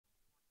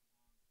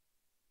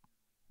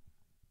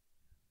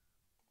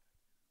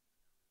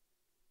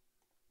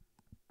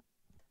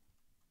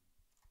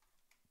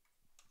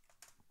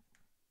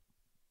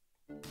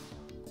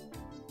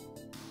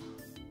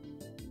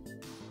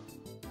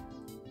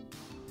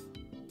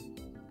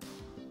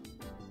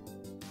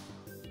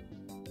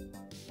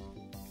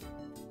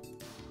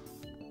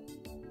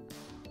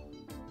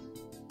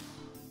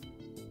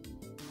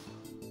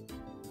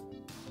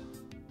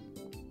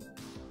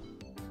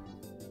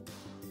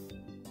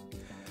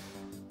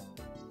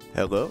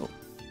Hello.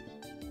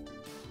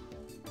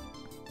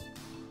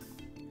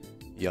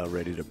 Y'all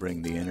ready to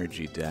bring the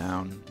energy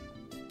down?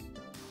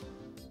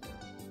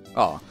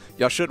 Oh,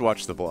 y'all should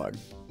watch the vlog.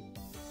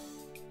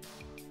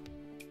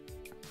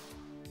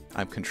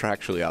 I'm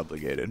contractually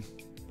obligated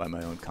by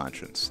my own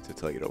conscience to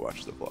tell you to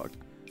watch the vlog.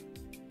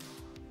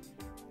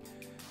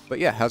 But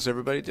yeah, how's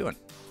everybody doing?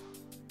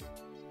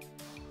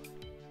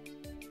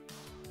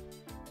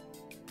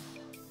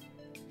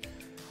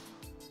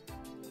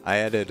 I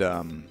added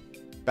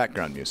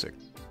background music.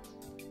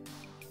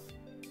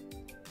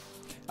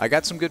 I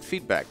got some good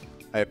feedback.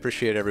 I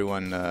appreciate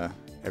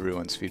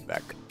everyone's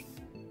feedback.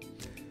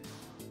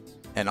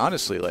 And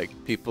honestly, like,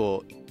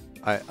 people,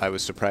 I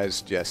was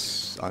surprised,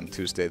 yes, on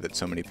Tuesday that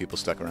so many people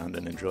stuck around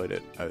and enjoyed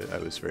it. I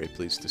was very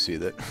pleased to see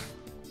that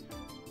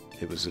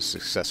it was a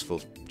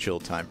successful, chill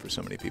time for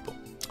so many people.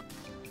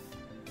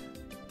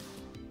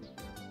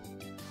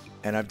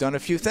 And I've done a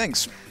few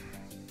things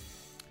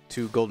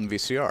to Golden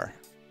VCR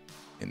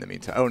in the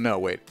meantime. Oh no,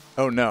 wait.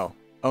 Oh no.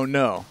 Oh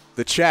no.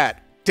 The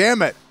chat.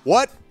 Damn it.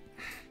 What?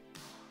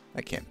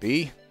 That can't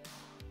be.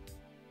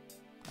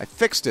 I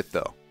fixed it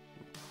though.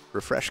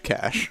 Refresh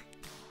cache.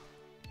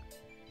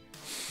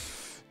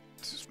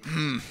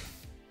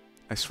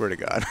 I swear to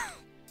God.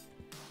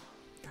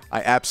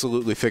 I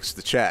absolutely fixed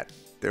the chat.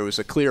 There was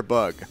a clear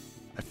bug.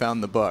 I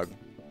found the bug.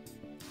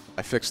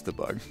 I fixed the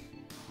bug.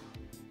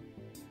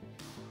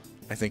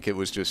 I think it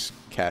was just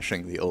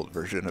caching the old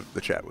version of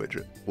the chat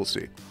widget. We'll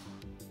see.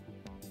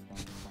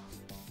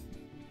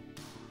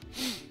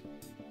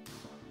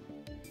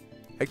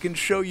 I can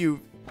show you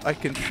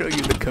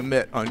the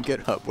commit on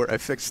GitHub where I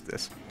fixed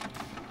this.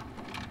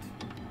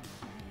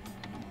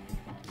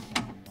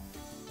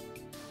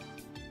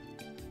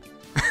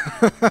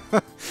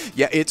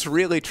 Yeah, it's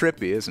really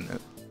trippy, isn't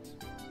it?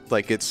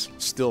 Like, it's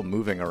still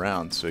moving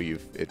around, so you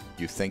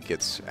think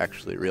it's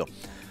actually real.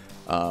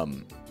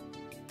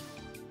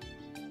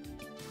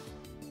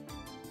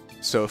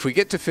 So if we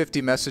get to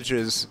 50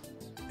 messages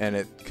and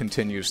it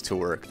continues to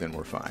work, then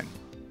we're fine.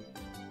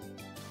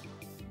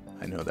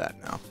 I know that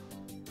now.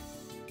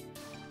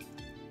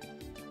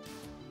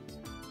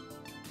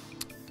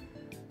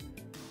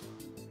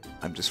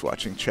 I'm just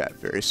watching chat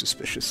very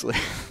suspiciously.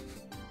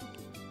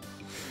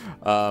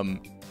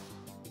 I'm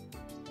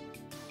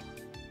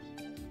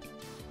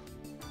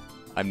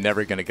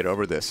never going to get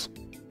over this.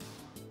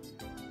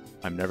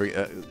 I'm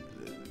never...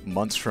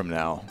 months from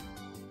now,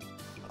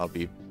 I'll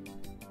be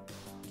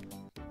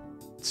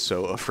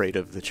so afraid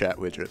of the chat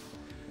widget.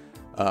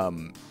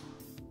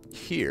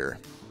 Here.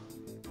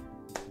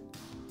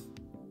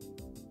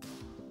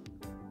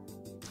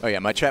 Oh yeah,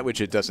 my chat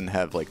widget doesn't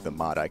have like the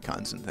mod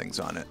icons and things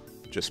on it,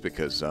 just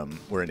because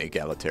we're an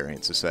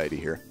egalitarian society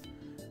here.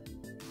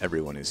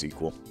 Everyone is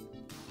equal.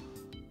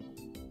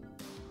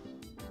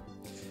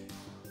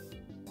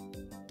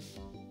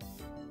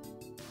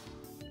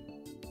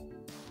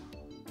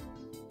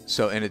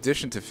 So in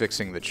addition to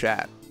fixing the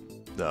chat,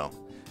 though,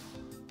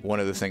 one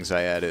of the things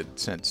I added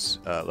since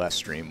last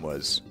stream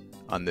was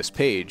on this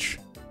page,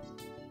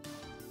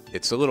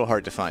 it's a little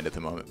hard to find at the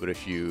moment, but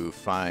if you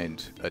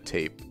find a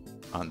tape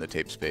on the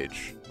tapes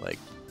page,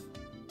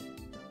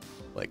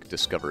 like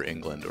Discover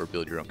England or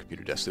Build Your Own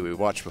Computer Desk that we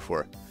watched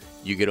before,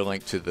 you get a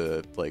link to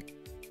the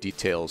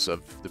details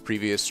of the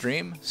previous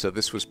stream. So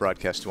this was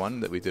broadcast 1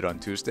 that we did on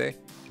Tuesday,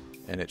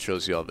 and it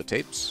shows you all the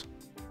tapes.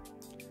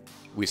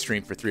 We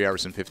streamed for 3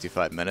 hours and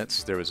 55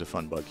 minutes. There was a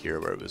fun bug here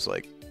where it was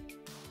like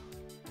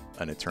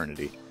an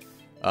eternity.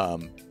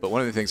 But one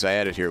of the things I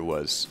added here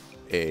was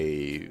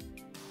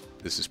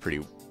this is pretty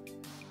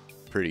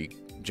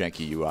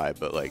janky UI,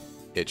 but like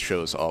it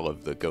shows all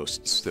of the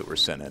ghosts that were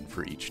sent in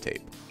for each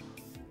tape.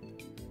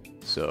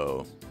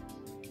 So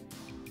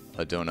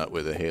a donut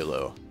with a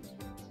halo,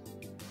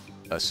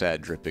 a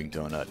sad dripping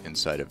donut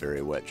inside a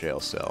very wet jail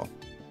cell,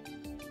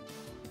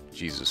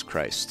 Jesus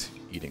Christ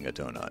eating a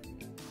donut.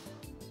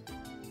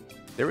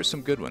 There were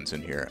some good ones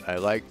in here. I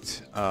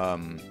liked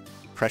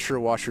Pressure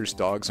Washers,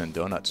 Dogs, and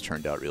Donuts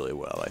turned out really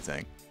well, I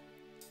think.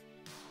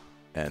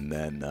 And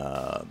then,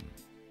 oh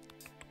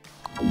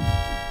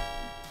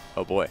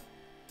boy.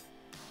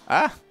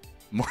 Ah!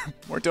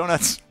 More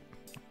donuts!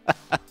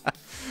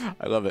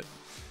 I love it.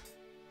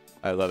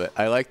 I love it.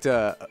 I liked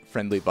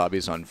Friendly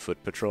Bobbies on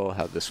Foot Patrol,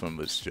 how this one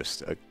was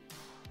just a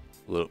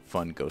little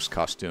fun ghost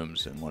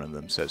costumes, and one of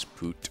them says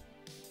Poot.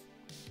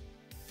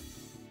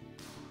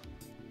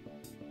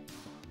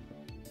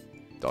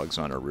 Dogs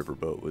on a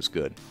Riverboat was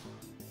good.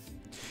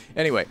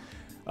 Anyway,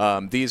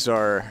 this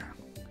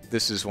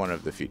is one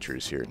of the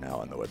features here now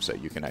on the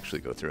website. You can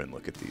actually go through and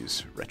look at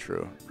these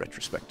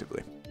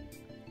retrospectively.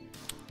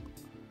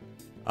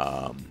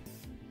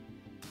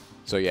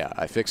 So yeah,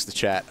 I fixed the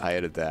chat, I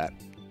added that,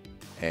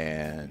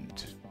 and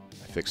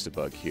I fixed a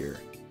bug here.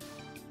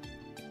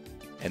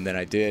 And then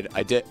I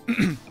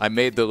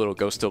made the little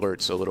ghost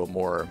alerts a little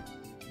more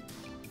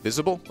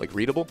visible, like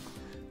readable.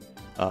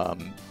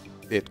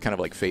 It kind of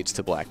like fades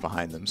to black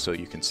behind them, so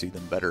you can see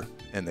them better,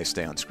 and they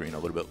stay on screen a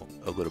little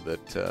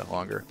bit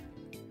longer.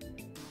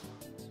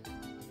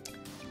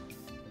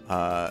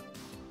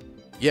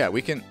 Yeah,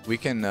 we can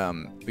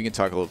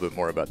talk a little bit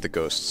more about the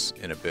ghosts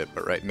in a bit,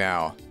 but right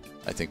now,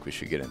 I think we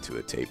should get into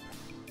a tape.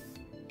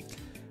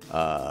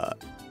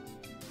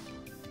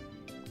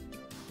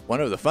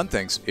 One of the fun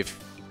things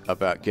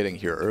about getting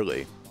here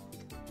early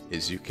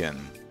is you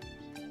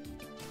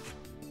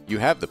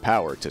have the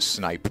power to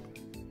snipe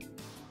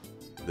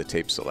the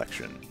tape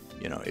selection.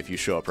 You know, if you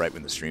show up right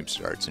when the stream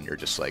starts and you're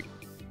just like,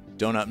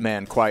 Donut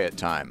Man, quiet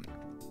time,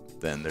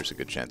 then there's a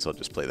good chance I'll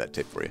just play that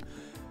tape for you.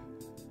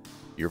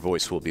 Your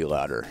voice will be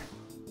louder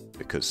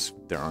because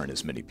there aren't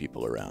as many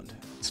people around.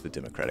 It's the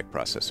democratic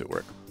process at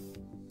work.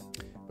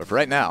 But for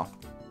right now,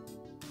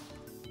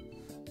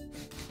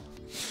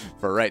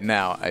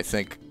 I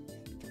think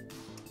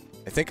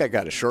I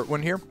got a short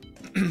one here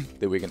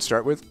that we can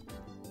start with.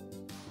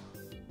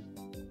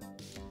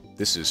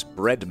 This is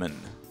Breadman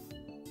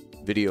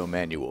Video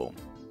Manual,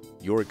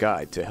 your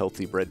guide to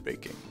healthy bread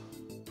baking.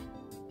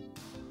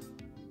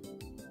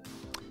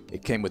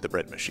 It came with the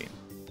bread machine.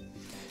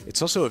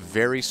 It's also a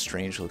very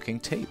strange looking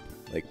tape.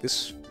 Like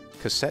this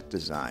cassette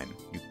design,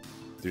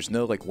 there's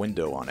no like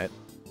window on it.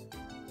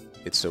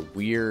 It's a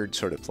weird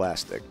sort of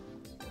plastic.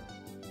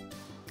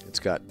 It's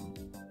got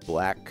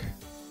black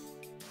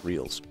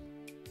reels.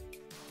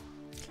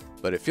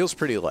 But it feels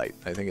pretty light.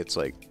 I think it's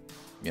like,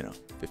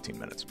 15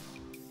 minutes.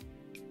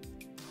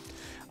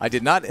 I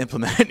did not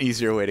implement an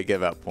easier way to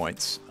give out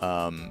points.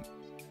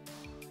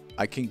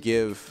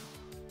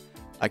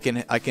 I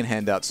can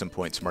hand out some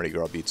points Mardi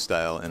Gras beat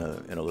style in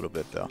a little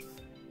bit though.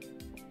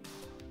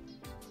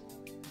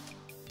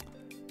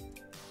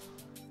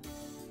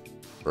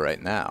 For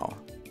right now,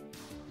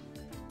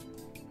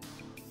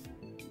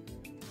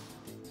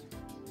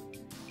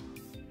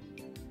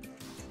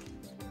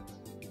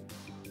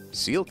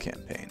 Seal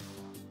campaign.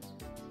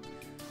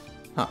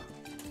 Huh.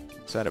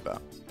 What's that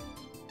about?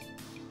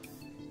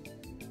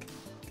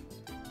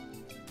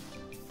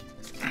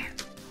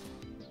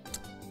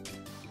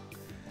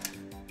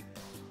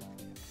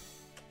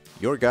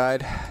 Your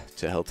guide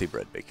to healthy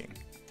bread baking.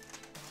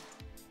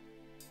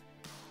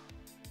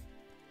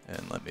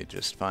 And let me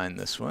just find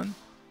this one.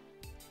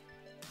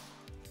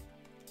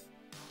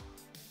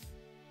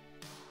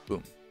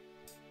 Boom.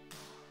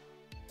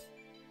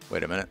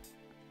 Wait a minute.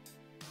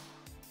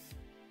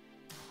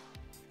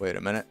 Wait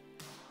a minute.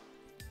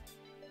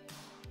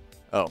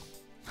 Oh.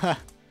 Ha!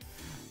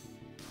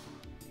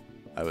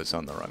 I was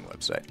on the wrong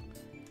website.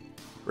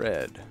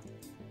 Bread.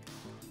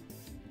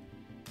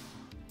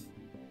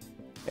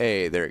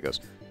 Hey, there it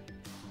goes.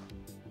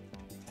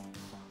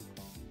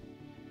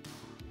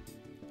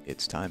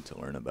 It's time to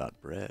learn about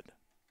bread.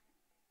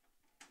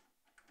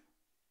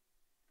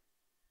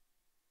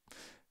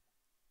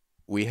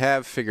 We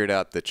have figured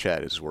out the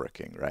chat is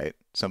working, right?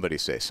 Somebody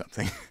say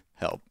something.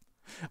 Help.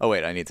 Oh,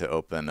 wait, I need to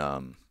open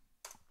the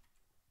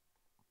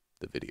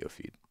video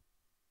feed.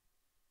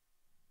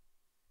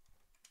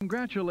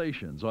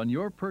 Congratulations on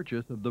your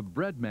purchase of the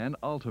Breadman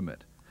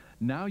Ultimate.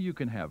 Now you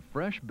can have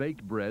fresh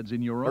baked breads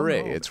in your own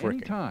Hooray, home it's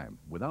working. anytime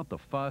without the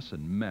fuss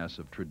and mess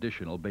of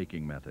traditional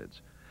baking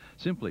methods.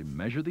 Simply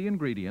measure the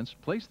ingredients,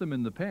 place them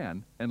in the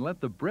pan, and let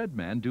the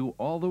Breadman do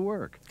all the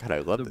work. God, I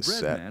love this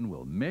set. The Breadman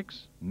will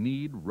mix,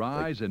 knead,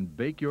 rise, and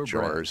bake your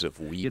bread. Jars of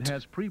wheat, it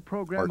has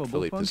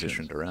pre-programmable functions,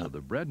 positioned around. so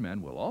the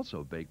Breadman will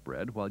also bake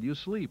bread while you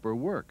sleep or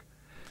work.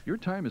 Your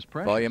time is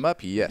precious. Volume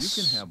up, yes.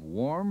 You can have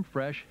warm,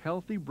 fresh,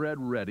 healthy bread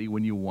ready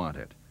when you want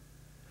it.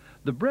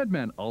 The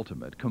Breadman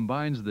Ultimate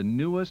combines the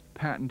newest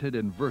patented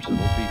and versatile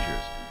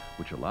features,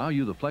 which allow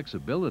you the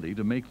flexibility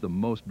to make the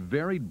most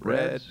varied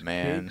breads,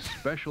 cakes,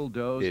 special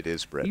doughs, it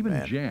is Breadman.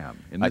 even jam.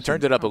 I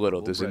turned it up a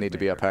little. Does it need to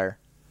be up higher?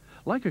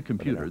 Like a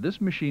computer,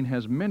 this machine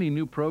has many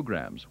new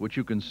programs which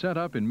you can set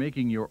up in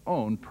making your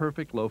own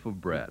perfect loaf of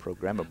bread.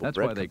 Programmable That's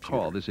bread why they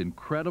computer. call this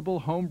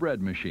incredible home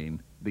bread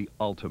machine the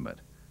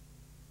Ultimate.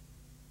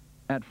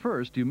 At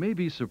first, you may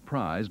be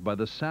surprised by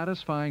the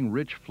satisfying,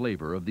 rich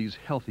flavor of these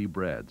healthy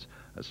breads,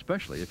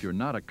 especially if you're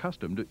not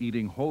accustomed to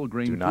eating whole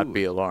grain foods. Do not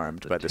be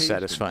alarmed by the taste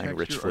satisfying, and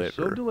rich texture are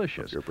flavor so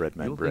delicious, of your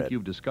Breadman you'll bread. think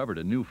you've discovered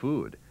a new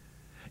food.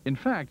 In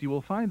fact, you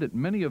will find that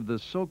many of the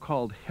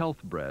so-called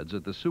health breads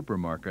at the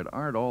supermarket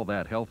aren't all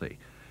that healthy.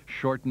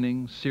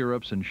 Shortening,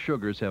 syrups, and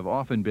sugars have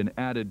often been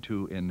added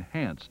to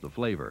enhance the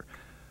flavor.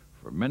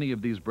 For many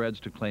of these breads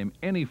to claim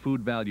any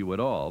food value at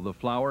all, the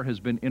flour has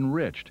been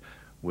enriched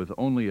with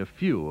only a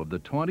few of the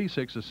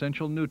 26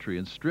 essential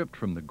nutrients stripped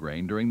from the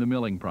grain during the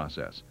milling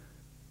process.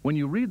 When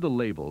you read the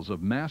labels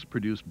of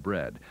mass-produced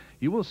bread,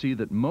 you will see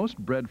that most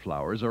bread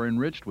flours are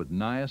enriched with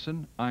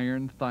niacin,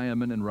 iron,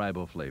 thiamine, and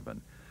riboflavin.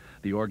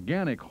 The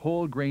organic,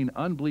 whole-grain,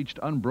 unbleached,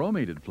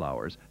 unbromated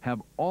flours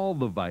have all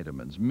the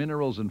vitamins,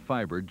 minerals, and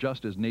fiber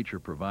just as nature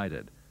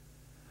provided.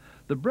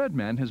 The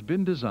Breadman has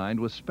been designed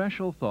with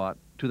special thought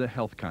to the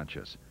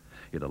health-conscious.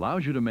 It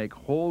allows you to make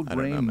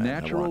whole-grain,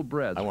 natural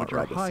breads which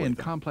are high in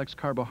complex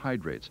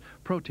carbohydrates,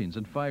 proteins,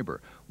 and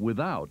fiber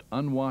without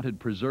unwanted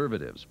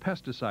preservatives,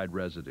 pesticide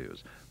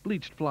residues,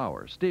 bleached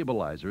flour,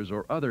 stabilizers,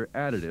 or other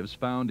additives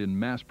found in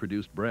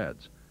mass-produced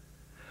breads.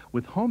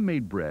 With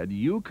homemade bread,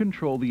 you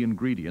control the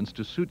ingredients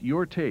to suit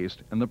your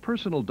taste and the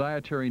personal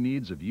dietary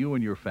needs of you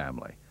and your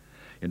family.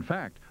 In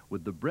fact,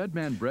 with the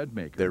Breadman bread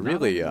maker, They're not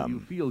really, only do you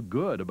feel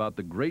good about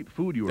the great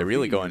food you are they're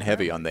really feeding going your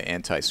heavy family, on the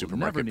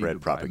anti-supermarket you'll never bread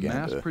need to buy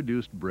propaganda.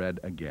 mass-produced bread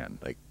again.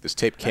 Like, this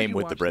tape As came you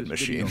with the watch bread this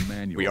video machine.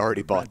 manual We of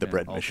already the bought the Breadman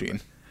bread Ultimate,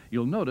 machine.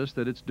 You'll notice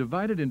that it's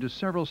divided into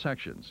several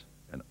sections: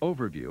 an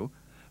overview,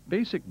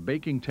 basic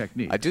baking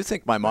techniques. I do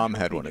think my mom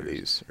had one of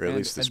features, these, or at and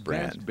least this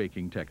advanced brand.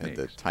 baking And techniques.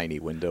 the tiny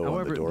window on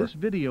However, the door. this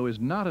video is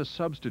not a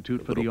substitute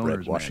The for the little bread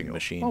owner's washing manual.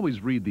 machine.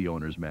 Always read the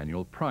owner's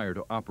manual prior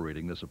to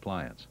operating this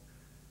appliance.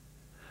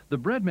 The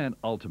Breadman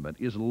Ultimate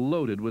is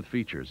loaded with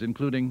features,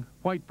 including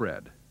white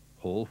bread,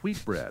 whole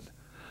wheat bread,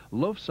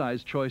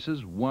 loaf-size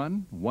choices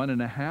 1,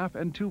 1.5,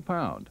 and 2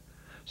 pound,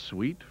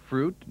 sweet,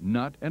 fruit,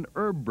 nut, and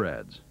herb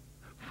breads,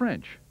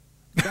 French,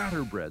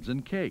 batter breads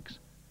and cakes,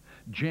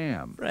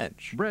 jam,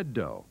 French. bread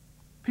dough,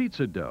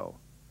 pizza dough,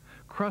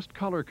 crust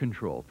color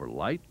control for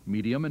light,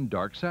 medium, and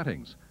dark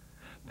settings,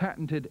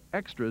 patented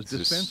extras This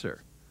is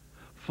dispenser,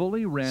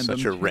 fully random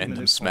Such a 10-minute random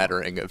pause,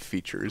 smattering of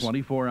features.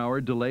 24-hour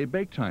delay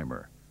bake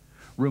timer,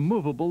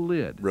 removable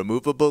lid,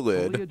 Removable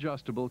fully lid,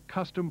 adjustable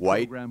custom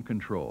white, program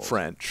control,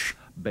 French.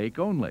 bake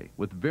only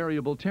with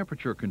variable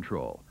temperature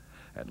control,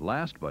 and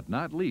last but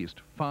not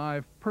least,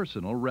 5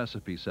 personal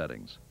recipe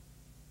settings.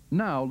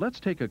 Now let's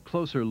take a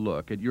closer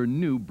look at your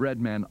new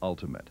Breadman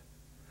Ultimate.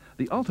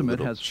 The Ultimate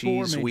little has 4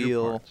 cheese major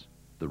wheel, parts: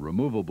 the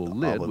removable the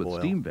lid olive with oil.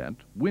 steam vent,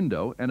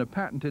 window, and a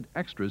patented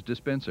extras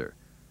dispenser,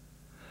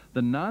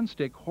 the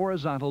non-stick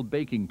horizontal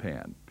baking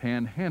pan,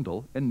 pan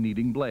handle, and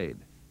kneading blade,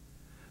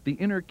 the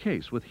inner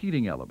case with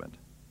heating element,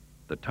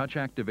 the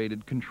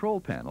touch-activated control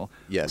panel,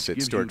 Yes, which it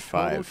gives stored you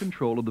total 5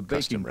 control of the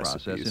custom baking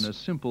process recipes. in a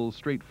simple,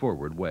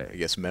 straightforward way. I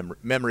guess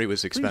memory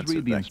was expensive Please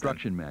read the back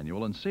instruction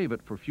manual and save it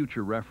for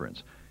future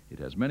reference. It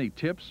has many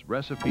tips,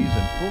 recipes,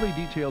 and fully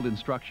detailed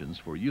instructions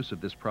for use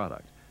of this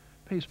product.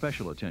 Pay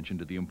special attention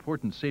to the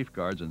important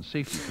safeguards and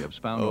safety tips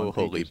found Oh, on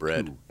holy pages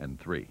bread. 2 and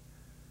 3.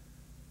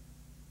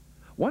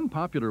 One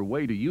popular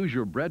way to use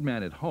your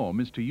Breadman at home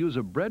is to use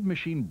a bread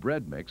machine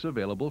bread mix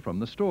available from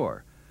the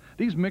store.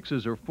 These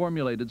mixes are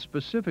formulated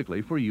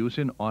specifically for use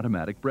in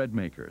automatic bread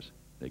makers.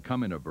 They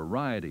come in a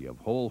variety of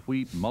whole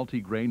wheat,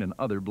 multigrain, and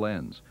other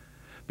blends.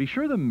 Be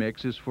sure the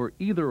mix is for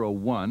either a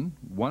 1,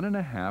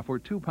 1.5, or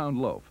 2 pound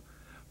loaf.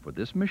 For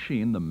this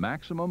machine, the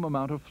maximum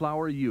amount of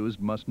flour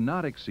used must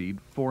not exceed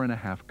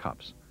 4.5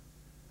 cups.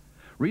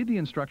 Read the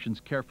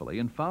instructions carefully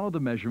and follow the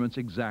measurements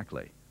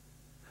exactly.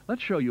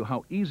 Let's show you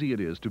how easy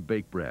it is to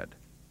bake bread.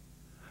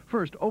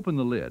 First, open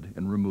the lid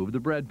and remove the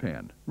bread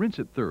pan. Rinse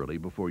it thoroughly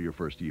before your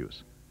first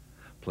use.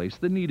 Place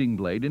the kneading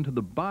blade into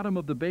the bottom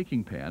of the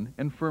baking pan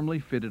and firmly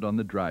fit it on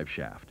the drive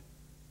shaft.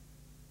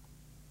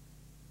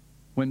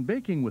 When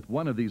baking with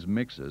one of these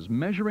mixes,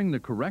 measuring the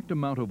correct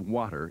amount of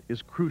water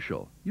is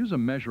crucial. Use a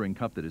measuring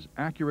cup that is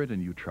accurate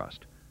and you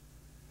trust.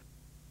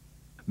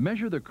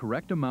 Measure the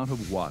correct amount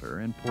of water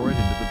and pour it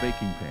into the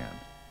baking pan.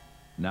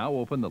 Now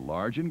open the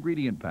large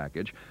ingredient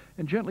package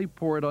and gently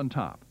pour it on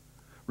top.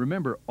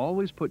 Remember,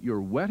 always put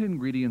your wet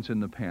ingredients in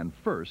the pan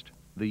first.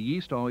 The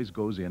yeast always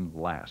goes in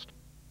last.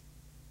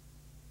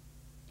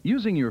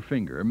 Using your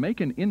finger, make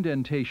an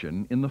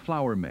indentation in the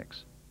flour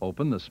mix.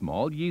 Open the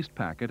small yeast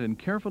packet and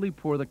carefully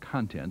pour the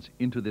contents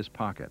into this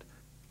pocket.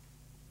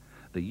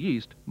 The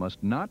yeast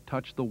must not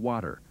touch the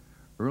water.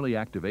 Early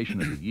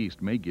activation of the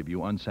yeast may give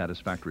you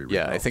unsatisfactory results.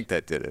 Yeah, I think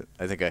that did it.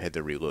 I think I had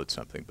to reload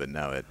something, but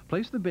now it...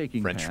 Place the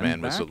baking pan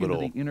Frenchman was back a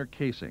little... into the inner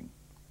casing.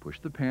 Push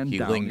the pan He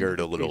down lingered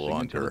into a the little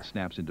casing until longer. it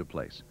snaps into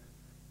place.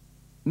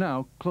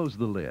 Now, close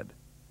the lid.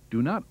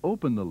 Do not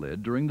open the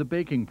lid during the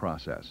baking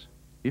process.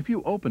 If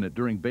you open it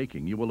during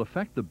baking, you will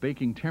affect the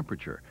baking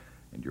temperature,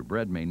 and your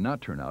bread may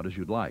not turn out as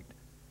you'd like.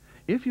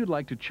 If you'd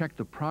like to check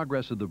the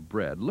progress of the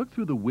bread, look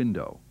through the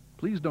window.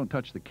 Please don't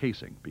touch the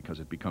casing because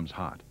it becomes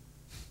hot.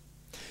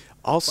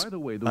 Also, By the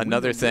way, the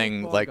another window will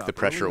thing fog like up the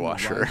pressure early in the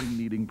washer. rising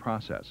kneading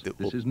process. It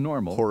This will is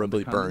normal.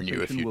 horribly and the burn you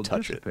if condensation you will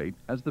touch it. dissipate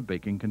as the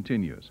baking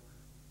continues.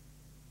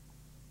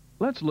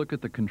 Let's look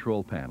at the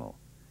control panel.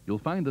 You'll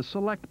find the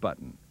select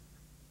button.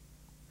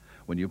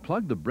 When you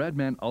plug the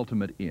Breadman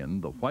Ultimate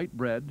in, the white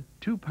bread,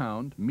 2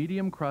 pound,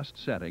 medium crust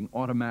setting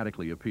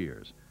automatically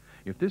appears.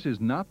 If this is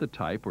not the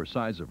type or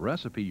size of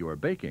recipe you are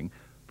baking,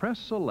 press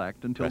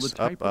select until Press the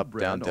type up, of up,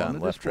 bread down, down, on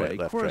the left, display right,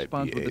 left, right,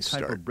 corresponds with BA, the type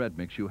start. of bread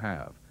mix you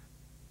have.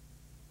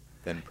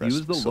 Then press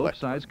Use the select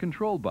loaf-size button.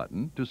 control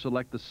button to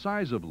select the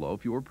size of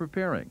loaf you are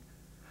preparing.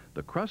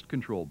 The crust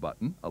control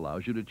button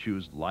allows you to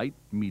choose light,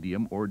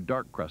 medium, or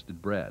dark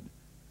crusted bread.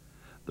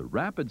 The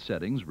rapid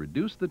settings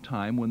reduce the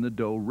time when the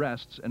dough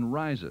rests and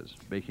rises,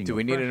 baking Do a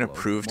we need fresh an loaf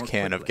approved more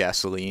can of quickly.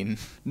 gasoline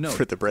Note,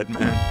 for the crust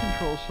Breadman?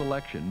 control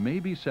selection may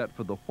be set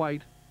for the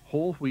white,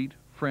 whole wheat,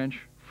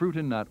 French, fruit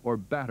and nut, or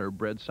batter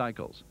bread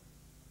cycles.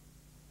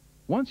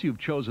 Once you've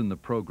chosen the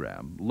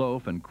program,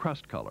 loaf and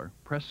crust color,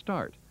 press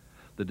start.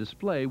 The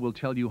display will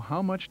tell you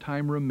how much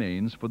time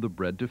remains for the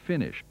bread to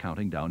finish,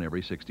 counting down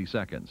every 60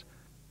 seconds.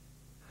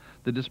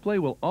 The display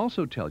will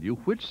also tell you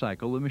which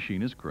cycle the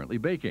machine is currently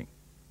baking.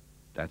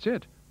 That's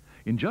it.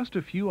 In just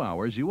a few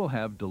hours, you will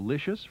have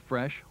delicious,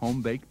 fresh,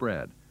 home-baked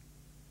bread.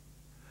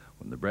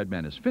 When the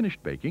Breadman is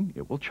finished baking,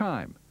 it will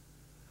chime.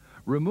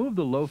 Remove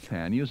the loaf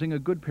pan using a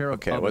good pair of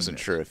Okay, I oven wasn't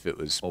mitts. sure if it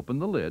was Open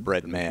the lid.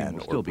 Breadman will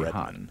or still be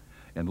hot. Breadman.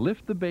 And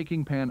lift the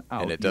baking pan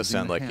out. And it does using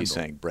sound the like he's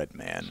handle. saying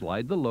Breadman.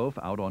 Slide the loaf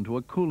out onto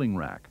a cooling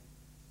rack.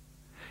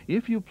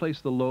 If you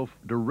place the loaf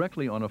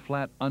directly on a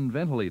flat,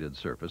 unventilated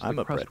surface, I'm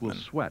the a crust will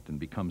Breadman. sweat and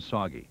become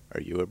soggy.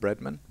 Are you a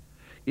Breadman?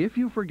 If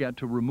you forget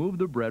to remove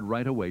the bread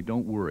right away,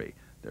 don't worry.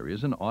 There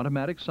is an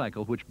automatic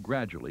cycle which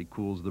gradually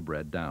cools the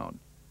bread down.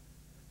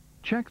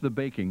 Check the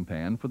baking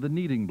pan for the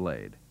kneading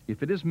blade.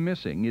 If it is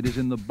missing, it is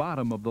in the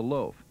bottom of the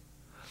loaf.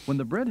 When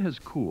the bread has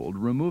cooled,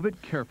 remove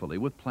it carefully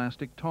with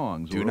plastic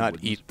tongs. Do or a not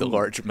wooden eat the spoon.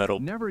 large metal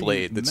Never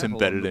blade use that's metal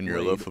embedded on the in your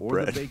blade loaf of or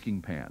bread. the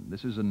baking pan.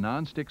 This is a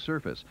non-stick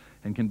surface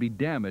and can be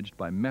damaged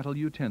by metal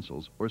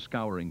utensils or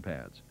scouring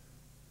pads.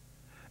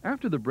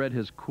 After the bread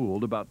has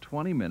cooled about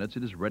 20 minutes,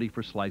 it is ready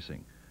for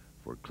slicing.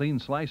 For clean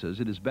slices,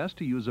 it is best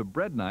to use a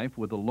bread knife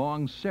with a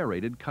long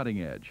serrated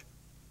cutting edge.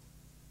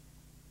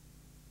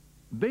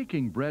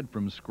 Baking bread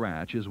from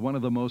scratch is one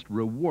of the most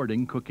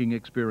rewarding cooking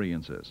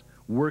experiences.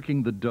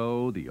 Working the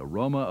dough, the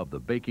aroma of the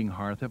baking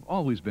hearth have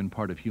always been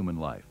part of human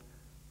life.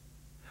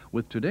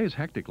 With today's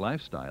hectic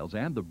lifestyles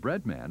and the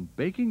Breadman,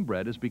 baking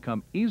bread has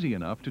become easy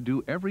enough to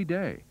do every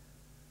day.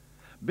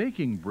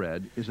 Baking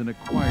bread is an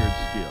acquired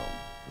skill.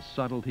 The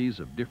subtleties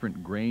of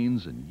different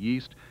grains and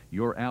yeast,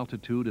 your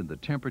altitude and the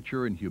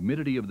temperature and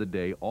humidity of the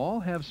day all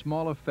have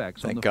small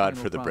effects on the Thank God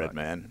final for the product.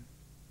 Breadman.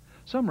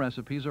 Some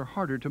recipes are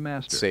harder to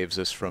master. Saves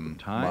us from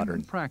Time modern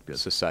and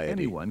practice, society.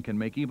 anyone can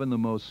make even the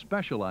most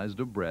specialized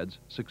of breads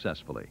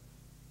successfully.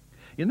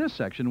 In this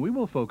section, we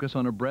will focus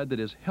on a bread that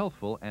is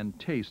healthful and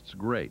tastes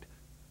great.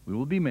 We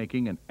will be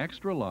making an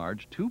extra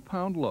large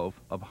 2-pound loaf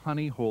of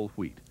honey whole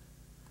wheat.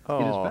 It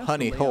is Oh, best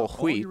honey to lay whole out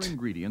all your wheat.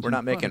 ingredients We're in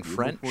not front making of you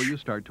French. before you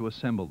start to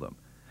assemble them.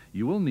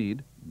 You will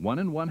need 1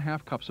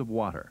 1/2 cups of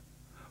water,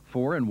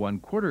 4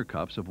 1/4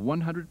 cups of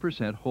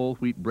 100% whole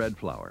wheat bread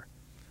flour,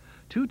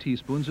 2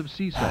 teaspoons of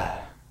sea salt.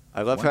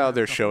 I love 1/2 how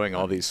they're cup of showing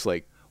all honey, these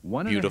like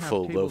 1 1/2 beautiful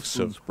loaves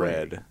tablespoons of whey,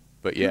 bread.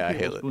 But 2 yeah,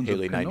 tablespoons of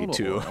Haley canola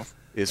 92 oil,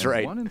 is and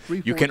right. 1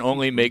 3/4 You can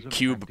only teaspoons make of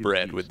cube active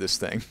bread yeast. with this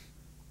thing.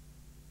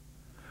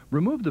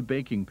 Remove the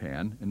baking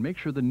pan and make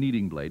sure the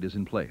kneading blade is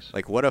in place.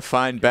 Like what a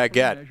fine Carefully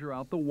baguette measure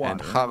out the water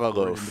and challah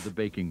pour it loaf into the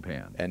baking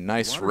pan. and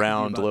nice The water should be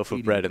round about loaf of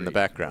 80 bread in the degrees.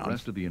 background,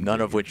 rest of the none of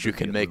ingredients which you should be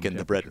can at make room in the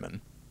temperature.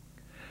 Breadman.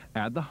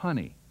 Add the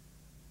honey.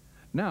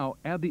 Now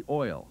add the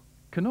oil.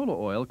 Canola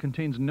oil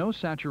contains no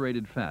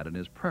saturated fat and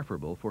is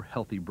preferable for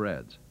healthy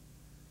breads.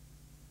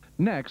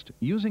 Next,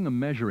 using a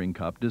measuring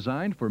cup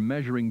designed for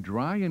measuring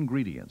dry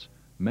ingredients,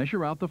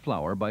 measure out the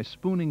flour by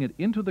spooning it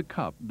into the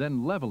cup,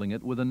 then leveling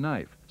it with a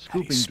knife.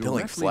 God, he's spilling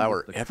directly flour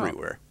with the cup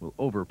everywhere. will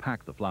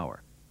overpack the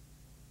flour.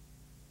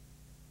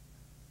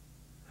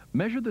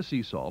 Measure the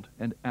sea salt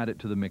and add it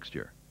to the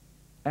mixture.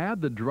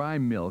 Add the dry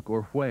milk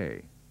or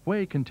whey.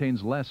 Whey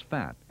contains less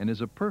fat and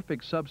is a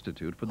perfect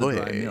substitute for the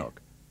dry Whey.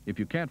 milk. If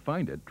you can't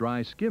find it,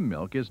 dry skim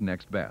milk is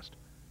next best.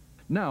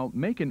 Now,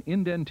 make an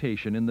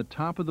indentation in the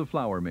top of the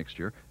flour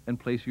mixture and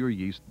place your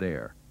yeast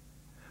there.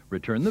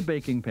 Return the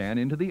baking pan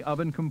into the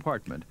oven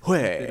compartment and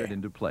Whey. fit it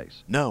into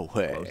place. No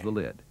way. Close the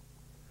lid.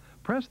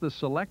 Press the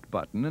select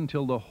button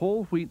until the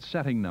whole wheat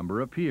setting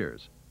number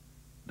appears.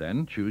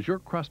 Then choose your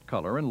crust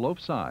color and loaf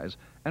size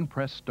and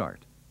press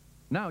start.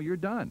 Now you're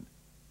done.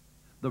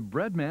 The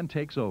Breadman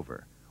takes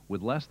over.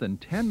 With less than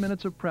 10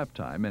 minutes of prep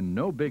time and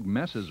no big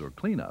messes or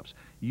cleanups,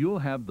 you'll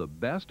have the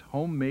best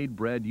homemade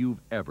bread you've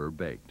ever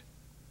baked.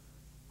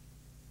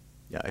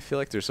 Yeah, I feel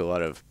like there's a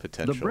lot of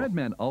potential. The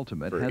Breadman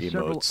Ultimate for has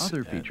several emotes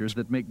other and features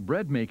that make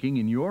bread making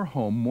in your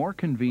home more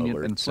convenient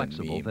and alerts and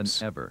flexible than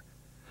memes. ever.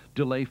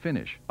 Delay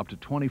finish, up to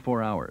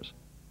 24 hours.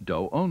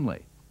 Dough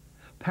only.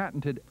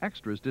 Patented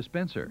extras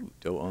dispenser.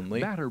 Dough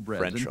only, Batter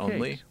breads French and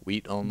only, cakes.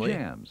 wheat only.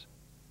 Jams.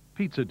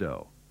 Pizza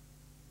dough.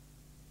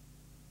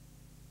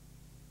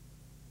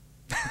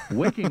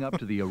 Waking up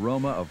to the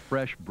aroma of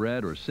fresh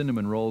bread or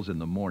cinnamon rolls in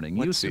the morning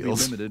What used to be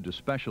seals? limited to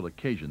special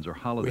occasions or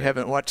holidays. We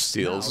haven't watched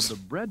Now, Seals the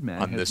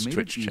Breadman on has this made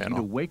Twitch it easy channel.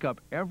 to wake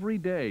up every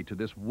day to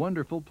this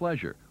wonderful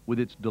pleasure with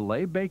its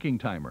delay baking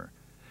timer.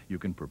 You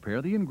can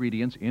prepare the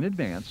ingredients in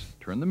advance,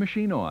 turn the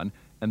machine on,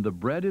 and the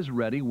bread is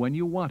ready when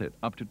you want it,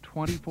 up to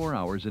 24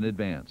 hours in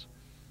advance.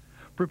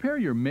 Prepare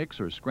your mix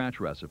or scratch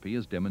recipe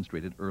as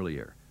demonstrated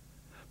earlier.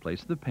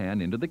 Place the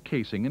pan into the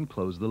casing and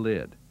close the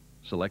lid.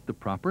 Select the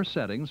proper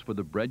settings for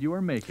the bread you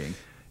are making,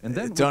 and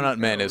then with the Donut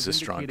Man arrows is a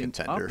strong indicating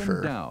contender up and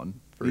for down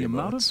for the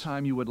amount of emotes.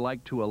 time you would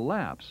like to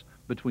elapse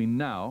between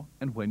now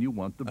and when you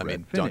want the I bread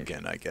mean, finished.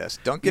 Duncan, I guess.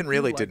 If Duncan you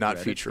really like did not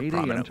bread feature at 8 a.m.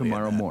 prominently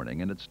tomorrow in that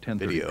morning and it's 10:30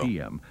 video.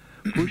 p.m.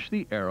 Push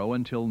the arrow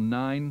until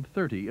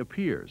 9:30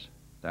 appears.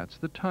 That's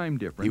the time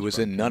difference. He was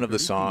from in none of the 10:30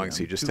 songs.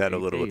 p.m. He just to had a 8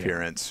 little a.m.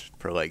 appearance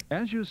for like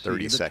As you see,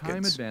 30 the time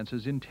seconds.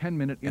 advances in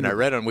 10-minute And I intervals.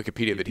 read on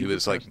Wikipedia that If he you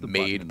was press like the button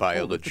made and by a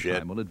hold it, the legit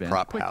time will advance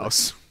prop quickly.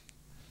 house.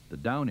 The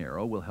down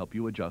arrow will help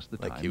you adjust the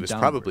time Like he was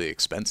downward. probably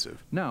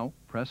expensive. Now,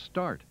 press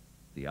start.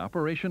 The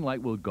operation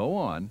light will go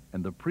on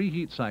and the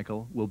preheat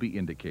cycle will be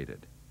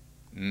indicated.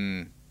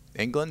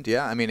 England?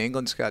 Yeah, I mean,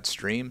 England's got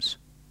streams.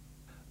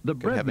 The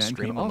Could have a Breadman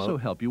stream can also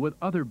emote. help you with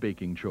other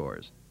baking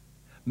chores.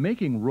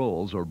 Making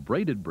rolls or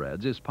braided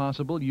breads is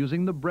possible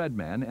using the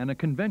Breadman and a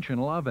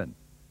conventional oven.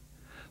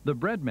 The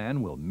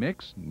Breadman will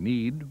mix,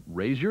 knead,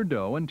 raise your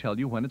dough and tell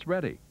you when it's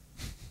ready.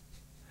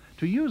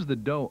 To use the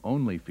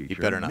dough-only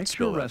feature, mix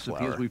your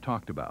recipe as we've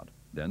talked about.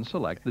 Then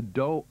select the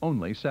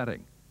dough-only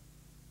setting.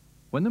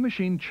 When the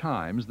machine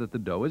chimes that the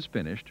dough is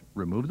finished,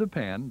 remove the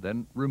pan,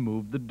 then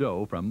remove the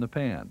dough from the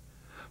pan.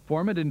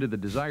 Form it into the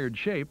desired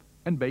shape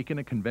and bake in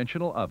a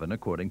conventional oven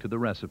according to the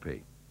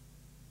recipe.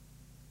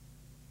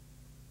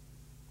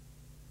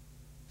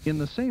 In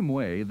the same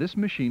way, this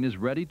machine is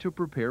ready to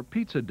prepare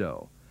pizza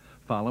dough.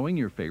 Following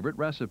your favorite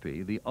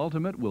recipe, the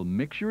Ultimate will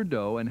mix your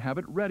dough and have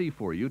it ready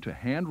for you to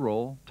hand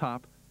roll,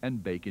 top,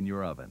 and bake in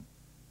your oven.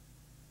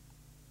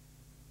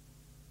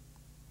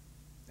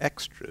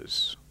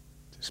 Extras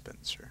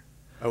dispenser.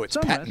 Oh, it's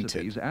Some patented.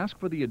 recipes ask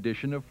for the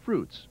addition of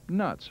fruits,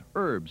 nuts,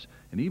 herbs,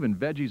 and even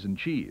veggies and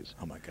cheese.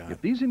 Oh my God.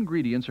 If these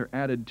ingredients are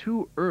added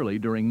too early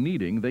during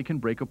kneading, they can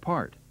break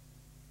apart.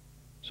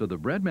 So the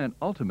Breadman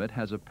Ultimate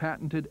has a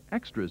patented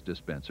extras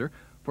dispenser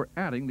for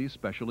adding these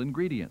special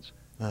ingredients.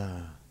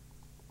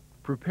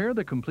 Prepare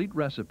the complete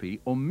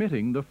recipe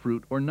omitting the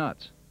fruit or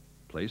nuts.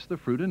 Place the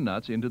fruit and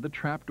nuts into the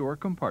trapdoor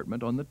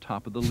compartment on the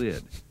top of the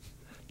lid.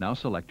 Now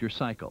select your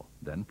cycle,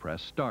 then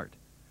press Start.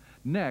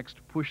 Next,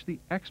 push the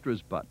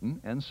Extras button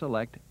and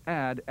select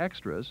Add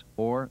Extras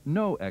or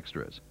No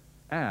Extras.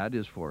 Add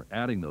is for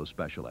adding those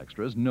special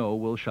extras. No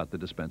will shut the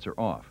dispenser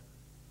off.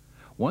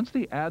 Once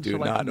the add Do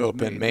selection not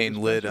open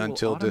main lid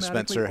until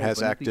dispenser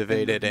has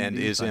activated and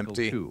is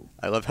empty.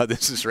 I love how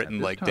this is written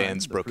like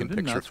Dan's broken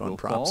picture phone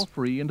prompts. Fall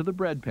free into the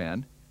bread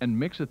pan and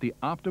mix at the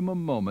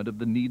optimum moment of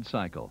the knead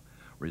cycle,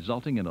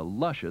 resulting in a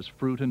luscious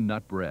fruit and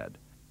nut bread.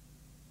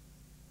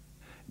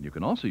 You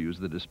can also use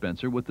the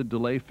dispenser with the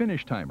delay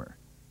finish timer.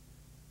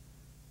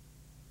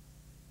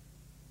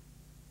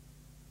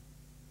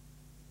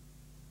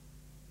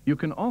 You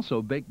can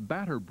also bake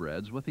batter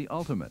breads with the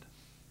Ultimate.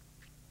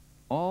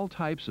 All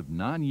types of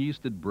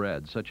non-yeasted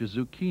breads such as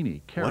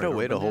zucchini, carrot, what a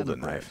way to hold a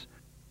breads. knife.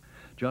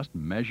 Just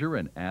measure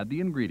and add the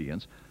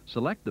ingredients,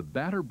 select the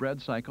batter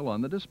bread cycle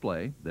on the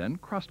display, then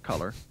crust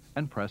color,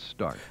 and press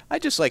Start. I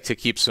just like to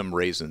keep some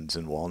raisins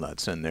and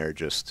walnuts in there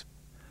just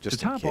to in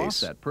top off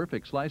case. that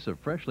perfect slice of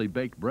freshly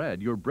baked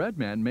bread, your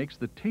Breadman makes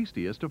the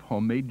tastiest of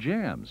homemade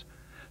jams.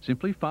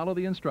 Simply follow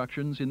the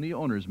instructions in the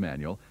owner's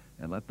manual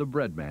and let the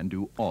Breadman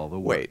do all the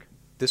work. Wait,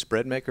 this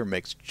bread maker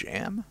makes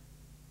jam?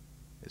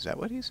 Is that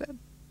what he said?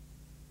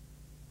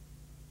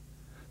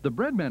 The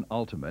Breadman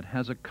Ultimate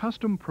has a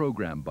custom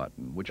program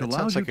button which allows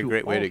sounds like you a to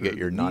great way to alter get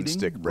your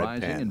non-stick kneading, bread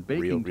rising, pan and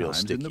baking real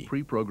times in the sticky.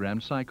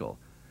 pre-programmed cycle.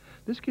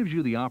 This gives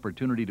you the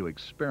opportunity to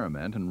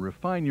experiment and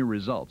refine your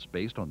results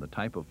based on the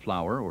type of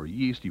flour or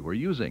yeast you are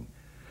using.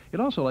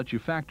 It also lets you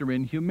factor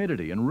in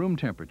humidity and room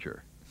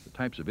temperature, the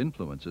types of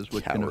influences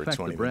which can affect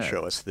the bread. Won't even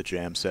show us the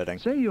jam setting.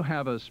 Say you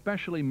have a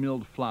specially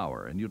milled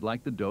flour and you'd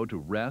like the dough to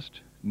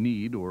rest,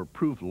 knead, or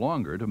proof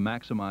longer to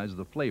maximize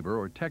the flavor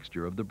or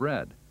texture of the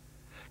bread.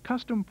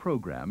 Custom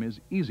Program is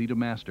easy to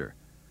master.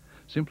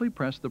 Simply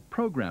press the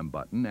Program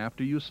button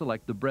after you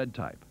select the bread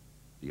type.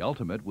 The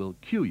Ultimate will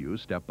cue you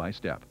step by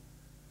step.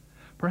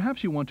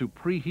 Perhaps you want to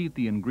preheat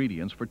the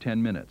ingredients for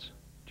 10 minutes.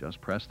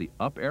 Just press the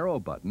up arrow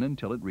button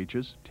until it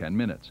reaches 10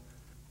 minutes.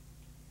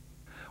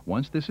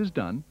 Once this is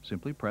done,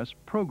 simply press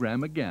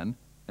Program again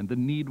and the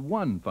Need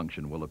 1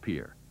 function will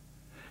appear.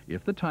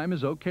 If the time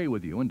is okay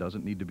with you and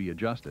doesn't need to be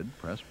adjusted,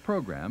 press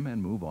Program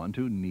and move on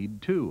to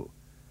Need 2.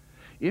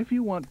 If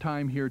you want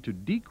time here to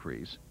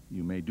decrease,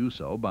 you may do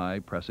so by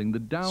pressing the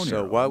down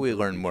arrow. So while we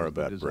learn more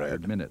about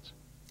bread, minutes.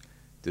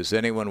 Does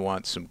anyone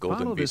want some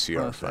golden Follow this VCR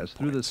process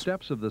through the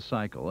steps of the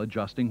cycle,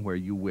 adjusting where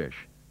you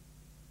wish.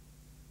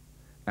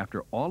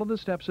 After all of the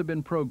steps have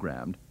been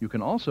programmed, you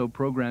can also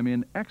program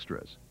in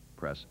extras.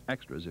 Press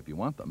extras if you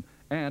want them,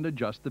 and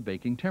adjust the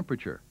baking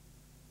temperature.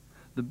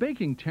 The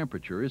baking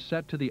temperature is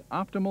set to the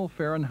optimal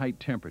Fahrenheit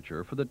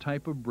temperature for the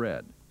type of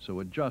bread, so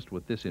adjust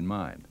with this in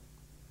mind.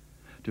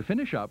 To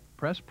finish up,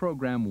 press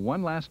Program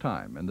one last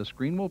time, and the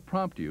screen will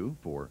prompt you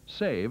for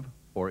Save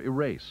or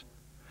Erase.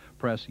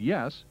 Press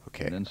Yes,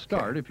 and then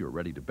Start if you're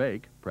ready to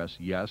bake. Press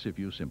Yes if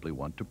you simply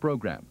want to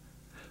program.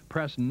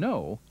 Press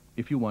No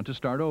if you want to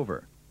start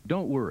over.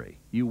 Don't worry,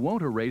 you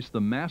won't erase the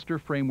master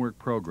framework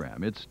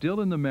program. It's still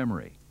in the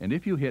memory, and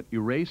if you hit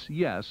Erase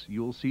Yes,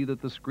 you'll see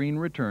that the screen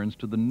returns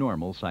to the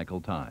normal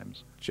cycle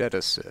times.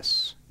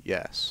 Genesis,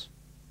 yes.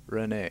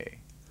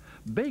 Renee.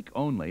 Bake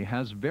Only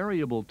has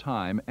variable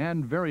time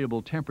and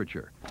variable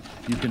temperature.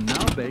 You can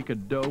now bake a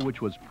dough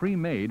which was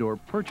pre-made or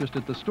purchased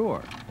at the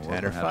store. Or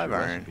 10 or 5 the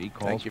iron. recipe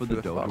calls for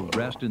the dough to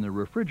rest in the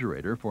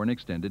refrigerator for an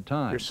extended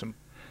time. Here's some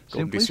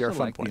Simply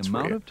select the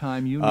amount of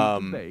time you need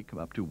to bake,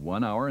 up to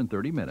 1 hour and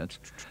 30 minutes,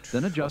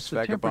 then adjust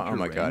the temperature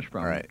range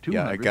from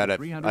 200 to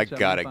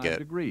 375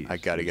 degrees. I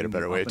gotta get a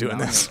better way of doing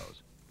this.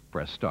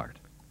 Press Start.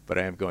 But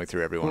I am going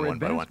through everyone one by one.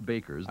 For advanced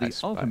bakers, the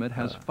Ultimate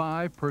has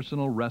 5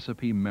 personal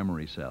recipe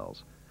memory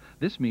cells.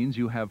 This means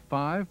you have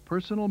 5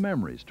 personal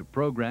memories to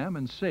program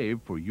and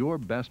save for your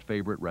best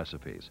favorite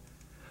recipes.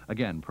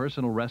 Again,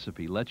 Personal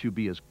Recipe lets you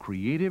be as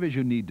creative as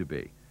you need to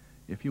be.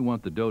 If you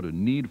want the dough to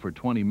knead for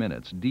 20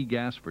 minutes,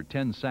 degas for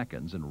 10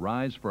 seconds, and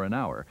rise for an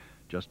hour,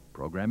 just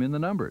program in the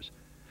numbers.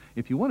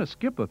 If you want to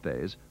skip a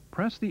phase,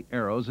 press the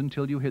arrows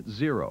until you hit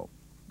 0.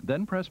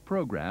 Then press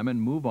Program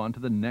and move on to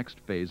the next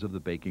phase of the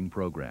baking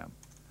program.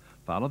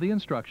 Follow the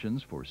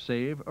instructions for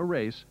save,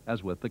 erase,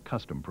 as with the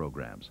custom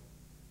programs.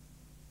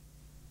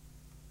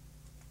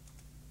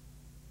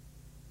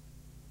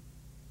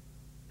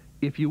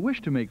 If you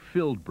wish to make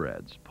filled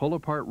breads, pull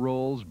apart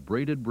rolls,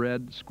 braided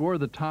bread, score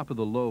the top of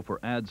the loaf, or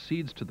add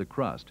seeds to the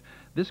crust,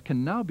 this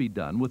can now be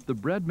done with the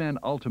Breadman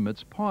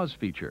Ultimate's pause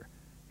feature.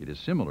 It is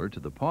similar to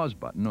the pause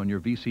button on your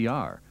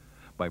VCR.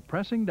 By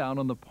pressing down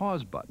on the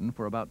pause button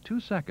for about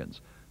 2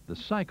 seconds, the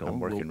cycle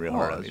will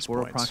pause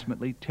for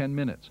approximately 10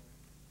 minutes.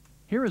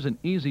 Here is an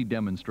easy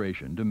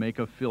demonstration to make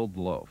a filled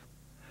loaf.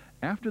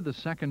 After the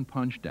second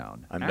punch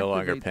down, I'm no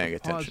longer paying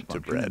attention to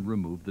bread. And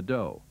remove the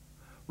dough.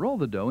 Roll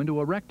the dough into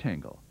a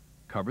rectangle.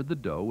 Cover the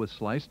dough with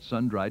sliced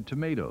sun-dried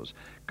tomatoes,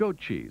 goat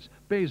cheese,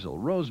 basil,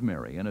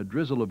 rosemary, and a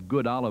drizzle of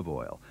good olive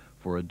oil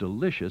for a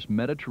delicious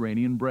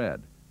Mediterranean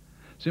bread.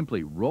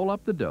 Simply roll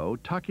up the dough,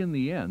 tuck in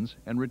the ends,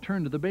 and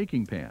return to the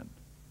baking pan.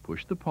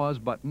 Push the pause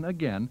button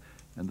again,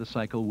 and the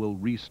cycle will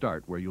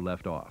restart where you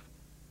left off.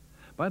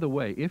 By the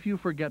way, if you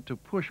forget to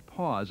push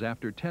pause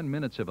after 10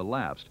 minutes have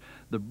elapsed,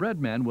 the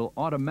Breadman will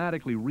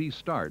automatically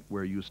restart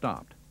where you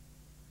stopped.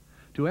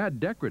 To add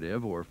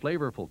decorative or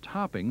flavorful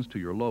toppings to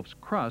your loaf's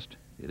crust,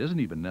 it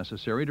isn't even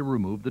necessary to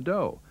remove the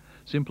dough.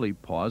 Simply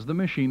pause the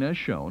machine as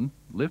shown,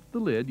 lift the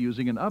lid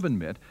using an oven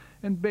mitt,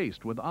 and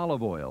baste with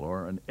olive oil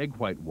or an egg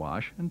white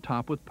wash and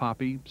top with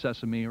poppy,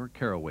 sesame, or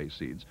caraway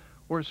seeds,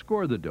 or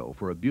score the dough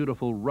for a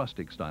beautiful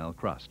rustic-style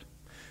crust.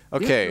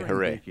 Okay,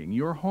 hooray. Baking,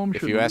 your home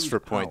if you ask for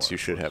points, you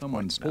should have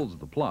points now. Someone pulls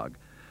the plug.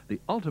 The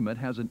Ultimate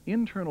has an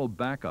internal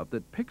backup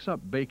that picks up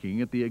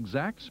baking at the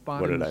exact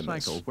spot in the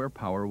cycle where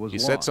power was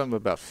lost. You said something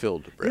about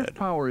filled bread. If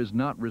power is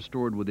not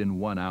restored within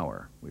 1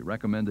 hour, we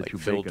recommend that you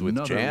bake filled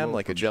with jam,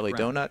 like a jelly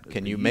donut?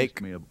 Can you make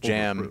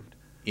jam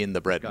in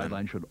the Breadman?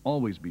 Guideline should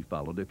always be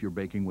followed if you're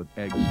baking with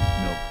eggs,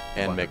 milk,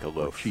 and butter, make a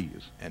loaf,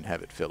 cheese, and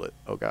have it fill it.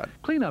 Oh God!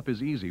 Cleanup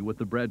is easy with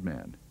the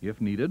Breadman. If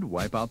needed,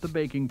 wipe out the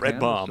baking pan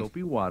with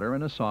soapy water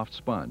and a soft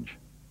sponge.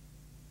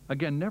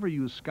 Again, never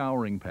use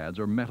scouring pads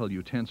or metal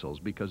utensils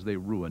because they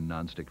ruin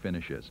nonstick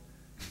finishes.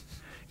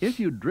 If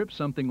you drip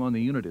something on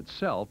the unit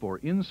itself or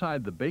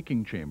inside the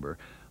baking chamber,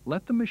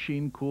 let the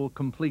machine cool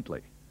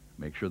completely.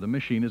 Make sure the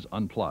machine is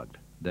unplugged.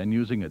 Then,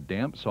 using a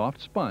damp, soft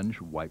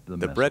sponge, wipe the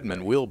mess away. The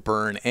Breadman will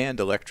burn and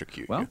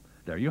electrocute you. Well,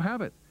 there you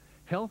have it.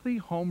 Healthy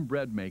home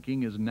bread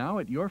making is now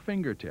at your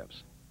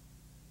fingertips.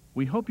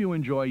 We hope you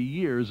enjoy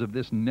years of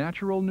this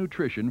natural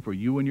nutrition for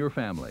you and your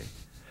family.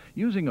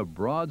 Using a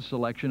broad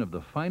selection of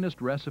the finest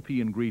recipe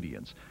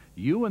ingredients,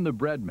 you and the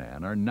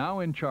Breadman are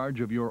now in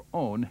charge of your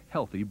own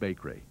healthy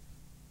bakery.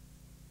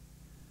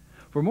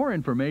 For more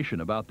information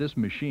about this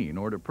machine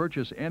or to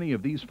purchase any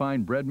of these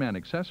fine Breadman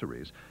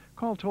accessories,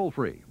 call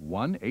toll-free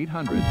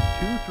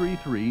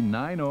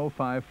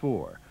 1-800-233-9054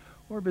 or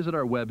visit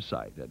our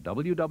website at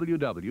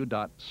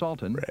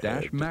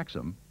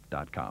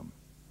www.salton-maxim.com.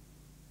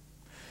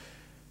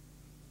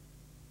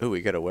 Oh,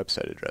 we got a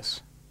website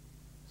address.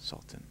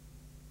 Salton.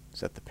 Is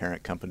that the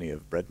parent company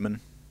of Breadman?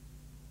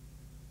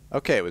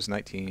 Okay, it was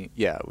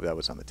yeah, that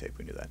was on the tape.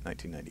 We knew that.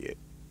 1998.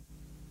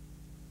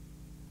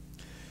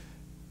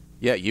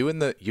 Yeah, you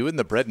and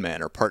the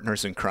Breadman are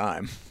partners in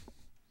crime.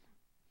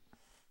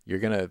 You're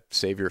gonna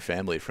save your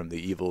family from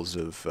the evils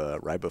of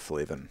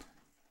riboflavin.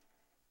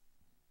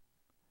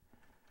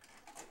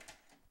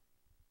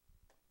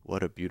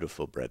 What a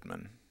beautiful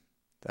Breadman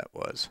that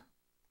was.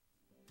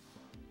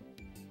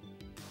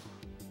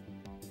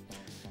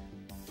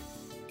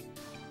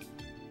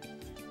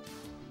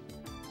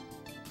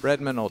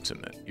 Breadman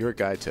Ultimate, your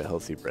guide to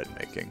healthy bread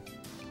making.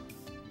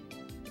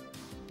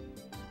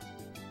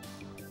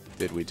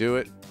 Did we do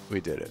it?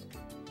 We did it.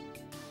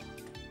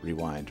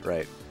 Rewind,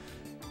 right.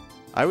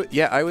 I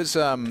was,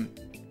 our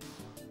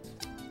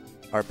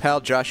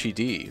pal Joshy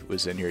D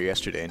was in here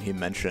yesterday, and he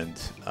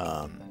mentioned,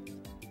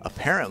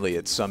 apparently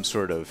it's some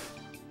sort of,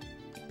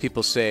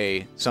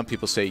 some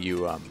people say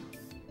you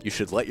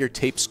should let your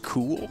tapes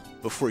cool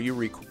before you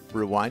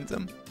rewind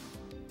them.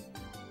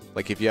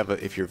 Like if your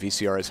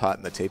VCR is hot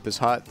and the tape is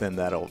hot, then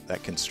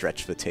that can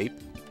stretch the tape.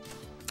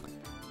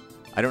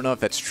 I don't know if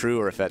that's true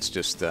or if that's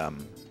just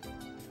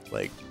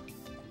like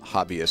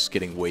hobbyists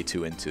getting way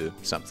too into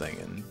something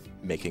and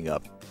making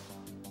up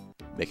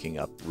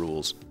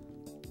rules.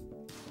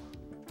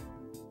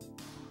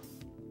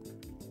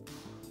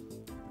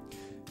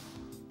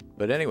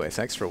 But anyway,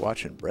 thanks for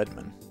watching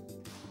Breadman.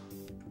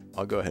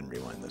 I'll go ahead and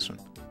rewind this one,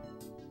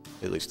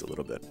 at least a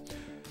little bit.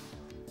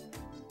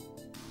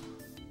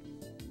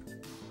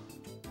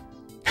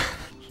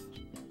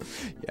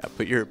 Yeah,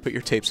 put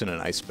your tapes in an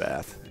ice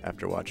bath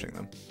after watching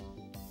them.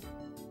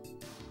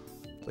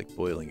 It's like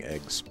boiling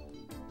eggs.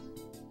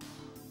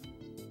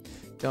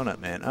 Donut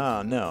Man.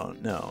 Oh, no.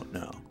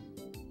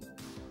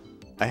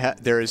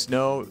 There is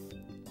no,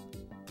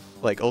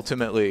 like,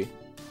 ultimately,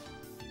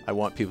 I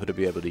want people to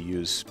be able to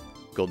use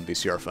Golden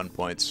VCR Fun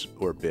Points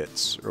or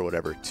bits or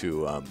whatever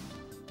to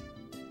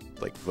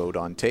like vote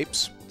on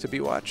tapes to be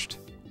watched.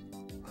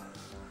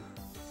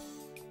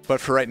 But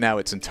for right now,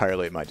 it's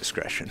entirely at my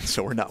discretion,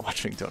 so we're not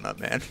watching Donut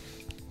Man.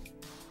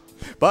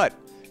 But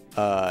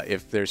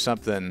if there's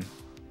something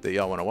that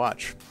y'all want to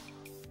watch,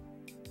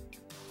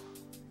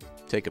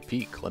 take a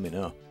peek, let me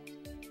know.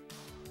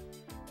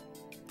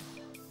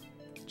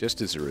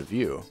 Just as a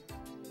review,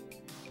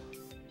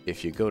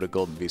 if you go to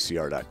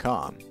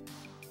goldenvcr.com,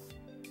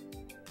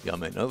 y'all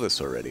may know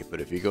this already,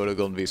 but if you go to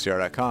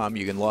goldenvcr.com,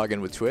 you can log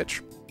in with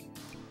Twitch.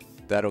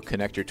 That'll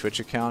connect your Twitch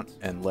account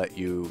and let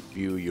you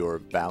view your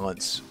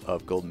balance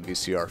of Golden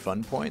VCR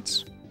Fun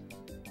Points.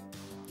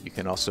 You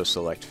can also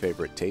select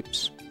favorite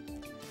tapes.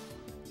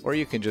 Or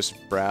you can just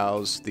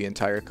browse the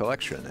entire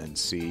collection and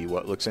see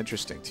what looks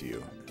interesting to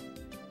you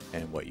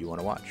and what you want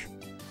to watch.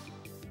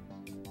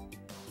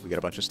 We got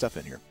a bunch of stuff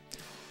in here.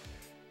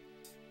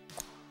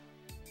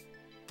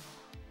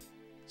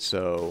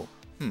 So,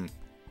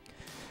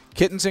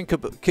 Kittens and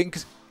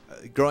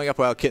growing up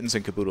while Kittens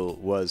and Kaboodle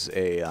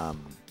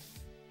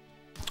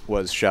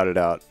was shouted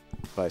out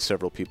by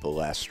several people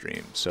last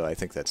stream, so I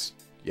think that's,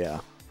 yeah,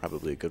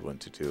 probably a good one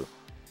to do.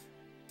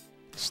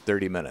 It's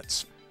 30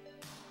 minutes.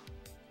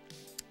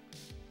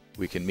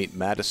 We can meet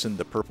Madison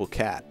the Purple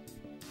Cat,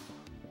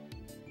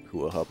 who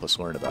will help us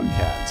learn about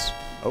cats.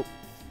 Oh.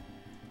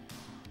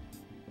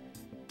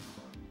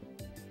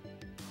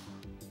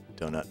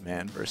 Donut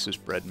Man versus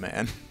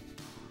Breadman.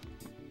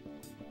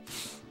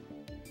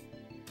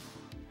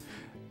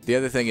 The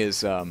other thing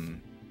is,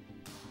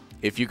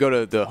 if you go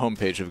to the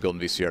homepage of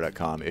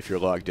goldenvcr.com, if you're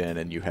logged in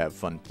and you have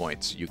fun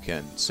points, you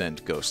can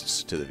send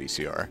ghosts to the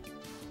VCR.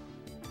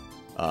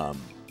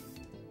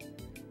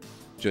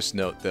 Just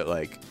note that,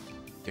 like,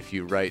 if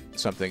you write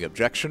something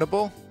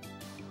objectionable,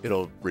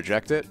 it'll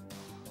reject it,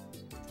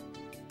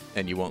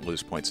 and you won't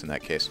lose points in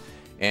that case.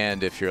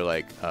 And if you're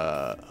like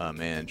a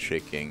man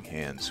shaking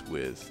hands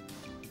with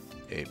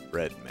a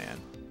bread man.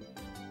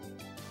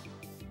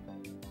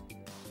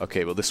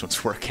 Okay, well this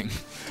one's working,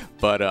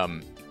 but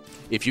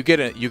if you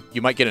get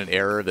you might get an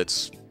error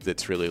that's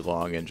really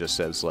long and just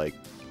says like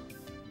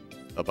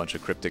a bunch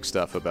of cryptic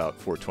stuff about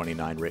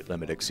 429 rate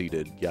limit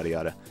exceeded, yada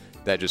yada.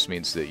 That just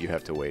means that you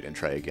have to wait and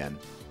try again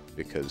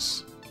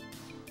because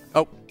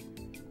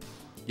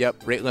yep,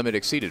 rate limit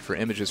exceeded for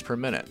images per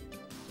minute.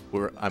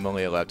 I'm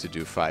only allowed to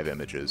do 5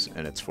 images,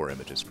 and it's 4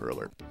 images per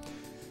alert.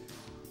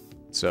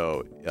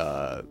 So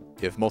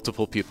if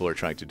multiple people are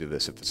trying to do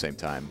this at the same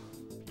time,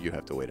 you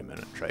have to wait a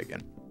minute and try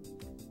again.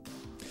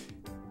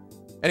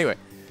 Anyway,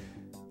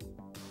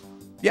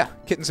 yeah,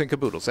 Kittens and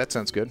Kaboodles. That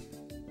sounds good.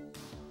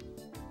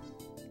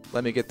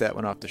 Let me get that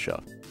one off the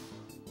shelf.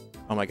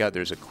 Oh my god,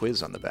 there's a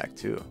quiz on the back,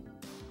 too.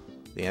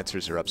 The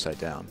answers are upside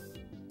down.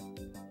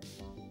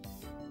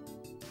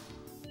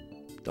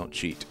 Don't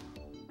cheat.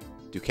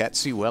 Do cats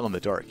see well in the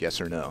dark, yes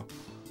or no?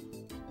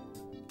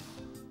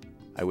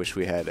 I wish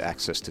we had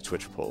access to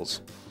Twitch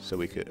polls, so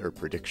we could, or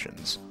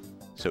predictions,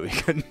 so we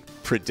could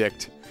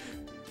predict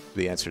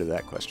the answer to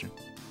that question.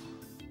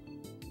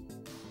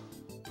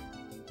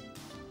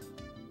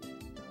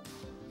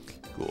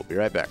 Cool, be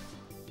right back.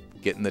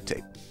 Getting the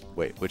tape.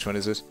 Wait, which one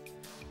is this?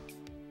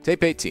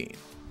 Tape 18.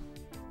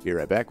 Be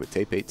right back with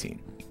tape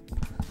 18.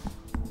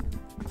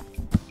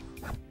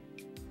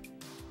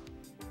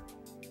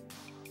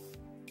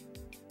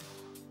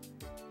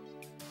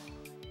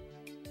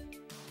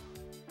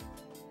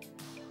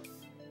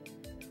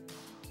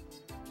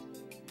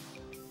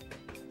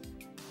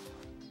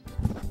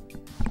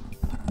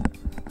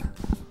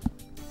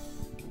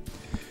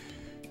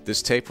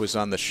 This tape was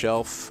on the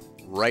shelf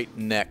right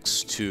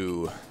next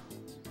to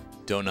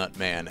Donut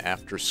Man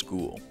After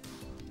School.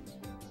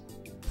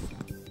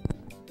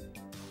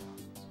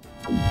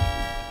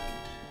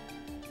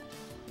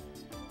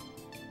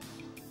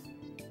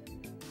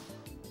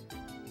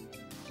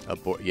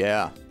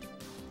 Yeah.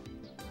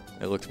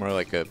 It looked more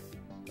like a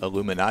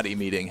Illuminati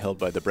meeting held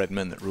by the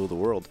Breadmen that rule the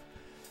world.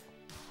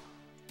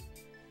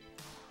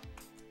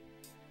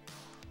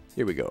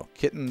 Here we go.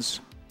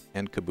 Kittens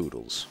and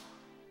Kaboodles.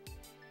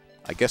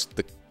 I guess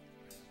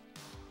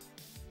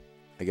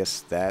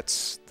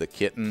that's the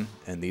kitten,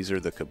 and these are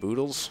the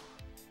Kaboodles.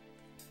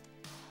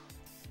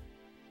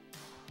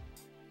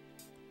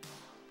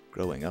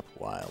 Growing Up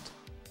Wild.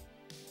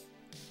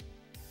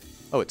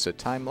 Oh, it's a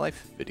Time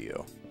Life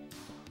video.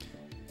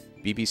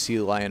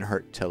 BBC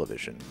Lionheart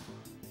Television.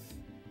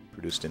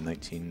 Produced in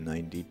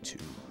 1992.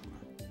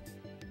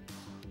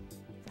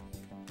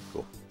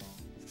 Cool.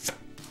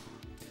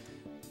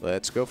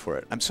 Let's go for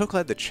it. I'm so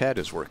glad the chat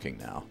is working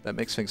now. That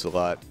makes things a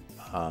lot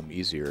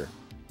easier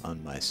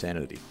on my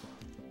sanity.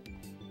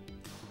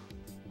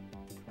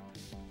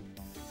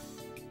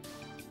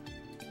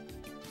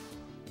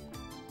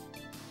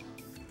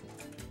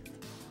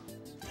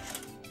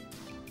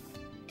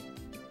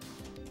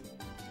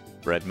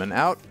 Breadman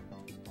out.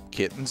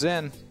 Kittens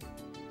in.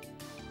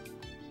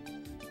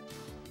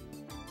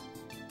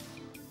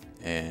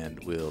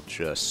 And we'll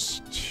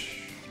just...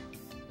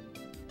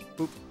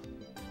 boop.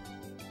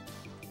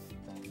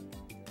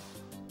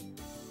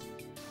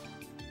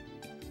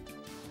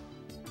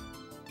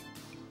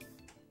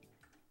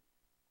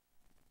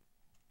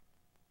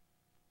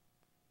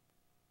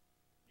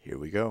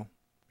 we go.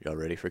 Y'all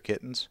ready for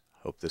kittens?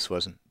 Hope this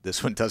one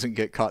doesn't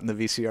get caught in the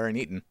VCR and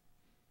eaten.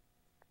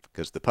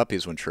 Because the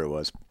puppies one sure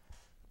was.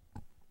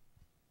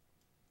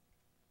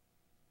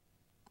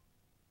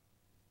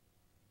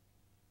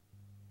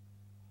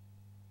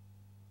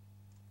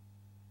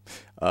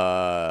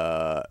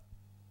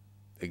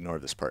 Ignore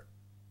this part.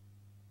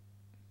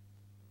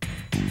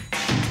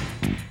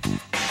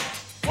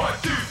 1,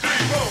 2, 3,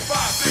 4,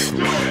 5, 6, do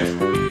it!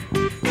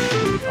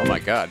 Oh my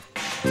god.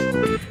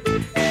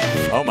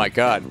 Oh my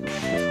god.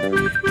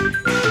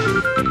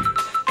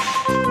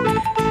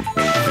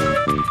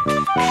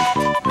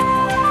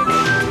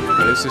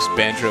 What is this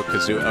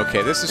Banjo-Kazooie?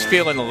 Okay, this is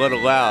feeling a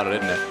little loud,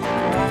 isn't it?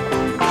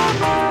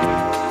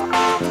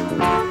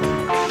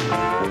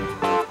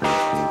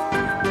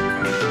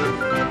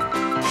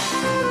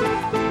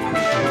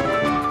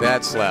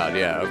 That's loud,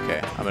 yeah,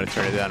 okay. I'm gonna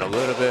turn it down a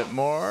little bit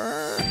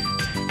more.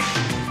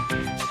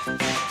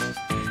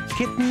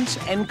 Kittens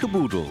and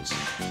Kaboodles.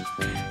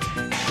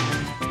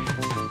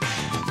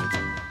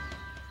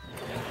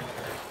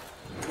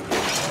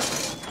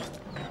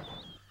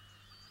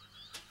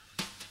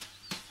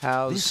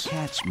 This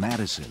cat's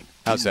Madison.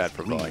 How's that He's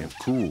for real volume?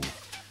 Cool.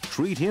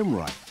 Treat him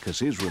right, 'cause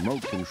his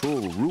remote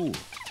control rule.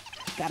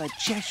 Got a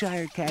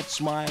Cheshire cat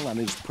smile on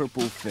his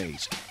purple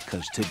face,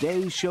 'cause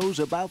today's show's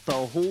about the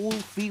whole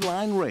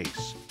feline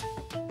race.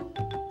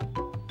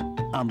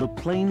 On the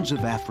plains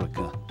of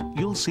Africa,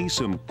 you'll see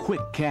some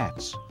quick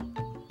cats.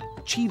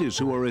 Cheetahs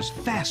who are as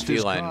fast as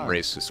Feline cars.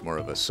 race is more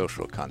of a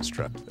social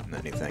construct than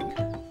anything.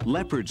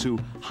 Leopards who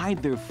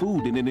hide their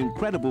food in an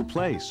incredible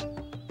place.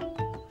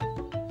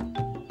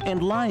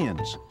 And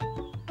lions,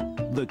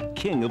 the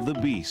king of the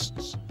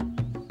beasts.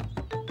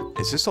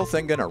 Is this whole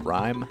thing gonna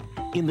rhyme?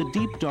 In the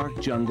deep,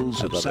 dark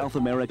jungles of love South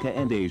America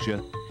and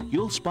Asia,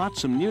 you'll spot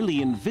some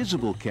nearly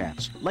invisible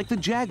cats, like the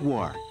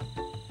jaguar.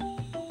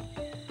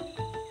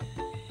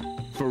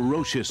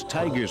 Ferocious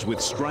tigers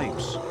with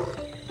stripes.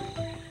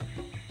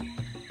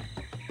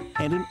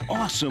 And an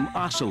awesome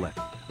ocelot,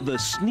 the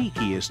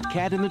sneakiest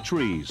cat in the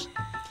trees.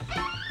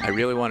 I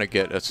really want to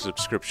get a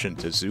subscription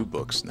to Zoo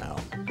Books now.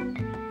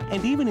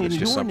 And even in There's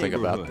just your something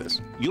about neighborhood,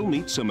 this. you'll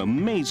meet some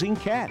amazing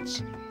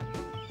cats.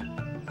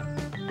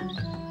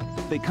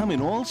 They come in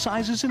all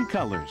sizes and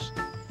colors.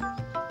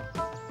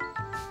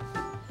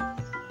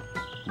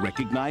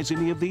 Recognize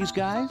any of these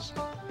guys?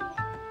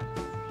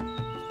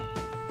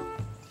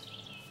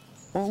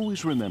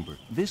 Always remember,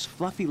 this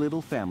fluffy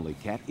little family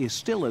cat is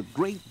still a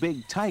great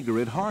big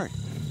tiger at heart.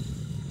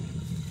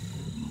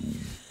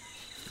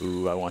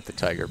 Ooh, I want the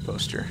tiger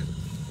poster.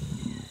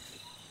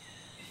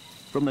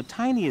 From the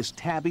tiniest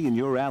tabby in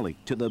your alley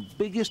to the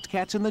biggest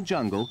cats in the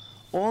jungle,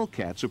 all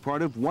cats are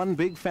part of one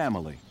big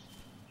family.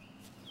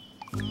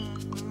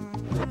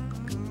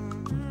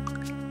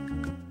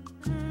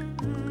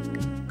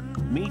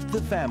 Meet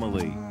the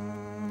family.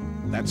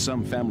 That's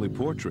some family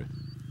portrait.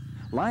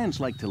 Lions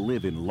like to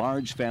live in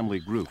large family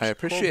groups. I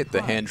appreciate called the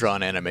pods.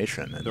 hand-drawn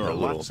animation and There the are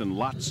little lots and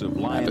lots of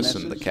Madison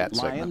lionesses, the cat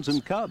lions, segments.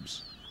 and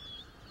cubs.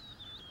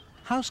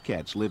 House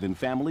cats live in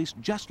families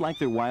just like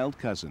their wild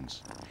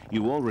cousins.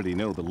 You already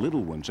know the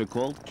little ones are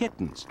called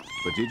kittens.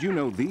 But did you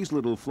know these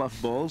little fluff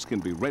balls can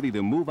be ready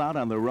to move out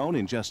on their own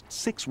in just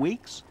 6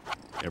 weeks?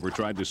 Ever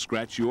tried to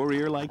scratch your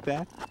ear like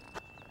that?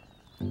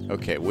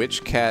 Okay,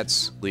 which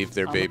cats leave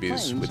their On the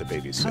babies plains, with a cubs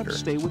babysitter?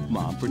 stay with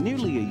mom for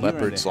nearly a year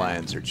Leopards, and a half.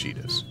 lions, or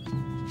cheetahs?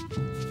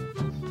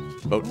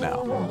 Vote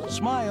now.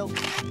 Smile.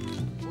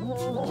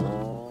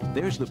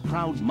 There's the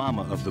proud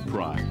mama of the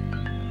pride.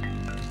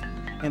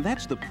 And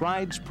that's the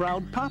pride's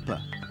proud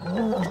papa.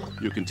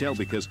 You can tell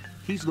because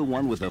he's the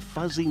one with a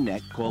fuzzy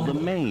neck called a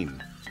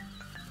mane.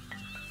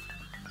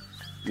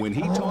 When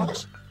he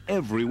talks,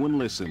 everyone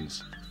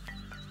listens.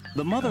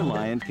 The mother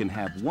lion can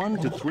have 1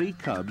 to 3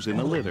 cubs in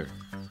a litter.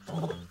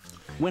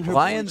 When her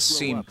Lions cubs grow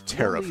seem up, they'll leave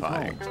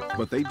terrifying. home,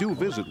 but they do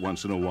visit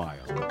once in a while.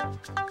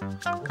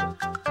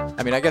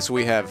 I mean, I guess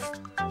we have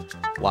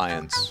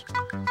lions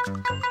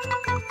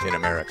in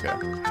America.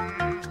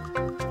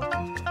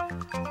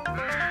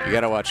 You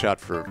gotta watch out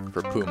for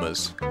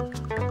pumas.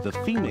 The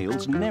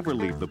females never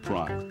leave the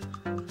pride.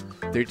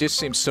 They just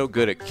seem so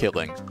good at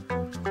killing.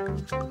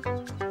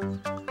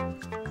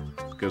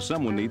 Because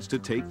someone needs to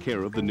take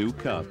care of the new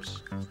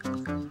cubs.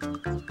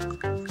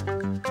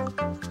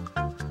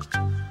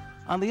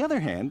 On the other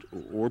hand,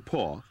 or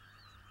paw,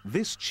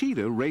 this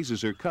cheetah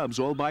raises her cubs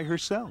all by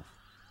herself.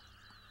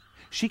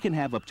 She can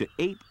have up to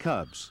 8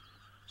 cubs,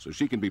 so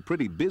she can be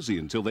pretty busy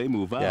until they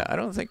move out. Yeah, I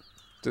don't think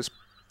this.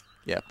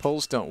 Yeah,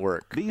 polls don't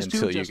work These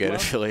until two you just get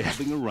love affiliated.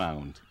 hopping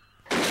around.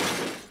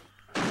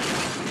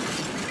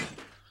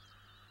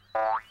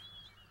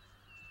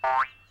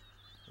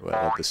 Oh,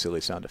 I love the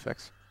silly sound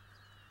effects.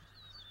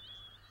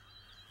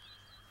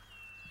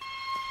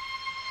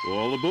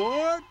 All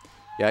aboard!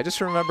 Yeah, I just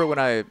remember when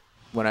I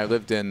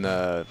lived in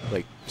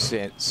like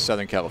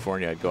Southern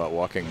California, I'd go out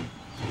walking.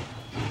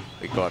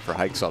 We'd go out for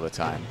hikes all the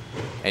time,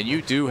 and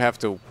you do have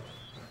to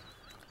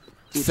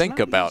It's think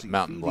not about easy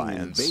mountain feeding and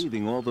lions.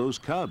 bathing all those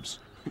cubs.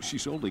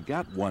 She's only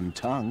got 1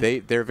 tongue.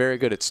 They're very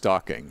good at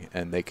stalking,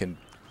 and they can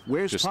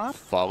Where's just Pop?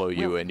 follow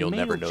you, Well, and you'll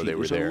never male know they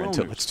were cheetahs are there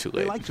until loners. it's too They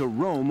late. like to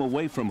roam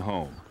away from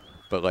home.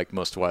 But like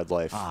most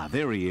wildlife, Ah,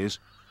 there he is.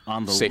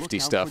 On the safety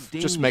lookout stuff, for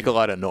just make a danger.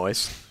 lot of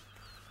noise.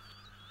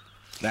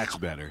 That's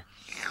better.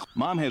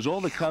 Mom has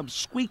all the cubs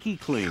squeaky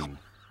clean.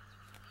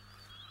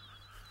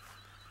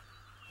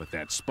 But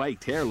that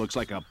spiked hair looks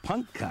like a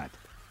punk cut.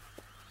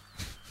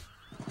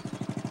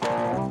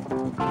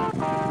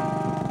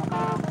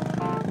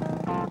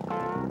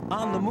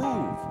 On the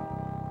move.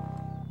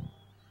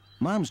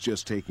 Mom's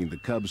just taking the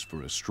cubs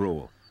for a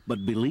stroll.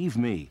 But believe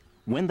me,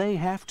 when they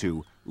have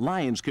to,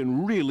 lions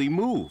can really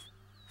move.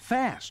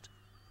 Fast.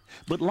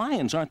 But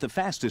lions aren't the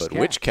fastest But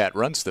cat. which cat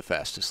runs the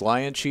fastest,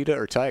 lion, cheetah,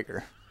 or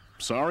tiger?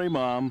 Sorry,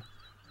 Mom.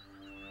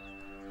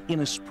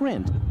 In a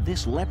sprint,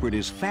 this leopard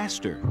is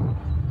faster.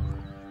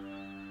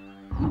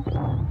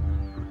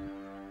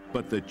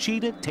 But the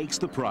cheetah takes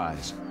the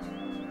prize.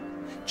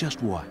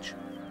 Just watch.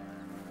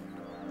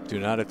 Do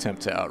not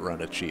attempt to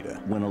outrun a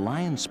cheetah. When a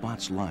lion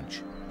spots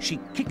lunch, she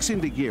kicks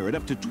into gear at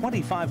up to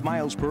 25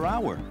 miles per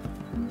hour.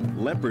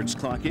 Leopards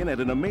clock in at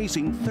an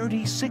amazing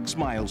 36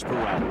 miles per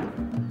hour.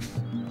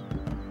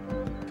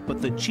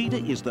 But the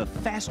cheetah is the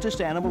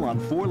fastest animal on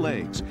 4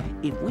 legs.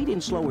 If we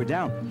didn't slow her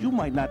down, you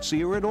might not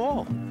see her at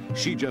all.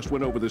 She just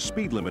went over the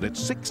speed limit at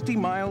 60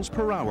 miles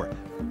per hour.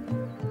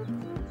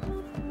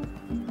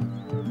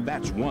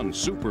 That's one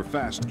super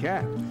fast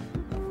cat.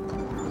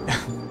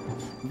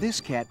 This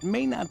cat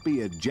may not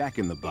be a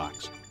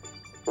jack-in-the-box,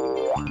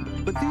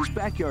 but these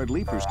backyard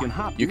leapers can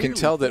hop. You can nearly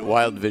tell that 4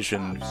 Wild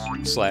Vision /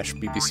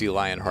 BBC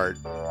Lionheart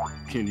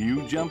Can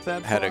you jump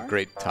that had a far?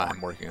 great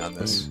time working on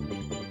this.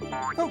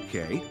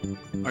 Okay.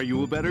 Are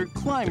you a better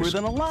climber There's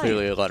than a lion?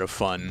 clearly a lot of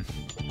fun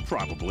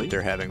Probably.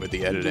 they're having with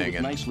the editing With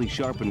and nicely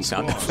sharpened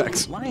sound claws,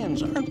 effects.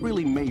 Lions aren't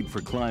really made for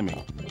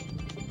climbing.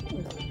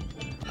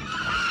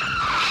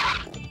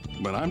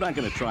 But I'm not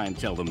going to try and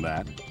tell them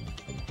that.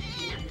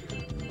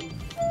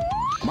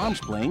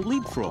 Mom's playing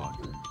leapfrog.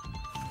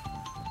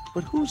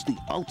 But who's the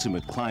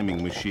ultimate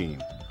climbing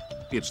machine?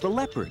 It's the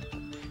leopard.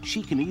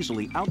 She can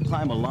easily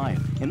outclimb a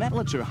lion, and that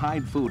lets her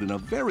hide food in a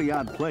very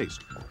odd place,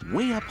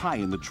 way up high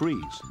in the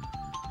trees.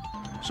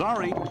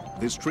 Sorry,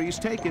 this tree's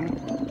taken.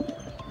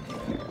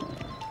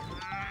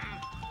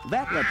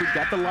 That leopard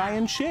got the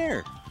lion's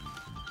share.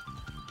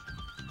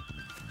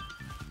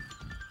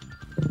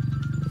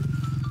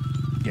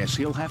 Guess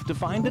he'll have to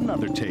find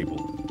another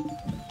table.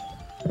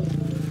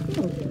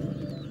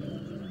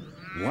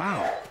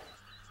 Wow.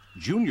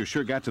 Junior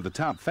sure got to the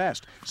top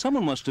fast.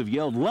 Someone must have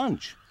yelled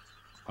lunch.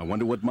 I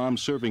wonder what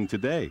Mom's serving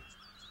today.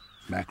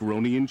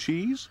 Macaroni and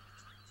cheese?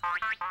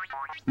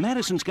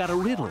 Madison's got a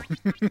riddle.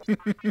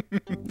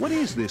 What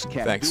is this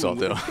cat Thanks, doing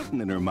with Saldo. a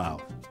kitten in her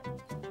mouth?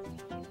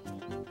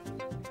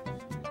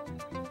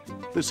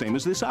 The same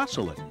as this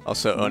ocelot.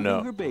 Also, oh Moving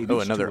no. her babies Oh,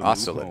 to another a new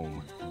ocelot.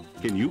 home.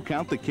 Can you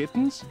count the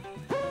kittens?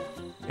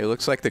 It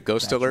looks like the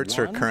ghost That's alerts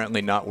are 1,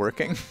 currently not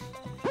working.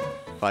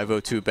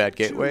 502 bad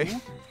gateway. 2,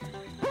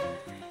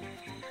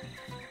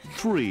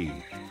 3.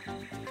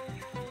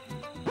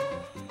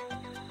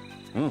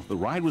 Oh, the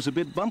ride was a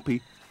bit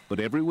bumpy, but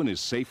everyone is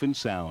safe and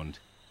sound.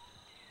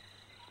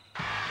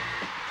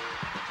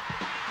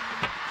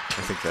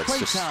 I think that's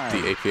just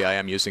Playtime. the API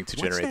I'm using to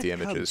What's generate the that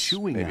cub images.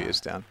 chewing Maybe on?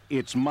 it's down.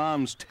 It's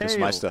Mom's tail. Because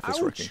my stuff is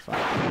Ouch. working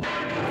fine.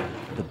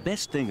 The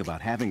best thing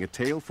about having a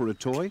tail for a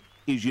toy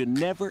is you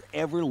never,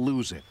 ever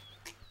lose it.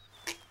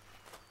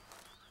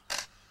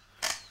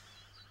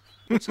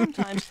 But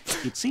sometimes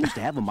it seems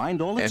to have a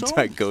mind all its own.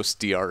 Anti-ghost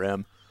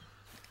DRM.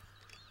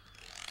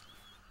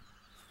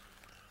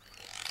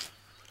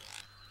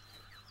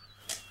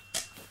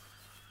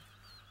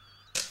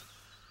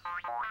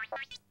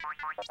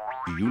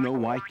 Do you know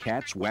why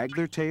cats wag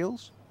their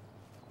tails?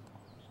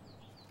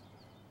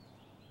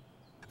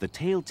 The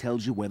tail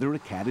tells you whether a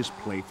cat is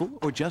playful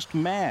or just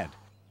mad.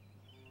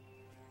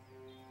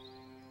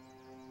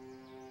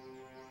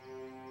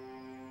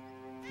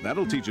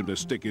 That'll teach him to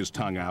stick his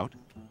tongue out.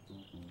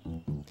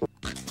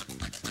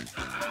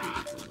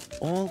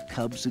 All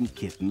cubs and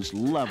kittens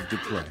love to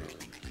play,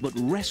 but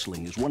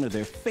wrestling is one of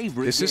their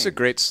favorite This is a games.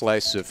 great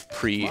slice of Mom will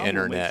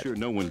pre-internet make sure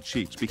no one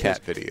cheats because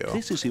cat video.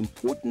 this is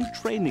important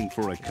training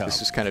for a cub.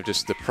 This is kind of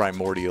just the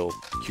primordial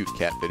cute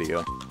cat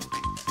video.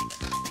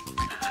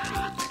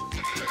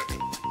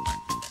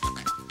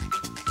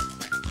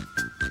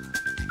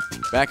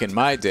 Back in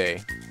my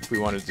day, if we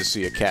wanted to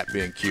see a cat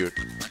being cute,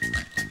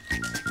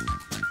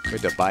 we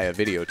had to buy a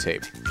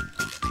videotape.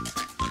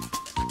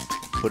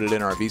 Put it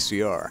in our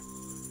VCR.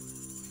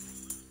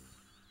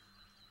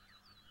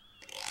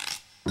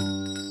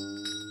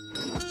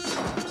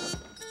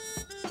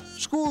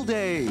 School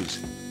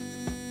days.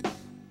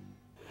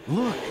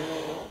 Look,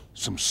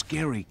 some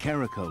scary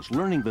caracos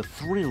learning the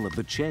thrill of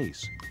the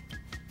chase.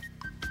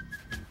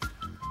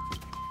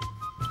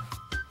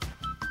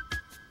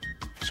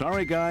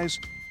 Sorry, guys.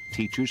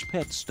 Teacher's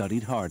pet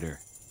studied harder.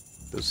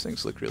 Those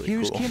things look really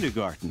Here's cool.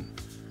 kindergarten.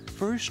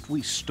 First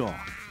we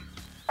stalk.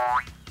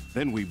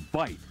 Then we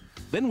bite.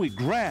 Then we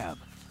grab.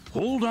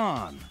 Hold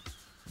on.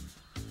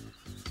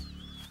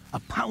 A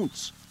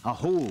pounce. A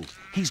hold.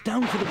 He's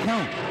down for the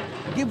count.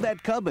 Give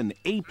that cub an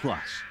A+.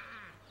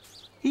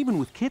 Even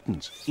with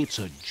kittens, it's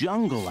a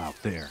jungle out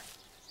there.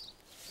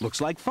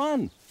 Looks like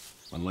fun,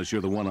 unless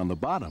you're the one on the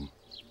bottom.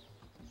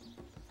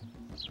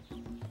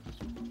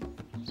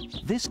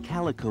 This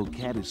calico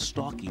cat is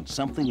stalking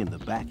something in the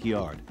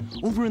backyard,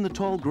 over in the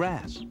tall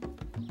grass.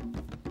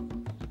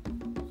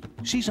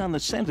 She's on the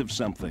scent of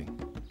something,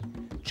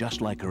 just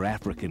like her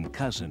African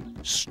cousin,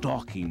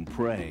 stalking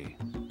prey.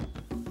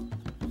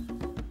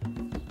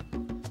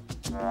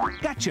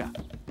 Gotcha!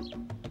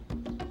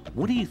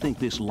 What do you think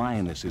this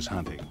lioness is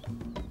hunting?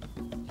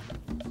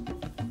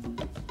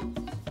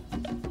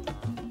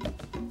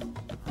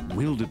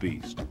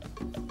 Wildebeest.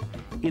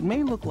 It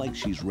may look like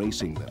she's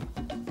racing them,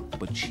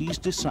 but she's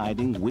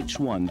deciding which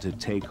one to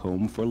take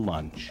home for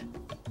lunch.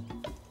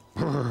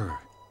 Brr!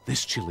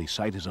 This chilly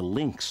sight is a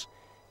lynx,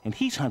 and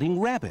he's hunting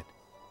rabbit.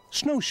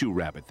 Snowshoe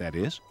rabbit, that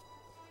is.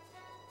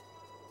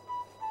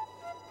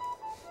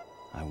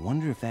 I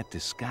wonder if that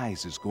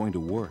disguise is going to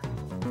work.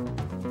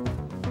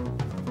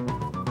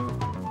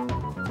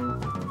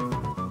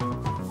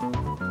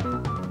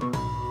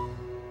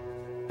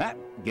 Ah,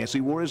 guess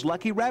he wore his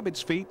lucky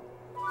rabbit's feet.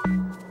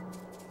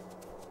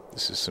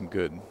 This is some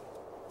good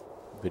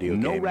video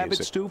game No rabbit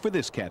music. stew for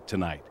this cat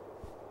tonight.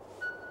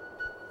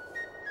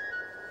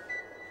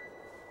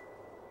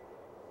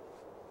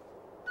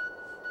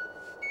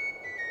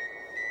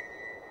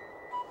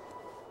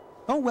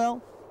 Oh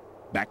well,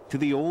 back to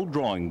the old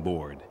drawing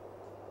board.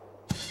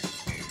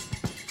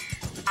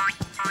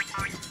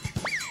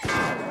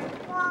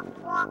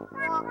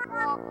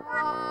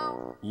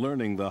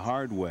 Learning the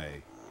hard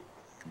way.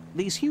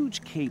 These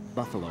huge Cape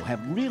buffalo have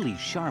really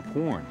sharp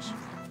horns.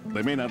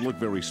 They may not look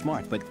very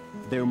smart, but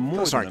they're more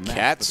Those than aren't a match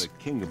cats. for the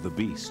king of the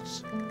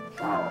beasts.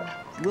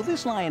 Will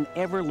this lion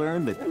ever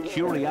learn that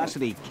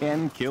curiosity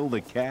can kill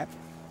the cat?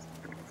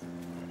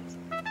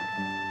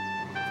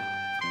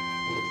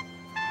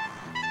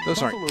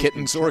 Those aren't Buffalo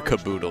kittens can or charge the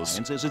caboodles.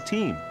 lions as a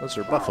team. Those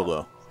are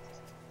buffalo.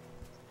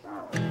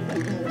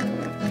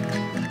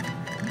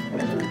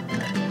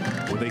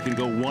 Or they can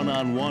go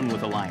one-on-one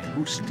with a lion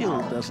who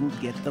still doesn't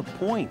get the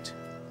point.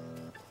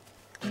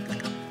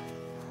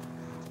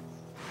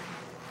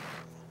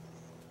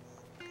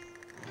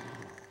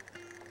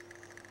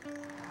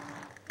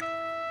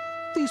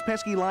 These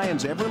pesky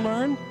lions ever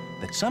learn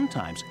that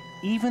sometimes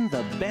even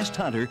the best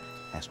hunter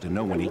has to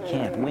know when he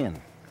can't win?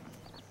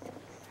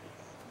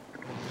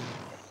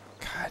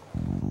 God,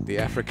 the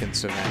African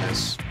savanna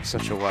is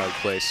such a wild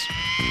place.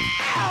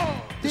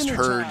 Just Dinner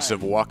herds time.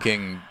 of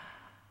walking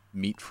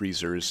meat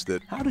freezers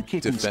that How do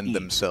kittens defend eat?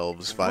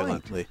 themselves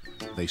violently.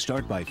 They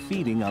start by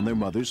feeding on their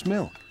mother's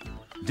milk.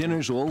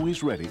 Dinner's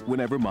always ready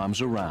whenever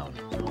mom's around.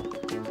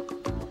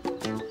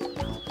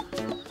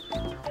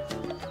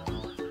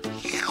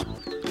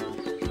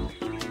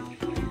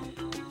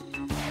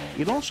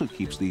 It also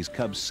keeps these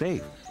cubs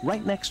safe,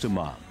 right next to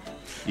mom,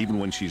 even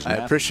when she's I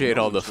napping, appreciate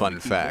all the mom's trying fun to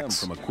keep them facts.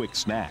 from a quick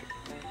snack.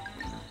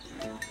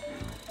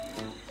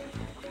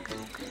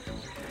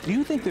 Do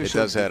you think there's It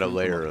does add a something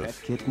layer from a of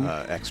pet kitten?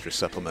 extra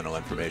supplemental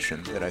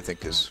information that I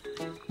think is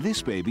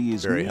This baby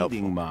is very kneading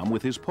helpful. mom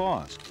with his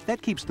paws.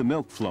 That keeps the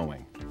milk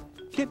flowing.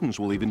 Kittens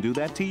will even do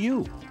that to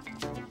you.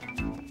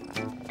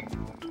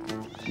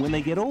 When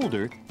they get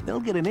older, they'll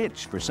get an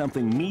itch for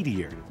something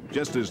meatier,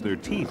 just as their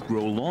teeth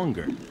grow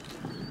longer.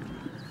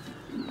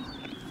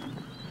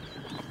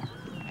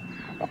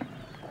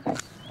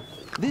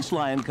 This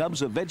lion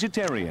cub's a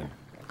vegetarian.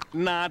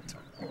 Not.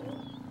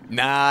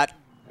 not.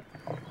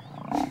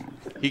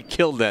 He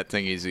killed that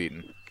thing he's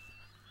eating.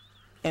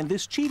 And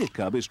this cheetah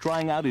cub is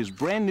trying out his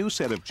brand new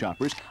set of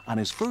choppers on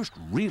his first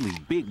really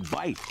big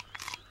bite.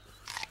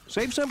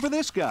 Save some for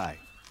this guy.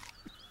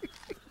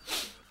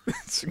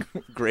 It's a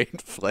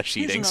great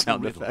flesh-eating Here's another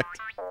sound riddle. effect.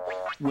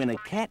 When a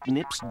cat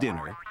nips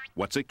dinner,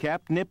 what's a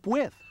cat nip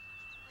with?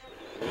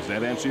 Does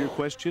that answer your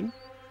question?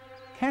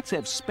 Cats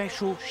have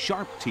special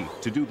sharp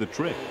teeth to do the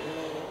trick.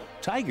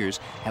 Tigers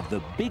have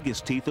the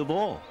biggest teeth of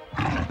all.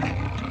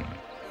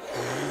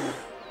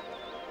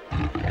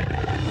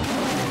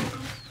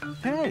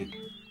 Hey,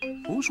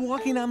 who's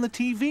walking on the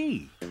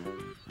TV?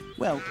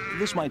 Well,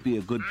 this might be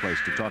a good place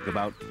to talk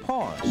about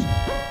paws.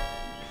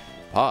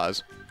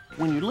 Pause.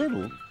 When you're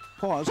little,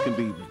 paws can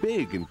be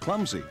big and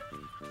clumsy,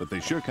 but they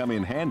sure come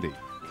in handy.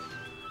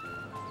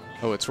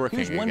 Oh, it's working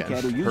Here's one again.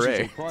 cat who uses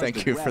Hooray. her paws Thank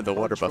to you for grab the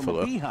water bugs from a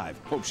buffalo. beehive.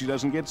 Hope she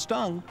doesn't get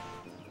stung.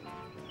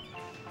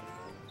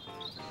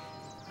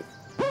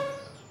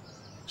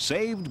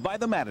 Saved by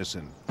the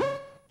Madison.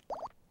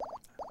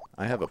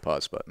 I have a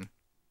pause button.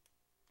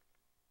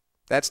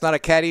 That's not a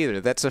cat either.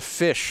 That's a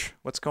fish.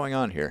 What's going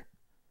on here?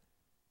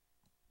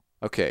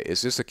 Okay,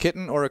 is this a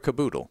kitten or a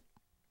caboodle?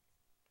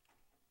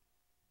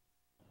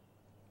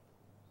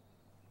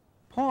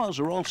 Paws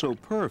are also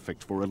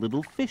perfect for a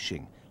little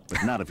fishing,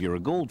 but not if you're a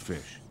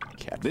goldfish.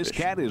 Catfish. This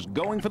cat is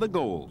going for the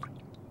gold.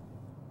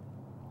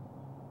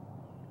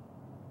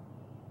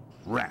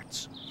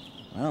 Rats.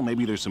 Well,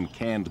 maybe there's some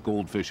canned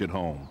goldfish at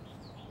home.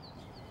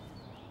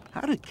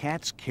 How do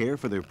cats care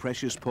for their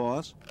precious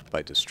paws?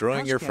 By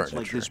destroying your House cats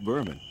furniture. like this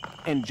Berman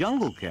and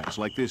jungle cats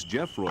like this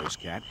Jeff Roy's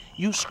cat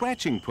use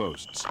scratching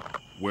posts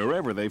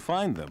wherever they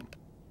find them.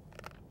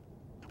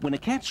 When a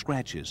cat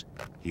scratches,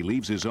 he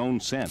leaves his own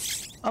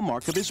scent, a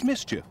mark of his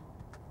mischief.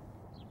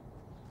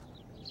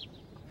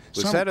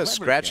 Was Some that a clever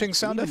scratching cats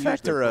sound even use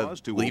effect their or a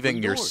paws to leaving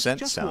open your doors. scent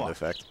Just sound watch.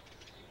 effect?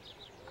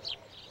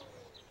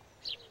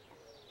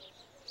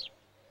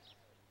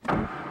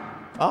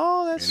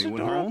 Oh, that's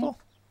Anyone adorable. home?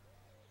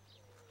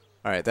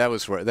 All right,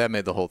 that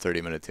made the whole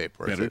 30-minute tape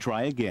worth Better it.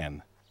 try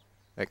again.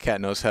 That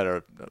cat knows how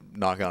to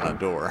knock on a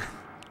door.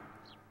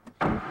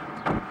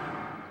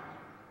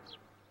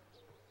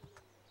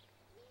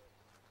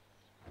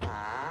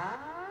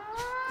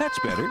 That's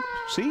better.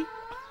 See?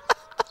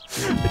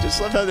 I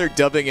just love how they're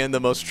dubbing in the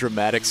most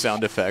dramatic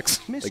sound effects,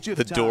 like Mischief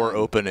the door time.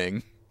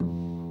 opening.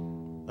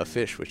 A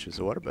fish, which is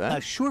a water A buffalo.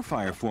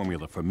 surefire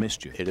formula for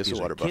mischief. It is a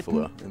water kitten,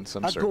 buffalo in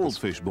some a circles.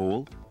 goldfish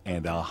bowl,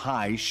 and a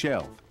high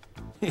shelf.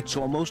 It's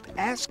almost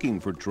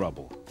asking for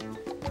trouble.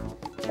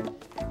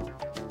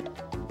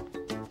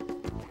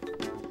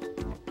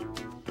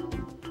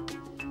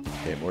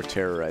 Okay, more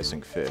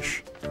terrorizing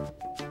fish.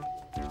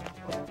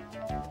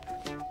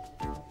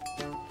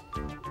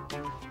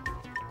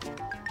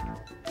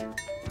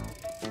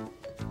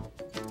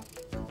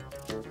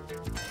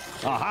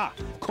 Aha!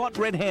 Caught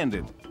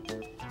red-handed.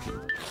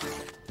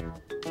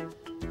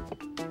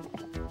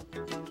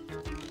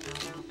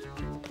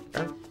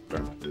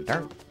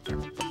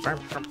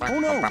 Oh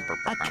no!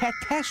 A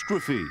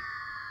catastrophe!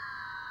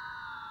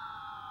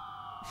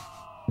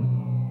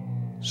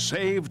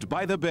 Saved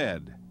by the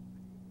bed.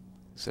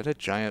 Is that a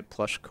giant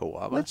plush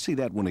koala? Let's see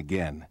that one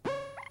again.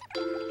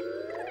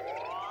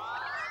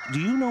 Do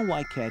you know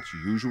why cats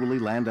usually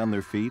land on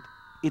their feet?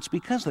 It's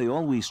because they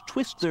always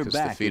twist their 'cause the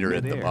back feet in are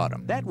at the midair.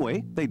 bottom. That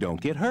way, they don't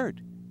get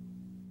hurt.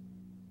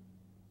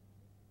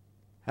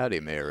 Howdy,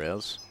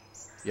 Mayrails.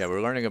 Yeah,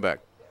 we're learning about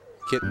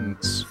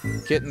kittens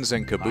and Hide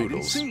and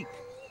Kaboodles. seek.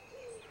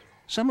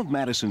 Some of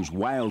Madison's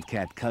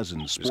wildcat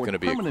cousins There's sport gonna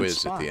be a permanent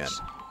quiz at the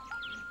spots.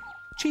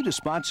 Cheetah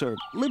spots are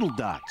little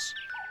dots.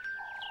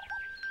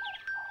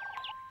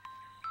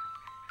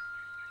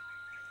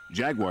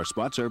 Jaguar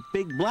spots are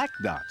big black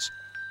dots.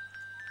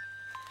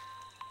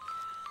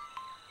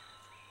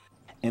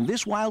 And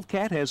this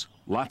wildcat has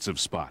lots of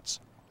spots.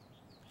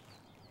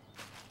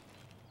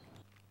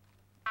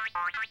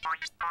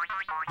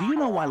 Do you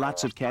know why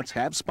lots of cats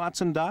have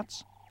spots and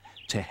dots?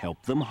 To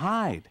help them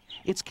hide.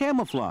 It's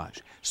camouflage.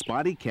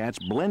 Spotty cats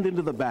blend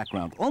into the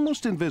background,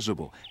 almost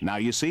invisible. Now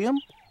you see them,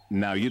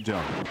 now you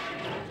don't.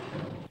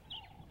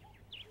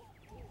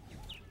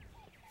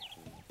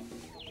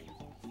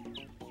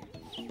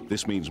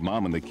 This means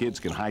Mom and the kids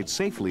can hide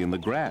safely in the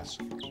grass.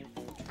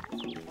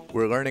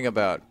 We're learning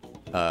about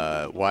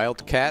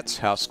wild cats,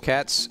 house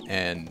cats,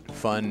 and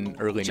fun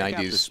early Check out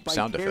the 90s spiked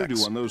sound hairdo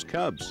effects. on those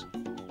cubs.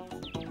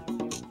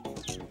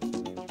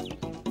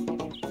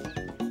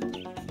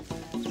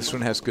 This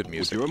one has good Would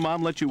music. your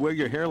mom let you wear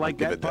your hair like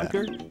give that, it that.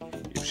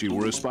 Punker? If she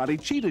were a spotty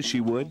cheetah,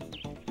 she would.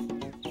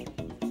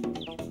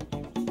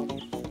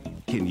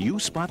 Can you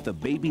spot the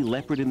baby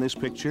leopard in this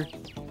picture?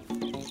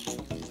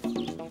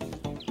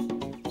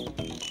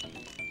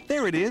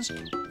 There it is.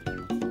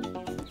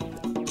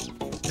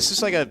 This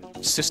is like a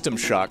System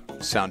Shock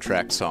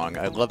soundtrack song.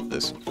 I love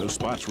this. Those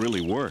spots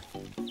really work.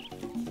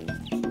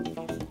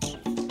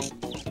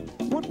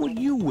 What would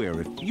you wear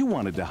if you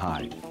wanted to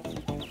hide?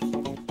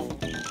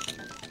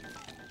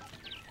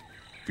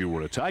 If you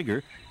were a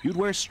tiger, you'd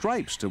wear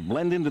stripes to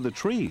blend into the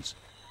trees.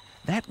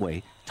 That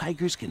way,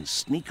 tigers can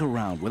sneak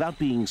around without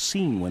being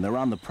seen when they're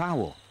on the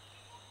prowl.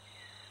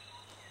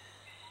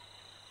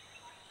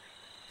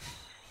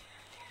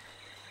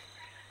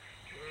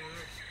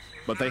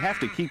 But they have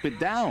to keep it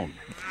down.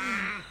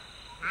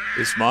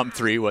 Is Mom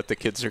 3 what the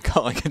kids are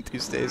calling it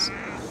these days?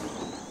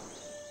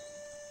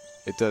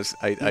 It does.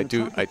 I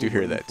do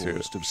hear that too. In the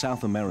forest of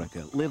South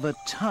America live a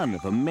ton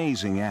of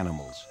amazing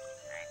animals.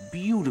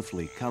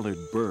 Beautifully colored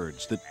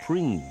birds that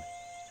preen.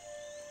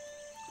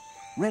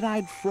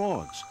 Red-eyed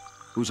frogs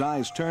whose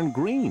eyes turn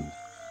green.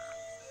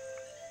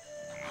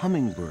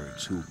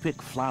 Hummingbirds who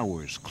pick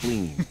flowers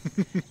clean.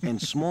 And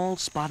small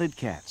spotted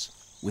cats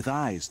with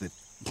eyes that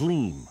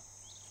gleam.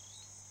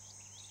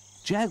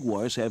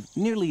 Jaguars have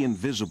nearly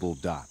invisible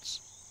dots.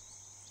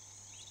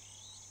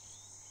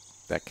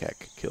 That cat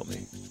could kill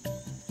me.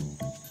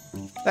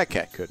 That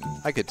cat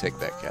couldn't. I could take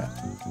that cat.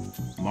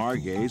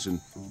 Margays and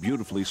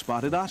beautifully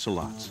spotted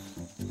ocelots.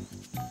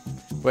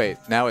 Wait,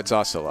 now it's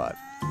ocelot.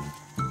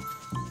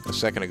 A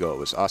second ago it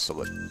was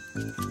ocelot.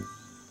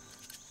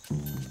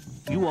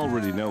 You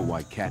already know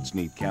why cats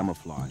need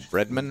camouflage.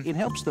 Breadman? It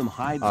helps them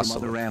hide from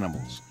Ocelot. other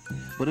animals,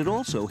 but it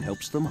also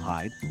helps them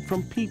hide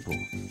from people.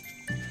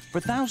 For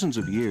thousands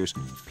of years,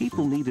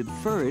 people needed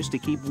furs to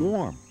keep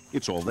warm.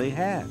 It's all they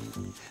had.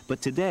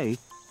 But today,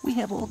 we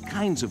have all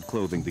kinds of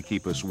clothing to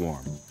keep us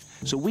warm,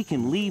 so we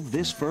can leave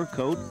this fur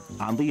coat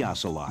on the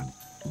ocelot.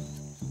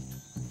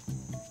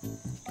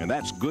 And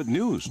that's good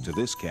news to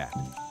this cat.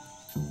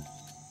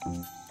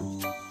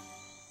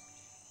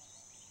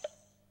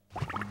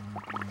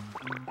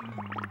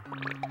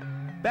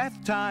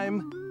 Bath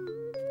time.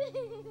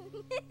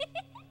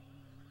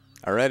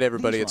 All right,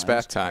 everybody, These it's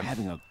bath lions are time.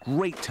 having a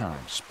great time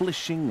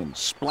splishing and My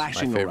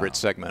splashing favorite around.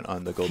 segment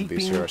on the Golden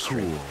Keeping VCR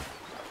stream. cool.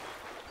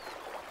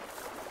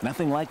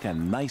 Nothing like a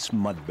nice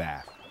mud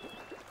bath.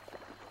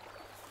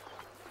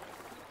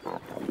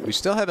 We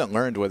still haven't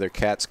learned whether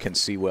cats can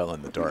see well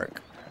in the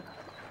dark.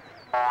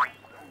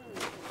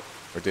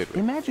 Or did we?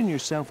 Imagine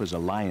yourself as a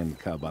lion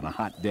cub on a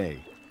hot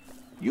day.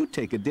 You'd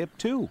take a dip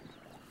too.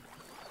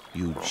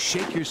 You'd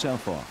shake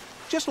yourself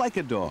off, just like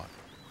a dog.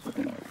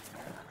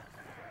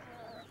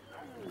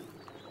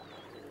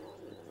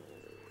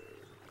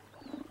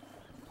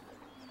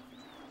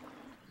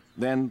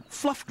 Then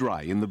fluff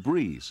dry in the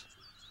breeze.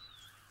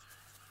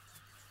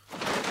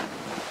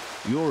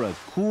 You're a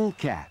cool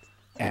cat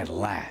at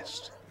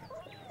last.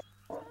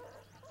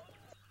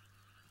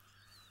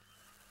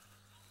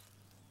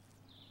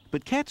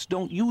 But cats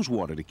don't use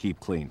water to keep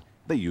clean.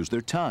 They use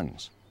their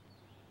tongues.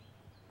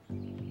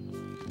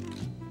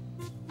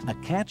 A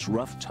cat's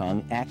rough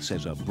tongue acts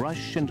as a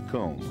brush and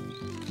comb.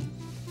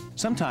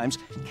 Sometimes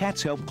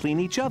cats help clean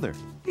each other.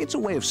 It's a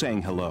way of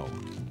saying hello.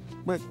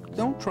 But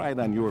don't try it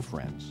on your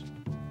friends.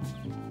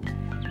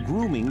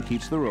 Grooming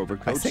keeps their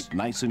overcoats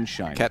nice and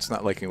shiny. Cats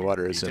not liking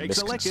water is a takes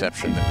a licking,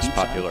 misconception that was keeps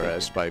on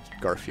popularized by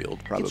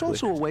Garfield, probably. It's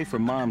also a way for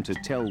Mom to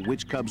tell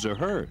which cubs are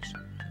hers.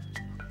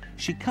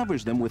 She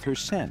covers them with her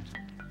scent.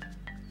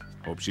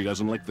 Hope she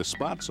doesn't lick the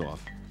spots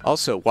off.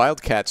 Also,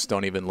 wild cats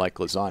don't even like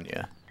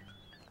lasagna.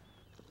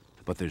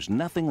 But there's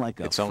nothing like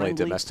a It's only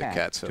friendly domestic cat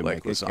cats that to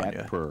like make a lasagna.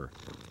 cat purr.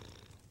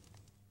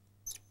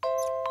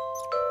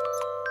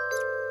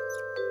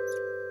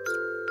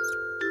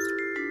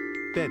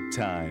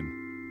 Bedtime.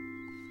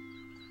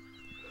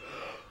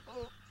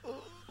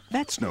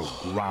 That's no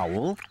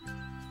growl.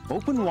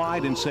 Open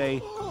wide and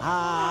say,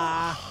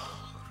 ah.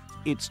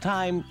 It's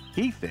time,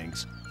 he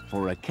thinks,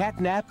 for a cat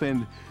nap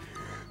and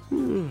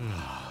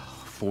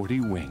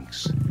 40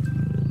 winks.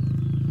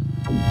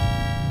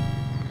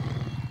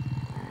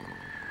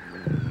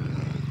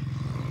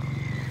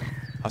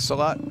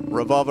 Ocelot?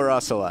 Revolver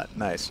ocelot.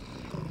 Nice.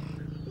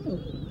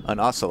 An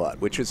ocelot,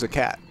 which is a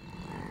cat.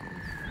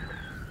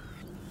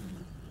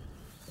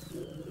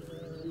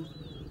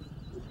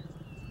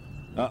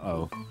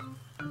 Uh-oh.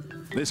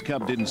 This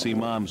cub didn't see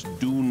Mom's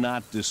do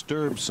not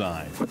disturb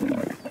sign.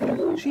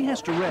 She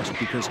has to rest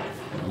because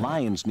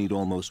lions need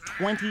almost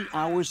 20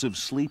 hours of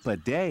sleep a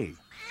day.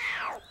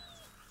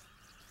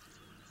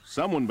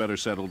 Someone better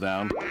settle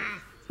down,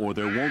 or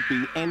there won't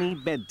be any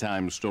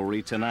bedtime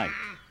story tonight.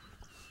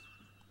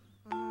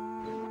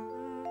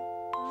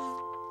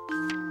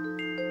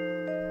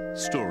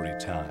 Story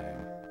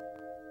time.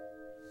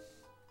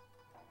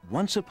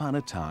 Once upon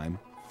a time,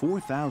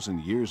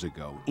 4,000 years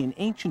ago, in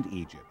ancient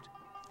Egypt,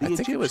 the I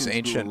think it was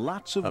Egyptians grew ancient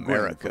lots of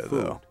America, grain for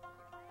food. though.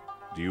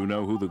 Do you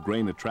know who the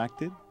grain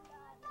attracted?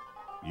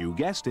 You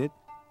guessed it,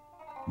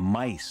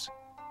 mice.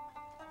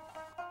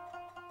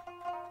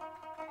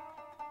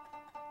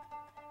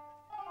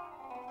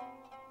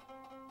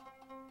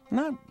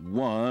 Not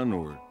one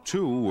or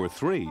two or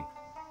three.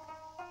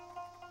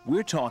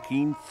 We're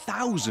talking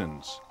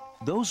thousands.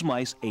 Those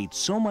mice ate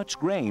so much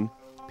grain,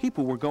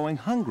 people were going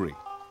hungry.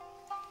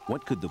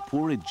 What could the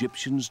poor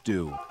Egyptians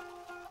do?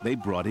 They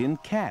brought in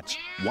cats,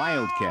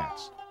 wild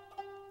cats.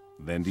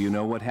 Then do you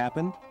know what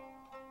happened?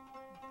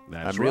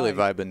 That's I'm really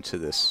right. vibing to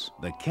this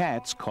The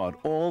cats caught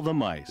all the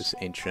mice.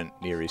 ancient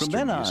Near From Eastern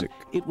then on, music.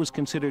 it was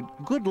considered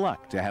good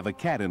luck to have a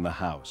cat in the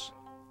house.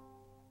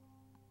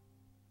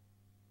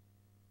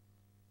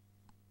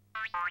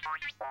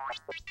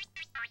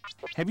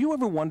 Have you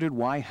ever wondered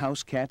why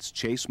house cats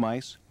chase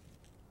mice?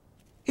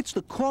 It's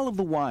the call of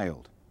the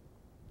wild.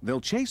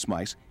 They'll chase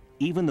mice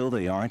even though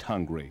they aren't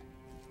hungry.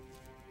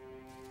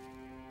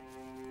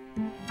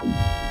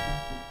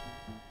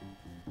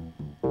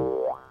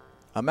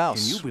 A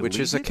mouse, Can you which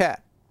is a believe it?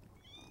 cat.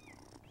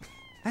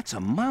 That's a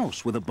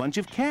mouse with a bunch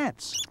of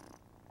cats.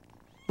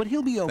 But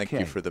he'll be okay. Thank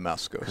you for the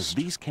mouse Because ghost.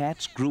 these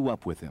cats grew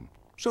up with him,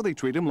 so they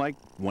treat him like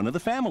one of the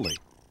family.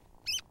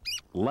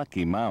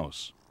 Lucky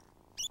mouse.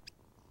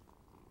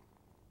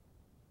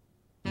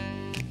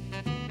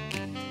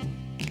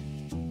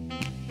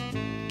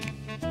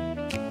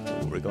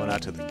 We're going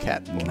out to the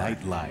cat bar.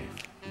 Nightlife.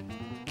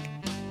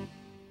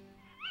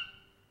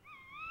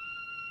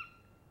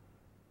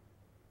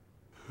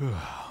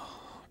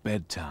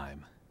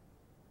 Bedtime.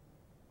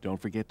 Don't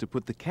forget to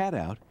put the cat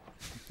out.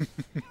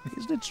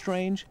 Isn't it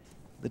strange?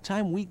 The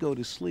time we go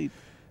to sleep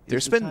is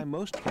There's the been- time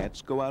most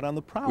cats go out on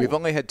the prowl. We've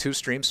only had 2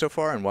 streams so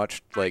far and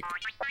watched like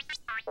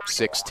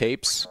 6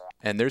 tapes,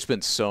 and there's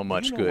been so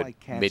much know good why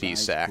cats' MIDI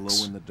eyes sax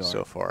glow in the dark?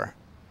 so far.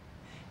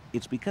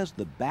 It's because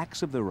the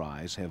backs of their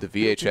eyes have The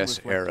built-in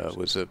VHS era reflectors,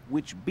 was a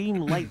which beam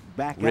light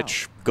back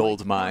rich out. gold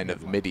like mine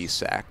rocket of MIDI lights.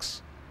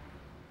 sax.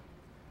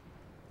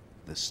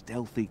 The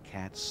stealthy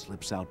cat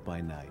slips out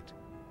by night.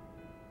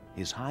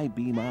 His high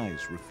beam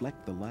eyes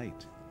reflect the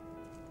light.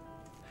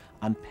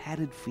 On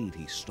padded feet,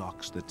 he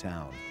stalks the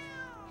town.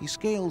 He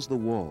scales the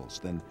walls,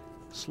 then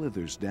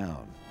slithers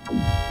down.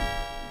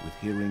 With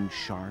hearing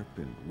sharp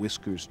and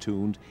whiskers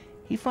tuned,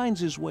 He finds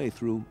his way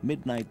through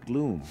midnight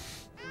gloom.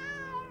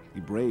 He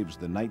braves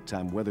the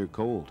nighttime weather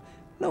cold.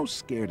 No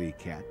scaredy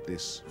cat,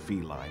 this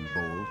feline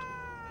bold.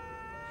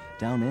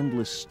 Down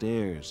endless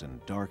stairs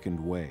and darkened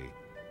way,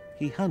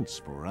 he hunts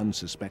for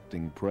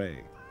unsuspecting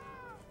prey.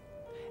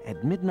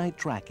 At midnight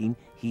tracking,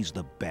 he's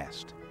the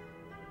best.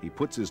 He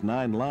puts his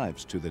 9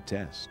 lives to the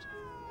test.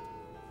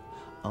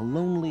 A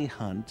lonely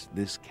hunt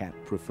this cat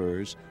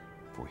prefers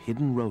for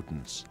hidden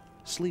rodents,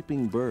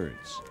 sleeping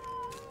birds.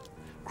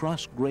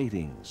 Cross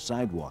gratings,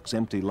 sidewalks,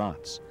 empty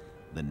lots,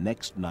 the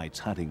next night's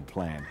hunting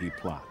plan he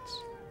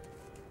plots.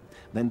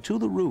 Then to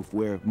the roof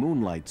where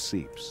moonlight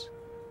seeps,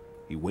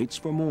 he waits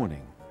for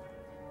morning,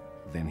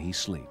 then he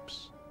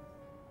sleeps.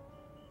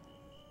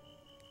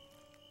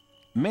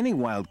 Many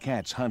wild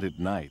cats hunt at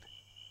night.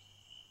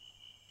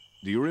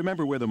 Do you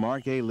remember where the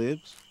margay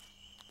lives?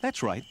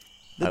 That's right,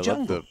 the I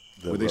jungle, love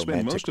the where they spend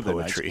romantic most of the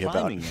nights poetry about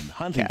climbing and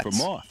hunting for cats.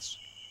 moths.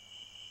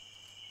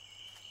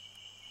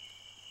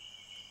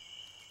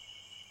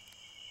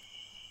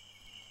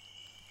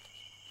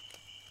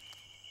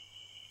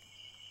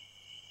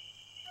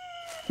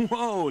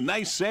 Whoa,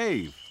 nice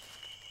save.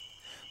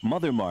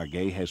 Mother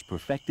margay has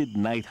perfected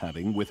night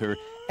hunting with her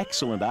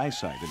excellent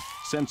eyesight and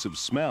sense of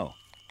smell.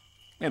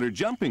 And her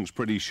jumping's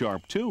pretty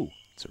sharp, too.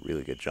 It's a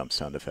really good jump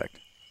sound effect.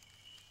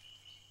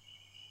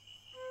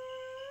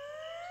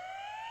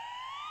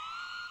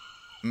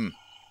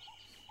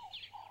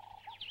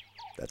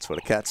 That's what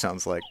a cat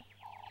sounds like.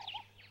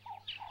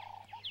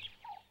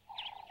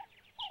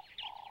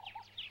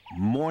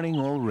 Morning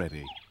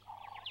already.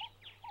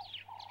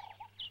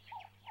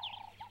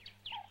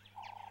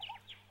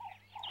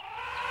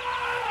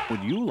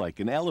 Would you like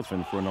an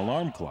elephant for an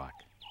alarm clock?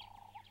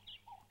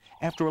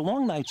 After a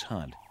long night's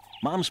hunt,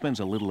 Mom spends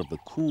a little of the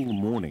cool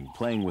morning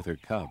playing with her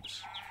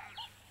cubs.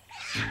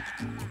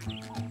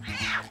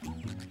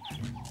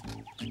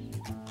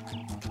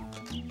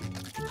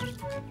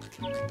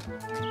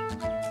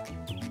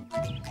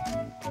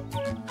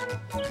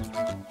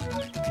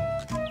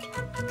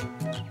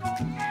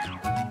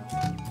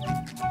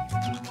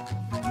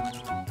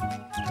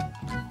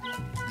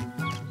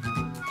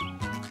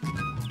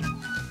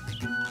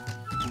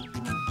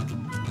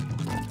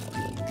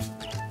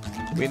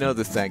 We know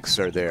the thanks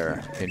are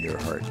there in your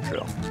heart,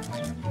 Drill.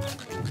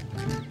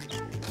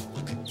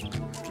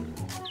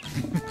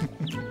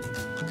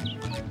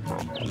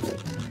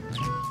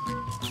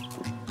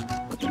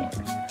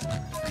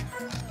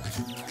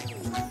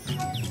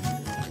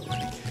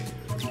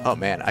 Oh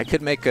man, I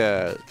could make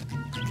a...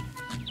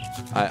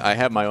 I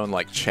have my own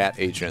like chat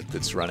agent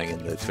that's running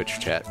in the Twitch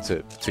chat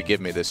to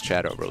give me this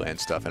chat overlay and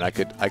stuff, and I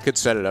could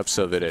set it up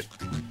so that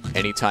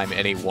anytime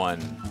anyone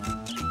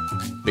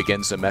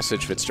begins a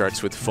message that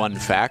starts with fun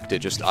fact, it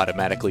just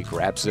automatically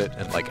grabs it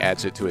and like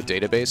adds it to a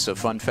database of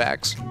fun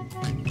facts.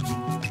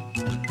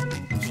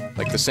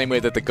 Like the same way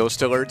that the ghost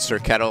alerts are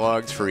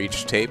cataloged for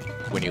each tape,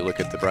 when you look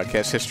at the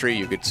broadcast history,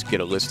 you could get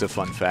a list of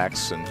fun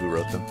facts and who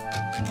wrote them.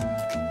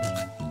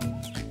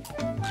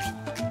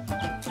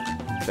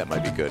 That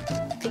might be good.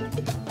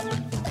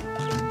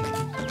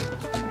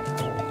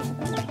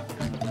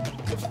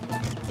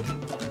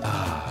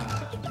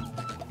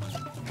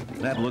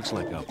 That looks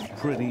like a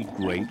pretty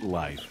great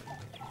life.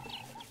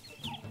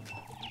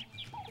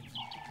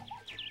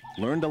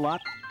 Learned a lot?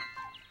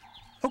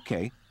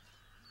 Okay.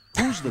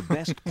 Who's the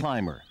best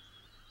climber?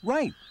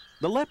 Right,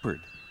 the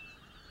leopard.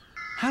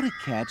 How do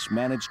cats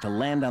manage to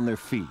land on their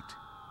feet?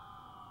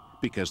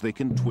 Because they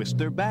can twist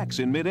their backs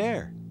in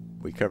midair.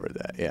 We covered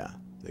that, yeah.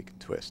 They can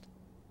twist.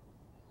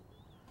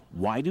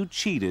 Why do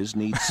cheetahs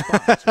need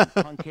spots with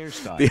punk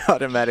hairstyles? The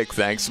automatic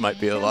thanks might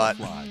be a lot.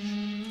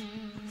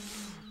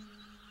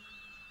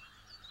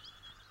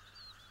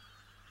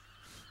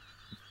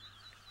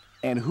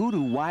 And who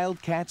do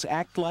wildcats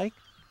act like?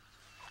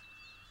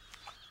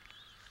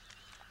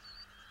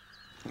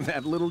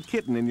 That little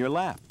kitten in your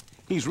lap.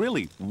 He's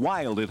really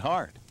wild at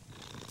heart.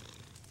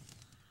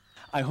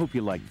 I hope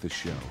you liked the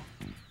show.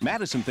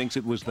 Madison thinks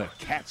it was the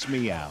cat's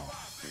meow.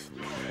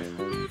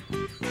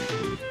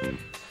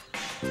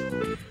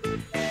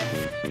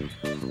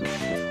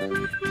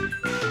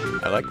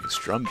 I like this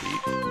drum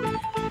beat,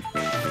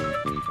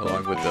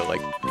 along with the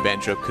like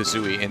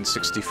banjo-kazooie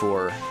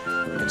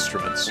N64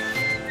 instruments.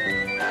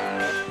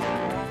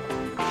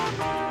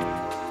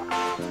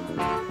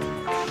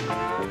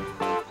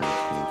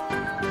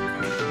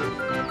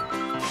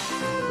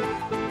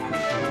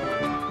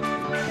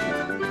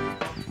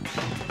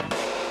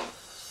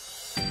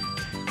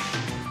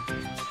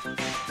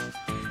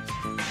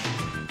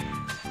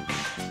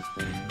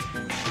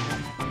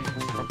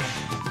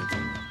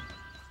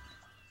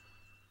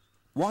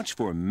 Watch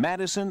for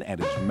Madison and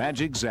his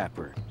magic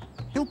zapper.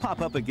 He'll pop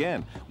up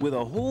again with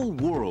a whole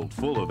world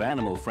full of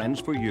animal friends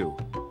for you.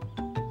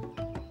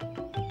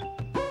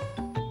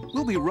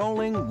 We'll be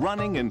rolling,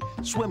 running, and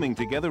swimming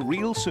together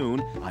real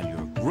soon on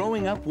your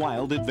Growing Up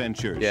Wild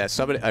adventures. Yeah,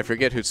 I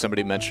forget who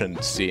somebody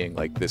mentioned seeing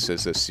like this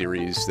as a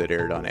series that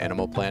aired on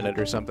Animal Planet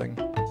or something.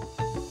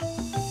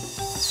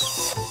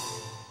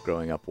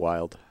 Growing Up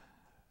Wild.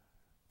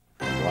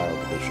 Wild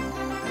Vision.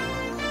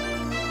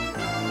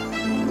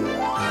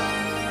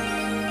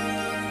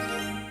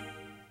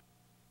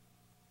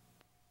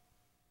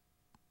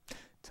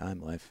 Time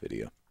life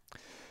video.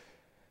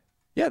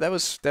 Yeah, that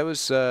was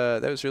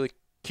really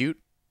cute,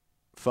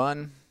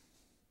 fun,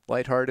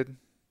 lighthearted,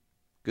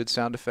 good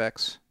sound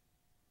effects.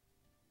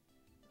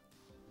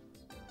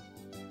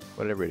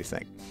 What did everybody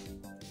think?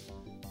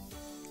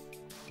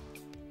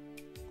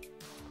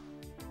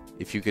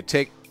 If you could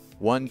take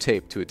one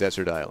tape to a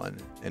desert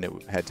island, and it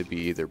had to be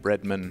either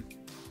Breadman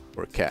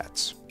or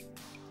Cats,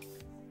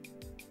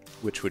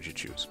 which would you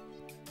choose?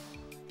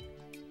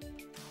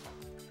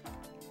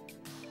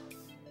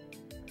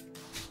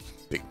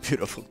 Big,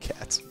 beautiful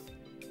cats.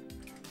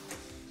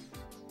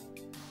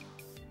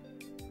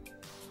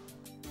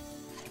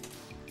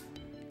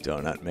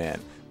 Donut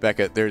Man.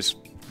 Becca, there's...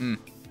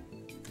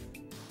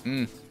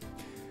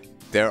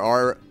 There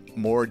are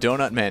more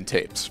Donut Man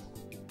tapes.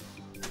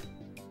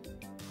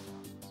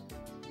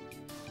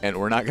 And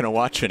we're not going to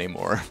watch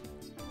anymore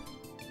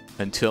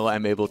until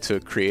I'm able to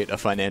create a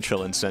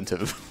financial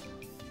incentive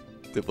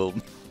that will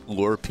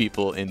lure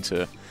people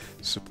into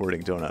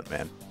supporting Donut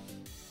Man.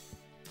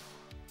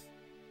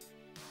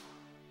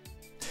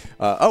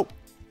 Oh,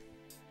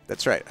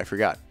 that's right. I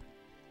forgot.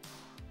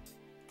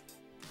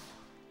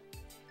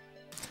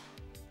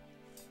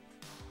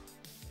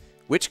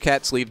 Which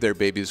cats leave their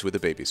babies with a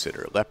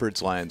babysitter?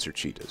 Leopards, lions, or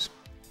cheetahs?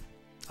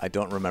 I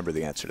don't remember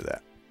the answer to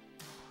that.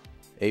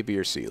 A, B,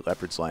 or C?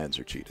 Leopards, lions,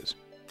 or cheetahs?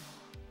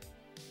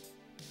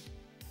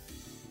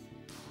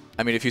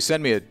 I mean, if you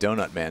send me a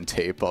Donut Man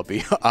tape, I'll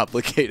be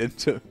obligated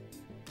to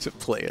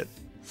play it.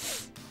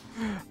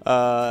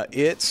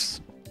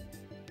 It's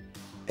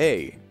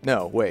A.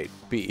 No, wait.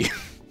 B.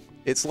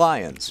 It's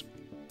lions.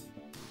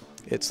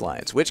 It's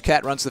lions. Which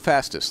cat runs the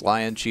fastest?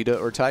 Lion, cheetah,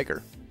 or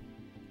tiger?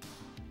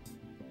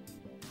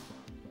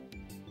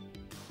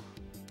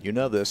 You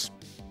know this.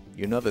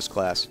 You know this,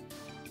 class.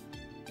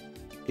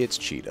 It's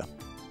cheetah.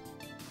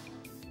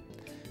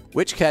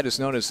 Which cat is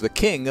known as the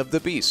king of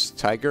the beasts?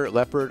 Tiger,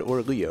 leopard,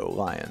 or Leo?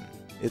 Lion.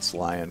 It's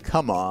lion.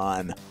 Come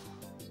on.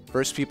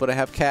 First people to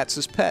have cats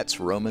as pets.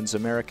 Romans,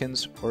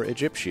 Americans, or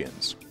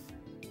Egyptians?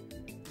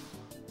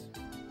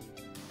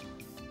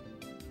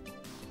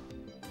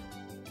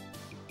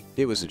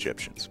 It was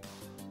Egyptians.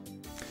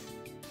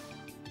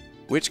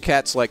 Which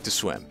cats like to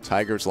swim?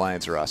 Tigers,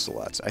 lions, or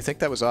ocelots? I think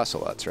that was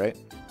ocelots, right?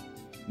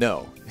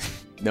 No.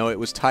 No, it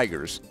was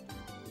tigers.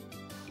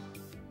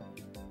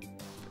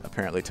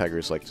 Apparently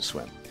tigers like to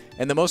swim.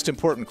 And the most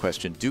important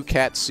question, do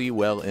cats see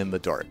well in the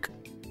dark?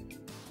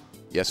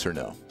 Yes or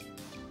no?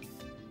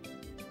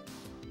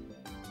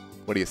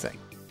 What do you think?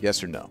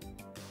 Yes or no?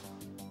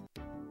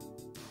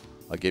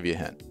 I'll give you a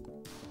hint.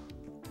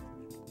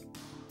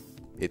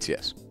 It's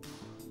yes.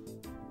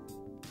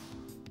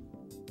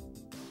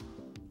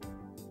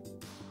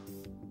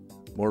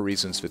 More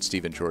reasons that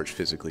Stephen George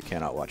physically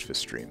cannot watch this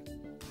stream.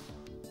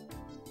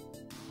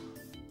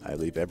 I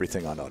leave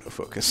everything on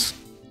autofocus.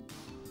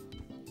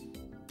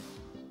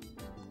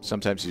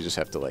 Sometimes you just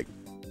have to like,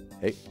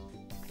 hey.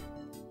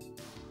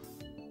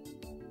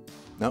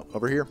 No,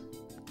 over here.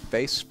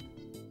 Face.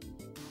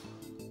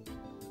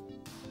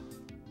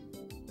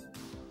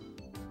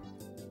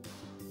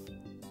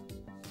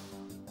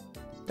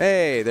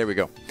 Hey, there we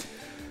go.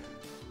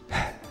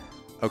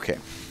 Okay.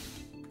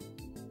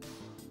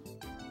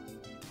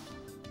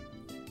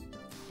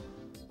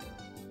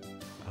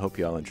 I hope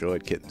y'all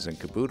enjoyed Kittens and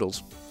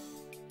Kaboodles.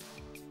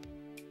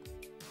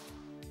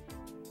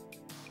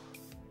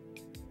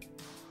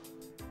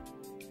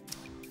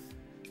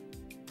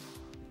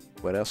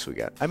 What else we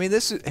got? I mean,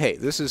 this is, hey,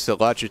 this is the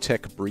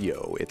Logitech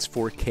Brio. It's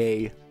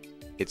 4K.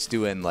 It's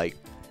doing like,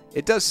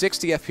 it does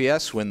 60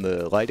 FPS when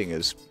the lighting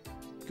is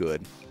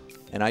good.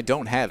 And I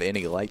don't have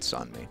any lights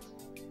on me.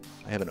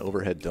 I have an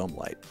overhead dome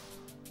light.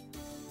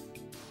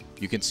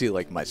 You can see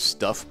like my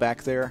stuff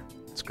back there.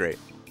 It's great.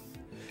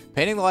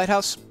 Painting the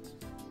lighthouse.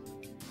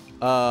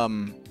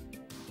 I'm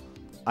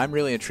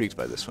really intrigued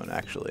by this one,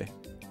 actually.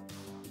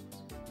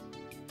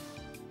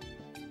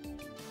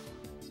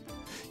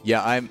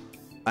 Yeah, I'm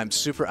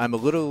a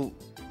little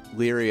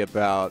leery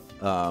about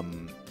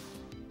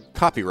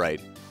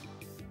copyright.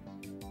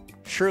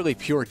 Surely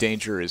Pure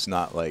Danger is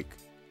not like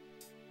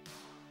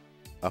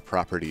a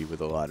property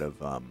with a lot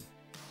of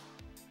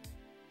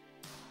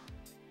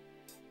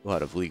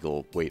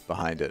legal weight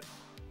behind it.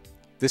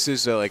 This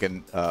is like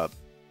an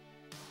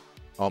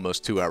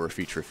almost 2-hour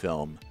feature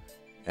film,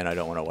 and I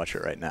don't want to watch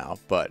it right now,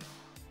 but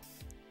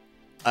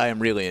I am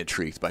really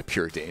intrigued by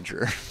Pure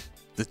Danger.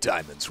 The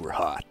diamonds were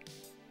hot,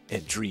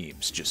 and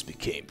dreams just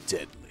became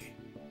deadly.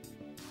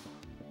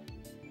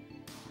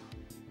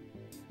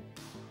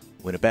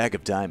 When a bag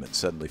of diamonds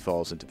suddenly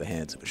falls into the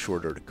hands of a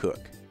short-order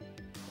cook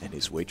and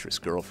his waitress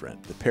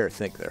girlfriend, the pair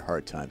think their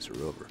hard times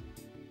are over.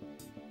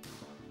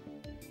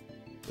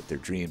 But their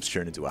dreams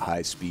turn into a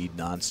high-speed,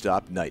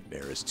 non-stop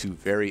nightmare as two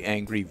very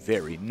angry,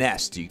 very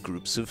nasty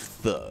groups of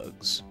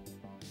thugs.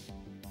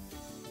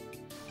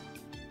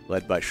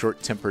 Led by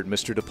short-tempered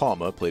Mr. De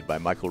Palma, played by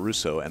Michael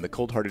Russo, and the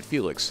cold-hearted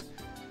Felix,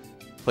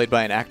 played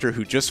by an actor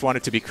who just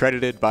wanted to be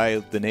credited by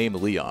the name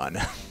Leon.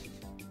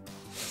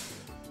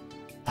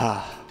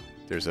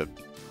 There's a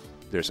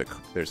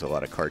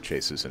lot of car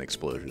chases and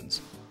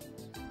explosions.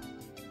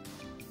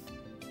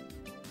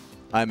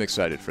 I'm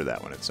excited for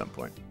that one at some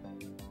point.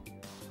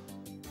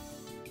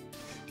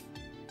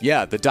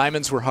 Yeah, the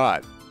diamonds were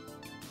hot.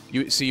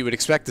 You would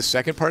expect the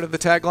second part of the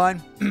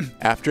tagline,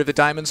 after the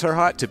diamonds are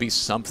hot, to be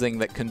something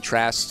that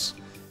contrasts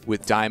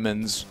with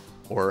diamonds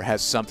or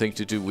has something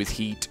to do with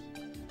heat.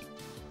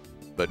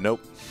 But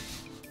nope.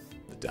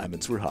 The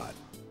diamonds were hot.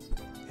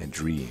 And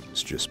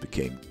dreams just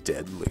became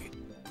deadly.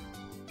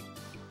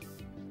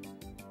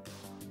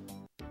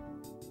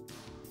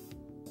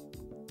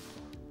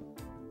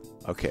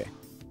 Okay.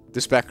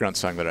 This background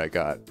song that I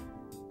got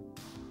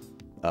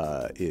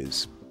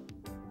is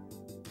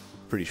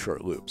pretty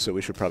short loop, so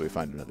we should probably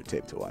find another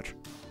tape to watch.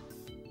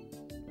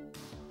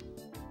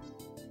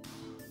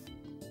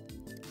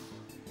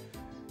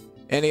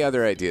 Any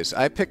other ideas?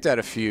 I picked out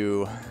a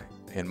few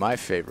in my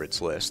favorites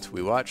list.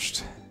 We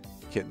watched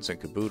Kittens and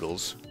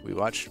Kaboodles. We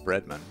watched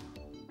Breadman.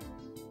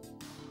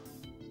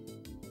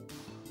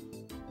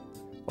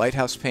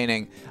 Lighthouse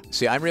painting.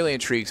 See, I'm really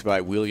intrigued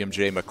by William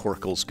J.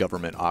 McCorkle's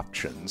government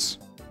auctions.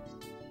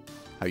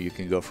 How you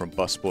can go from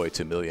busboy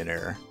to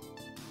millionaire.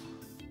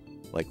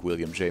 Like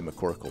William J.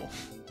 McCorkle.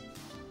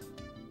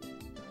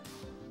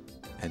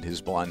 And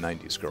his blonde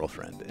 90s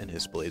girlfriend and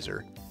his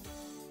blazer.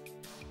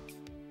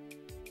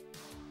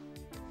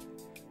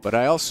 But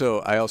I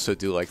also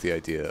do like the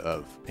idea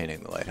of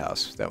painting the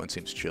lighthouse. That one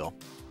seems chill.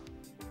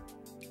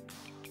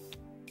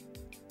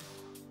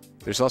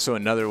 There's also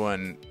another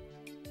one.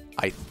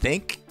 I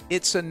think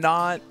it's a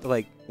not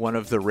like one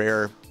of the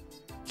rare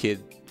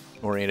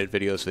kid-oriented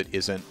videos that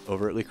isn't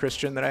overtly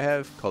Christian that I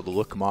have, called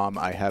Look Mom,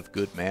 I Have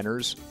Good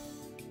Manners.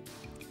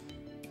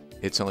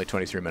 It's only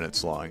 23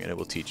 minutes long, and it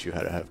will teach you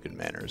how to have good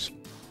manners.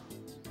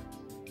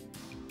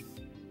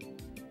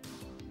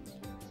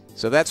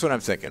 So that's what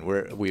I'm thinking.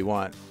 Do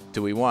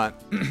we want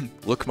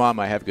Look Mom,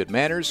 I Have Good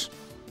Manners?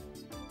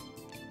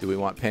 Do we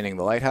want Painting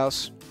the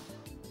Lighthouse?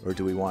 Or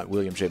do we want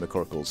William J.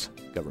 McCorkle's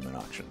government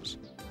auctions?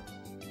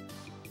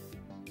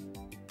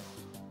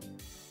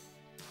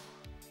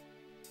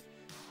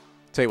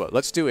 Tell you what,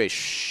 let's do a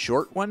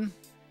short one.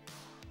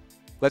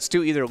 Let's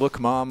do either Look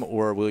Mom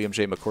or William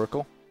J.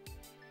 McCorkle.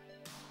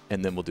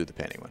 And then we'll do the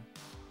painting one.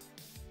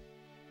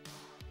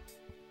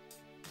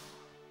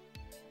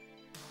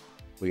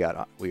 We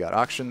got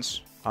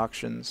auctions.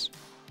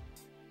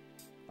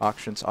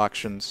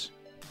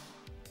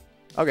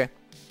 Okay.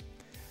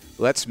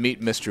 Let's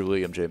meet Mr.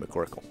 William J.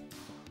 McCorkle.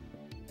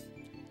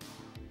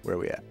 Where are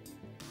we at?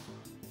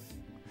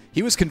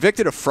 He was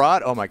convicted of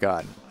fraud? Oh my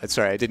god.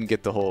 Sorry, I didn't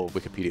get the whole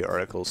Wikipedia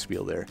article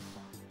spiel there.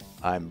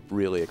 I'm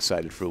really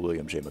excited for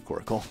William J.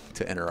 McCorkle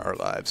to enter our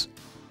lives.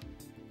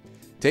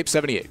 Tape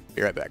 78.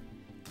 Be right back.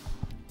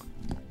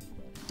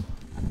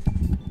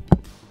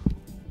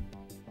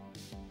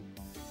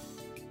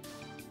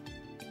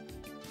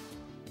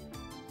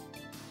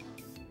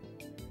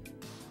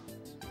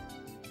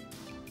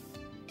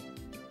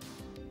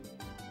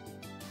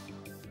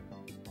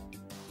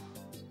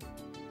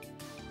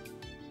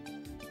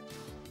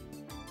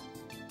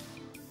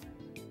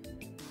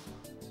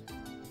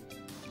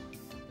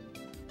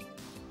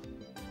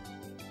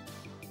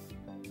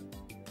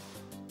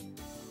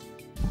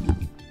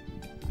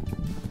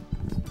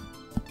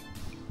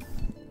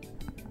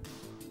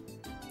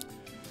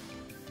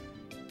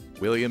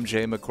 William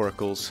J.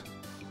 McCorkle's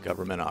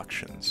government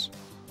auctions.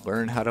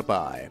 Learn how to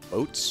buy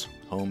boats,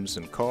 homes,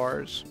 and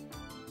cars.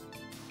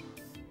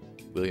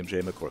 William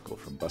J. McCorkle,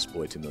 from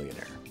busboy to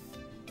millionaire.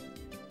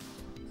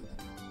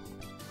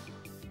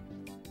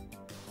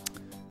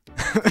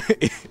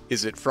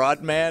 Is it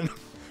Fraudman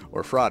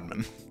or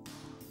Fraudman?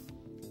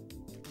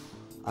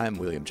 I'm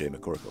William J.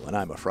 McCorkle, and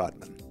I'm a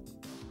fraudman.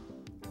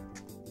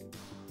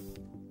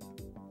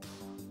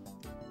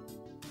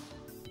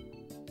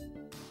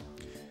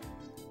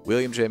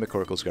 William J.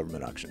 McCorkle's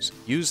government auctions.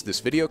 Use this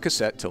video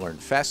cassette to learn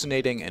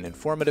fascinating and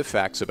informative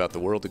facts about the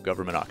world of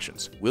government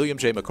auctions. William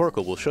J.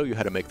 McCorkle will show you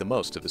how to make the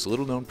most of this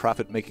little-known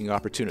profit-making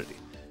opportunity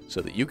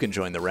so that you can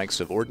join the ranks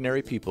of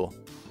ordinary people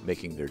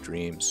making their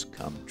dreams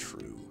come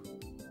true.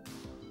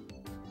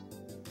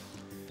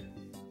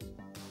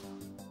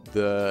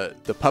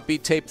 The puppy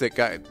tape that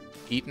got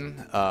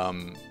eaten,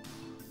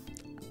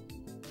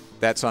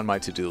 that's on my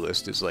to-do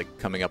list, is like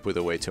coming up with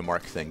a way to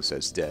mark things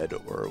as dead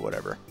or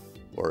whatever.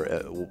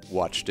 Or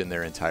watched in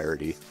their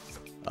entirety.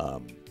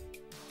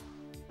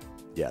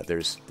 Yeah,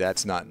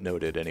 that's not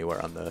noted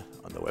anywhere on the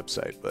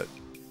website, but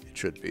it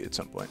should be at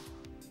some point.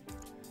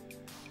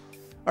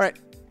 All right,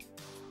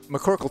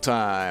 McCorkle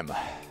time.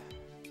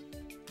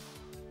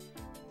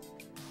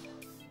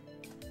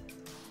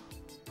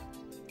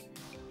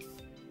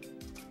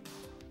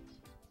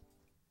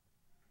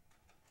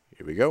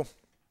 Here we go.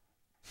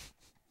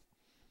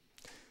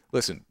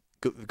 Listen,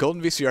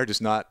 Golden VCR does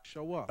not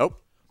show up. Oh,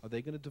 Are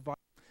they going to divide?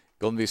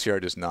 Golden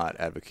VCR does not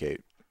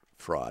advocate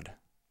fraud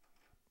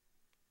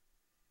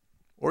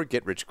or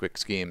get-rich-quick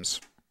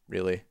schemes,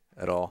 really,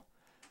 at all.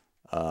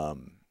 Oh,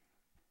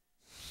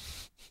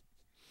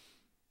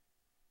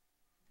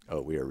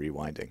 we are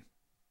rewinding.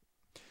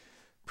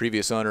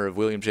 Previous owner of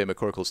William J.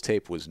 McCorkle's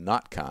tape was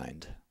not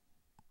kind.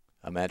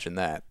 Imagine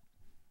that.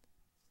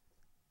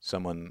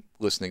 Someone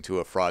listening to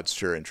a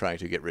fraudster and trying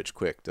to get rich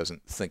quick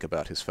doesn't think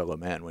about his fellow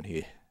man when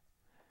he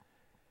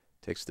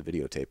takes the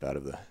videotape out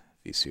of the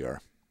VCR.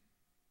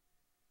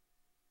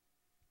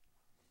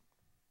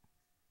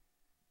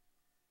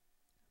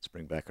 Let's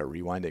bring back our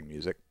rewinding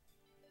music.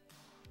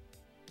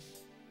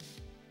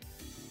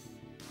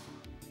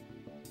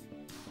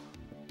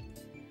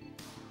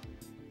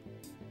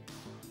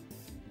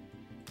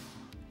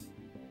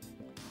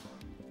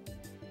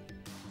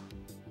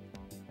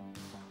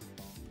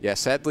 Yeah,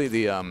 sadly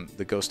the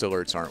ghost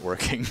alerts aren't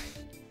working.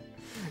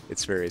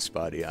 It's very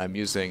spotty. I'm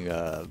using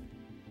an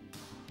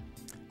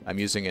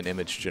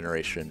image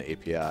generation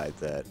API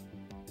that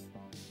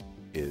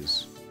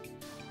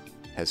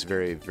has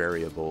very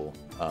variable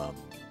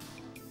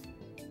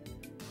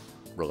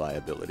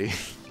reliability.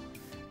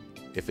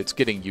 If it's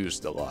getting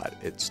used a lot,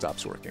 it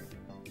stops working.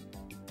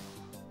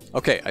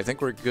 Okay, I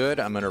think we're good.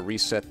 I'm going to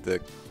reset the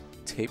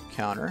tape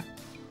counter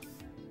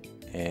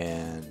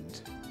and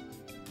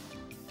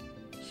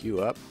cue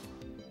up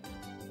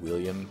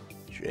William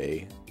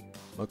J.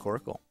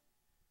 McCorkle.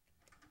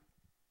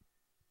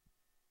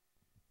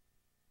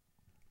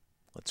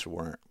 Let's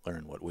learn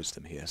what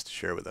wisdom he has to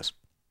share with us.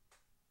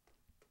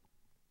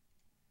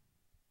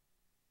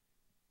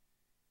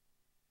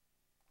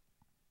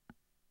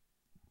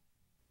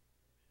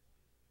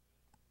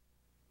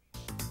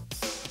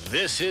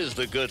 This is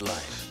The Good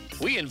Life.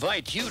 We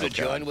invite you to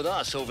join with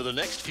us over the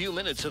next few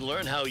minutes and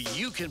learn how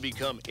you can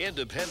become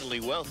independently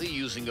wealthy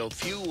using a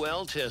few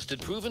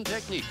well-tested, proven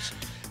techniques,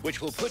 which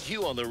will put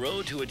you on the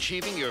road to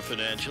achieving your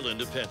financial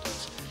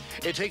independence.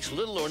 It takes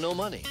little or no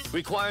money,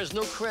 requires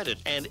no credit,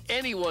 and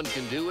anyone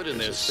can do it in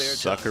their spare time.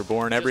 Sucker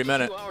born every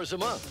minute. Just a few hours a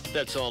month.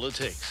 That's all it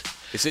takes.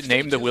 Is it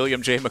named the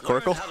William J.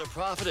 McCorkle? Learn how to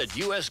profit at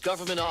U.S.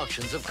 government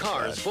auctions of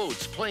cars,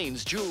 boats,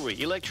 planes, jewelry,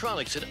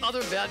 electronics, and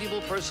other valuable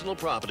personal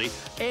property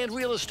and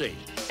real estate.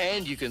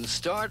 And you can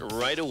start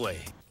right away.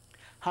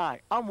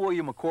 Hi, I'm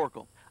William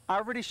McCorkle.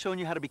 I've already shown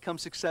you how to become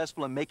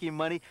successful in making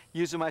money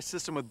using my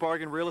system with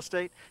bargain real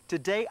estate.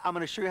 Today, I'm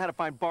going to show you how to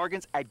find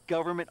bargains at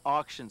government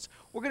auctions.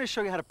 We're going to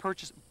show you how to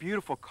purchase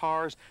beautiful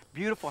cars,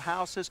 beautiful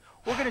houses.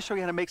 We're going to show you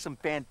how to make some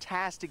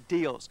fantastic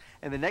deals.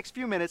 In the next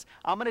few minutes,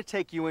 I'm going to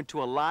take you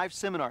into a live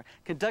seminar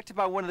conducted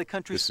by one of the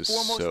country's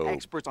foremost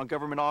experts on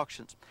government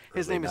auctions.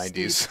 His name is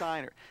Steve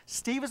Steiner.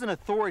 Steve is an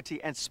authority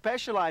and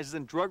specializes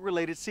in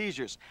drug-related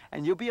seizures.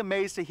 And you'll be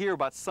amazed to hear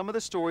about some of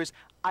the stories,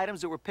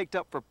 items that were picked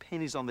up for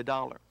pennies on the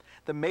dollar.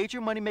 The major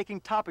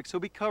money-making topics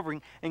he'll be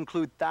covering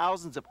include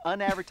thousands of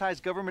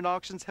unadvertised government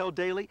auctions held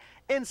daily,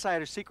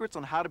 insider secrets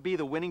on how to be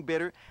the winning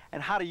bidder,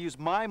 and how to use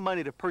my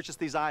money to purchase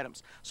these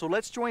items. So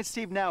let's join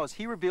Steve now as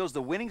he reveals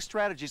the winning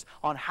strategies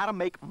on how to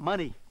make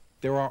money.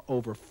 There are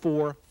over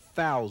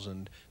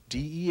 4,000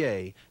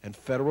 DEA and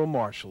federal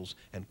marshals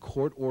and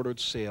court-ordered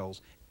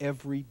sales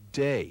every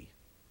day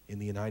in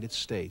the United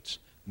States,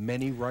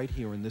 many right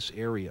here in this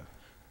area.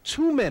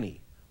 Too many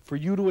for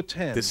you to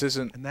attend. This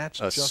isn't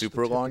a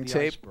super long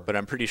tape, but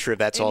I'm pretty sure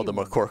that's all the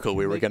McCorkle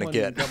we were going to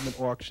get. Government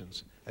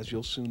auctions, as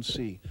you'll soon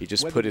see. He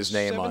just put his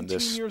name on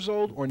this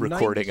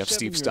recording of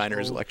Steve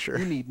Steiner's lecture.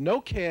 You need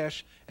no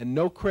cash and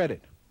no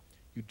credit.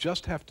 You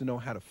just have to know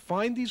how to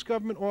find these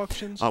government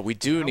auctions. We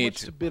do need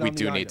to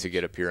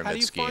get a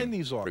pyramid scheme find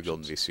these for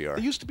Golden VCR.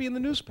 They used to be in the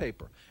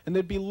newspaper, and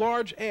there'd be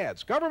large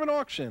ads: government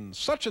auctions,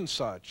 such and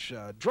such,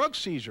 drug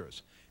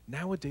seizures.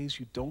 Nowadays,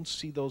 you don't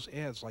see those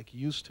ads like you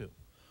used to.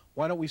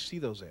 Why don't we see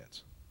those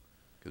ads?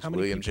 Because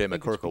William J.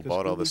 McCorkle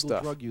bought all the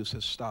stuff. Drug use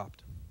has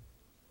stopped.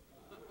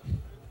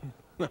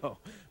 No,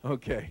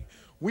 okay.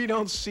 We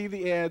don't see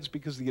the ads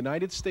because the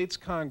United States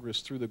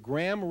Congress, through the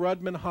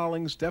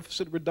Graham-Rudman-Hollings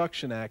Deficit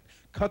Reduction Act,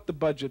 cut the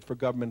budget for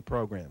government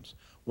programs.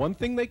 One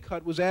thing they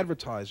cut was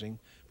advertising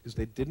because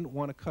they didn't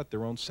want to cut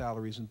their own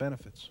salaries and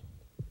benefits.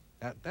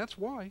 That's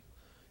why.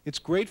 It's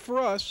great for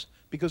us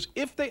because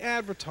if they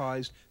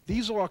advertised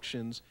these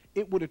auctions,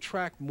 it would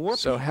attract more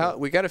people. So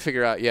we got to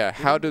figure out,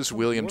 how does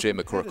William J.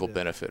 McCorkle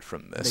benefit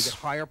from this? They get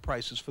higher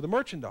prices for the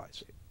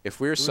merchandise. If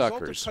we're the result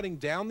suckers, of cutting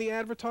down the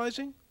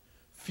advertising,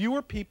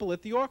 fewer people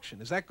at the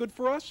auction. Is that good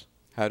for us?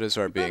 How does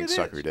our being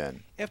suckered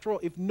in? After all,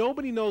 if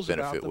nobody knows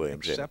about them William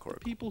J. except the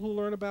McCorkle? people who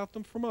learn about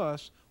them from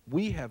us,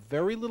 we have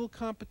very little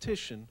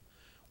competition.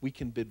 We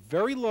can bid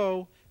very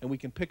low, and we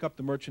can pick up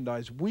the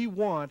merchandise we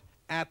want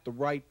at the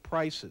right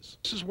prices.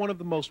 This is one of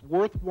the most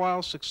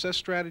worthwhile success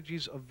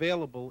strategies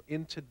available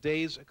in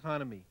today's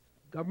economy.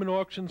 Government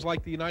auctions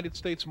like the United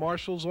States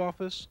Marshal's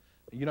Office,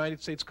 the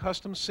United States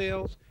Customs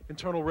Sales,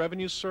 Internal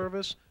Revenue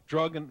Service,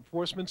 drug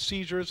enforcement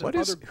seizures, and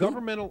other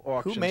governmental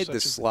auctions who made such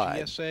this as slide?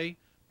 the GSA,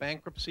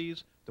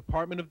 bankruptcies,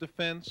 Department of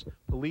Defense,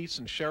 police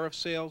and sheriff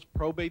sales,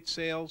 probate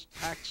sales,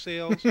 tax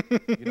sales,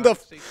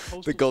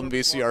 the Golden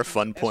VCR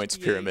Fun Points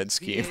Pyramid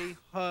Scheme.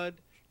 VA, HUD,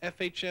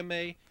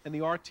 FHMA, and the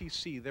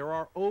RTC. There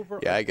are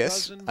over I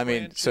guess. I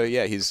mean, so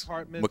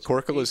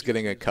McCorkle is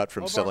getting a cut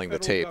from selling the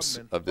tapes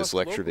of this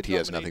lecture that he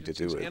has nothing to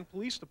do with. And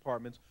police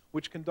departments,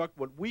 which conduct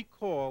what we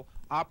call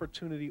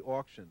opportunity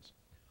auctions.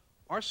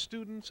 Our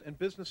students and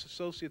business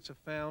associates have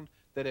found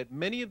that at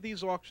many of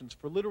these auctions,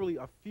 for literally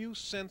a few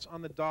cents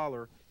on the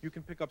dollar, you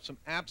can pick up some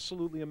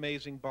absolutely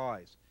amazing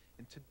buys.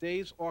 In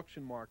today's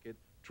auction market,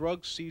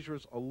 drug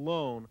seizures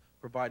alone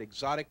provide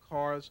exotic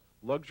cars,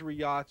 luxury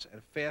yachts,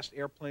 and fast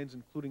airplanes,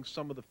 including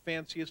some of the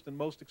fanciest and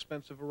most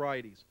expensive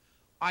varieties.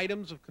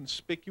 Items of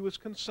conspicuous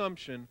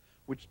consumption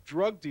which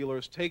drug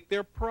dealers take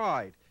their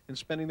pride in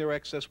spending their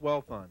excess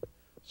wealth on.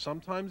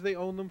 Sometimes they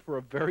own them for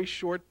a very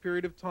short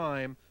period of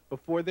time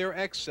before their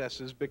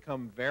excesses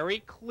become very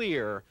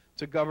clear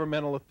to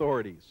governmental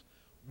authorities.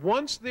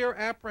 Once they're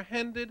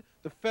apprehended,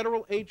 the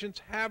federal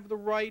agents have the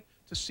right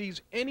to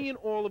seize any and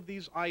all of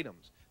these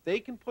items.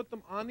 They can put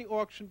them on the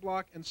auction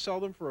block and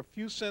sell them for a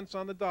few cents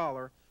on the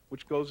dollar,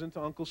 which goes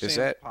into Uncle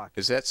Sam's pocket.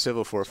 Is that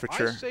civil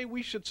forfeiture? I say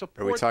we should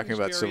support Are we talking these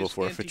about civil various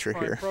forfeiture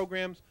anti-crime here?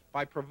 programs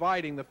by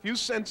providing the few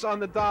cents on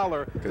the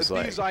dollar that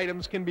like, these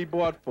items can be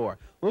bought for.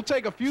 We'll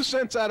take a few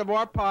cents out of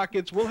our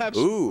pockets. We'll have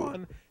some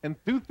fun and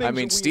do things. I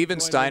mean, Steven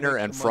Steiner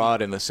and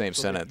fraud in the same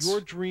sentence. Your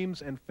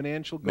dreams and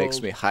financial goals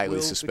makes me highly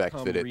will suspect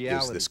become that it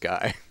reality. is this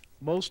guy.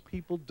 Most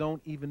people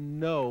don't even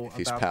know if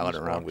he's about palling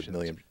these around auctions. with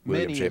William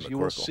Many, J. as you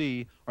will McCorkle.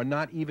 see, are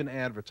not even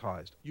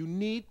advertised. You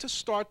need to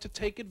start to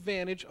take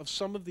advantage of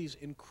some of these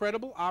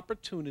incredible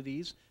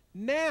opportunities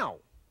now.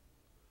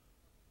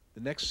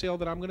 The next sale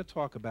that I'm going to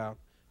talk about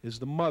is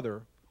the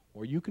mother,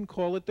 or you can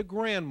call it the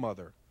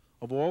grandmother,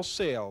 of all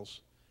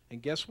sales.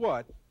 And guess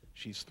what?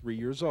 She's 3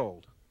 years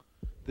old.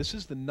 This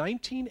is the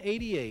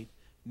 1988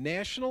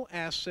 National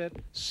Asset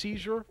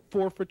Seizure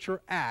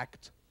Forfeiture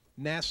Act,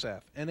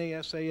 NASAF,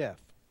 N-A-S-A-F.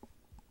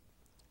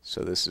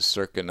 So this is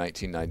circa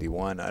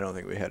 1991. I don't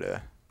think we had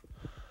a...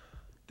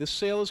 This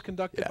sale is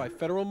conducted by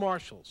federal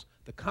marshals.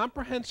 The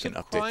Comprehensive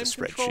Crime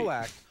Control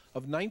Act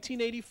of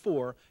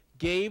 1984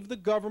 gave the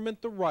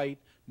government the right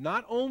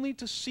not only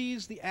to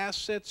seize the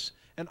assets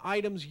and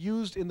items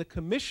used in the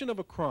commission of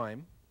a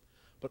crime,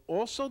 but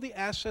also the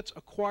assets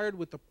acquired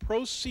with the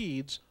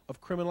proceeds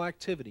of criminal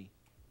activity.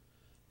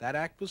 That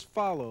act was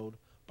followed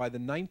by the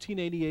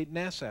 1988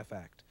 NASAF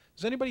Act.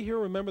 Does anybody here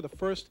remember the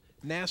first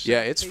NASAF?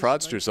 Yeah, it's case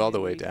fraudsters all the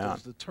way 1988? down.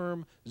 Was the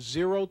term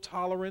zero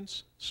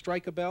tolerance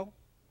strike a bell?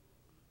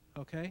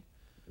 Okay.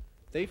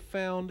 They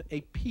found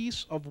a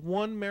piece of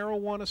one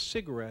marijuana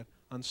cigarette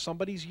on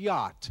somebody's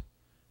yacht,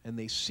 and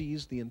they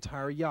seized the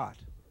entire yacht.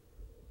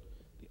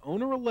 The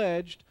owner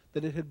alleged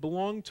that it had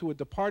belonged to a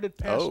departed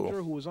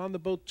passenger who was on the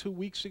boat 2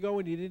 weeks ago,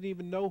 and he didn't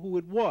even know who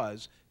it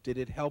was. Did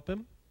it help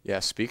him? Yeah,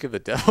 speak of the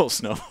devil,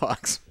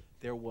 Snowfox.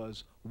 There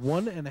was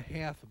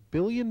 $1.5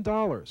 billion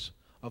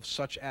of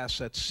such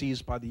assets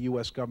seized by the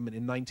U.S. government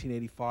in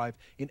 1985.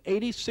 In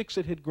 86,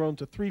 it had grown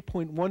to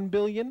 $3.1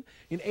 billion.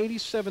 In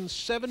 87,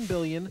 $7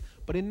 billion.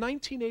 But in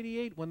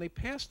 1988, when they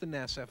passed the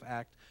NASAF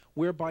Act,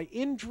 whereby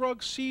in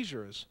drug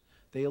seizures,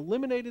 they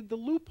eliminated the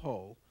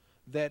loophole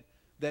that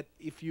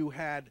if you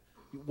had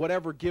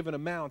whatever given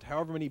amount,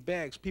 however many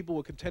bags, people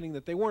were contending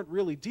that they weren't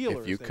really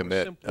dealers. If you They were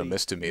commit simply a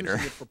misdemeanor,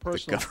 using it for the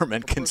personal-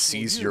 government for can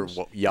personal seize your use.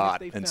 yacht If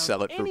they and found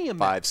sell it any for amount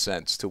 5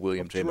 cents to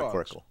William of J. drugs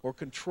McCorkle. or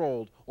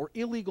controlled or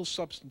illegal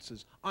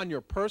substances on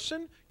your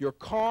person, your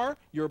car,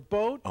 your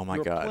boat, Oh my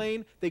your God.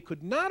 plane. They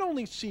could not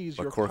only seize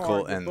your McCorkle car,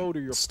 your and boat,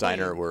 or your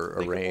Steiner plane, were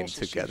they could arraigned also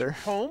seize together. your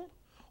home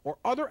or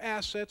other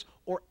assets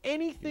or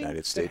anything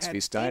United States that v.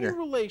 had Steiner. any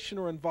relation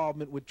or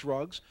involvement with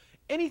drugs,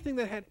 anything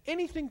that had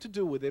anything to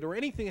do with it or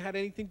anything that had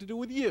anything to do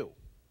with you.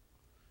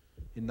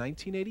 In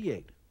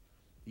 1988,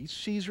 these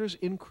seizures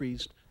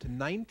increased to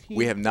 $19.7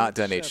 We have not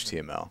done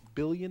HTML.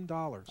 billion.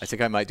 I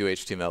think I might do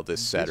HTML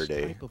this Saturday,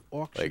 This type of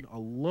auction like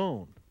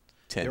alone,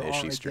 10-ish there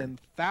are Eastern. again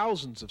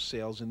thousands of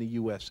sales in the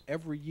U.S.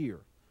 every year.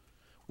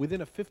 Within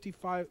a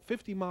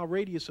 50-mile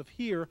radius of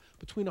here,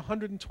 between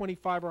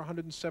 125 or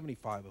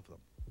 175 of them.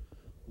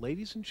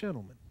 Ladies and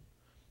gentlemen,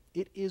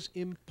 it is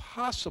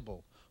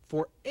impossible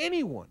for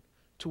anyone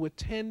to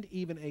attend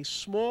even a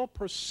small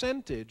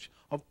percentage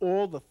of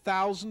all the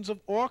thousands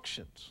of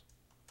auctions.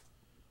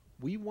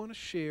 We want to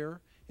share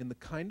in the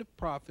kind of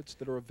profits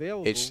that are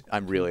available.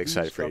 I'm really through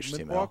excited these for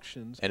government HTML.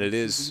 auctions And it through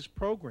is these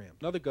programs.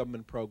 Another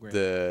government program.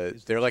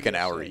 They're like an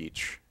hour GSA.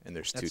 each, and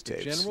there's That's 2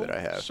 the tapes General that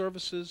I have.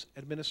 Services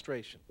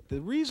Administration.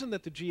 The reason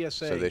that the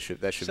GSA So that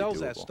should be sells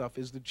that doable. stuff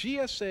is the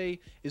GSA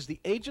is the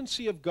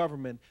agency of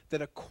government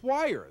that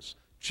acquires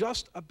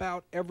just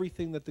about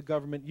everything that the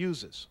government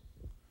uses.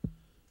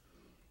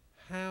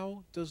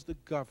 How does the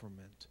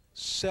government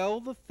sell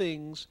the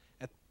things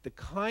at the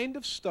kind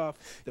of stuff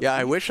that Yeah,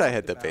 I we've wish I talked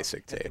had the about, basic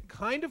at tape. the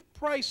kind of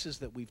prices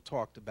that we've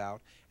talked about,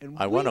 and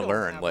I we wanna don't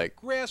learn, have a like,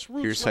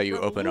 grassroots here's how you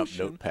open up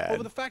revolution Notepad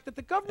over the fact that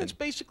the government's and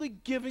basically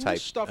giving type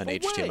this stuff an away.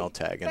 HTML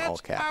tag in all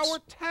That's caps. our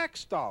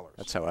tax dollars.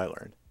 That's how I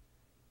learned.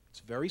 It's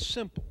very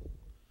simple.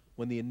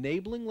 When the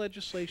enabling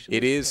legislation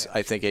It is, passed,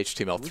 I think, it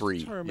HTML3.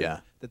 was determined Yeah.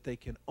 that they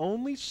can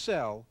only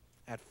sell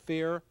at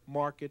fair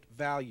market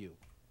value.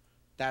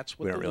 That's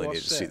what We the don't really law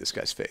need to says. see this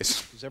guy's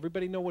face. Does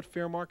everybody know what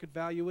fair market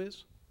value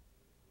is?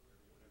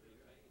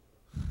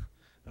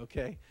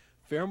 Okay.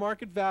 Fair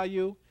market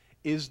value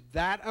is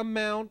that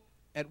amount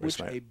at Where's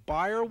which my- a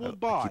buyer will I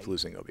buy keep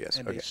losing OBS.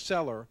 and Okay. a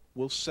seller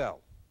will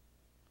sell.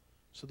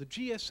 So the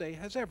GSA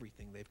has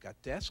everything. They've got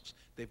desks,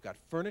 they've got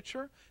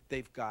furniture,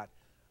 they've got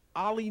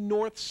Ollie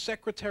North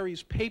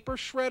Secretary's paper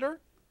shredder.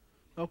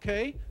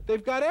 Okay,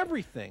 they've got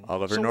everything.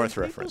 Oliver so North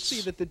when reference.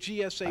 people see that the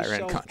GSA Iran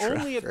sells Contra.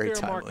 only at Very fair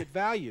timely. market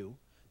value,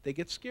 they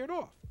get scared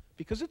off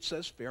because it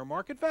says fair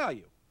market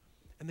value,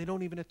 and they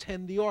don't even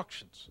attend the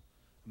auctions.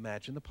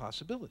 Imagine the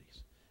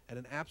possibilities. At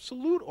an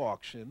absolute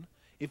auction,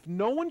 if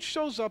no one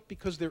shows up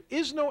because there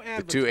is no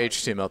The two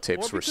advertising, HTML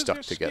tapes or were because stuck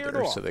they're scared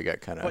together, off, so they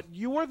got kind of. but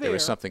you are there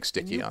was there, something and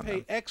sticky you on pay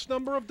them. X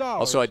number of dollars.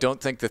 Also, I don't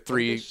think the what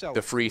they sell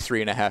it free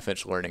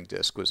 3.5-inch learning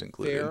disc was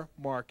included. fair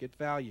market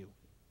value.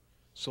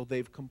 So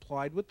they've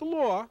complied with the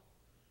law,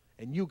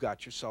 and you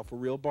got yourself a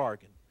real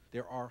bargain.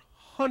 There are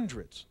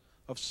hundreds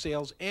of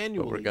sales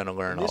annually But we're going to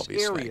learn in all this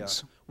these area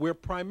things. where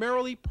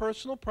primarily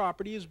personal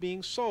property is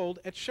being sold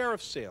at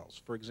sheriff's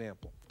sales, for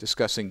example,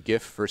 Discussing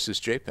GIF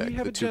versus We JPEG,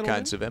 have the a two gentleman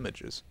kinds of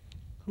images.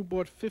 who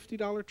bought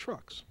 $50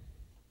 trucks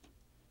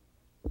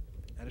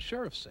at a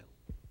sheriff's sale.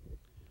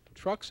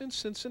 Trucks in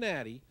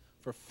Cincinnati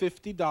for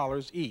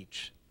 $50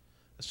 each.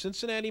 A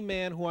Cincinnati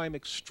man who I'm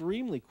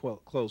extremely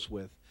close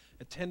with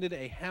attended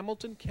a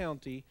Hamilton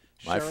County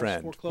My sheriff's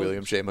friend, foreclosure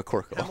William J. sale.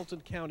 McCorkle.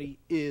 Hamilton County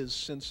is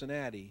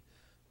Cincinnati,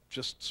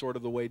 just sort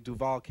of the way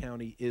Duval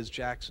County is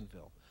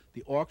Jacksonville.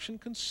 The auction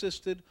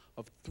consisted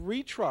of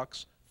 3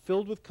 trucks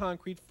filled with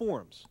concrete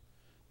forms.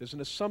 There's an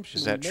assumption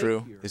Is we that make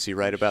true? here. Is he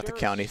right The about the sheriff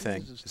county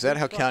thing? seizes Is that 3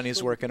 how trucks counties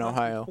filled work with in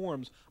concrete Ohio?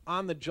 Forms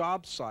on the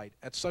job site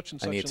at such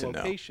and I such need a to know.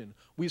 location.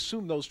 We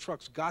assume those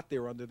trucks got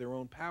there under their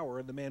own power,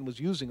 and the man was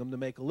using them to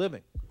make a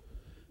living.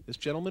 This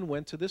gentleman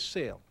went to this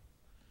sale.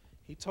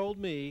 He told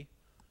me,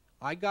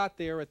 I got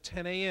there at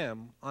 10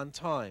 a.m. on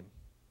time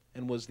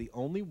and was the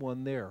only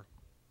one there.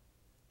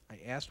 I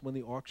asked when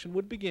the auction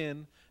would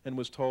begin and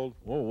was told,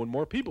 oh, when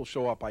more people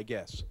show up, I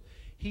guess.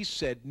 He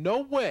said, no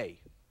way.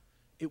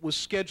 It was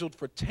scheduled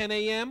for 10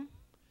 a.m.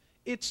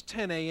 It's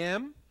 10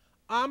 a.m.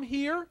 I'm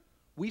here.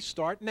 We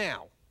start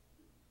now.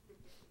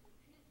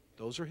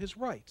 Those are his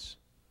rights.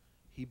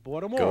 He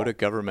bought them all Go to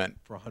government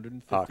for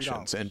 $150.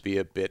 auctions and be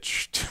a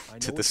bitch I know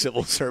to what the you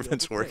civil think. You'll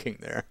servants pay. working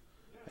there,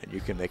 and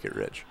you can make it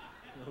rich.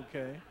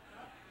 Okay.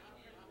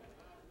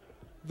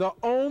 The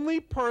only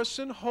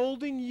person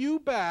holding you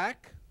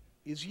back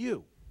is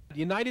you. The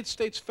United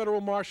States Federal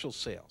Marshal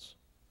sales.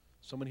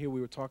 Someone here, we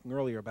were talking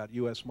earlier about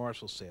U.S.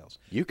 Marshal sales.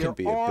 You can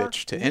be a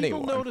bitch to legal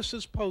anyone.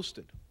 notices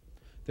posted.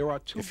 There are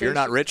 2 If you're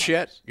not basic rich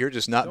yet, types. you're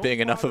just not Don't being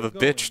enough of bother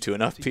a bitch going to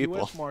enough to people.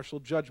 U.S. Marshal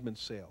judgment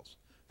sales.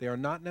 They are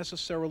not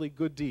necessarily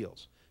good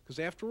deals. Because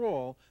after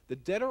all, the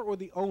debtor or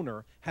the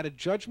owner had a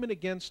judgment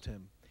against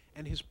him,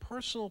 and his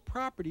personal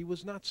property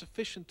was not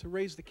sufficient to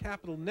raise the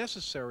capital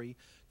necessary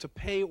to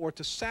pay or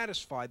to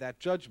satisfy that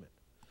judgment.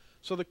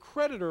 So the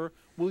creditor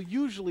will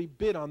usually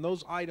bid on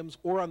those items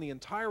or on the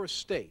entire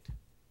estate.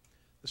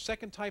 The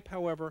second type,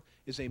 however,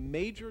 is a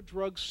major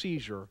drug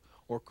seizure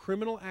or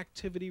criminal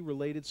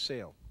activity-related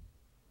sale.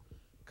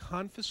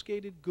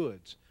 Confiscated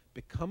goods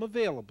become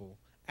available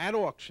at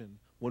auction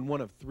when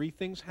one of 3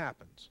 things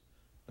happens.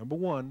 Number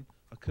 1,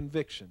 a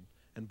conviction,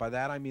 and by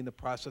that I mean the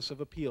process of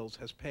appeals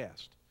has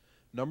passed.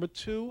 Number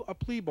 2, a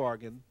plea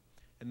bargain,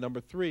 and number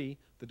 3,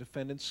 the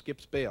defendant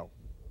skips bail.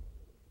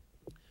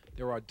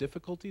 There are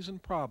difficulties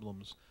and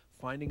problems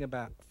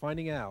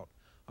finding out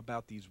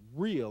about these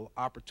real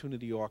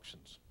opportunity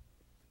auctions.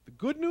 The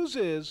good news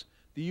is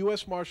the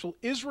U.S. Marshal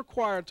is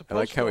required to post I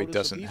like how he notice of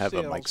doesn't these have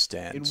a sales mic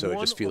stand, in so it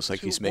one just feels or like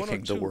two- he's one or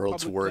making the two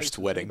world's public worst places.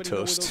 wedding Anybody know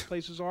where toast. those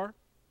places are?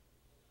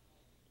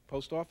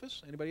 Post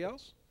office? Anybody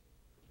else?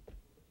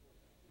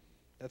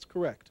 That's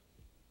correct.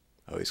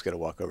 Oh, he's got to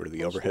walk over to the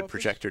Post overhead office,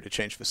 projector to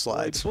change the Or a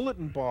slides.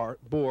 bulletin board. New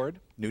at the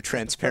federal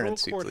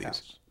transparency, please.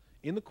 courthouse,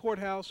 in the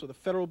courthouse or the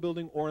federal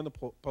building or in the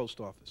post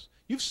office.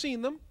 You've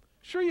seen them.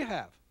 Sure you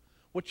have.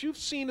 What you've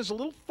seen is a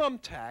little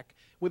thumbtack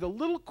with a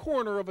little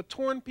corner of a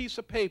torn piece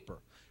of paper.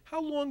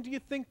 How long do you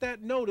think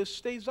that notice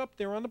stays up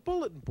there on the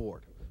bulletin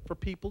board for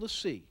people to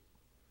see?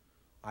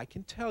 I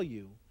can tell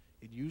you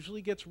it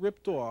usually gets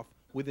ripped off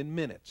within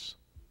minutes.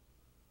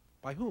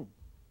 By whom?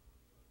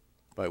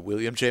 By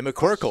William J.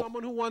 McCorkle.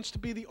 Someone who wants to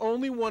be the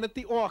only one at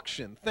the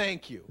auction.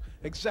 Thank you.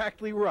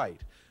 Exactly right.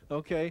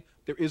 Okay?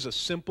 There is a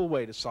simple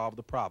way to solve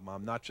the problem.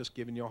 I'm not just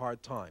giving you a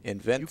hard time.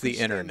 Invent You can the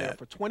stand there internet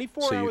for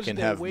 24 so you hours can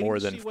a day have waiting more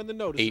to than see when the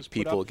notice 8 is put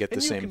people up, get the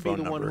and same you can phone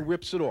be the one who number.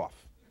 rips it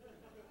off.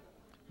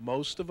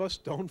 Most of us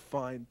don't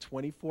find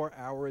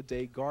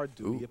 24-hour-a-day guard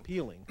duty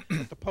appealing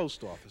at the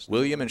post office.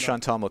 William and No.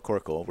 Chantal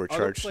McCorkle were Other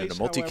charged in a place,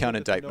 multi-count however,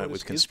 that the indictment notice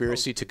with is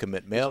conspiracy to posted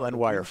commit is mail on and the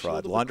wire windshield fraud,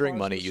 of the laundering cars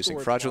money in the using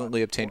storage fraudulently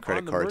lot, obtained or credit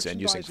on the cards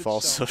and using merchandise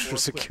false itself or social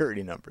equipment.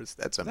 security numbers.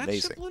 That's That's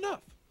amazing. simple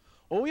enough.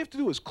 All we have to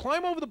do is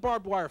climb over the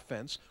barbed wire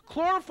fence,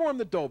 chloroform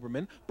the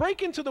Doberman,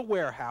 break into the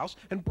warehouse,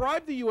 and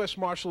bribe the U.S.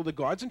 Marshal of the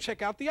Guards and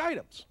check out the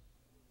items.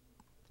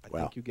 I Wow.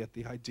 think you get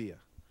the idea.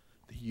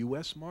 The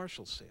U.S.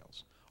 Marshal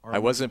sales are I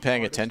among wasn't the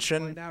paying hardest to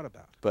attention, find out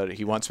about. but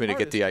he wants me to get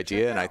Hardest the to idea,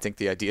 check and I out. think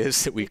the idea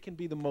is that we They can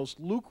be the most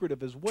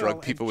lucrative as well.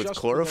 drug people and with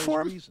just for those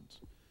chloroform reasons.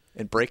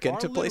 and break Our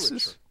into places.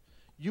 literature,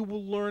 you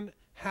will learn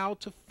how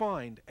to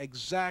find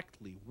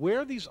exactly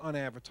where these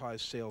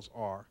unadvertised sales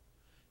are,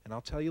 and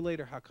I'll tell you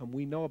later how come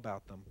we know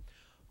about them.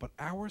 But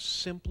our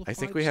simplified I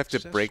think we have to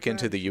success break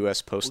into the strategy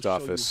U.S. Post will show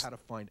you Office how to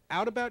find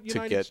out about to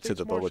United get States to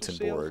the Marshal bulletin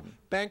sales, board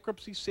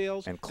bankruptcy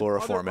sales, and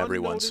chloroform other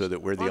everyone so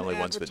that we're the only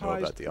ones that know about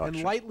unadvertised the auction.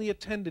 and lightly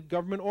attended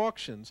government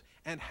auctions,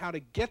 and how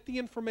to get the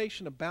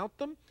information about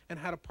them and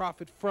how to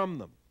profit from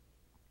them.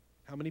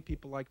 How many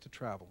people like to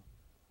travel?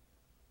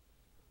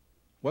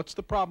 What's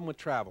the problem with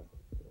travel?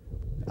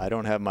 I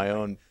don't have my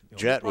own The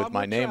only jet with problem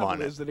my name on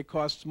travel it. is that it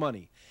costs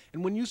money.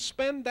 And when you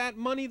spend that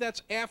money,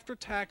 that's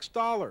after-tax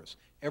dollars.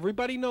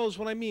 Everybody knows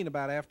what I mean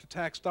about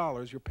after-tax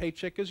dollars. Your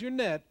paycheck is your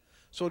net,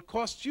 so it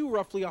costs you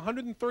roughly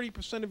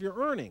 130% of your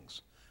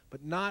earnings,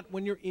 but not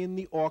when you're in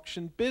the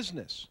auction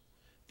business.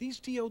 These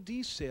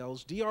DoD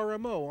sales,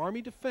 DRMO,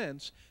 Army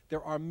Defense,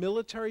 there are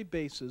military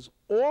bases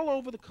all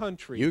over the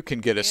country. You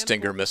can get a and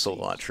Stinger missile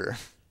overseas. launcher.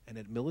 And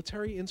at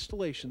military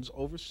installations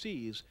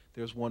overseas,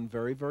 there's one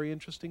very, very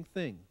interesting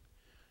thing.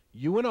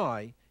 You and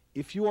I,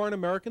 if you are an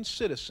American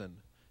citizen,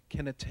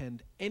 can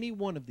attend any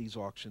one of these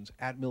auctions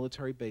at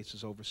military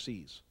bases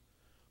overseas.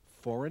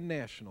 Foreign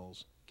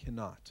nationals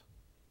cannot.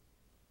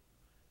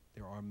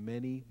 There are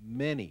many,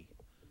 many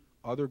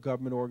other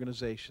government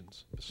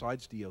organizations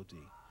besides DoD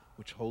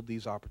which hold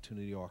these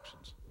opportunity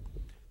auctions.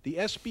 The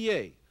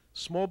SBA,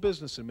 Small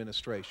Business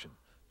Administration,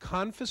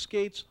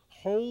 confiscates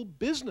whole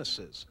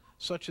businesses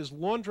such as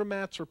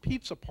laundromats or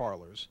pizza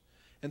parlors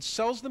and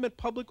sells them at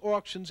public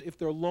auctions if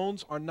their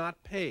loans are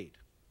not paid.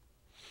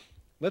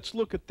 Let's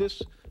look at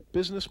this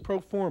business pro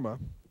forma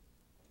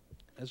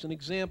as an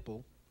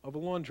example of a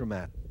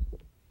laundromat.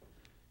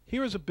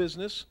 Here is a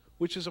business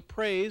which has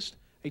appraised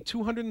a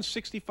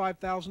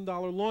 $265,000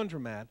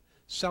 laundromat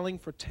selling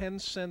for 10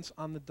 cents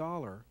on the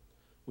dollar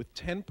with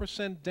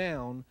 10%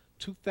 down,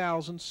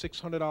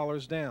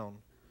 $2,600 down.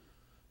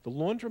 The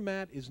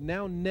laundromat is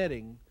now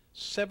netting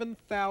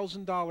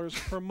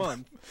 $7,000 per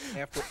month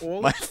after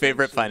all My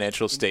favorite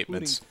financial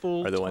statements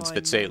are the ones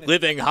that say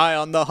 "living high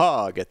on the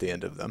hog" at the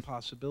end of them.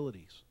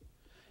 Possibilities.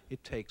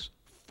 It takes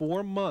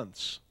 4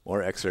 months.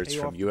 More excerpts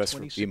from U.S.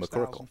 v.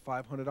 McCorkle.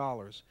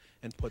 $500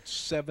 and put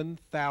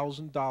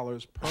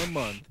 $7,000 per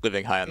month.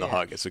 Living high on the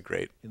hog is a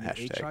great in the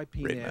hashtag.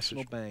 HIP Great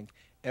National message. Bank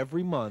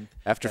every month.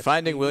 After That's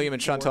finding William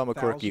and Chantal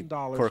 $84,000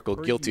 McCorkle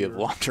per guilty of year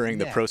laundering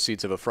the net.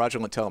 proceeds of a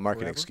fraudulent telemarketing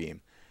Forever.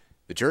 scheme,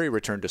 the jury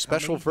returned a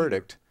special many here?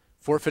 verdict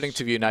forfeiting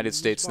to the United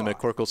Students States the buy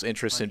McCorkle's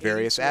interest in on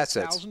various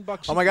assets.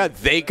 $84,000 Oh my a God, year.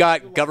 they That's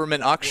got your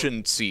government life.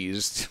 auction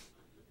seized.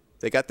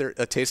 They got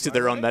a taste of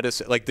their own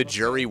medicine. Like the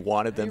jury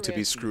wanted them to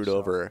be screwed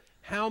over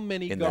How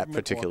many in that government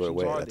particular auctions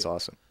way. are That's there?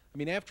 awesome. I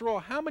mean, after all,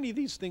 how many of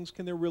these things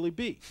can there really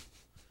be?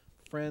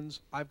 Friends,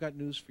 I've got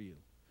news for you.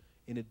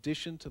 In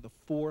addition to the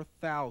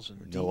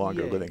 4,000 no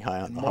longer DEA living high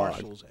on and the hog.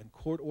 marshals and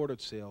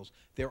court-ordered sales,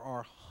 there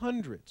are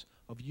hundreds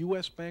of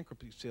U.S.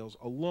 bankruptcy sales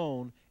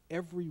alone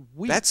every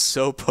week. That's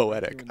so here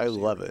poetic. in I this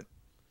love area. it.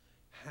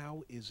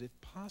 How is it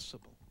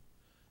possible?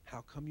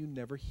 How come you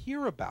never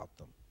hear about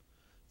them?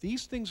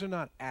 These things are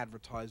not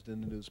advertised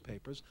in the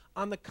newspapers.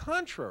 On the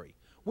contrary,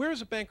 where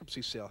is a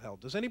bankruptcy sale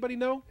held? Does anybody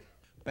know?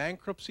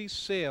 Bankruptcy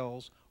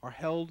sales are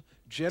held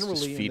generally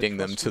just in feeding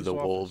the them to the trustee's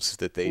office. wolves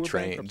that they Who are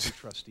trained. bankruptcy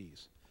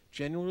trustees.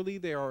 Generally,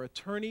 they are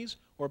attorneys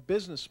or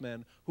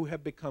businessmen who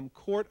have become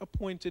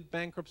court-appointed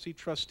bankruptcy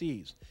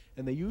trustees,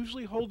 and they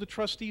usually hold the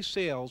trustee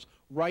sales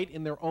right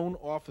in their own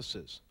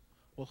offices.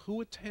 Well,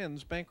 who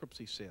attends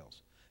bankruptcy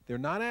sales? They're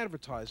not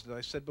advertised, as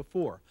I said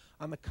before.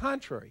 On the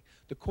contrary,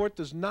 the court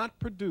does not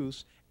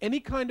produce any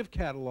kind of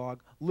catalog,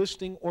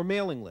 listing, or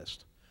mailing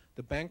list.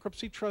 The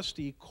bankruptcy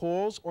trustee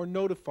calls or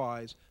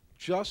notifies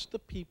just the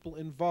people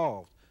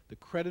involved, the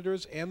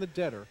creditors and the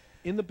debtor,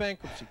 in the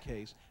bankruptcy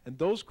case, and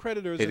those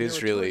creditors It and is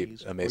their really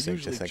attorneys, or amazing to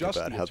usually think just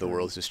about how the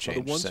world has attorneys,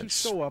 are the changed ones who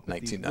since show up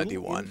at these little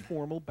 1991.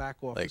 informal back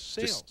office Like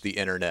sales. just the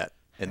internet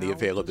and the How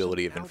does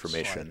availability an of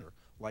information. outsider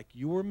like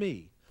you or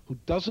me, who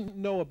doesn't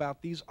know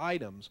about these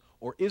items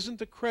or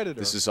isn't a creditor,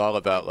 This is all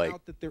about, find like-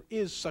 out that there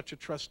is such a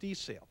trustee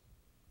sale?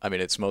 I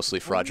mean, it's mostly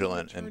Only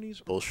fraudulent attorneys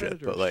and or bullshit,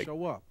 creditors but like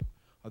show up.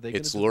 Are they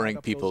it's gonna luring divide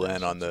up people those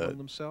in on assets among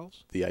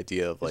themselves? the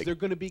idea of Is like there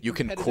gonna be you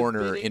can competitive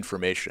corner bidding?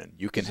 information.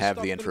 You can Is the have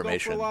stuff the gonna go for a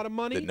information lot of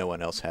money? that no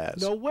one else has.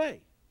 No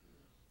way.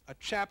 A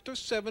Chapter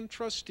 7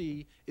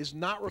 trustee is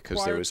not required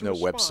Because there was to no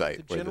respond website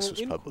to where this general was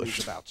inquiries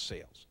published. about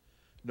sales.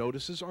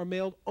 Notices are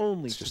mailed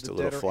only It's to just the a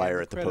little debtor flyer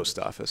and at the creditors. post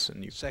office,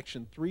 and you.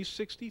 Section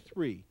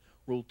 363,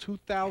 Rule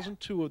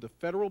 2002 of the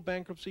Federal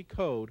Bankruptcy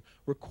Code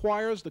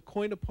requires the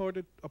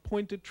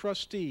court-appointed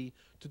trustee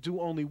to do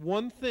only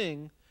one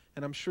thing,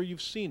 and I'm sure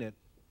you've seen it.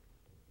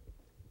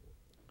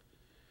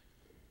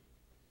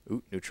 Ooh,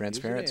 new Here's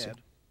transparency. an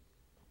ad,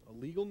 a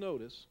legal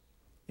notice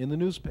in the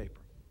newspaper.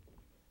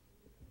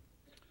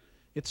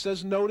 It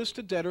says notice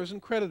to debtors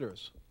and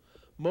creditors.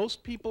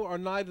 Most people are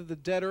neither the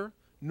debtor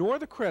nor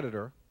the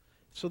creditor,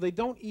 so they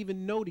don't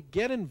even know to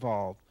get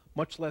involved,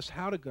 much less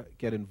how to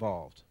get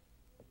involved.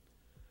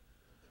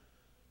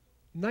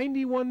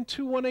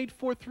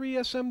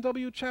 91-21843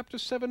 SMW Chapter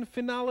 7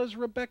 Finales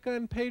Rebecca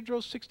and Pedro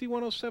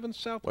 6107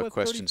 Southwest. What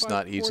question's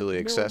not easily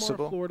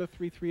accessible? Florida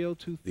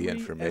 33023. The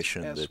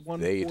information that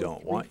they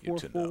don't want you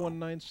to know.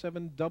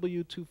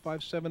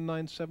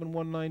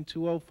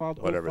 W257971970 filed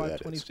Whatever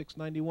that is.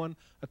 05-2691.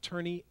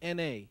 Attorney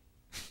NA.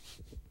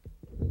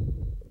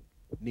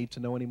 Need to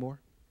know any more?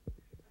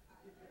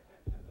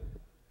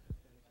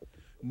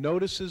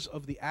 Notices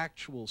of the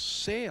actual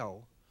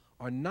sale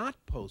are not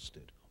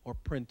posted or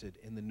printed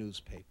in the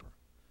newspaper,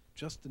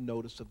 just the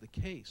notice of the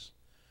case.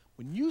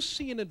 When you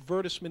see an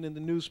advertisement in the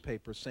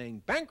newspaper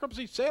saying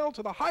bankruptcy sale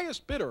to the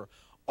highest bidder,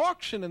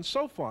 auction and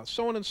so forth,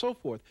 so on and so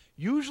forth,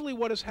 usually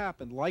what has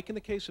happened, like in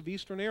the case of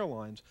Eastern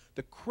Airlines,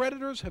 the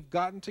creditors have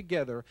gotten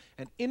together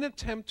and in an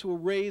attempt to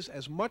raise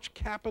as much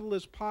capital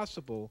as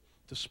possible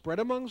to spread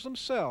amongst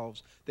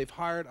themselves, they've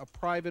hired a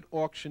private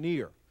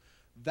auctioneer.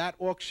 That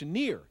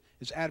auctioneer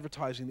is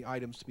advertising the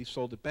items to be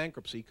sold at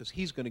bankruptcy because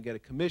he's going to get a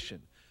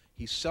commission.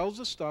 He sells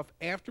the stuff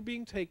after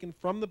being taken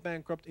from the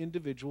bankrupt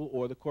individual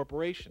or the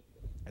corporation.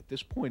 At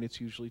this point,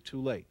 it's usually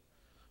too late.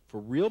 For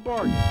real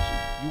bargains,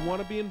 you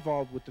want to be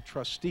involved with the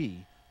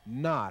trustee,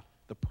 not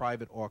the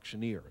private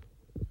auctioneer.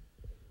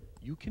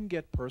 You can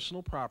get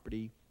personal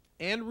property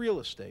and real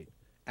estate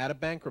at a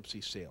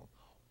bankruptcy sale.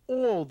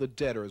 All the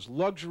debtors'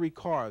 luxury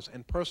cars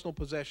and personal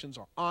possessions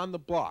are on the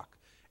block.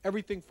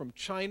 Everything from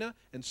china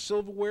and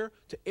silverware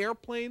to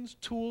airplanes,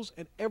 tools,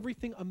 and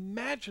everything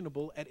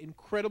imaginable at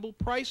incredible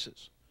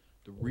prices.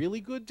 The really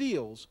good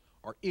deals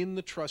are in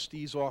the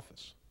trustee's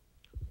office.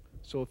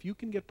 So if you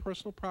can get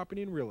personal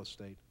property and real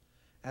estate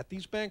at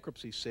these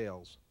bankruptcy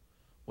sales,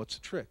 what's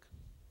the trick?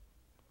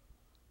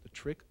 The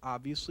trick,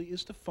 obviously,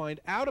 is to find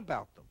out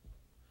about them.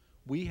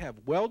 We have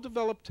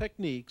well-developed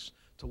techniques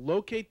to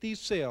locate these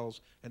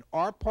sales, and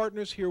our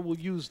partners here will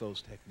use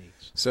those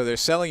techniques. So they're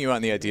selling you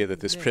on the idea that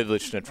this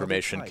privileged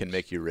information can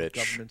make you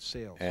rich,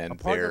 and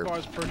they're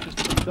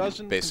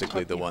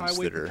basically the ones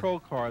that are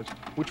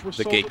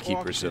the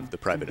gatekeepers of the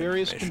private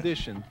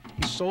information.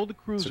 He sold the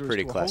cruisers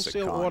to a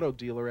wholesale con. auto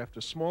dealer after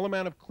a small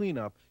amount of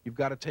cleanup. You've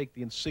got to take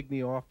the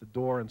insignia off the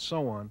door and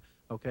so on,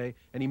 okay?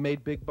 And he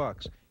made big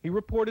bucks. He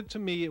reported to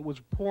me it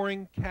was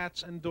pouring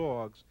cats and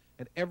dogs,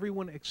 and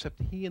everyone except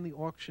he and the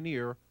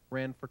auctioneer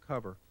ran for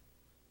cover.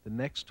 The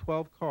next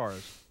 12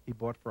 cars he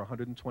bought for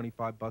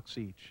 $125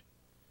 each.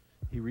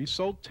 He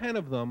resold 10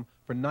 of them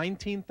for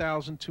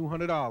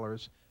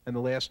 $19,200, and the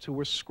last 2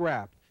 were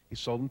scrapped. He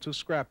sold them to a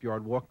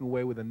scrapyard, walking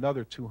away with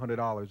another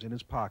 $200 in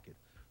his pocket.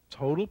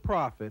 Total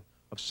profit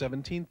of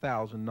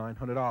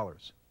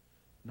 $17,900.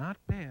 Not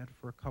bad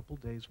for a couple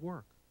days'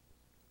 work.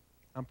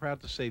 I'm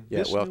proud to say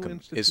this new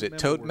Institute Is it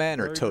member Toadman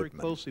or worked very, very Toadman?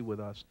 closely with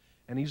us,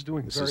 and he's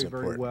doing This very, is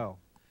very important. well.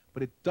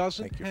 But it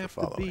doesn't Thank you have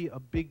for to following. be a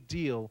big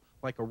deal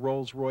like a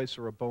Rolls-Royce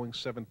or a Boeing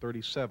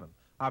 737.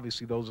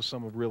 Obviously, those are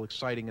some of real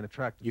exciting and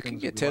attractive You things can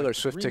that get we Taylor like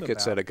to Swift dream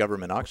tickets about, at a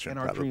government auction, and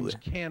our probably. dreams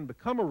can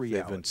become a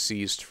reality. They've been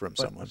seized from But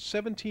someone. a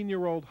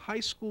 17-year-old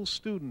high school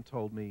student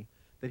told me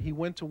that he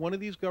went to one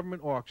of these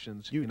government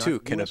auctions. You too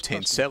can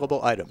obtain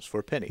saleable items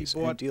for pennies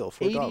and deal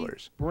for 80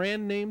 dollars.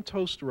 brand-name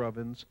toaster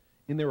ovens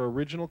in their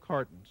original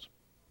cartons.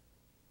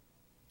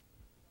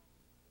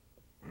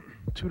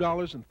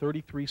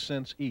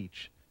 $2.33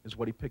 each is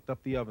what he picked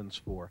up the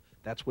ovens for.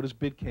 That's what his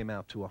bid came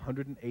out to,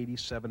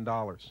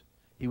 $187.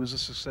 He was a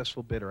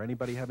successful bidder.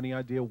 Anybody have any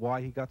idea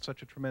why he got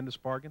such a tremendous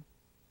bargain?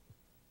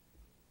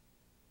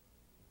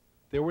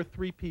 There were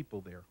 3 people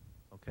there,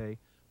 okay?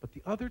 But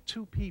the other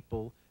 2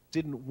 people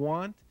didn't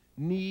want,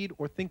 need,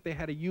 or think they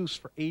had a use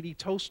for 80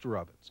 toaster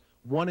ovens.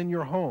 One in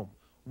your home,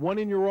 one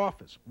in your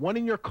office, one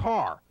in your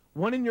car,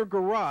 one in your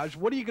garage.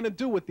 What are you going to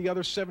do with the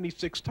other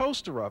 76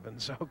 toaster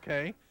ovens,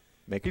 okay?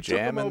 Make He jam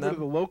took them in over them? to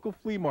the local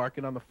flea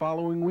market on the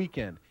following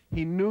weekend.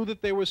 He knew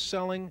that they were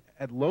selling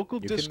at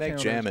local You can make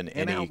discounters jam in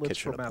and any outlets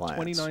kitchen for about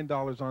appliance.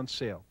 $29 on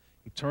sale.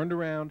 He turned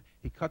around,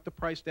 he cut the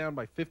price down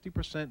by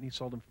 50%, and he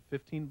sold them for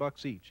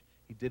 $15 each.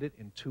 He did it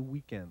in 2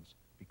 weekends.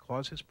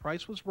 Because his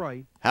price was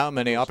right. How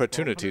many it was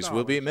opportunities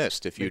will be $1,200,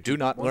 missed if you making do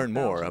not learn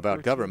more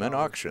about $1,013 government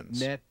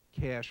auctions? Net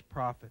cash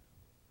profit.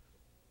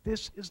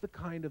 This is the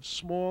kind of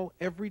small,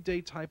 everyday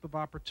type of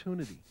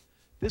opportunity.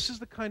 This is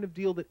the kind of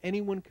deal that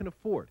anyone can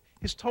afford.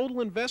 His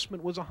total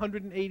investment was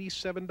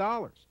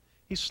 $187.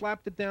 He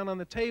slapped it down on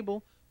the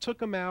table, took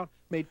them out,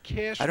 made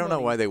cash I don't know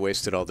money, why they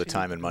wasted all the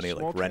continued time to and do money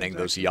small like renting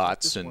those transactions like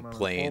yachts this and one on an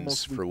planes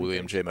almost for weekly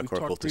William J. basis. We McCorkle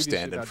talked to previously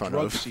stand in about front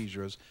drug of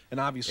seizures, and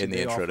obviously in the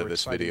they intro to offer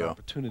this exciting video.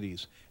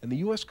 opportunities. And the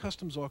U.S.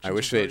 Customs auctions I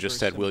wish are they very, had just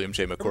very had William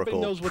J. simple. Everybody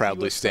knows McCorkle what the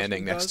proudly U.S.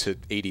 standing Customs next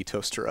does. to 80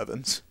 toaster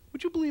ovens.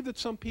 Would you believe that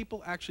some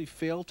people actually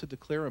fail to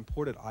declare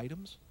imported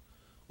items?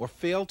 Or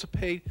fail to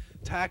pay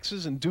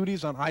taxes and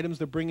duties on items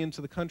they bring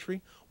into the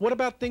country? What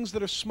about things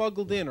that are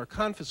smuggled in or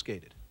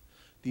confiscated?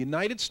 The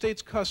United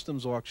States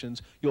Customs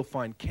auctions, you'll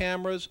find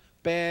cameras,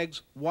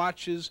 bags,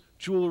 watches,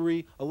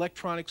 jewelry,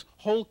 electronics,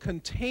 whole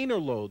container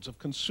loads of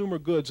consumer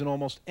goods and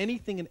almost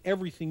anything and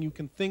everything you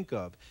can think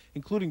of,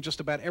 including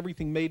just about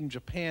everything made in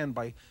Japan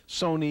by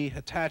Sony,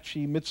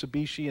 Hitachi,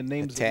 Mitsubishi, and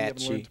names that we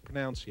haven't learned to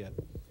pronounce yet.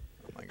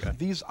 my God.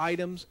 These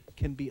items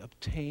can be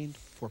obtained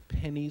for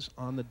pennies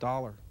on the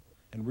dollar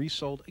and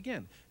resold,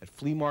 again, at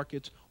flea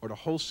markets or to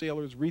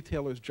wholesalers,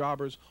 retailers,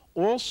 jobbers,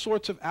 all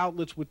sorts of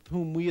outlets with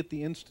whom we at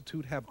the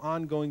Institute have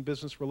ongoing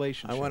business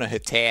relationships. I want a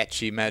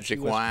Hitachi magic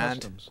US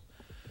wand. Customs.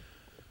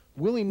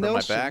 Willie my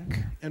Nelson back.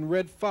 and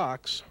Red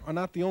Fox are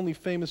not the only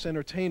famous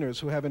entertainers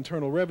who have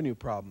internal revenue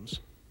problems.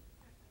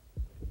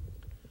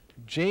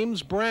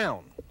 James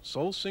Brown,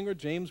 soul singer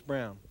James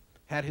Brown,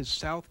 had his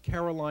South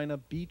Carolina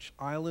Beach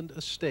Island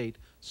estate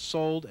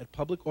sold at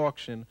public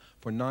auction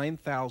for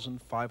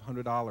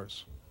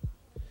 $9,500.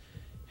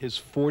 His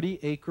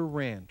 40-acre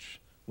ranch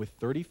with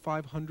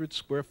 3,500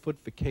 square foot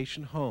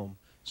vacation home,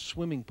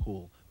 swimming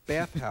pool,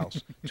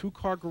 bathhouse,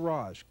 two-car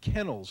garage,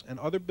 kennels, and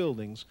other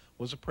buildings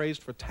was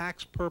appraised for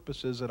tax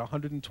purposes at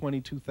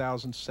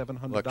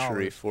 $122,700.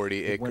 Luxury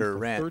 40-acre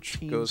ranch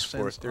goes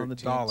for 13 on the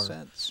dollar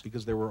cents.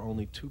 because there were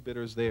only 2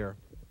 bidders there.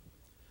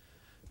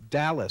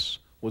 Dallas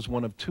was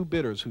one of 2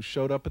 bidders who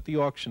showed up at the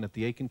auction at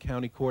the Aiken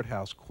County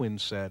Courthouse, Quinn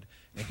said.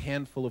 A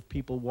handful of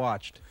people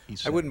watched, he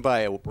said. I wouldn't buy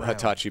a Brown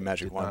Hitachi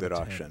magic did wand not at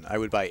attend. auction. I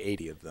would buy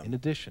 80 of them. In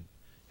addition,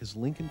 his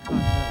Lincoln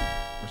Continental,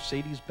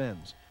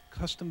 Mercedes-Benz,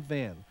 custom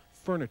van,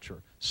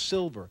 furniture,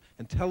 silver,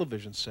 and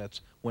television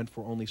sets went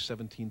for only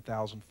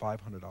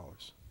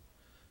 $17,500.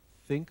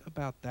 Think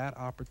about that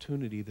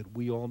opportunity that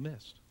we all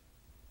missed.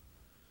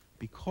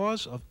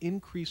 Because of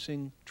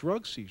increasing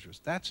drug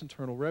seizures, that's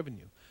internal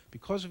revenue.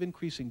 Because of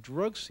increasing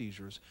drug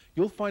seizures,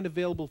 you'll find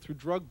available through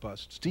drug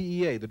busts,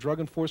 DEA, the Drug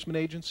Enforcement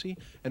Agency,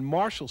 and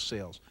marshal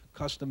sales,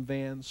 custom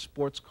vans,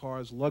 sports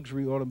cars,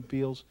 luxury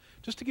automobiles.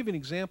 Just to give you an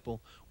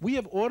example, we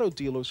have auto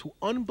dealers who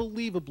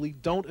unbelievably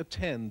don't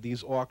attend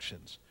these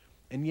auctions,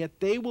 and yet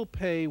they will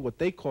pay what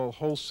they call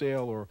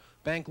wholesale or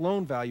bank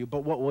loan value, but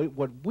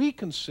what we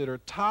consider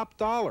top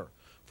dollar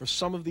for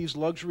some of these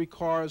luxury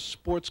cars,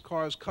 sports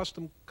cars,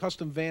 custom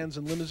vans,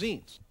 and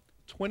limousines.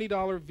 $20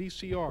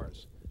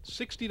 VCRs.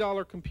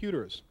 $60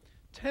 computers,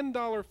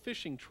 $10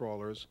 fishing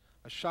trawlers,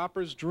 a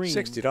shopper's dream.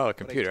 $60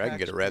 computer. I can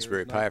get a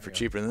Raspberry Pi for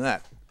cheaper than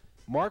that.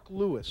 Mark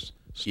Lewis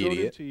strode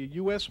Idiot. into a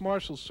U.S.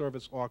 Marshals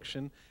Service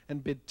auction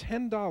and bid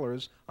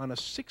 $10 on a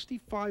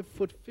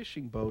 65-foot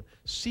fishing boat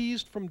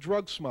seized from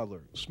drug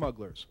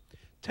smugglers.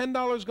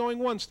 $10 going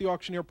once, the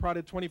auctioneer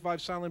prodded 25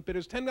 silent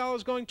bidders.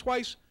 $10 going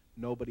twice,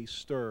 nobody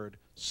stirred.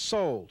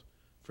 Sold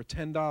for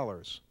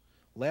 $10.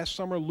 Last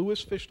summer,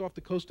 Lewis fished off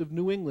the coast of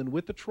New England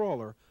with the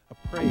trawler,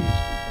 appraised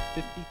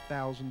at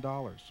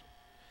 $50,000.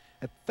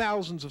 At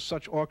thousands of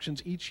such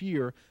auctions each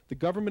year, the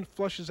government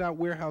flushes out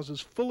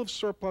warehouses full of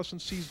surplus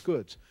and seized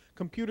goods.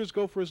 Computers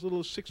go for as little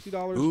as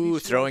 $60. Ooh,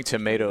 VCRs throwing for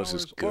tomatoes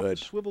is $20, good. often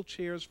swivel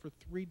chairs for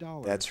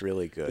 $3. That's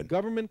really The good.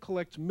 government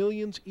collects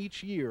millions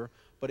each year,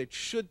 but it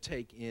should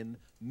take in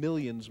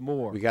millions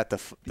more. We got the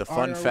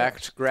fun IRS,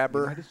 fact the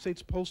grabber. United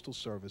States Postal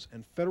Service,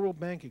 and federal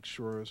bank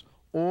insurers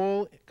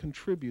all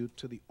contribute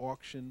to the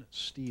auction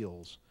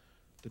steals.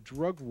 The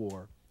drug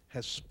war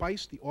has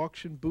spiced the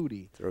auction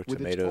booty Throw with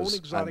tomatoes. its own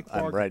exotic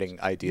I'm bargains.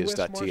 writing ideas.txt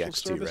US Marshal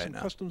Service right and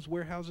now. customs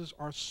warehouses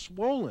are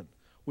swollen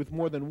with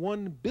more than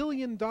 $1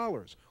 billion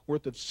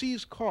worth of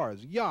seized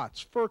cars,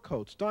 yachts, fur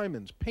coats,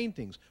 diamonds,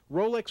 paintings,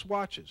 Rolex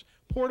watches,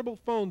 portable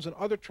phones, and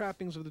other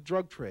trappings of the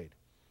drug trade.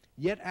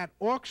 Yet at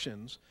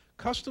auctions,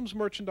 customs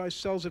merchandise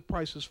sells at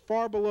prices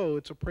far below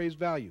its appraised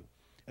value.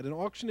 At an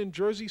auction in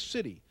Jersey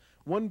City,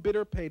 one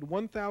bidder paid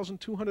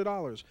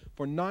 $1,200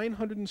 for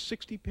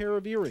 960 pair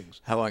of earrings.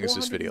 How long is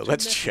this video? 402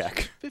 Let's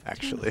necklaces, check,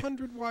 actually.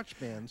 1,500 watch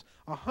bands,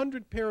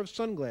 100 pair of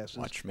sunglasses,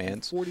 Watch and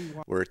mans. 40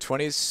 We're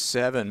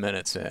 27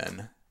 minutes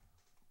in.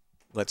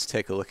 Let's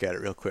take a look at it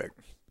real quick.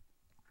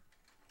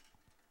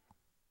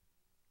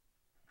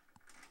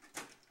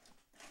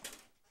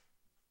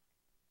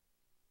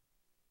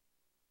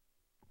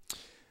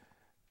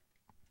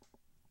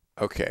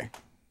 Okay.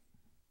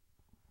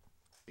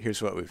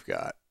 Here's what we've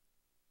got.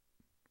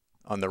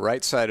 On the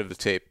right side of the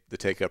tape, the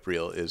take-up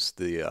reel, is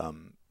the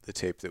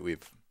tape that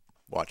we've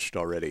watched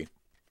already.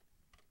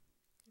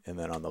 And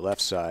then on the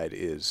left side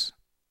is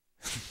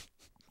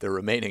the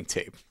remaining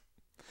tape.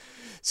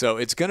 So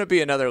it's going to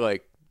be another,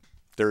 like,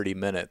 30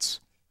 minutes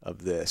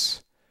of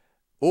this.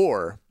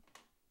 Or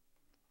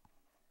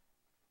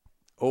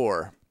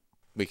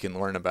we can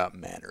learn about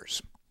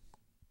manners.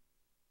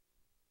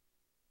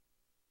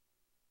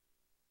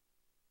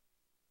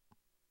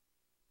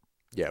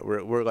 Yeah,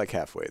 we're like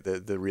halfway.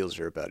 The reels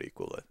are about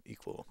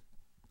equal.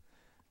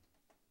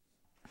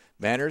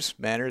 Manners?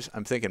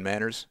 I'm thinking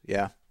manners.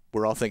 Yeah,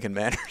 we're all thinking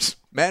manners.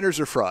 Manners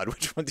or fraud?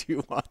 Which one do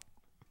you want?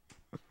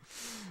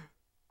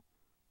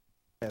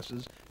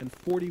 glasses and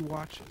 40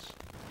 watches.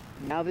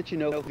 Now that you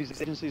know who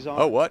these agencies are,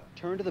 Oh, what?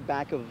 turn to the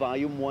back of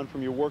Volume 1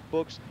 from your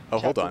workbooks. Oh,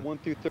 hold Chapter on. 1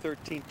 through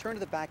 13. Turn to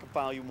the back of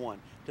Volume 1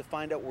 to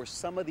find out where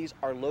some of these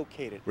are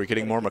located. We're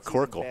getting But more it gets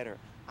even McCorkle. better.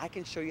 I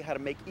can show you how to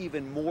make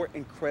even more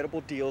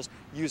incredible deals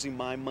using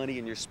my money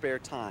in your spare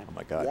time. Oh,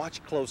 my God.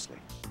 Watch closely.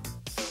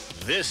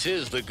 This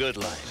is The Good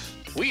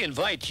Life. We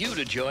invite you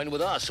to join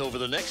with us over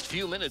the next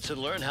few minutes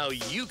and learn how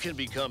you can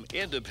become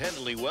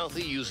independently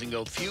wealthy using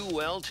a few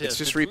well-tested... It's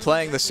just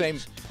replaying the same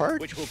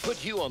part? ...which will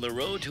put you on the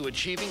road to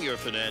achieving your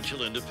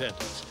financial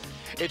independence.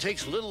 It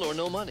takes little or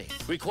no money,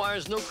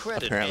 requires no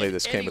credit. Apparently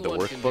this came with a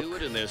anyone can workbook. do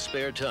it in their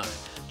spare time.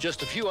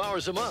 Just a few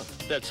hours a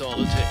month, that's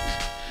all it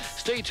takes.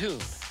 Stay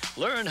tuned.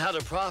 Learn how to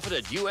profit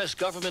at U.S.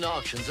 government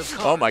auctions of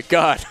cars, Oh my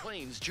God.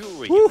 planes,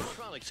 jewelry, Woo.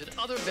 electronics, and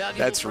other valuable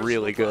That's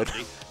really personal good.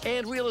 property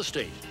and real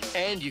estate.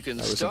 And you can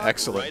That was start an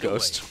excellent right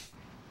ghost. away.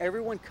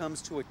 Everyone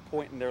comes to a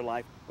point in their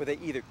life where they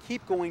either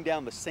keep going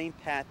down the same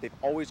path they've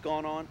always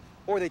gone on,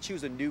 or they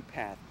choose a new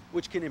path,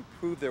 which can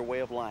improve their way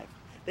of life.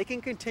 They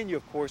can continue,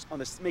 of course,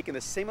 on making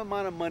the same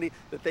amount of money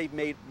that they've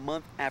made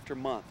month after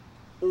month,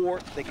 or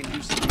they can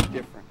do something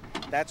different.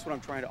 That's what I'm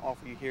trying to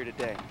offer you here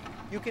today.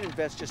 You can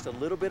invest just a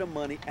little bit of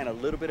money and a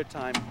little bit of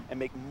time and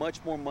make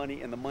much more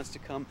money in the months to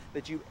come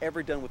that you've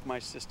ever done with my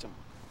system.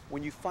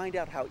 When you find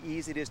out how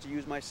easy it is to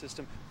use my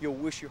system, you'll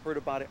wish you heard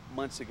about it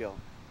months ago.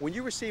 When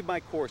you receive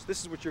my course,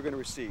 this is what you're going to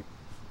receive.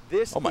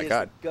 This Oh my is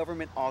God. the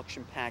government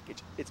auction package.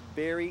 It's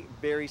very,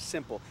 very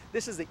simple.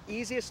 This is the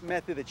easiest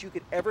method that you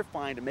could ever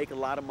find to make a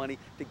lot of money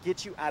to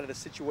get you out of the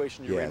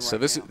situation you're in right so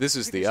now. this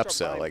is You the can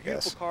start upsell, buying I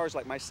guess. Beautiful cars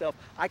like myself.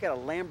 I got a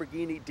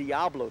Lamborghini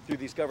Diablo through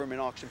these government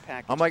auction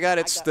packages. Oh my God,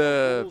 it's I got a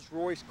the-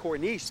 Rolls-Royce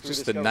Corniche through just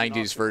this the government 90s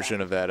auction version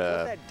package. of that,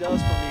 What that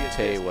does for me is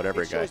Tay this.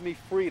 whatever it shows guy. me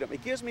freedom.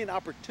 It gives me an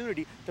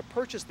opportunity to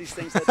purchase these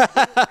things that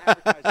don't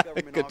advertise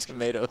government Good auctions.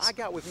 tomatoes. I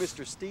got with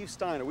Mr. Steve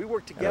Steiner. We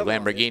worked Got together a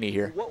on this. Lamborghini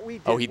here. And what we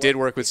Oh, he was did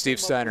work with we Steve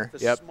came up Steiner.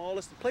 with the Yep.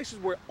 smallest places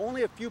where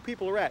only a few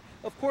people are at.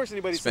 Of course,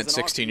 anybody Spent says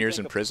an 16 auction, you years think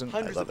in of prison. I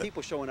Hundreds love of it.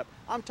 people showing up.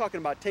 I'm talking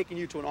about taking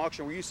you to an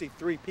auction where you see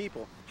 3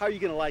 people. How are you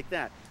going to like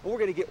that? And we're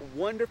going to get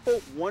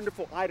wonderful,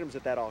 wonderful items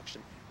at that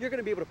auction. You're going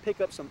to be able to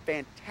pick up some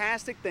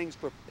fantastic things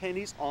for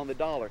pennies on the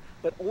dollar,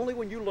 but only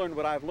when you learn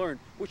what I've learned,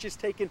 which has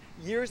taken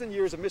years and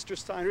years of Mr.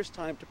 Steiner's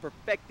time to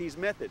perfect these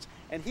methods.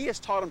 And he has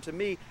taught them to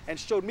me and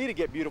showed me to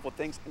get beautiful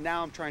things, and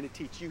now I'm trying to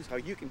teach you how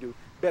you can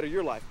better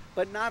your life.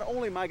 But not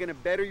only am I going to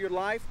better your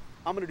life,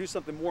 I'm going to do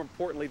something more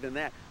importantly than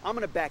that. I'm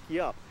going to back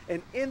you up.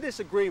 And in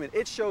this agreement,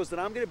 it shows that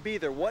I'm going to be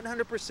there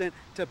 100%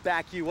 to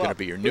back you up. Gonna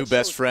be your new It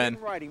best shows friend,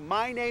 in writing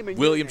my name and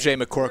William your J.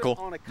 name. McCorkle.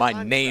 We're on a My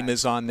contract. name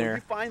is on When there.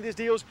 you find these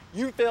deals,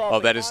 you fill out Oh,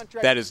 the that is-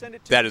 contract that and is- send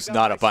it to that me is without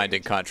not my a binding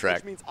signature,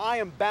 contract. Which means I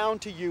am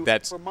bound to you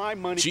That's for my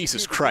money. to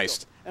Jesus do the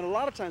Christ. deal. And a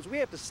lot of times we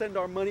have to send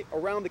our money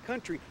around the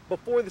country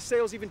before the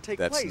sales even take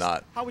That's place.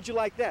 not- How would you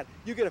like that?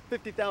 You get a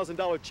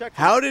 $50,000 check.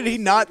 How from did us he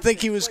before not the think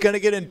sales he take was place. gonna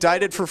get You know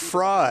indicted it for would be the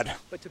fraud? best.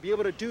 But to be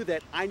able to do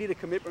that, I need a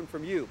commitment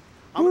from you.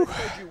 I'm going to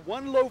charge you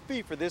one low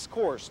fee for this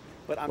course,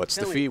 but I'm What's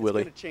the telling fee, you,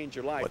 Willie? it's going to change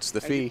your life. What's the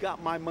And fee? you've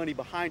got my money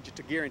behind you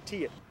to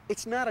guarantee it.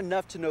 It's not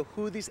enough to know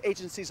who these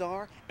agencies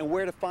are and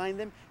where to find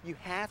them. You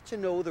have to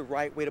know the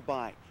right way to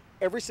buy.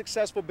 Every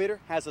successful bidder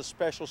has a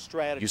special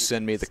strategy. You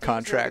send me the Steve's going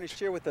contract, to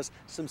share with us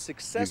some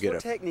successful get a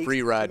techniques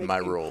free ride to in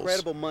make my rolls.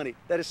 incredible money.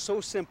 That is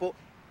so simple.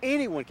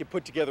 Anyone can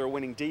put together a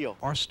winning deal.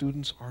 Our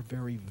students are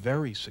very,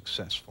 very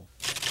successful.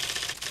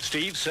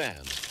 Steve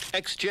Sands,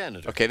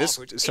 ex-janitor. Okay, this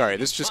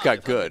just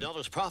got good.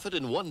 $8,500 profit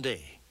in one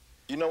day.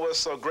 You know what's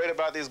so great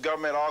about these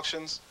government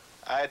auctions?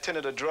 I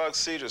attended a drug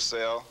seizure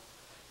sale,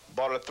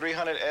 bought a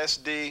 300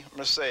 SD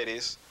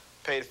Mercedes,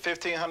 paid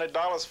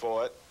 $1,500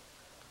 for it.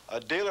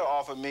 A dealer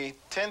offered me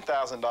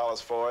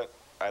 $10,000 for it.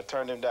 I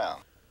turned him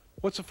down.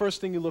 What's the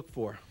first thing you look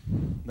for?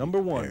 Number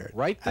 1, There,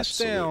 write this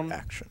absolute down.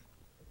 action.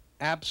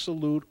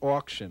 Absolute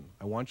auction.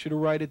 I want you to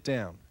write it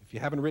down. If you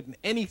haven't written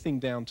anything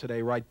down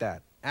today, write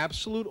that.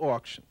 Absolute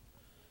auction.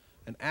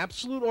 An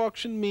absolute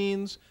auction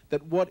means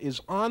that what is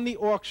on the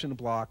auction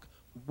block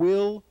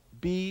will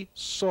be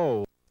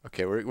sold.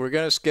 Okay, we're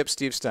going to skip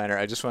Steve Steiner.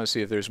 I just want to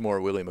see if there's more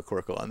Willie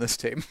McCorkle on this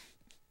tape.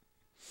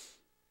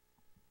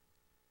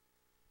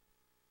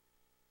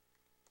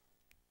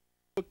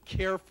 Look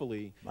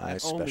carefully My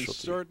at only specialty.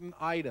 certain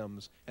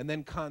items and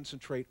then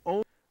concentrate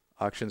only.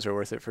 Auctions are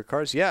worth it for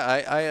cars.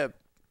 Yeah,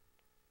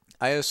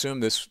 I assume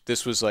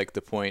this was like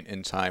the point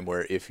in time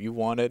where if you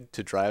wanted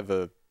to drive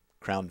a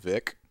Crown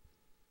Vic,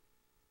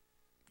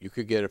 you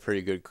could get a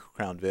pretty good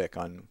Crown Vic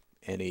on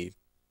any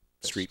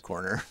street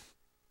corner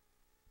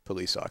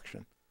police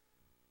auction.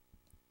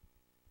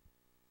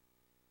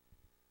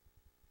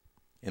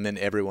 And then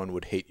everyone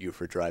would hate you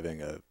for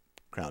driving a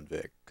Crown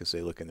Vic because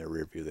they look in their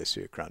rear view, they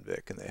see a Crown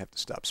Vic, and they have to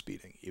stop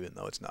speeding, even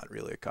though it's not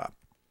really a cop.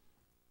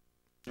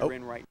 You're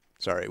in right.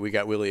 Sorry, we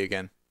got Willie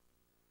again.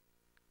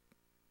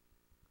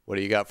 What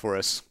do you got for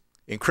us?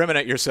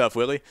 Incriminate yourself,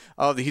 Willie.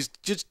 Oh, he's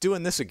just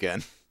doing this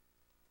again.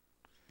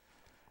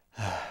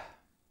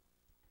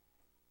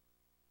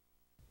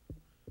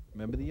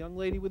 Remember the young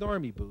lady with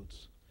army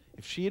boots?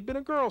 If she had been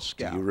a Girl Do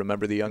Scout, you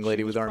remember the young and she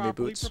lady was with army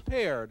properly boots?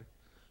 prepared,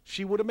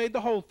 she would have made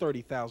the whole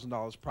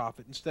 $30,000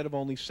 profit instead of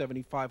only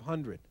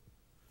 $7,500.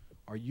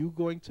 Are you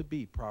going to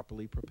be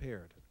properly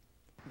prepared?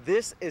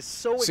 This is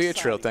so exciting. See you,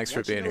 Trill. Thanks for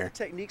Once you being know here. the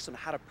techniques on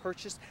how to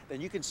purchase,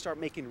 then you can start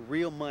making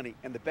real money.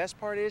 And the best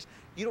part is,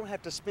 you don't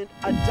have to spend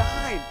a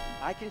dime.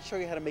 I can show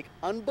you how to make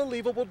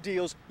unbelievable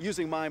deals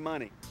using my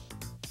money.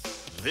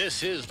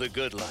 This is the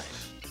good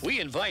life. We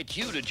invite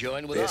you to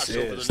join with This us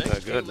over is the next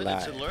the few good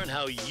minutes life. and learn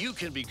how you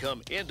can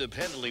become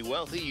independently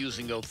wealthy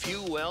using a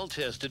few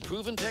well-tested,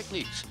 proven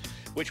techniques,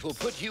 which will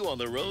put you on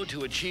the road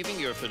to achieving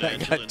your I financial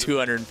got independence.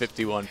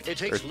 251 It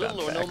takes earthbound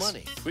little or no facts.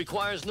 money,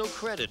 requires no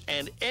credit,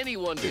 and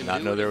anyone Did can not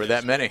do know it there in were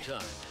their that many. spare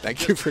time. Thank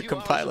Just you a for few hours a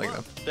compiling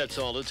month. them. That's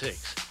all it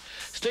takes.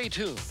 Stay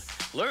tuned.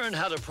 Learn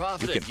how to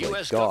profit You can at play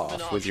U.S. golf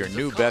government with your auctions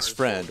new of best cars,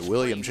 friend, boats,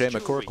 William J.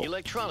 planes, jewelry, McCorkle.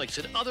 electronics,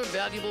 and other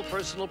valuable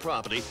personal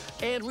property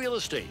and real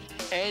estate.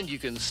 And you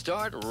can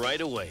start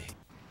right away.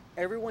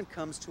 Everyone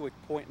comes to a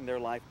point in their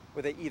life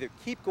where they either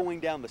keep going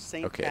down the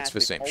same Okay, it's path the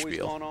they've same always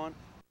spiel. gone on.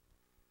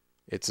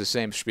 It's the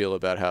same spiel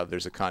about how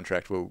there's a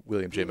contract where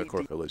William J. You need to-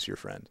 McCorkle is your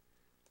friend.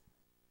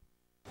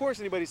 Of course,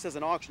 anybody says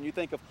an auction, you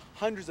think of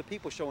hundreds of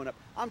people showing up.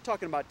 I'm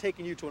talking about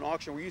taking you to an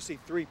auction where you see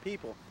 3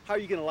 people. How are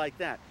you going to like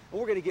that?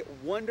 And we're going to get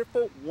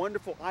wonderful,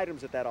 wonderful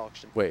items at that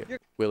auction. Wait,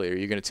 Willie, are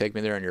you going to take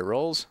me there on your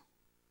rolls?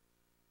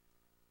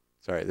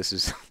 Sorry, this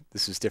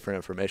is different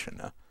information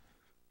now.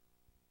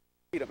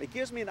 It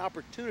gives me an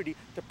opportunity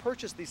to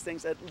purchase these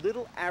things at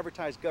little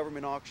advertised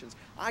government auctions.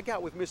 I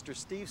got with Mr.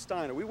 Steve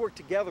Steiner. We worked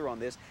together on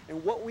this,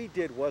 and what we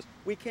did was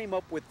we came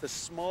up with the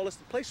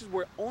smallest places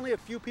where only a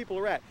few people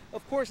are at.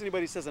 Of course,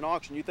 anybody says an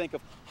auction, you think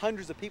of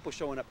hundreds of people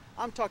showing up.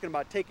 I'm talking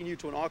about taking you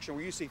to an auction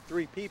where you see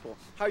 3 people.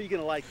 How are you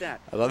going to like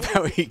that? I love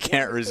how he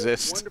can't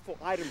resist Wonderful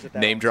items at that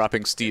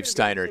name-dropping auction. Steve You're gonna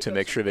Steiner pick to up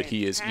make some sure that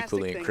he is fantastic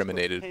equally things with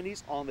incriminated.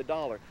 pennies on the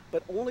dollar,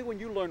 but only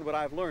when you learn what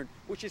I've learned,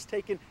 which has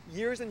taken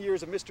years and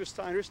years of Mr.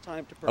 Steiner's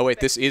time to perfect. Oh wait,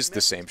 this is the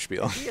method. same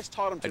spiel. He has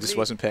taught 'em I to just me,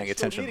 wasn't paying showed me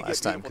attention to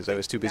last get time because beautiful I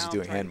was too busy things. Now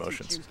doing I'm trying hand to teach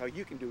motions. you how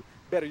you can do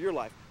better your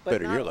life. But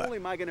Better not your life. only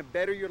am I going to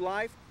better your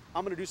life,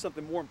 I'm going to do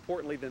something more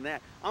importantly than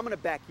that. I'm going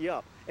to back you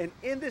up. And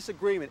in this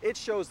agreement, it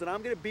shows that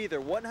I'm going to be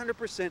there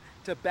 100%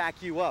 to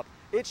back you up.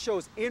 It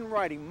shows in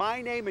writing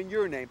my name and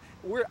your name.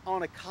 We're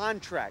on a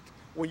contract.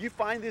 When you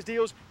find these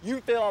deals, you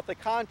fill out the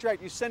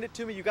contract, you send it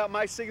to me, you got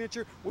my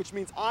signature, which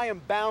means I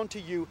am bound to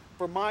you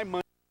for my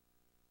money.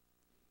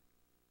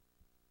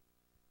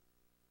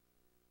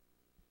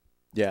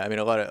 Yeah, I mean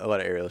a lot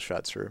of aerial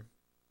shots are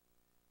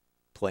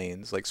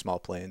planes, like small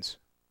planes.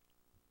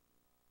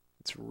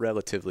 It's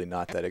relatively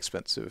not that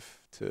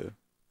expensive to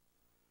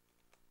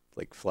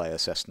like fly a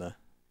Cessna.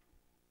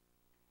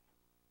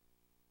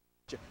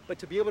 But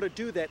to be able to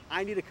do that,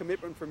 I need a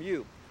commitment from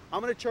you. I'm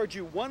going to charge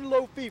you 1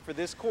 low fee for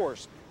this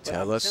course. But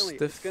Tell I'm us telling you,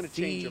 the it's going to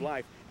change your fee.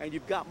 life, and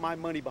you've got my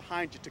money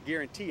behind you to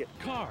guarantee it.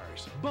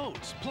 Cars,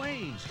 boats,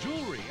 planes,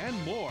 jewelry, and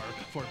more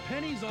for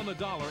pennies on the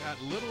dollar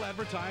at little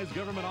advertised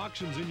government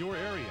auctions in your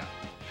area.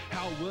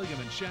 How William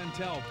and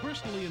Chantel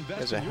personally invest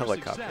There's a in your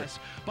helicopter. success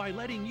by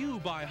letting you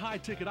buy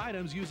high-ticket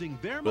items using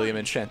their William money.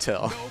 and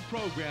Chantel. No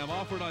program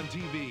offered on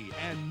TV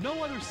and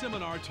no other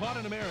seminar taught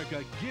in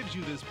America gives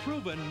you this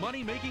proven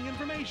money-making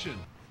information.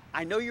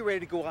 I know you're ready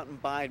to go out and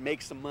buy and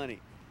make some money.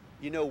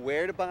 You know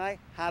where to buy,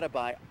 how to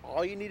buy.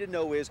 All you need to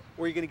know is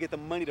where you're going to get the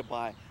money to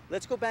buy.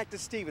 Let's go back to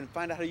Steve and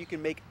find out how you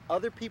can make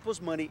other people's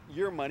money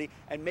your money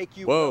and make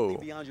you Whoa.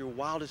 wealthy beyond your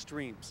wildest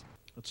dreams.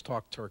 Let's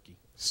talk turkey.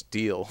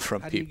 Steal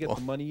from How do you get people.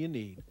 the money you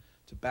need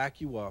to back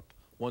you up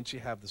once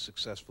you have the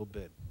successful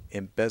bid?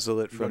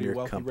 Embezzle it You go from to your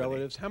wealthy company.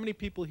 relatives. How many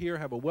people here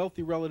have a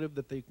wealthy relative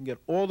that they can get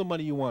all the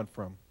money you want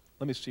from?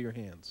 Let me see your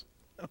hands.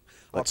 I'll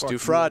Let's talk do to you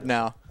fraud later.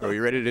 now. Are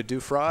you ready to do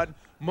fraud?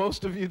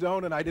 Most of you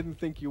don't, and I didn't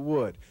think you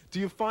would. Do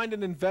you find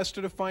an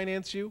investor to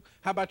finance you?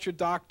 How about your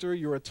doctor,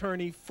 your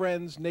attorney,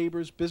 friends,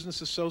 neighbors,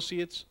 business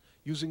associates?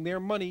 Using their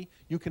money,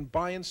 you can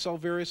buy and sell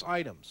various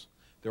items.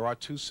 There are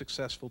 2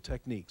 successful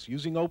techniques.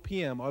 Using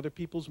OPM, other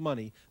people's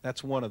money,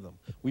 that's one of them.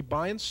 We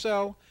buy and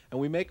sell, and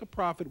we make a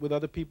profit with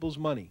other people's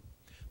money.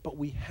 But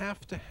we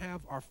have to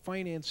have our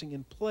financing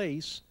in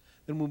place.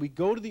 Then when we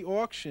go to the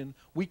auction,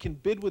 we can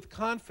bid with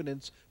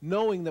confidence,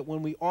 knowing that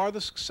when we are the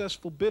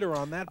successful bidder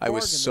on that I bargain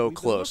was that so we've been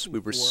close. looking We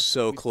were for,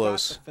 so we've got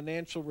close the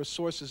financial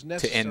resources to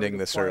necessary ending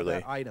this acquire early.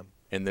 that item.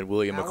 And then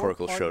William Our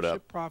McCorkle showed Partnership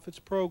up. Profits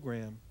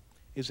program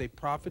is a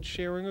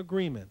profit-sharing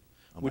agreement,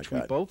 Oh my which we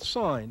God. both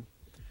sign,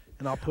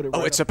 and I'll put it. Oh,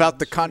 right it's up about on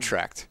the screen.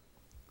 contract.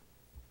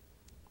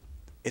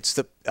 It's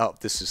the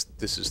this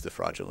is the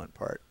fraudulent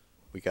part.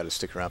 We got to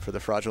stick around for the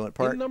fraudulent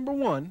part. In number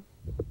 1,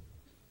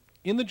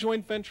 in the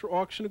joint venture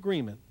auction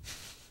agreement,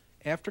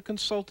 after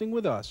consulting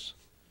with us,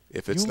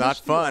 If it's you not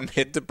list the fun, auction,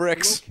 hit the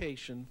bricks.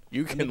 location,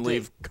 You and the can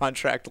leave date.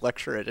 contract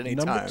lecture at any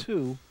Number time.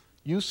 2,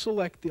 you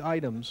select the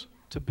items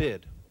to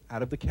bid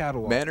out of the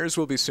catalog. Manners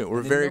will be soon. We're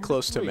And in very number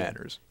close to 3,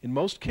 manners. In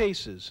most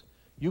cases,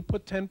 you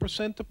put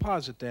 10%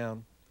 deposit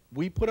down,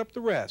 we put up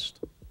the rest,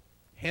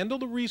 handle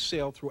the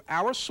resale through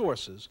our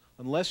sources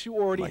unless you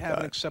already My have an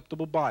God.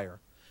 acceptable buyer.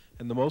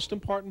 And the most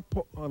important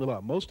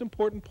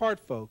part,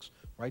 folks,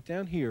 right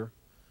down here,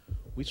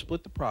 we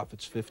split the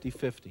profits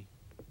 50-50.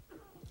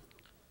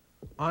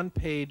 On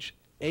page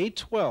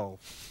A12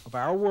 of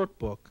our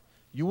workbook,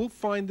 you will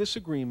find this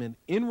agreement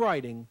in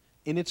writing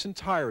in its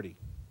entirety.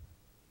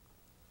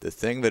 The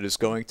thing that is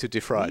going to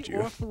defraud We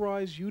you.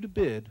 authorize you to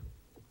bid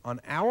on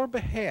our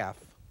behalf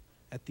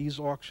at these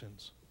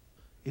auctions.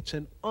 It's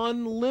an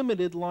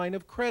unlimited line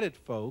of credit,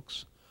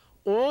 folks.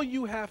 All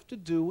you have to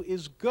do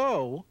is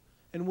go,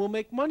 and we'll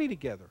make money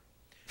together.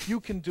 You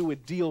can do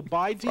it deal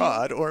by deal.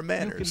 Fraud or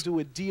manners. You can do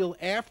it deal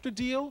after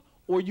deal,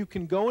 or you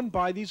can go and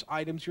buy these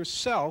items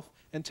yourself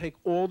and take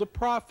all the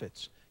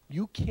profits.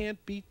 You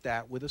can't beat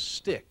that with a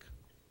stick.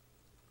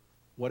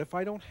 What if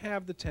I don't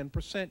have the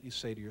 10%, you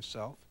say to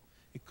yourself?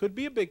 It could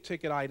be a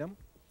big-ticket item.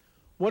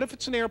 What if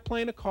it's an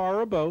airplane, a car,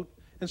 or a boat,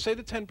 and say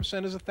the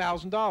 10% is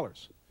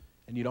 $1,000,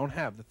 and you don't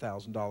have the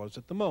 $1,000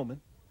 at the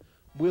moment?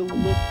 We'll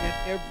look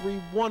at every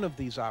one of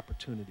these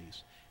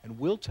opportunities, and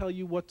we'll tell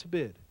you what to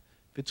bid.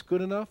 If it's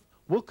good enough,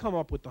 we'll come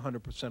up with the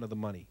 100% of the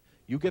money.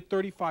 You get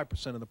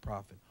 35% of the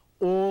profit.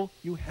 All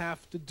you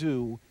have to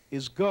do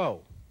is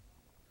go.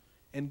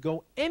 And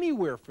go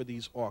anywhere for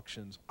these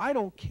auctions. I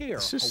don't care.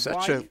 This is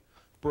Hawaii,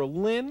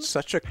 Berlin,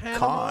 such a Panama,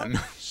 con.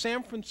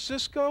 San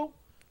Francisco.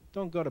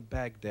 Don't go to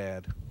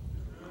Baghdad.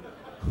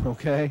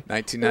 Okay?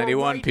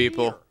 1991, right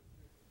people. Here.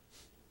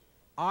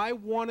 I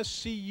want to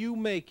see you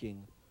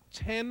making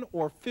 10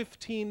 or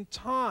 15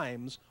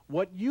 times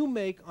what you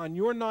make on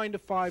your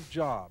 9-to-5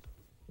 job.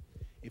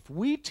 If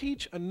we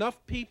teach enough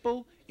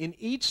people in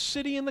each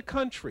city in the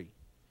country,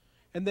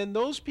 and then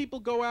those people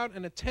go out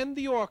and attend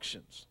the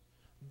auctions,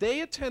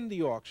 they attend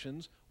the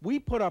auctions, we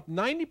put up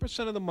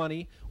 90% of the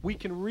money, we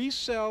can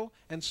resell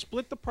and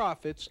split the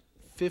profits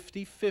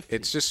 50-50.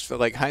 It's just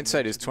like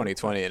hindsight is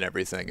 20/20 and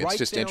everything. It's Right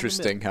just down the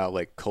interesting middle. how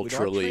like With our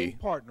culturally trade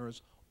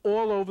partners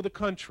all over the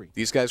country.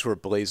 these guys were We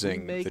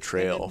blazing make the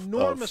trail an of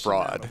enormous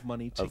amount fraud, of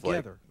money of like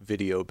together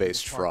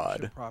video-based in the Partnership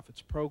fraud.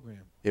 Profits program.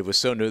 It was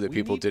so new that We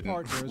people need didn't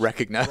partners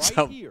recognize right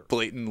how here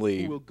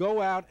blatantly who will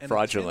go out and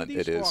fraudulent attend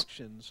it these is.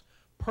 auctions,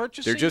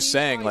 purchasing They're just these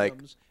saying like,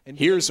 items and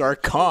here's getting our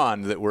the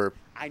con that we're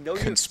I know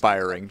you're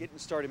conspiring. getting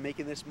started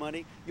making this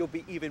money. You'll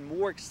be even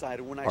more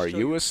excited when I Are show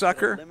you a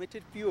sucker? that a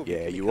limited few of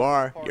Yeah, can you become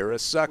are. my partner, You're a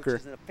sucker.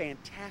 Which is a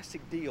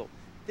fantastic deal.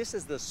 This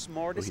is the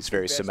smartest he's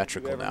very investment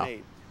symmetrical you've ever now.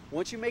 made.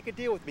 Once you make a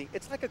deal with me,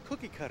 it's like a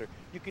cookie cutter.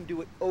 You can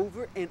do it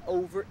over and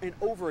over and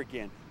over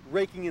again,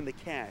 raking in the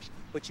cash.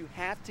 But you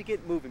have to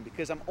get moving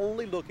because I'm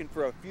only looking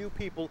for a few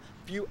people,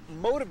 few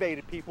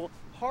motivated people,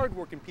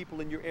 hardworking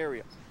people in your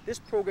area. This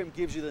program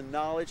gives you the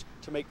knowledge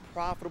to make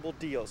profitable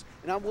deals,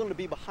 and I'm willing to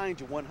be behind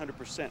you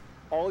 100%.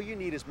 All you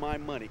need is my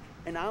money,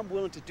 and I'm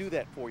willing to do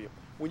that for you.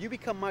 When you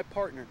become my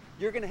partner,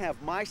 you're going to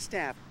have my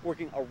staff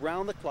working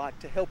around the clock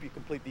to help you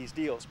complete these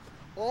deals.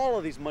 All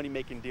of these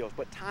money-making deals,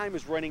 but time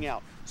is running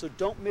out. So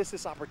don't miss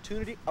this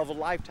opportunity of a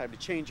lifetime to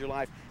change your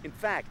life. In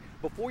fact,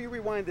 before you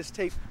rewind this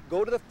tape,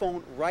 go to the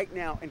phone right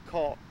now and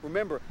call.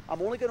 Remember,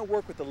 I'm only going to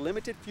work with a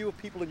limited few of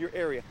people in your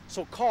area,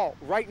 so call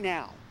right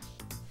now.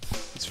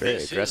 It's very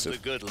This aggressive. is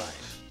the good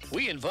life.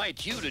 We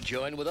invite you to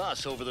join with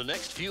us over the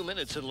next few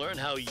minutes and learn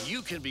how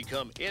you can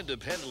become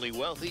independently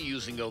wealthy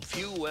using a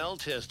few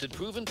well-tested,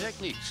 proven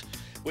techniques,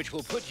 which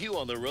will put you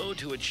on the road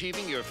to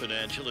achieving your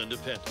financial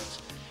independence.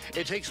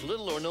 It takes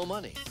little or no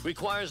money,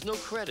 requires no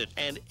credit,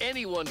 and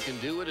anyone can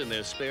do it in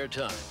their spare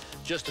time.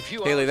 Just a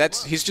few Haley,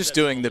 hours. he's just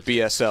doing the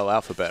BSL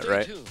alphabet, Stay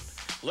right? tuned.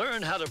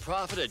 Learn how to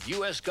profit at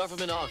U.S.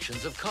 government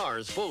auctions of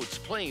cars, boats,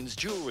 planes,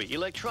 jewelry,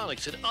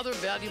 electronics, and other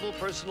valuable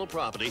personal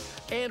property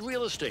and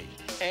real estate.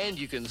 And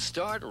you can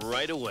start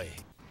right away.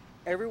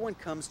 Everyone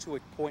comes to a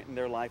point in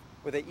their life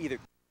where they either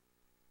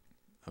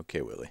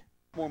Okay, Willie.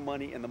 more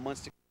money in the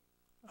months to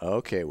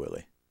Okay,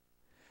 Willie.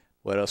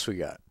 What else we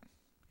got?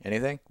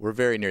 Anything? We're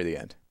very near the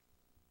end.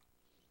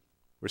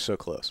 We're so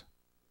close.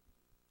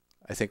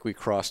 I think we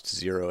crossed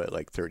 0 at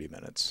like 30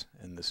 minutes,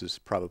 and this is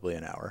probably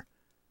an hour.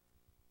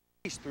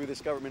 through this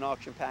government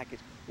auction package.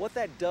 What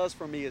that does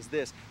for me is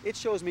this. It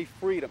shows me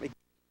freedom.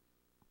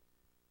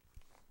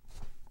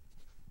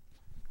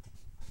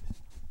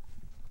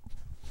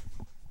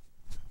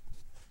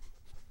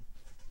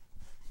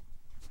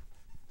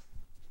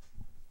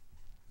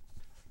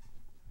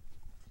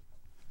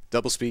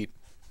 Double speed.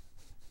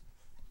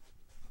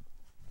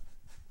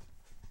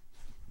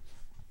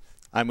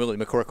 I'm Willie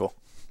McCorkle.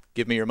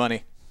 Give me your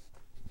money.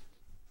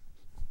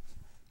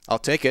 I'll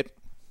take it.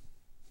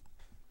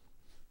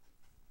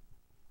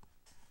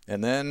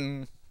 And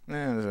then,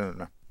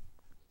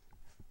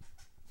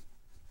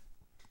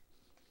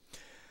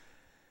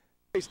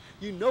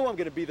 You know I'm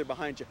going to be there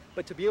behind you,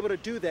 but to be able to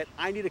do that,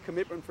 I need a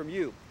commitment from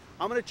you.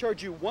 I'm going to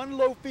charge you one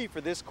low fee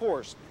for this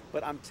course,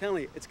 but I'm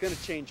telling you, it's going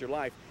to change your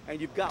life, and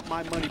you've got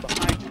my money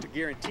behind you to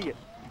guarantee it.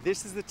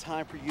 This is the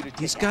time for you to take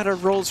he's got a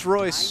Rolls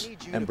Royce, I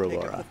need you Ember to pick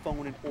Laura. up the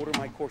phone and order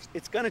my course.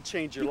 It's going to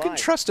change your You life. can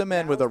trust a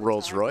man with a Now's the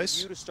Rolls time for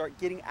Royce you to start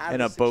getting out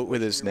and of a the boat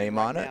with situation his you're in name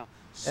right on it now. and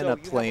So a you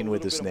have plane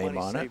with little his bit of name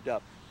money on it. saved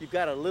up. You've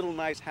got a little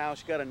nice house.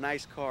 You've got a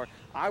nice car.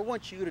 I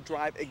want you to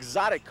drive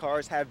exotic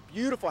cars, have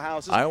beautiful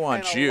houses, I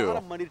want and a you lot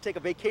of money to take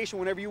a vacation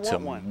whenever you want to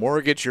one.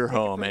 mortgage your Take it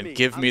home from and me.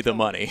 give I'm me the telling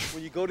you, money.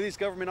 When you go to these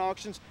government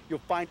auctions, you'll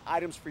find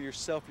items for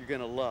yourself you're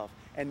going to love.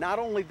 And not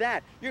only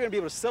that, you're going to be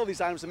able to sell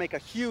these items and make a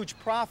huge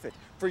profit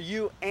for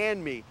you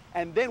and me.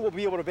 And then we'll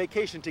be able to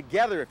vacation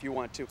together if you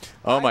want to.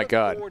 Oh, my I look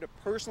God. forward to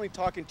personally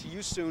talking to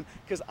you soon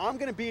because I'm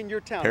going to be in your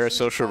town. Parasocial As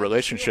soon as you find this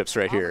relationships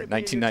deal, right I'm here, gonna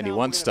be in your town. 1991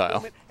 We're gonna style.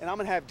 film it, and I'm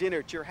going to have dinner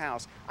at your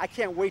house. I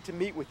can't wait to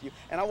meet with you.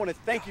 And I want to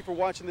thank you for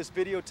watching this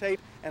videotape,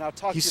 and I'll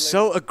talk He's to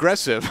you later. so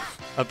aggressive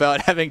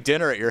about having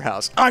dinner at your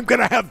house. I'm going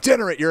to have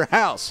dinner at your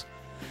house.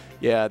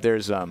 Yeah,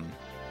 there's a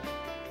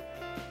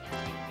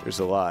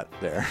lot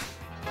there.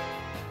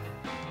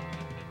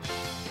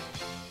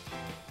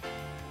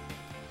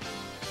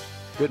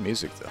 Good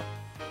music, though.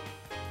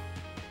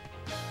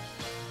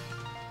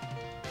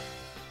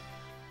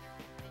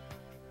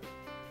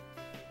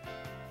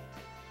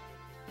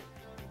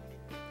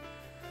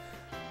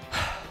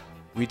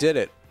 We did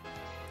it.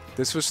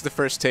 This was the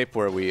first tape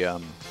where we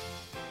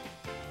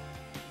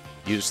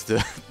used the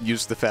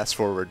fast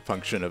forward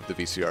function of the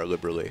VCR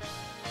liberally,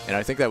 and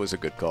I think that was a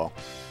good call.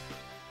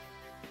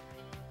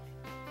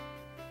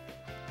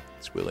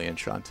 It's Willie and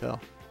Chantel.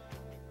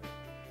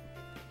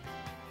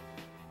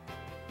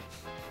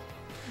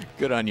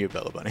 Good on you,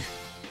 Bella Bunny.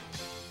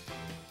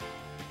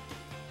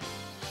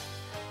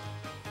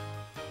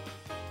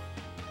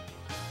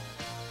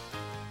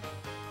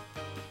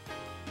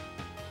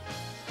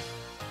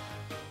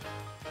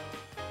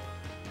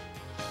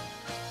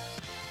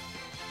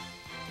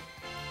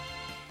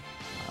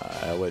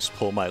 I always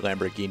pull my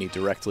Lamborghini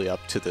directly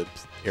up to the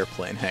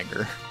airplane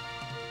hangar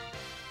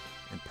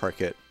and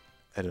park it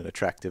at an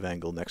attractive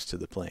angle next to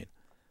the plane.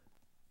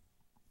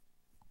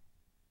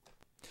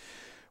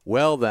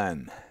 Well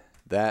then,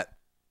 that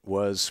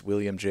was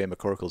William J.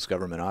 McCorkle's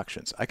government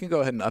auctions. I can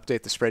go ahead and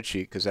update the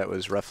spreadsheet because that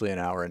was roughly an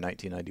hour in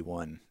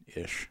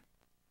 1991-ish.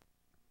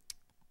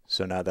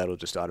 So now that'll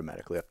just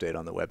automatically update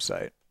on the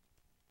website.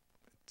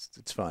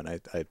 It's fun.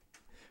 I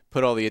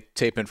put all the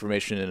tape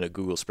information in a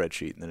Google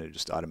spreadsheet, and then it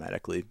just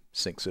automatically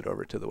syncs it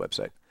over to the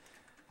website.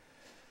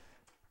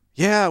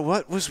 Yeah,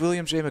 what was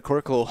William J.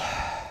 McCorkle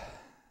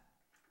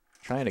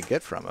trying to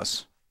get from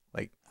us?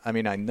 Like, I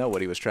mean, I know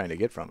what he was trying to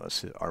get from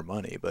us, our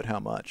money, but how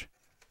much?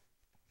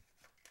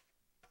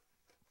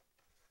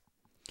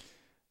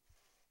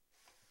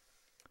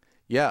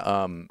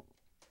 Yeah,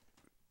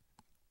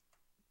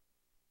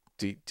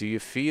 do you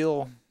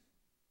feel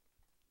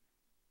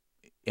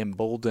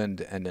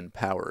emboldened and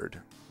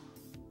empowered?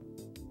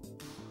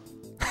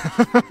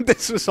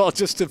 This was all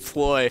just a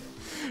ploy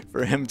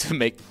for him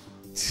to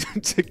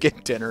to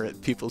get dinner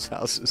at people's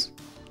houses.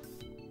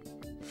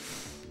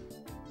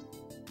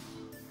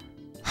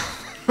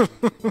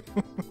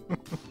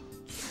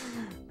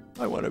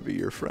 I want to be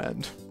your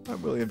friend.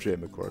 I'm William J.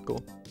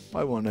 McCorkle.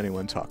 Why won't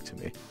anyone talk to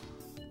me?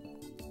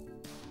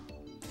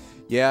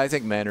 Yeah, I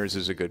think manners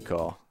is a good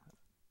call.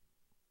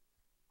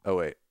 Oh,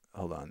 wait.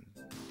 Hold on.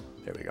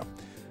 There we go.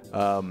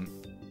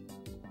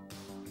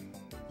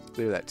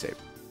 Clear that tape.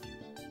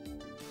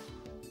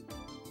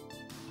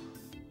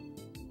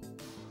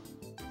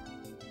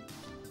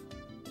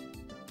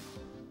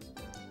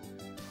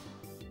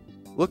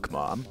 Look,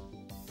 Mom.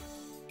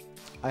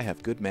 I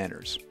have good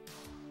manners.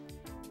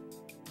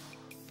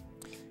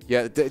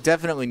 Yeah,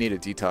 definitely need a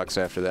detox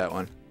after that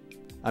one.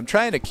 I'm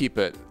trying to keep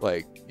it,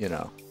 like, you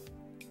know,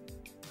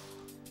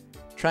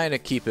 trying to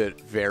keep it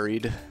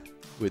varied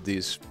with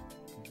these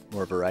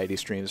more variety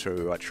streams where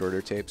we watch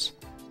shorter tapes.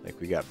 Like,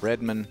 we got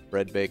Breadman,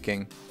 bread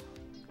baking.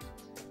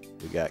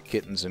 We got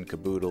Kittens and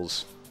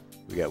Kaboodles.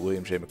 We got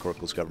William J.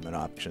 McCorkle's government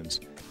options.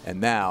 And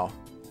now,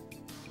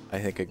 I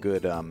think a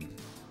good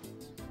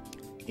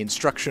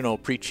instructional,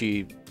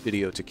 preachy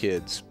video to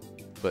kids,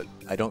 but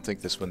I don't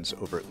think this one's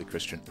overtly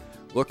Christian.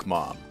 Look,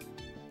 Mom,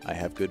 I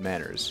have good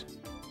manners.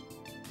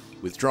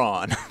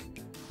 Withdrawn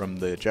from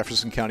the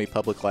Jefferson County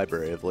Public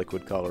Library of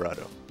Lakewood,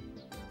 Colorado.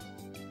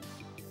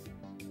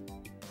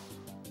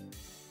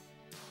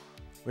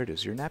 Where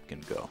does your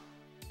napkin go?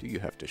 Do you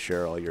have to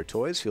share all your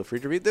toys? Feel free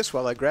to read this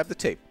while I grab the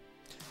tape.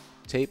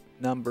 Tape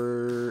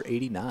number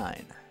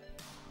 89.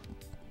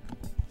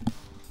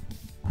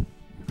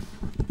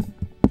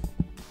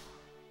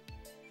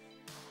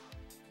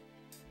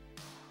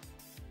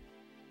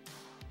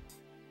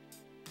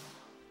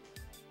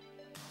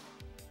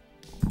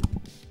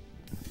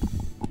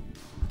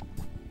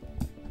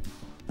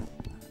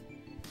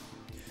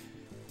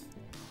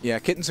 Yeah,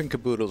 Kittens and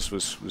Kaboodles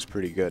was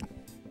pretty good.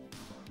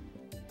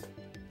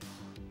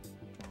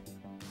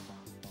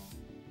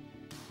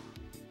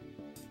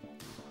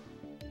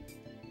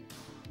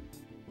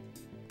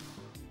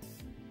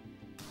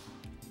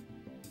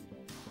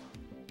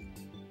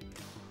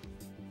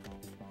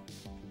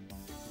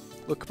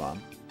 Look, Mom,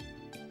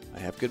 I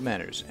have good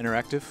manners.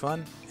 Interactive,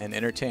 fun, and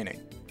entertaining.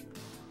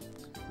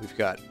 We've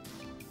got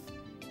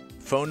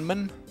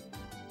Phoneman.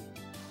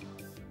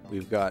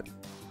 We've got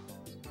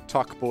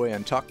Talk Boy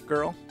and Talk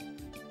Girl.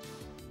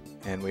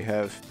 And we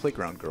have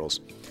Playground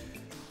Girls.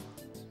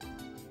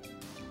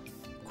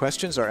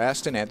 Questions are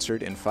asked and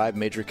answered in 5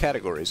 major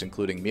categories,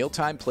 including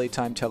mealtime,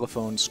 playtime,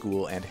 telephone,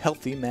 school, and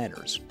healthy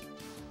manners.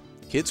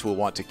 Kids will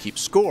want to keep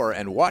score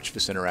and watch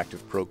this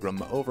interactive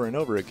program over and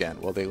over again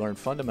while they learn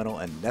fundamental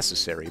and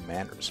necessary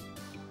manners.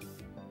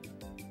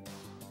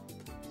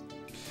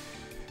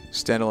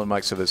 Standalone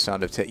mics have the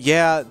sound of tape.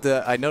 Yeah,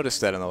 I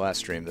noticed that in the last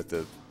stream that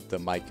the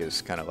mic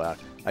is kind of loud.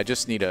 I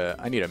need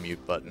a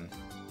mute button.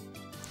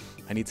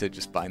 I need to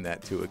just bind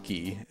that to a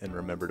key and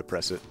remember to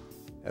press it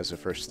as a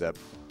first step.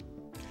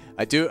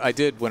 I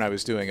did when I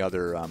was doing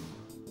other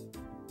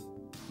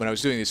when I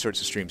was doing these sorts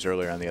of streams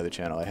earlier on the other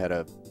channel. I had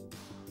a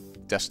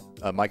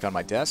mic on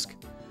my desk,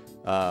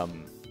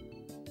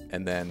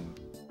 And then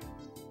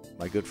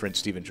my good friend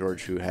Stephen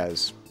George, who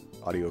has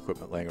audio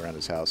equipment laying around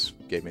his house,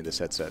 gave me this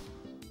headset,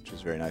 which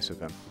was very nice of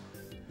him.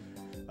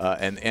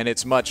 And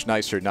it's much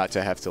nicer not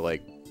to have to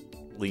like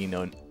lean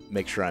on,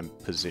 make sure I'm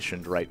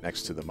positioned right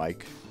next to the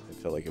mic. I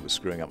felt like it was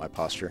screwing up my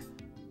posture.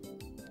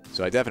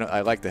 So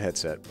I like the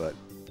headset, but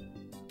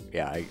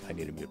yeah, I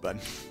need a mute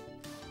button.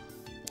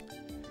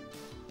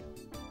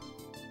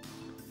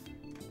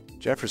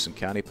 Jefferson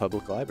County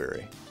Public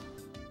Library.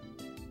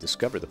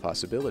 Discover the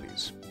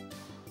possibilities.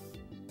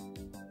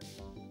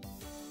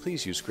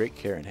 Please use great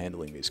care in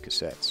handling these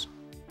cassettes.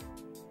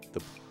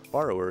 The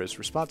borrower is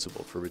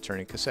responsible for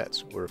returning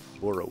cassettes, or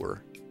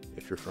borrower,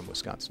 if you're from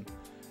Wisconsin.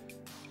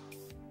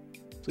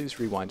 Please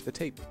rewind the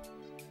tape.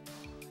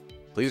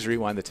 Please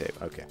rewind the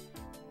tape. Okay.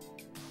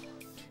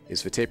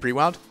 Is the tape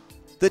rewound?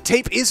 The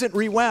tape isn't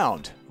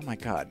rewound! Oh my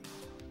god.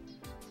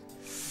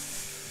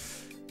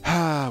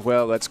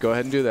 Well, let's go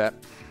ahead and do that.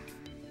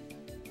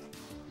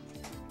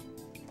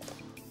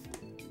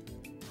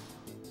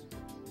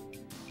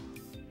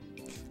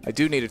 I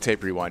do need a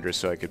tape rewinder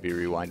so I could be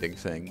rewinding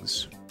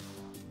things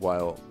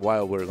while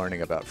we're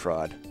learning about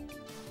fraud.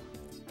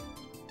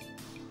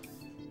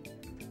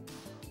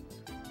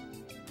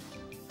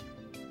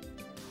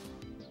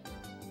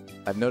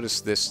 I've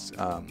noticed this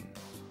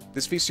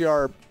this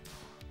VCR,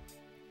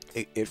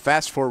 it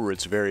fast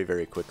forwards very,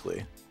 very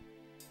quickly,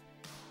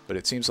 but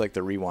it seems like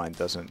the rewind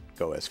doesn't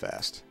go as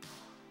fast.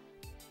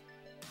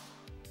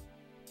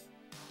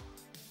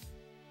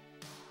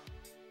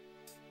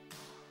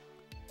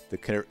 The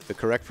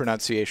correct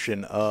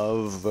pronunciation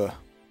of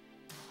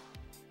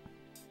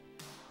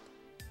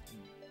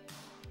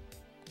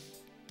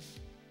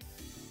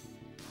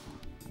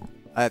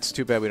that's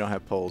too bad we don't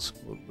have polls.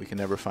 We can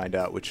never find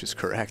out which is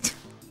correct.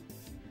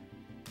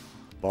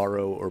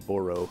 Borrow or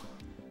borrow.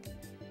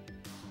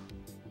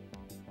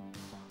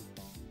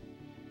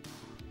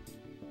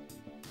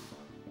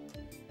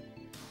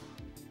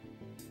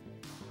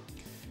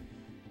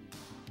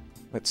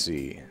 Let's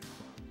see.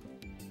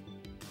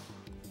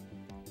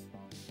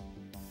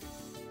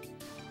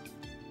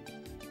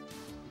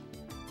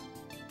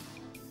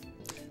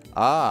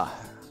 Ah,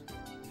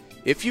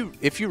 if you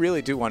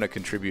really do want to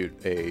contribute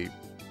a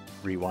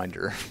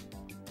rewinder,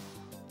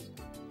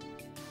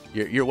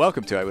 you're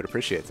welcome to. I would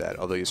appreciate that,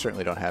 although you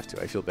certainly don't have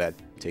to. I feel bad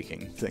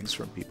taking things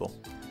from people.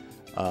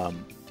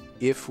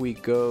 If we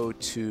go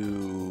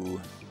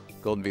to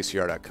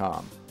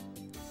goldenvcr.com,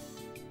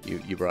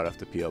 you brought up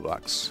the P.O.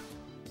 Box.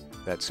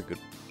 That's a good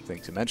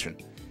thing to mention.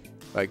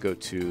 If I go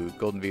to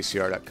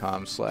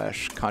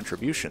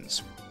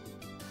goldenvcr.com/contributions,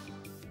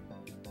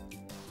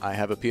 I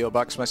have a P.O.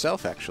 Box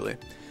myself, actually.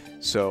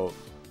 So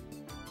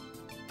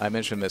I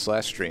mentioned this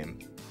last stream,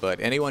 but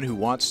anyone who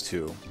wants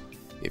to,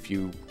 if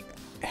you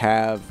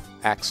have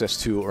access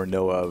to or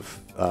know of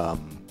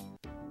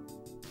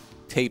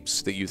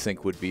tapes that you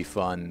think would be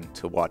fun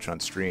to watch on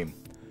stream,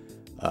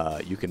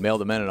 you can mail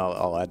them in and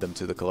I'll add them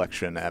to the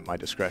collection at my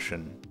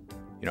discretion.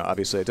 You know,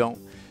 obviously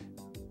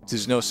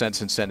there's no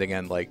sense in sending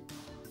in like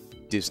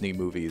Disney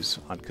movies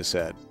on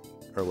cassette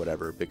or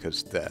whatever,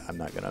 because I'm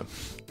not going to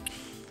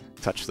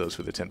touch those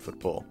with a 10-foot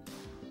pole.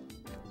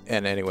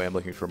 And anyway, I'm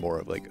looking for more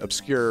of like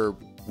obscure,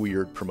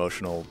 weird,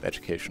 promotional,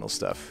 educational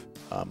stuff,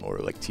 or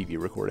like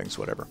TV recordings,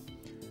 whatever.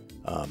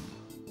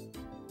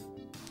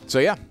 So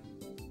yeah.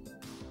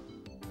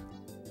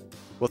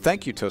 Well,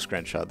 thank you, Toast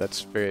Grandchild.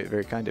 That's very,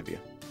 very kind of you.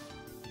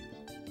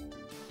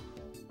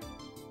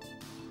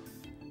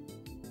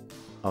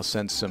 I'll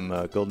send some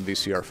Golden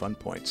VCR fun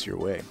points your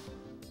way.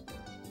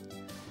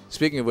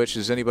 Speaking of which,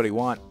 does anybody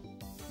want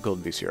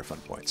Golden VCR fun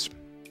points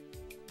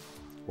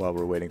while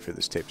we're waiting for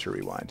this tape to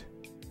rewind?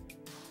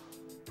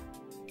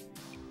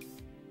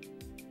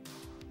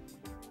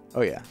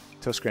 Oh yeah,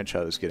 Toast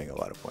Grandchild is getting a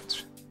lot of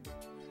points.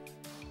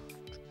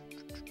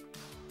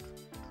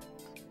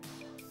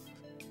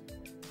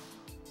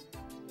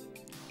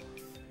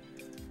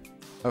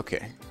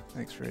 Okay,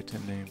 thanks for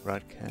attending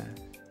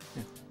broadcast.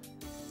 Yeah.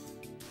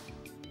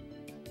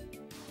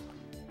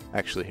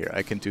 Actually, here,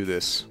 I can do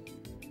this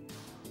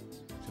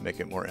to make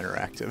it more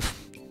interactive.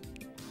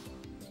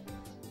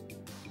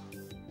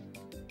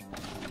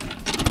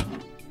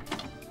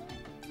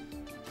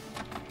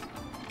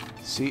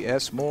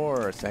 CS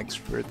Moore, thanks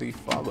for the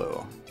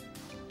follow.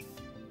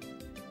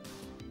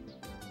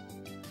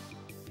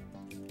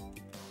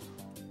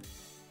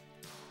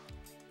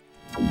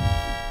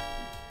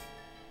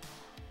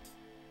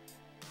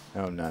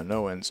 Oh no,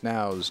 no one's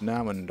now's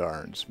now and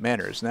darns.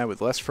 Manners, now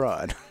with less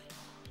fraud.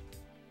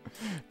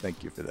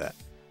 Thank you for that.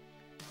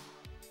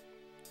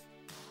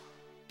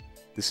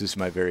 This is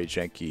my very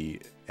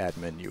janky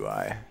admin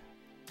UI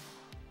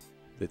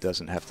that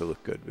doesn't have to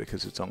look good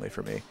because it's only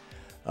for me.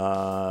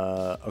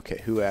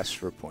 Okay, who asked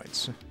for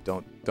points?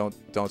 Don't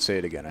say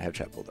it again. I have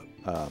chat pulled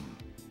up.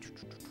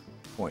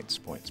 Points.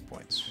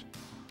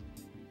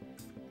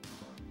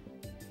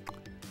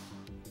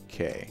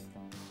 Okay.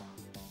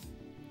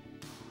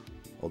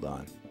 Hold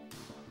on.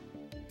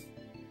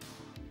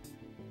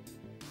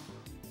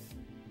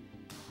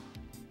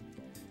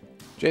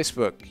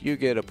 Jacebook, you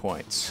get a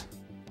point.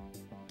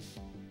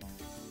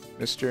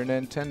 Mr.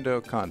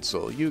 Nintendo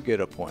Console, you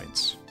get a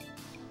points.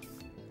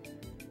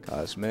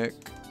 Cosmic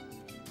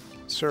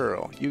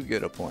Searle, you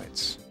get a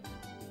points.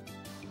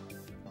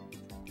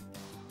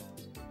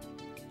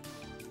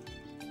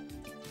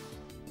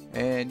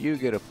 And you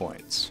get a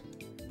points.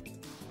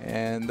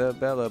 And the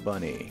Bella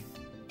Bunny.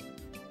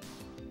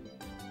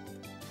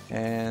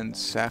 And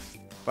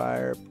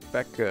Sapphire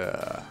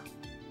Becca.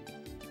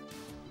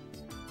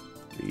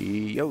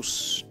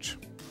 Yost.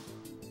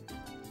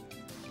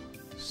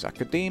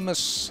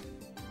 Sakademus.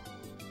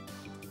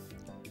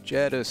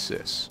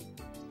 Genesis.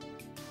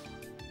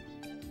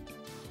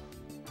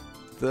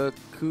 The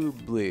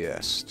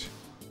Kubliest.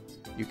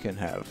 You can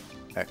have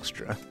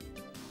extra.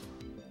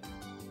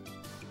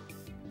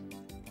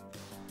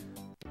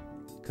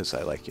 Because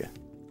I like you.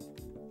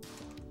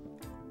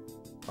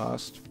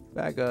 Lost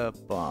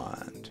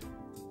Vagabond.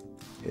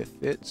 If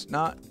it's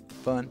not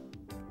fun.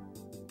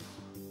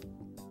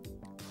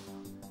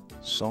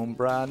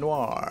 Sombra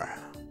Noir.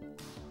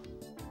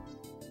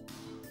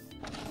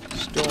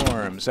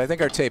 Storms. I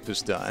think our tape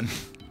is done.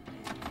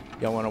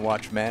 Y'all want to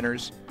watch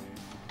Manners?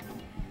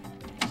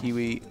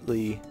 Kiwi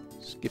Lee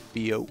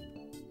Scipio.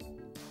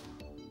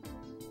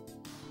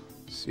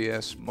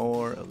 CS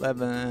Moore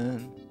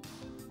 11.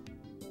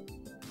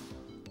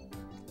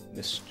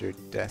 Mr.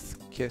 Death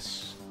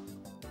Kiss.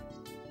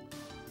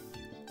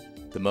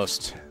 The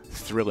most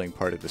thrilling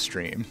part of the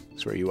stream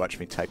is where you watch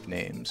me type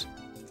names.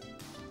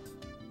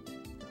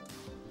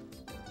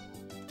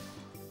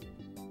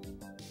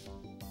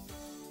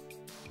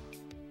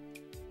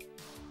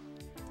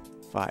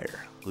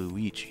 Fire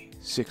Luigi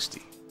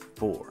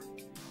 64.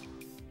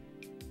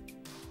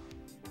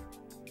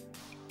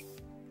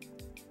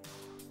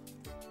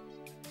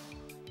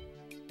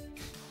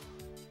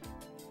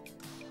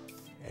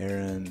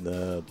 Aaron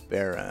the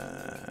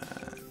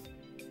Baron.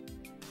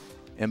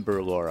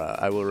 Ember Laura.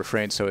 I will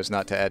refrain so as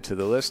not to add to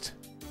the list.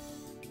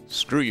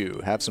 Screw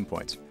you. Have some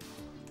points.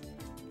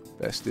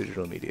 Best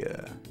digital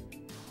media.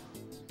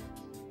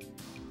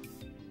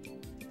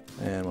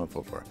 And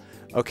 144.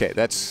 Okay,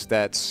 that's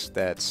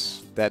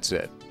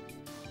it.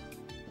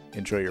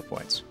 Enjoy your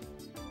points.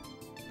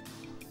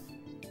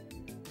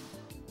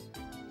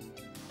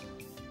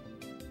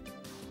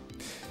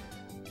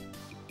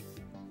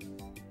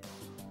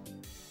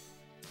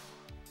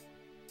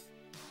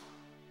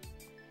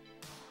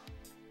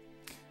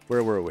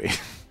 Where were we?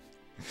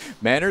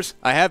 Manners?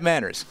 I have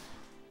Manners.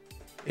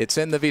 It's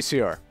in the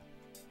VCR.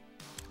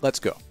 Let's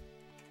go.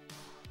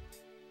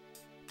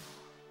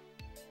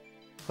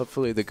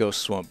 Hopefully the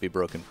ghosts won't be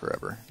broken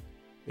forever.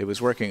 It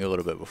was working a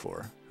little bit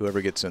before. Whoever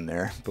gets in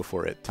there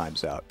before it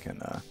times out can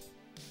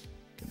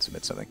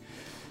submit something.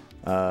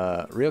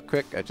 Real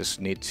quick, I just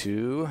need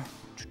to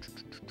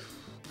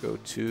go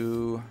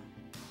to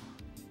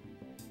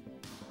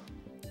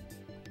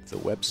the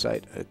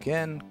website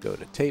again, go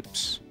to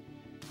tapes,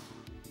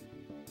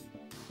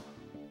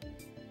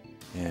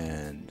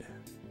 and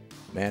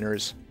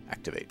Manners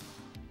activate.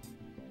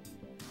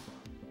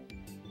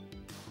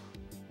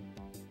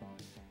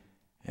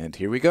 And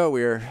here we go.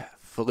 We're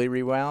fully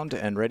rewound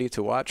and ready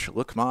to watch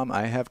Look Mom,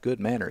 I Have Good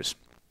Manners.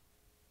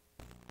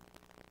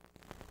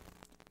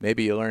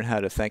 Maybe you'll learn how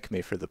to thank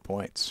me for the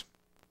points.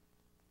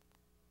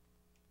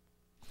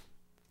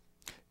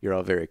 You're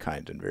all very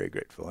kind and very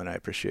grateful, and I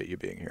appreciate you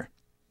being here.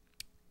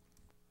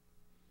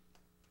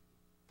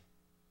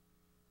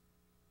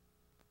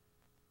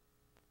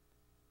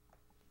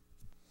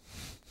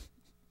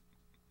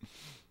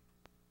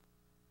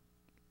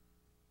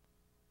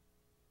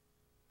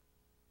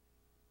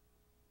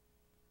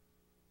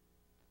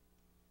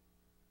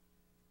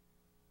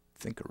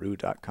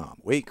 Thinkeroo.com.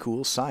 Way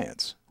cool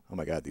science. Oh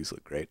my god, these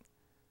look great.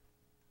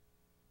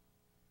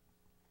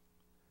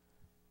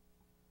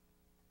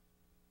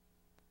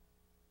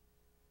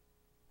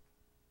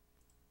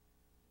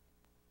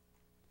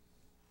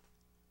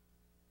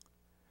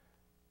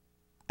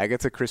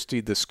 Agatha Christie,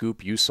 The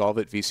Scoop, You Solve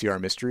It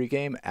VCR mystery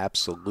game.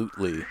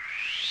 Absolutely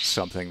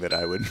something that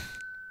I would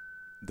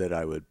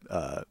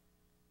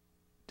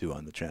do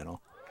on the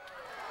channel.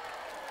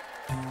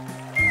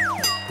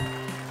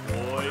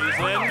 Boys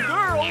and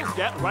girls,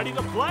 get ready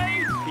to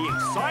play the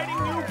exciting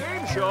new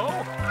game show,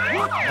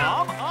 Look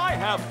Mom, I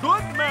Have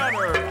Good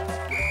Manners,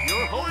 with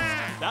your host,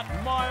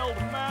 that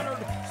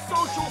mild-mannered,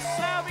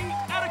 social-savvy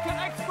etiquette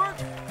expert,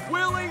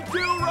 Willie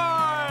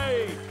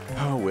Do-Right.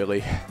 Oh,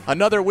 Willie.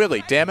 Another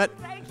Willie, damn it.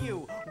 Thank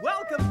you.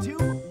 Welcome to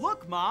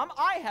Look Mom,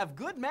 I Have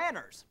Good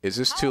Manners. Is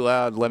this too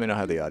loud? Let me know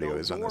how the audio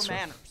is on this one.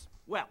 Manners.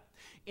 Well,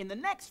 in the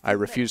next I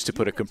refuse to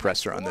put a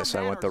compressor on this.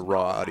 I want the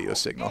raw audio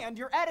signal. And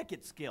your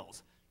etiquette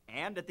skills.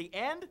 And at the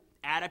end,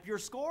 add up your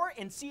score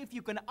and see if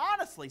you can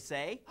honestly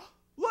say,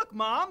 Look,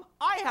 Mom,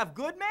 I have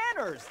good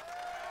manners.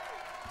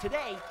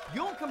 Today,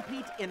 you'll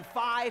compete in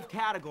 5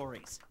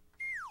 categories.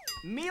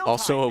 Mealtime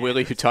Also a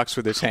Willie manners, who talks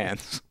with his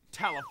hands.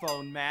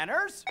 telephone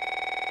manners,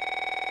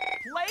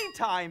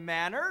 playtime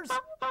manners,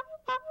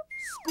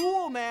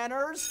 school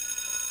manners,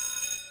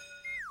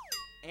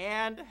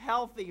 and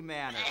healthy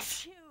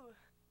manners.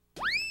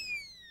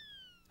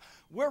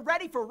 We're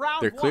ready for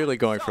round They're one. clearly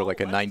going for So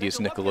like a let's 90s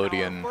take a look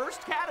at our Nickelodeon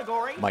first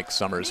category, Mike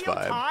Summers vibe.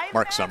 mealtime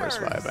Mark Summers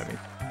manners. vibe, I mean.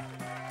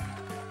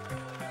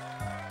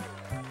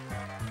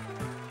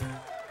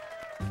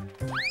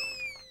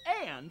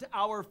 And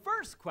our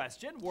first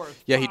question,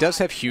 worth Yeah, he does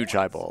 5 have huge points,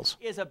 eyeballs.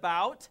 is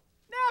about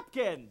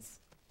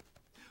napkins.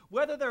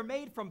 Whether they're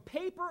made from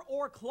paper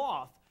or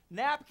cloth,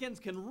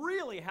 napkins can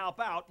really help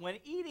out when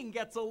eating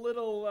gets a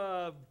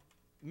little,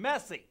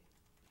 messy.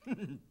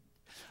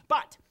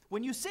 But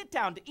when you sit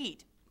down to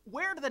eat,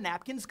 where do the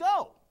napkins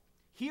go?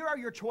 Here are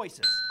your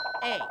choices.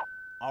 A,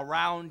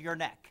 around your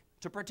neck,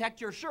 to protect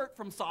your shirt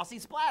from saucy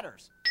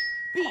splatters.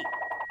 B,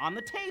 on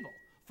the table,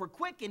 for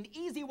quick and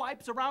easy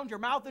wipes around your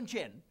mouth and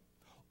chin.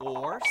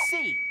 Or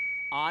C,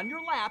 on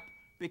your lap,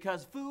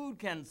 because food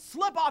can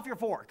slip off your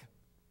fork.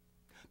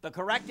 The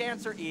correct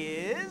answer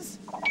is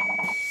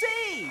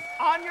C,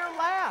 on your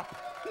lap.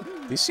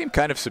 These seem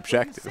kind of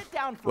subjective. Sit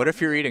down for What a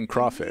if you're meal, eating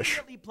crawfish?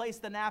 Immediately place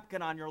the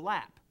napkin on your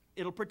lap.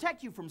 It'll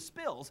protect you from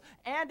spills,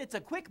 and it's a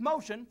quick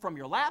motion from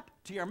your lap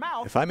to your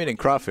mouth. If I'm eating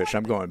crawfish,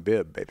 I'm going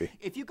bib, baby.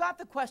 If you got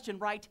the question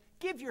right,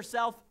 give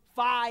yourself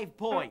 5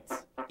 points.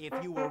 If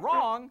you were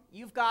wrong,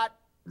 you've got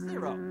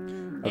 0.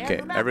 And Okay,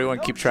 remember, everyone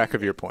no keep track of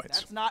cheating. your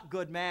points. That's not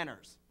good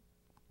manners.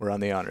 We're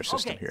on the honor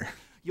system Okay, here.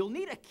 you'll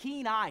need a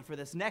keen eye for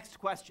this next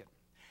question.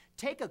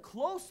 Take a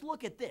close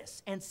look at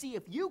this and see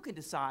if you can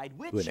decide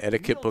which Ooh, an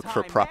etiquette book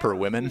for mealtime proper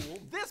manners women? rule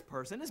this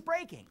person is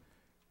breaking.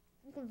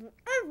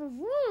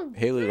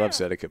 Haley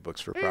loves etiquette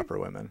books for proper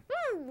women.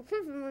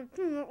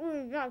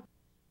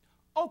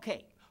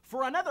 Okay,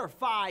 for another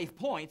 5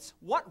 points,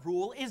 what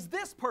rule is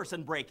this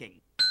person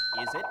breaking?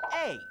 Is it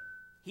A,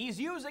 he's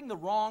using the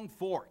wrong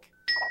fork?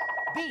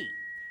 B,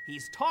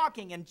 he's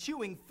talking and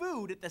chewing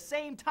food at the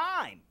same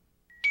time?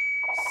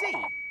 C,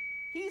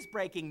 he's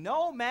breaking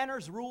no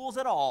manners rules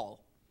at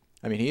all?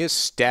 I mean, he is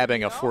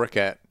stabbing a fork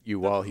at you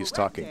while he's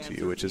correct talking to you,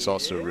 answer which is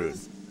also rude.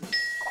 is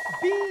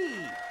B,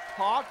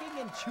 talking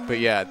and chewing But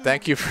yeah, food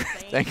thank you at the for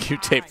same thank you,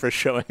 Tape, time. for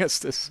showing us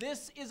this.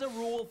 This is a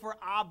rule for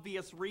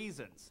obvious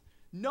reasons.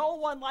 No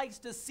one likes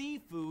to see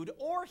food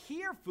or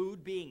hear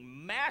food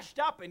being mashed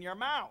up in your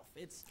mouth.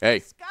 It's Hey.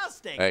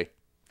 disgusting. Hey,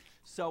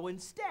 So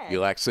instead, you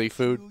like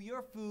seafood? chew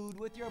your food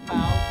with your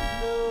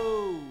mouth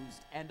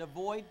closed and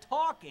avoid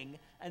talking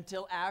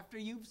until after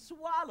you've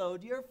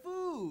swallowed your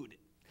food.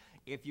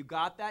 If you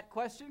got that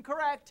question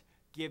correct,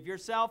 give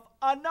yourself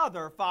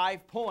another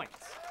 5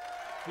 points.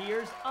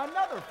 Here's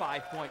another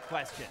 5-point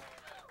question.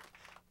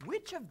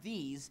 Which of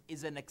these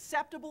is an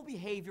acceptable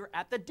behavior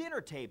at the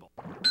dinner table?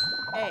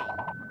 A,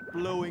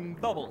 blowing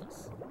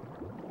bubbles.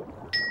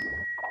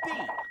 B,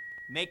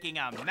 making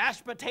a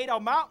mashed potato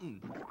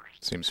mountain.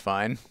 Seems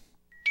fine.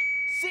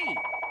 C,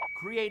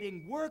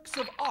 creating works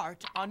of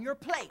art on your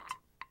plate.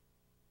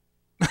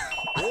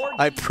 Or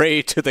I D,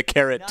 pray to the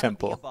carrot none of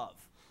temple. the above.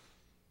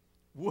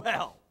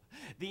 Well,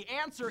 the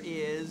answer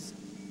is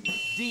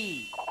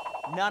D,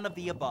 none of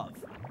the above.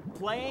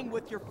 Playing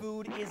with your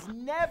food is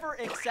never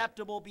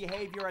acceptable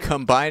behavior. at a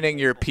Combining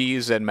your table.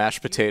 peas and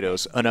mashed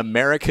potatoes, an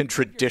American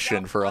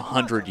tradition for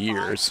 100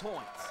 years,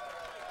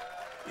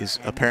 is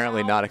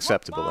apparently not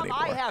acceptable Mom,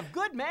 I anymore. have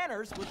good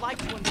manners. Would like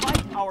to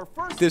invite our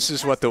first. This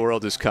is what the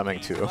world is coming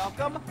Please to.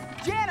 welcome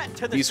Janet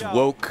to the These show.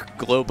 woke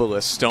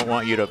globalists don't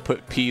want you to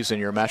put peas in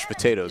your mashed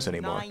potatoes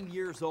anymore. 9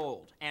 years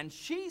old, and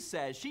she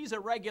says she's a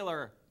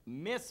regular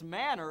Miss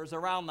Manners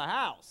around the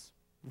house.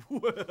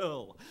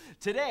 Well,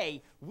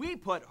 today we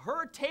put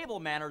her table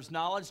manners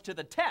knowledge to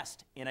the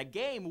test in a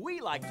game we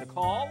like to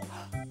call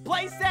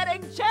Place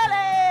Setting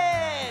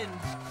Challenge!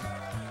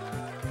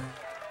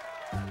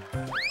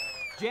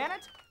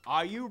 Janet,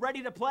 are you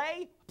ready to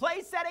play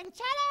Place Setting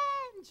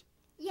Challenge?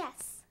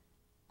 Yes.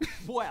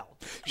 Well,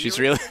 She's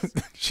here it really, is.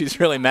 she's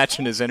really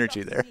matching his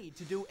energy there. Need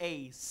to do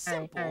a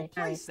simple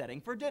place setting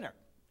for dinner.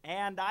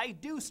 And I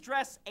do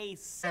stress a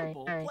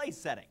simple place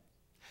setting.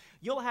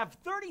 You'll have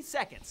 30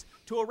 seconds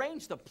to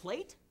arrange the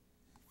plate,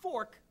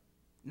 fork,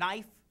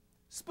 knife,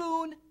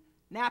 spoon,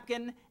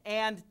 napkin,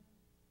 and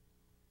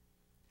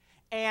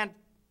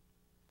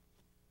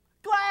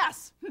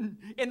glass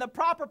in the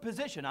proper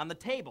position on the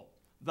table.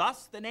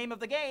 Thus, the name of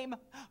the game,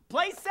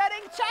 Place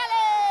Setting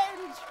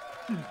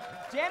Challenge!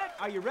 Janet,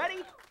 are you ready?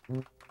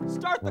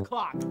 Start the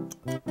clock.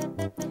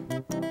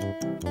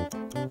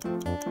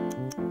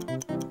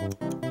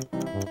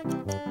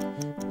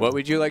 What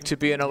would you like to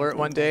be an alert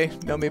one day,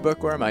 Nomi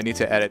Bookworm? I need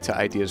to add it to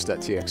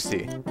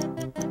ideas.txt.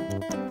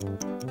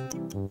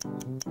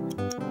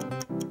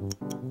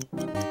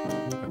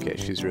 Okay,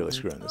 she's really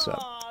screwing this up.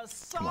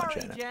 Come on, Sorry,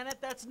 Janet. Janet,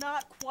 that's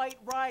not quite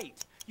right.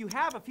 You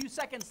have a few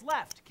seconds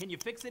left. Can you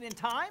fix it in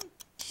time?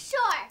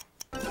 Sure.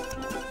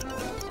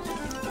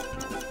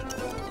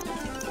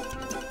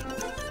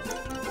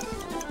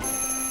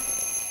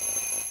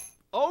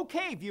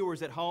 Okay,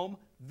 viewers at home,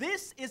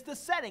 this is the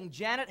setting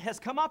Janet has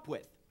come up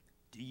with.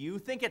 Do you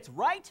think it's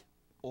right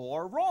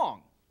or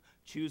wrong?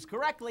 Choose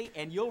correctly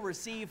and you'll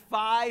receive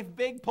 5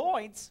 big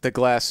points. The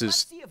glass Let's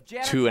is see if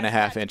Janet 2.5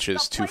 has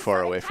inches the too place far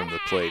setting away from the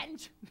plate.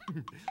 challenge.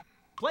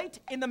 Plate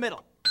in the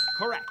middle.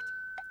 Correct.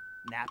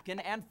 Napkin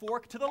and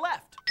fork to the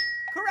left.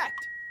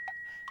 Correct.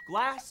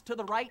 Glass to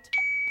the right.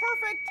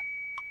 Perfect.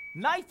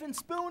 Knife and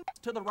spoon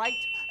to the right.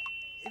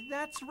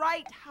 That's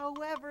right.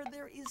 However,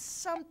 there is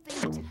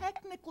something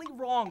technically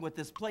wrong with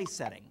this place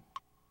setting.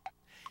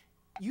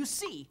 You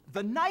see,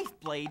 the knife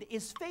blade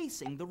is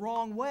facing the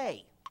wrong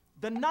way.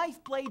 The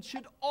knife blade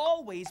should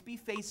always be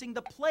facing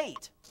the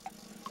plate.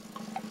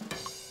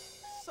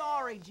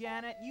 Sorry,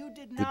 Janet, you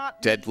did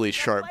not. Deadly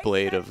sharp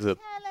blade of the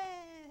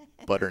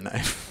butter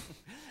knife.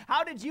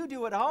 How did you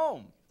do at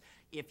home?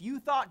 If you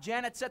thought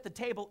Janet set the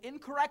table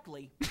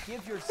incorrectly,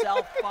 give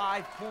yourself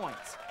 5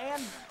 points.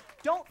 And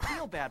don't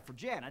feel bad for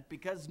Janet,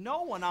 because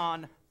no one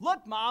on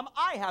Look, Mom,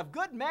 I Have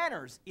Good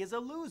Manners is a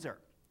loser.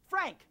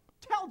 Frank,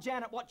 tell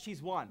Janet what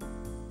she's won.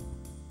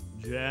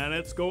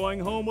 Janet's going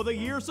home with a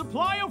year's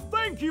supply of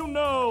thank you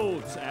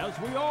notes. As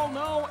we all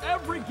know,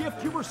 every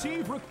gift you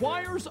receive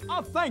requires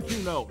a thank you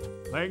note.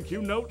 Thank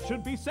you note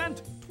should be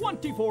sent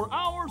 24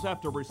 hours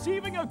after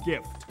receiving a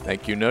gift.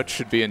 Thank you note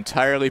should be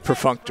entirely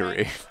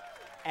perfunctory.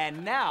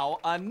 And now,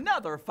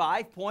 another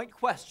 5-point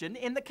question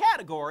in the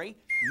category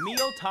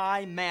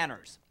Mealtime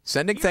Manners.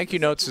 Sending thank you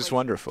notes is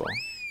wonderful.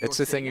 It's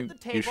the thing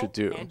you should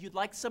do. And you'd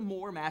like some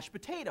more mashed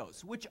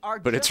potatoes, which are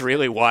But it's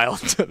really wild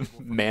to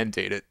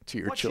mandate it to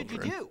your what children.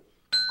 What should you do?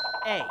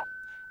 A,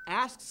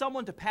 ask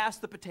someone to pass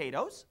the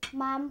potatoes.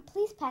 Mom,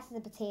 please pass the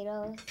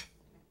potatoes.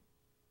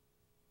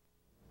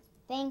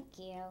 Thank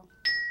you.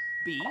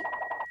 B,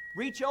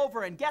 reach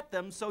over and get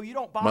them so you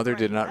don't bother Mother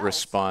did anyone not else.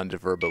 respond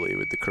verbally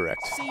with the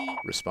correct C,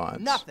 response.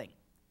 nothing.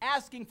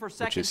 Asking for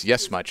seconds Which is,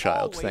 yes, is my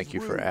child, always thank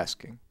you for rude.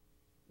 asking.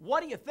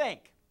 What do you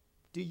think?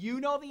 Do you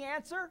know the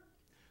answer?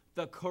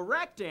 The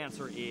correct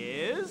answer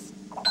is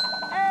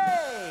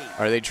A.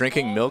 Are they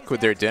drinking milk with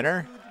their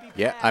dinner?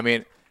 Yeah, I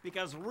mean,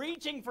 Because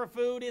reaching for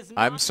food is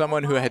I'm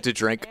someone who had to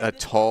drink a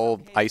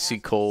tall, icy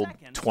cold,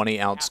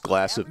 20-ounce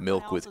glass of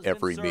milk with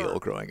every meal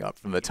growing up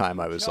from the time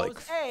I was like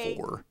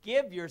 4.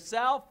 Give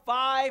yourself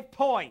 5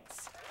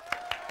 points.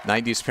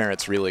 90s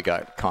parents really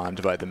got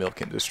conned by the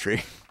milk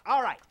industry.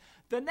 All right.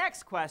 The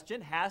next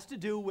question has to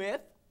do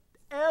with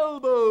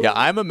elbows. Yeah,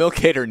 I'm a milk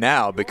hater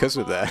now because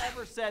of that.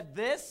 Ever said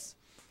this?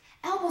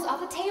 Elbows off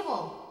the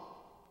table.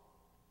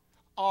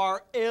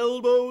 Are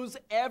elbows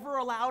ever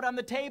allowed on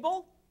the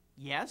table?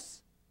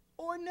 Yes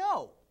or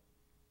no?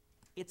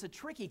 It's a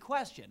tricky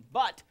question,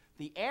 but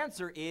the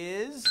answer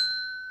is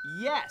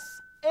yes.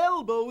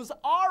 Elbows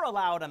are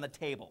allowed on the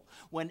table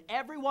when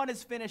everyone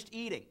is finished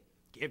eating.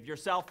 Give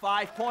yourself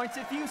 5 points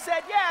if you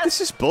said yes.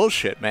 This is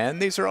bullshit, man.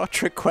 These are all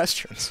trick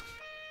questions.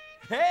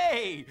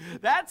 Hey,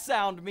 that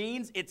sound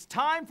means it's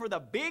time for the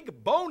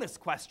big bonus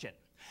question.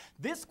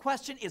 This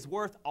question is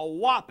worth a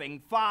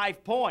whopping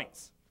 5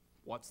 points.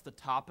 What's the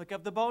topic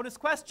of the bonus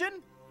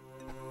question?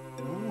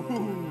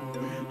 Ooh,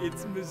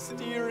 it's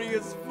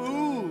mysterious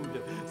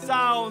food.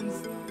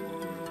 Sounds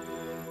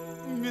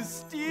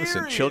mysterious.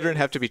 Listen, children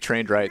have to be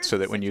trained right so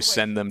that when you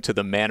send them to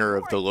the manor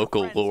of the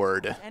local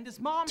lord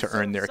to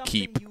earn their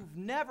keep,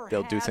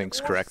 they'll do things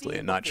correctly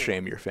and not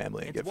shame your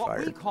family and get What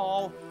we fired.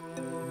 call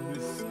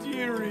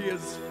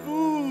mysterious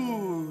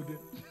food.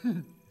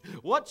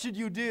 What should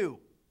you do?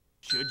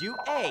 Should you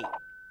A,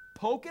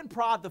 poke and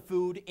prod the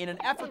food in an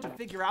effort to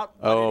figure out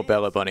what Oh, it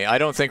Bella is? Bunny. I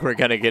don't think we're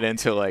going to get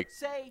into, like,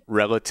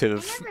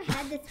 relative I never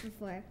had this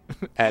before.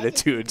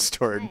 attitudes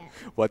toward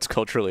what's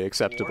culturally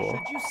acceptable.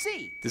 Or should you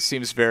C, This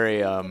seems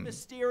very,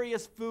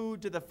 mysterious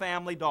food to the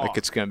family dog? like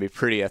it's going to be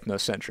pretty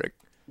ethnocentric.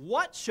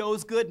 What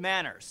shows good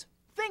manners?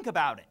 Think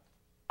about it.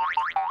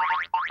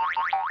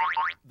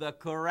 The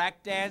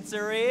correct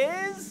answer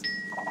is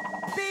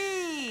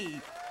B.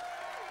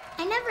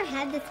 I never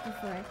had this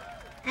before.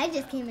 I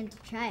just came in to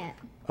try it.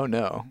 Oh,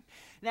 no.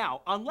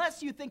 Now,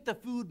 unless you think the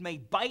food may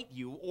bite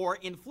you or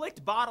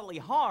inflict bodily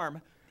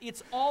harm,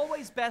 it's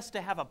always best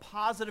to have a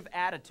positive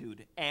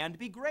attitude and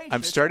be gracious.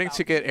 I'm starting about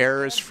to get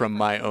errors from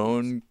my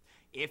own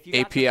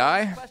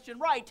API, question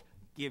right.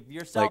 Give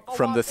yourself like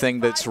from the thing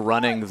that's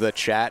running the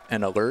chat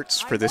and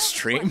alerts for this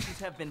stream.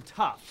 Questions have been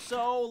tough,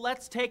 so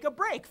let's take a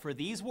break for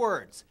these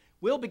words.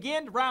 We'll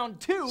begin round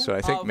 2. So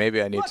I think of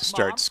maybe I need Look, to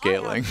start Mom,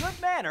 scaling. I have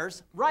good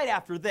manners right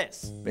after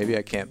this. Maybe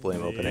I can't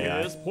blame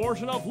This OpenAI.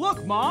 portion of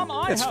Look, Mom,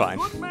 I It's Have fine.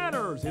 Good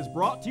Manners is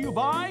brought to you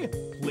by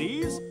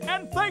Please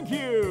and Thank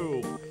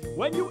You.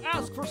 When you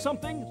ask for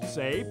something,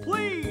 say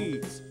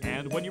please.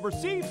 And when you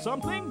receive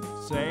something,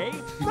 say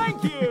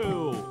thank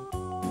you.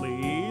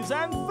 Please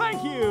and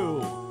thank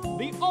you.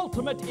 The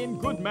ultimate in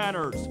good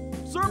manners,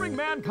 serving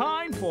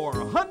mankind for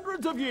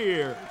hundreds of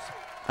years.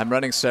 I'm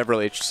running several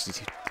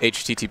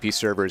HTTP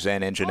servers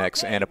and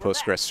Nginx and a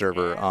Postgres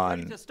server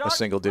on a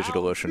single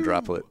DigitalOcean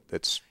droplet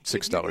that's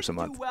 $6 a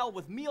month. Do well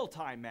with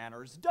mealtime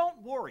manners, don't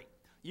worry.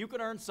 You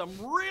can earn some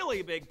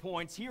really big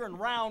points here in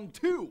round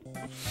 2.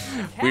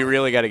 We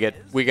really got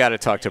to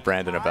talk to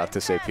Brandon about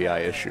this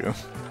API issue.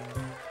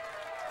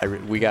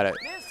 We got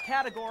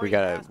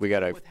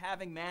to with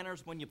having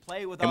manners when you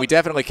play with and we others.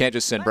 definitely can't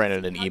just send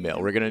Brandon an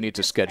email. We're going to need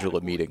to schedule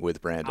a meeting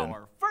with Brandon.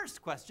 Our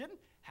first question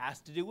has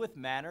to do with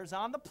manners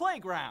on the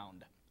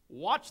playground.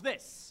 Watch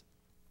this.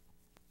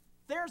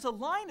 There's a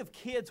line of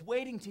kids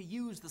waiting to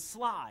use the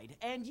slide,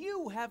 and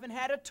you haven't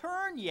had a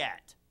turn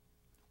yet.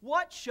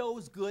 What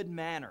shows good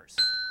manners?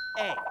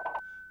 A.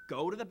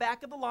 Go to the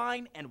back of the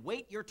line and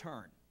wait your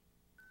turn.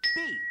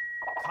 B.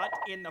 Cut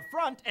in the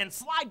front and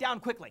slide down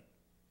quickly.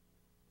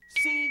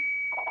 C.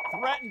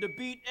 Threaten to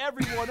beat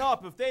everyone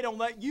up if they don't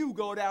let you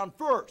go down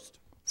first.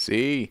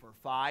 C. For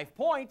 5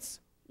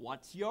 points,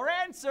 what's your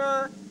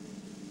answer?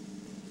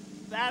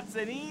 That's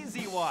an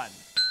easy one.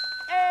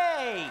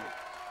 A.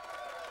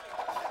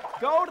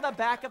 Go to the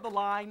back of the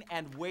line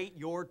and wait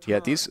your turn. Yeah,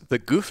 the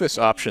Goofus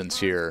options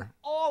here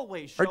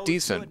Always are shows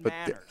decent, good but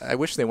manners. I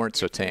wish they weren't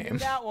so tame.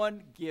 That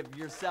one, give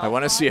yourself I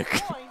want to see a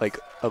 5 points. like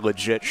a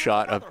legit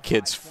shot Another of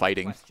kids 5-point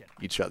fighting question.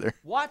 each other.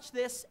 Watch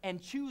this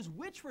and choose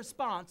which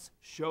response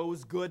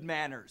shows good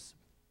manners.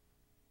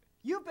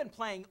 You've been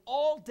playing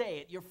all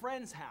day at your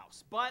friend's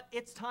house, but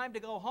it's time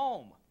to go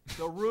home.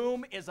 The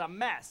room is a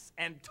mess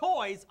and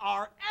toys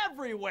are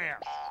everywhere.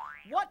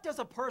 What does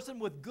a person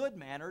with good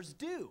manners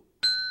do?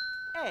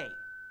 A.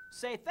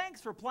 Say thanks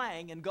for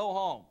playing and go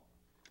home.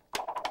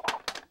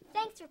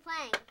 Thanks for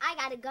playing. I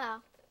gotta go.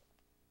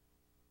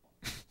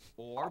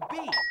 Or B.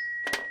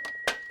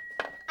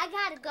 I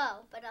gotta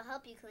go, but I'll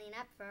help you clean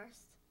up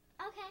first.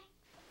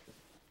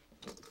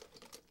 Okay.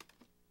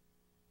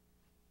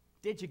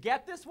 Did you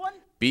get this one?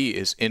 B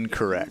is You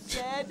incorrect.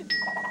 said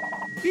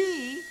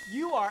B.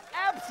 You are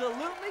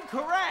absolutely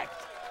correct.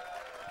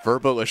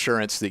 Verbal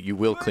assurance that you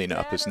will Good clean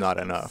up is not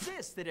manners enough.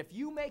 Insist that if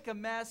you make a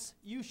mess,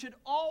 you should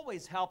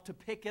always help to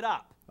pick it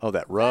up. Oh,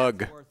 that rug.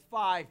 That's worth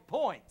 5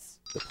 points.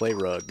 The play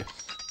rug.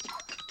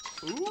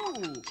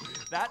 Ooh,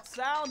 that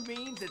sound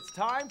means it's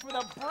time for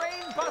the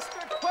Brain Buster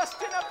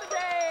question of the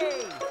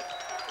day.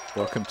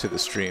 Welcome to the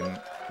stream,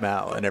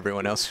 Mal, and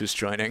everyone else who's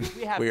joining.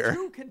 We have are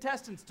 2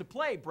 contestants to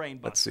play Brain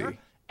Buster. Let's see.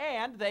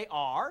 And they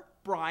are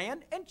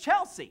Brian and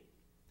Chelsea.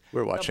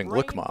 We're watching The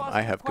Look Brain Mom, Buster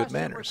I Have Good question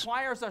Manners.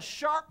 Requires a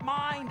sharp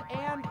mind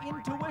and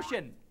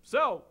intuition.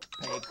 So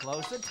pay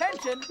close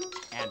attention,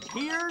 and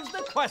here's the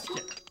question.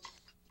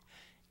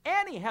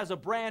 Annie has a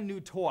brand new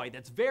toy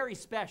that's very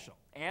special,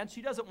 and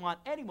she doesn't want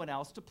anyone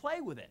else to play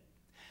with it.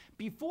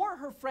 Before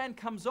her friend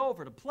comes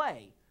over to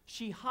play,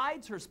 she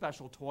hides her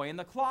special toy in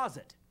the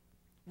closet.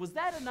 Was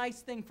that a nice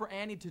thing for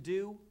Annie to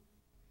do?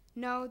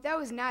 No, that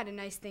was not a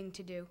nice thing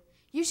to do.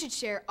 You should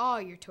share all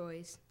your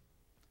toys.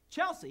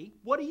 Chelsea,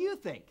 what do you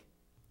think?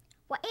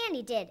 What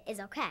Annie did is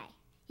okay.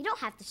 You don't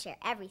have to share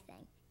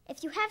everything.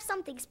 If you have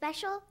something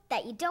special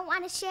that you don't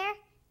want to share,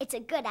 it's a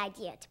good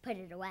idea to put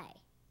it away.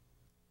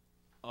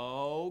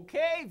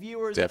 Okay,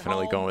 viewers at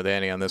Definitely home, going with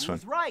Annie on this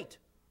who's one. right?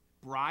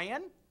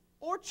 Brian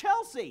or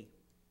Chelsea?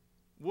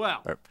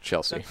 Well, Or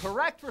Chelsea. the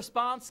correct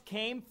response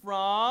came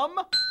from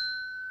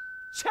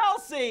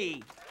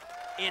Chelsea.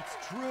 It's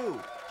true.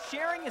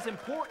 Sharing is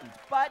important,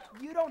 but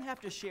you don't have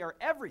to share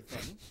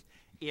everything.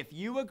 If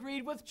you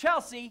agreed with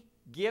Chelsea,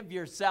 give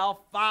yourself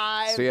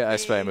 5 See ya,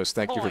 Ice big Famous.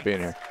 Thank you for being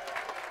here.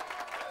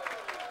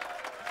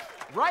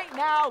 Right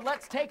now,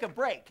 let's take a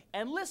break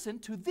and listen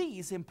to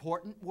these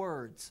important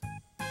words.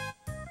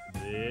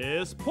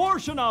 This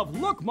portion of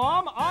Look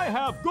Mom, I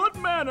Have Good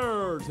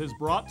Manners is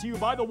brought to you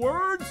by the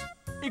words,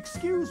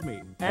 excuse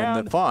me,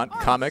 And the font,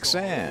 I'm Comic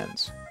sorry.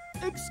 Sans.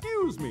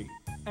 Excuse me,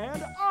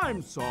 and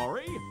I'm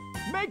sorry,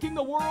 making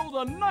the world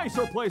a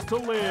nicer place to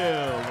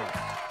live.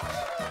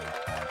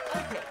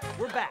 Okay,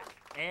 we're back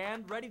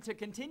and ready to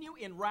continue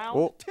in round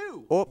Oh,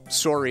 2. oh,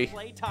 sorry.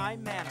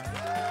 Playtime manner.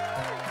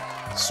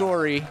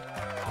 Sorry.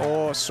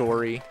 Oh,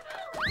 sorry.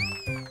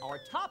 Our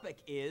topic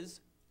is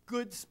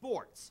good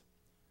sports.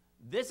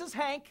 This is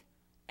Hank,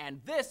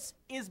 and this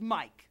is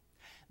Mike.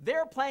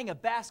 They're playing a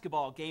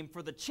basketball game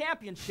for the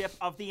championship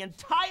of the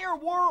entire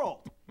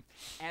world.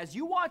 As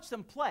you watch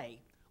them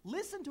play,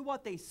 listen to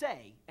what they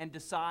say and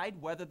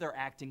decide whether they're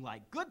acting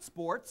like good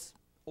sports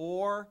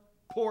or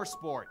poor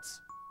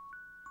sports.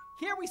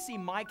 Here we see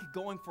Mike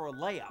going for a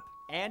layup,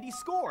 and he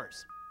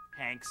scores.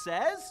 Hank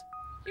says,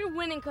 "You're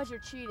winning because you're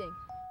cheating."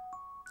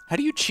 How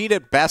do you cheat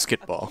at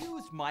basketball?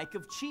 accuse Mike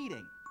of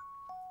cheating.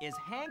 Is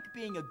Hank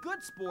being a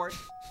good sport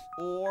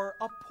or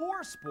a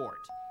poor sport?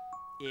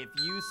 If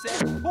you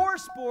said poor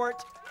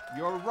sport,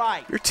 you're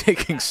right. You're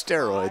taking That's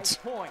steroids.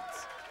 5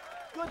 points.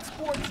 Good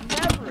sports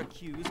never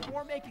accuse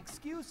or make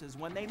excuses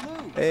when they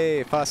lose.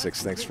 Hey,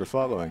 Fossix, thanks for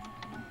following.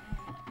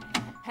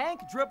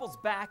 Hank dribbles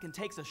back and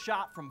takes a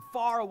shot from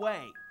far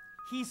away.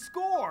 He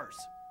scores.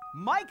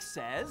 Mike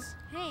says,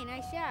 Hey,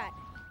 nice shot.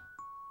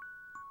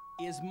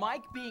 is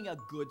Mike being a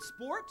good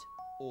sport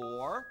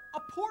or a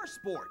poor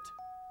sport?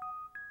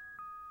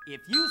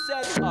 If you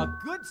said a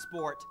good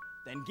sport,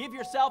 then give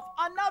yourself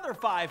another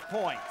 5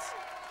 points.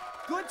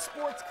 Good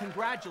sports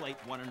congratulate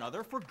one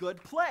another for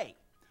good play.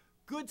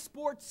 Good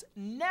sports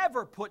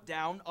never put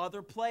down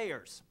other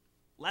players.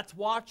 Let's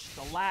watch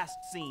the last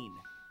scene.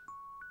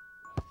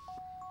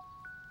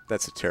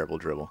 That's a terrible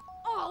dribble.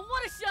 Oh,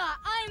 what a shot!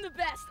 I'm the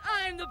best!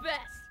 I'm the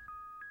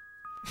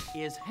best!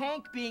 Is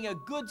Hank being a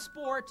good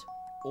sport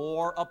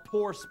or a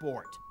poor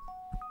sport?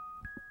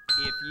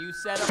 If you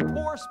said a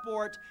poor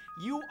sport,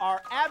 you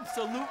are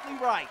absolutely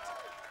right.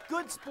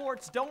 Good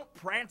sports don't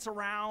prance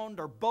around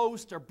or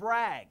boast or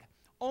brag.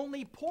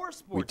 Only poor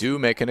sports. We do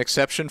make an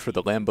exception for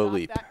the Lambeau Got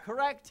Leap. that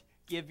correct?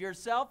 Give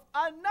yourself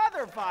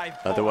another 5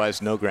 points.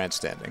 Otherwise, no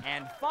grandstanding.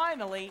 And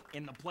finally,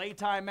 in the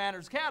Playtime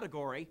Manners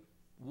category,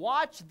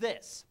 watch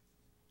this.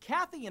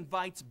 Kathy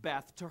invites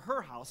Beth to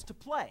her house to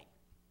play.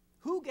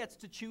 Who gets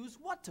to choose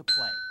what to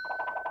play?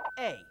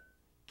 A,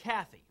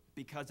 Kathy,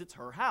 because it's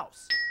her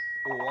house.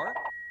 Or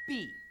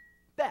B,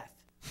 Beth,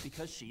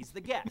 because she's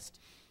the guest.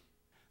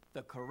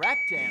 The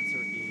correct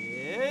answer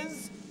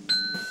is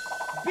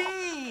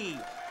B.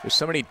 There's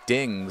so many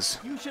dings.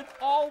 You should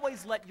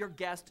always let your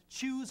guest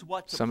choose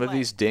what to Some play. of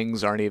these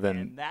dings aren't even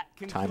And that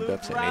timed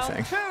up concludes to round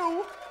anything.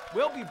 2.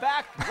 We'll be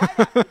back right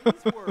after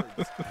these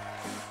words.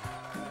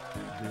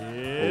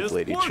 This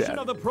lady portion chat.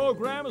 of the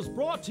program is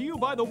brought to you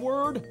by the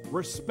word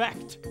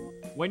respect.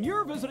 When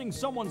you're visiting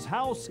someone's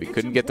house, We it's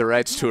couldn't get the important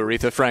rights to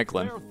Aretha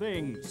Franklin. their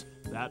things.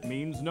 That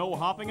means no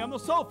hopping on the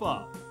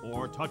sofa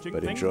or touching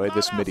But things enjoy without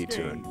this MIDI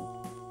asking. tune.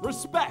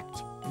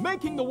 Respect,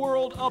 making the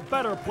world a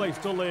better place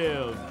to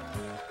live.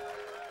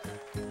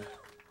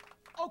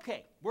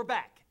 Okay, we're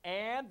back,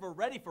 and we're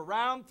ready for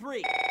round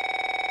 3.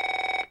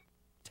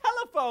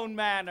 Telephone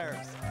manners.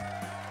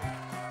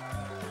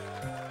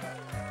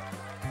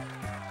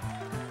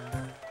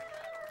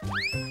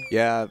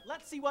 Yeah,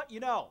 Let's see what you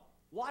know.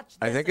 Watch this.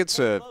 I think and it's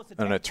pay an close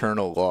attention.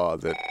 eternal law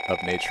of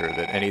nature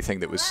that anything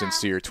that was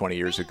sincere 20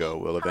 years ago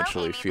will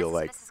eventually feel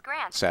like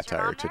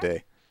satire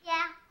today.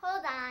 Yeah,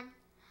 hold on.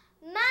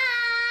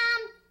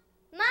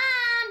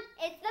 Mom,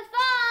 it's the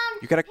phone.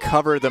 You gotta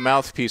cover the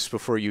mouthpiece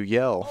before you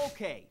yell.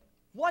 Okay,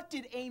 what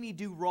did Amy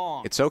do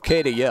wrong? It's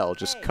okay to yell,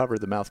 just A, cover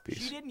the She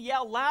mouthpiece. didn't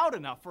yell loud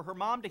enough for her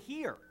mom to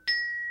hear.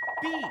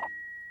 B,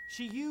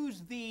 she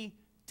used the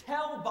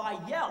tell by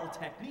yell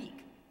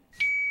technique.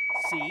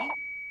 C,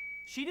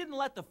 she didn't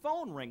let the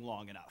phone ring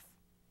long enough.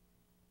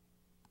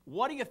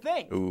 What do you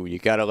think? Ooh, you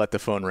gotta let the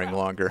phone ring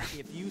longer.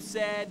 If you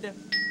said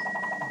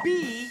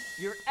B,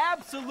 you're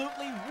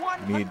absolutely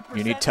 100%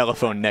 You need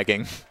telephone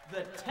negging.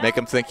 The Make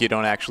them think you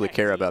don't actually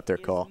care about their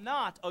is call.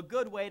 not a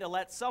good way to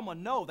let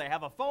someone know they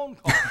have a phone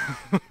call.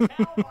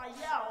 Tell by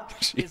yell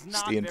is She's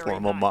not the very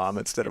informal nice. mom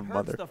instead It of hurts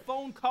mother. the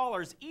phone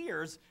caller's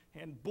ears,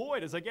 and boy,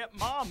 does it get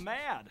mom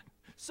mad.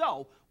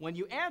 So, when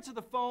you answer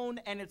the phone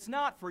and it's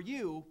not for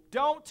you,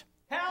 don't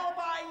tell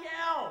by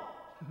yell.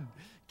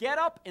 Get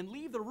up and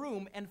leave the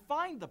room and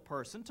find the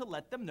person to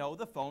let them know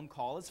the phone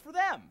call is for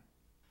them.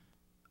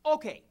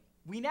 Okay,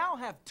 we now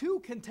have 2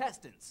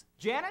 contestants,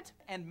 Janet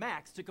and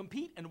Max, to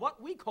compete in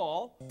what we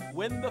call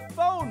When the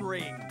Phone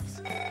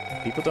Rings.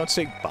 People don't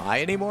say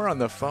bye anymore on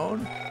the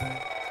phone?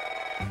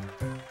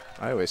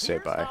 I always say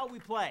Here's bye. how we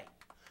play.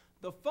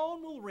 The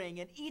phone will ring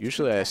and each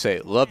Usually I say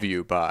love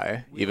you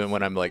bye, even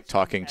when I'm like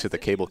talking to the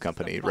cable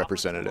company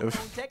representative.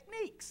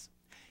 techniques.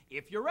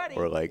 If you're ready,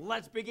 Or like,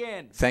 let's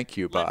begin. thank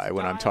you bye Let's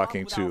when I'm dial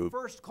talking up with our to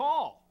first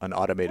call. an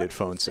automated What do you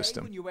phone say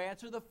system. when you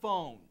answer the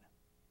phone?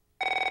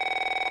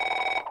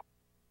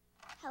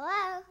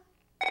 Hello?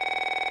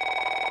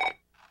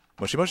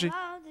 Moshi moshi.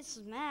 Hello, this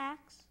is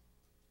Max.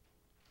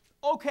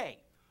 Okay,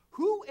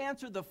 who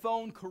answered the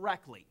phone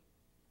correctly?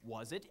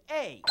 Was it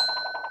A,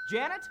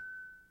 Janet,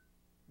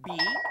 B,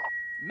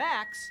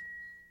 Max,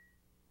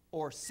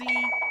 or C,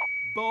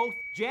 both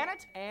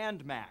Janet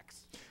and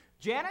Max?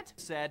 Janet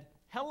said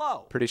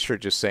hello. Pretty sure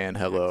just saying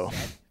hello. Max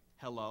said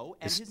hello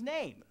and is his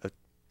name. a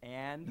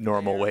And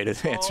normal way to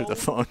there's answer the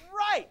both phone.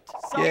 Right.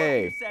 Someone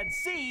Yay. who said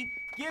C,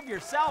 give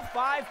yourself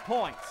 5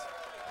 points.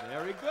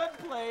 Very good,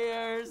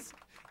 players.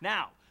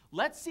 Now,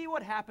 let's see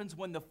what happens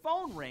when the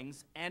phone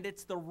rings and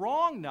it's the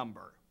wrong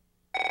number.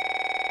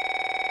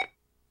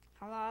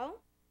 Hello?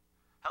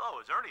 Hello,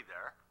 is Ernie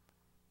there?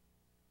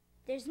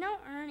 There's no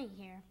Ernie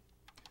here.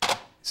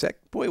 Is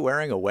that boy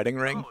wearing a wedding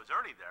ring? Hello, is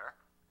Ernie there?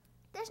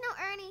 There's no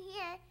Ernie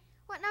here.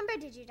 What number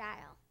did you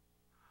dial?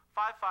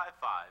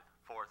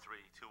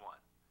 555-4321.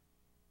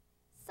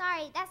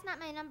 Sorry, that's not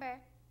my number.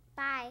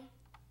 Bye.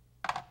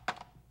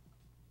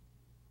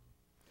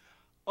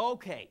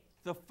 Okay,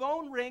 the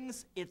phone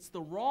rings, it's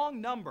the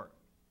wrong number.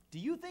 Do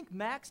you think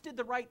Max did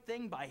the right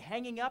thing by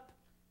hanging up?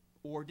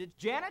 Or did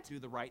Janet do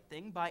the right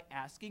thing by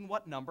asking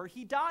what number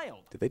he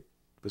dialed?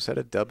 Was that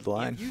a dubbed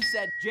line? If you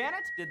said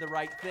Janet did the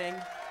right thing,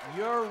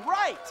 you're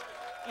right.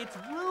 It's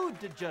rude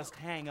to just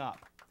hang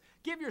up.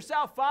 Give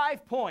yourself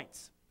 5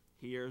 points.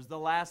 Here's the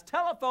last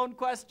telephone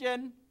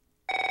question.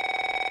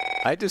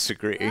 I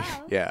disagree.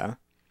 Hello? Yeah.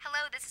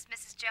 Hello, this is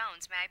Mrs.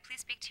 Jones. May I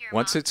please speak to your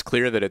Once mom? it's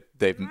clear that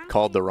they've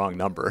called the wrong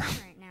number,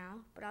 Right now,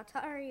 but I'll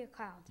tell her you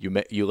called.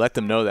 you let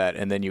them know that,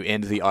 and then you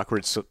end the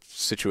awkward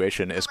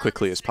situation as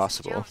quickly as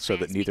possible, so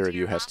that neither of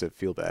you has to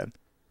feel bad.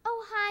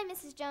 Oh, hi,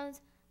 Mrs.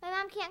 Jones. My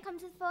mom can't come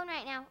to the phone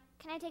right now.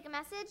 Can I take a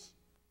message?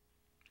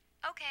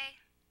 Okay.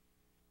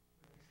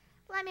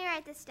 Let me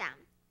write this down.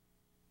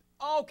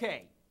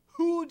 Okay,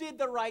 who did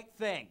the right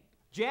thing?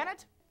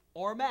 Janet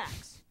or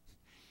Max?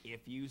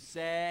 If you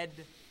said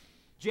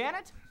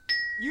Janet,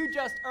 you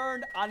just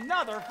earned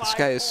another 5 This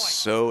guy is points.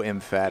 so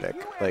emphatic.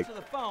 If you Like, answer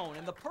the phone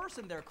and the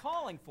person they're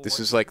calling for this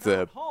is like the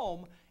not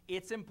home,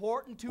 it's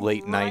important to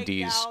late write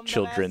 90s down the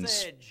children's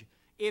message.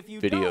 If you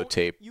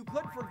videotape don't, you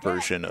could forget,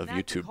 version and of that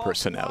could YouTube cause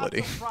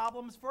personality. lots of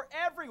problems for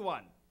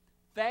everyone.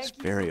 Thank It's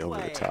you very for over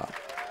the playing. top.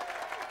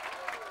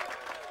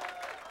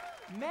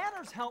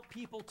 Manners help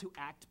people to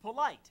act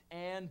polite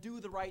and do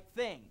the right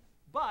thing,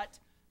 but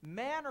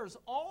manners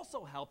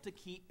also help to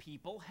keep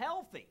people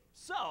healthy.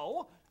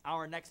 So,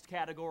 our next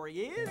category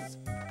is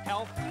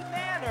healthy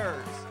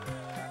manners.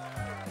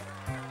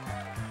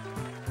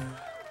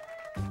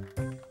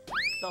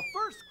 The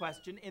first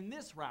question in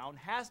this round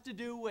has to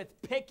do with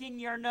picking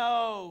your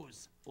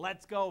nose.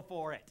 Let's go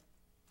for it.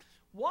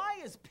 Why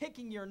is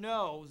picking your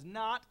nose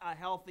not a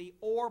healthy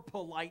or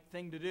polite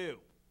thing to do?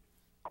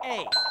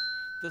 A,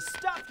 the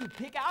stuff you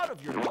pick out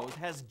of your nose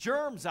has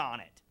germs on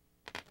it.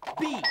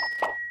 B,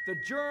 the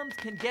germs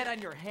can get on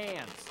your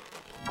hands.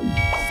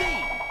 C,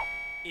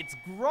 it's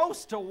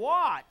gross to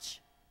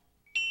watch.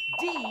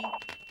 D,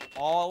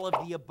 all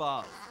of the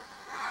above.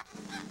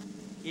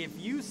 If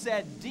you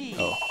said D,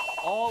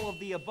 all of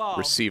the above,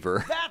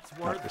 Receiver, that's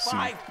not worth receive.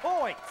 5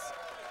 points.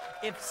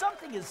 If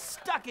something is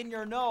stuck in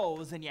your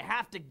nose and you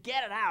have to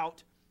get it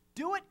out,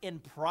 do it in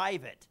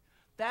private.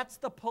 That's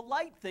the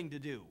polite thing to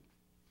do.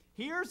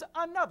 Here's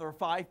another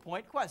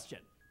 5-point question.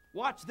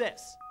 Watch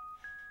this.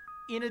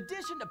 In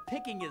addition to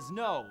picking his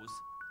nose,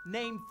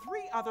 name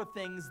 3 other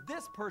things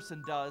this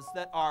person does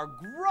that are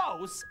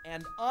gross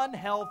and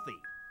unhealthy.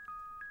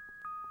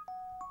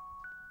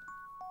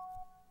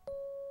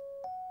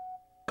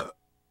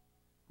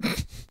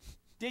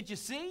 Did you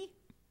see?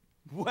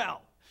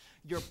 Well,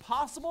 your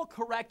possible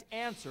correct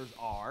answers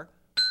are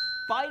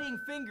biting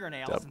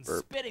fingernails and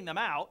spitting them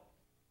out,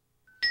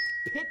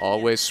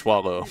 Always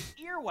swallow his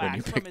earwax when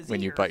you from his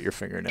when you ears, bite your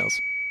fingernails.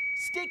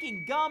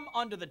 sticking gum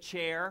under the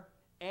chair,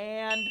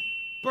 and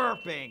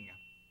burping.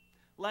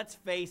 Let's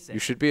face it. You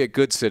should be a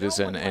good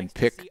citizen and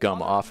pick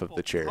gum off of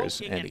the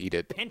chairs and eat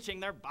it pinching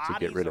their to bodies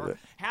get rid of or it.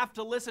 have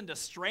to listen to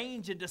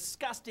strange and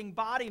disgusting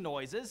body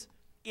noises.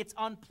 It's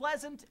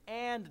unpleasant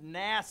and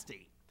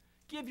nasty.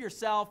 Give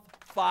yourself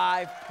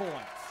 5 points.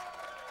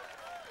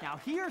 Now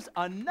here's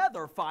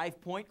another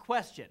 5-point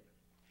question.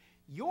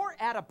 You're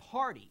at a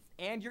party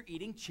and you're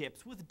eating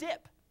chips with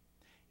dip.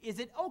 Is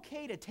it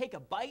okay to take a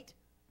bite,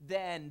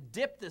 then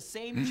dip the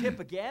same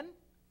chip again?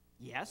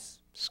 Yes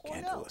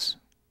Scandalous. or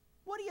no?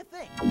 What do you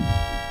think?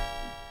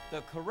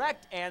 The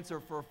correct answer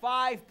for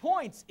 5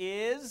 points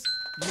is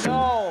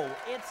no.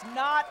 It's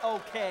not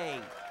okay.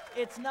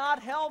 It's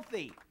not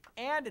healthy.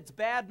 And it's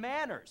bad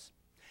manners.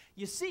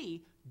 You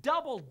see,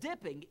 double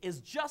dipping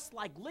is just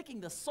like licking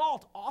the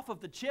salt off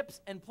of the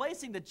chips and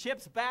placing the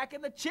chips back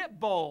in the chip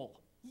bowl.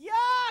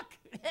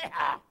 Yuck!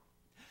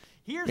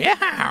 Here's the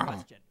next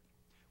question.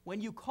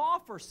 When you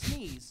cough or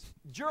sneeze,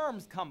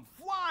 germs come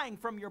flying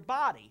from your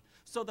body.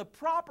 So the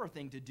proper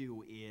thing to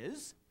do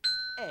is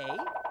A,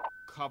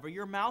 cover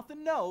your mouth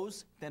and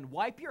nose, then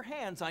wipe your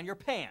hands on your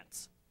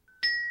pants.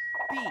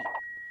 B,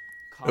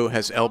 cover Oh,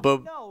 has your mouth and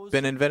elbow nose,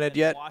 been invented then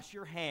yet? wash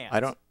your hands. I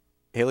don't.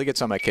 Haley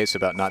gets on my case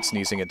about not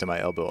sneezing into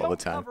my elbow all the Don't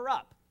time. cover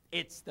up.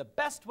 It's the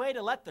best way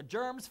to let the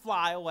germs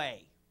fly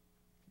away.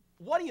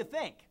 What do you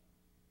think?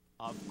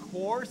 Of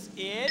course,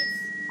 it's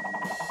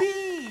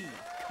B.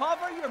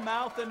 Cover your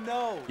mouth and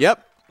nose.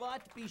 Yep.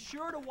 But be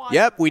sure to wash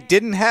Yep, your we hands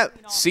didn't have.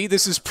 clean off See,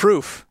 this is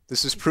proof.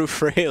 This is proof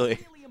for Haley.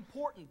 really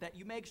important that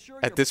you make sure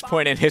At this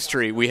point in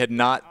history, we had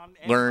not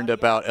learned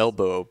about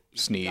elbow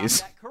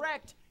sneeze. that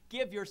correct.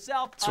 Give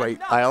yourself So I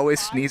another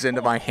always 5 sneeze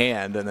into my points.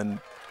 hand and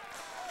then.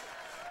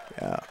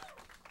 Yeah.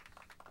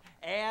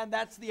 And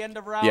that's the end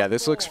of round Yeah,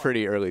 this 4. looks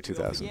pretty early We'll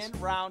 2000s. begin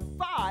round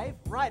 5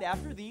 right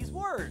after these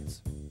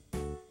words.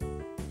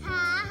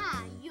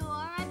 Ha, you're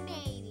a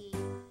baby.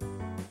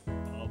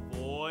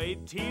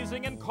 Avoid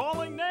teasing and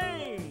calling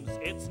names.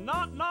 It's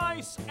not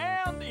nice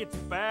and it's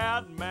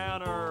bad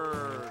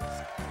manners.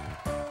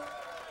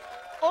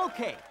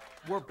 Okay,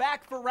 we're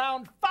back for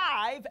round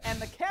 5 and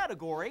the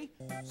category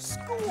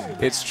school.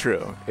 It's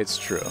true. It's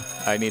true.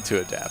 I need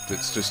to adapt.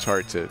 It's just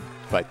hard to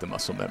fight the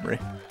muscle memory.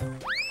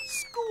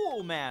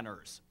 School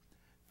manners.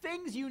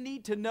 Things you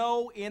need to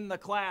know in the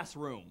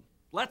classroom.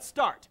 Let's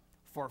start.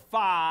 For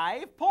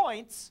 5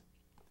 points,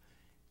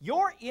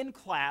 you're in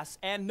class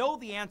and know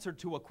the answer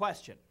to a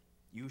question.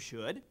 You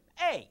should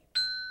A,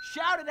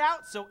 shout it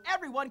out so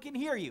everyone can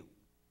hear you.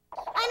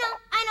 I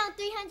know,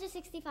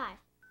 365.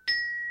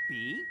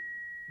 B,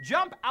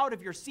 jump out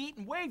of your seat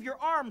and wave your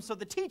arms so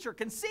the teacher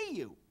can see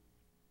you.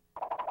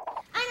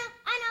 I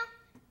know.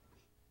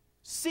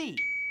 C,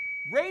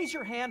 raise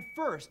your hand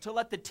first to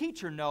let the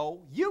teacher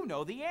know you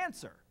know the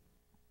answer.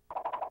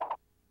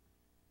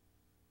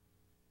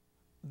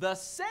 The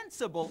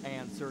sensible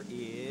answer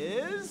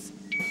is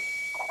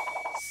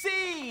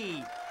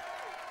C.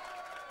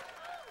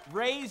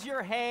 Raise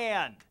your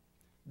hand.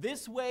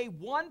 This way,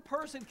 one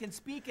person can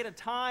speak at a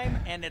time,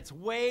 and it's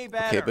way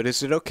better. Okay, but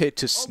is it okay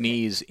to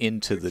sneeze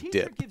into the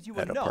Teacher dip gives you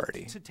at a note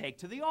party? to take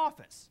to the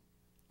office.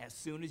 As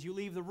soon as you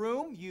leave the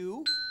room,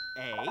 you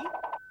A,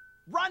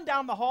 run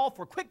down the hall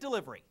for quick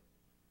delivery.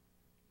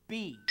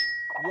 B,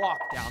 walk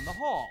down the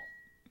hall.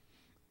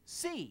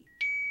 C,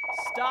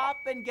 stop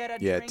and get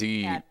a Yeah, drink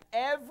D, at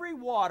every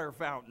water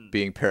fountain.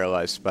 being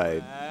paralyzed by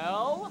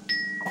Well,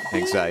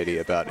 anxiety B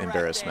is the about correct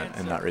embarrassment and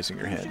answer. not raising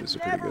your You hand should is a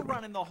pretty never good one.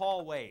 run in the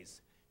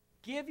hallways.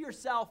 Give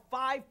yourself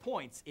 5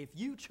 points if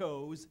you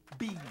chose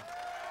B.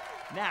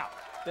 Now,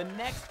 the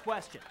next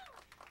question.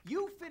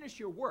 You finish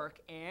your work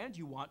and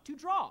you want to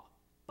draw,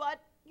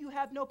 but you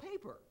have no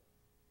paper.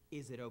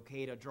 Is it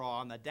okay to draw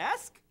on the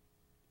desk?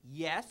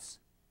 Yes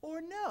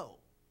or no?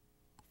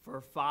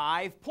 For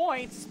 5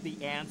 points,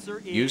 the answer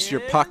is... Use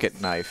your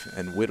pocket knife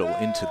and whittle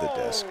into the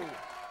desk.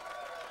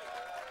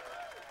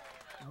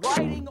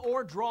 Writing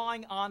or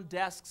drawing on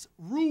desks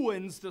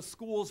ruins the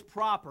school's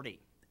property.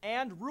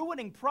 And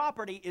ruining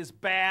property is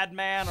bad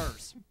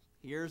manners.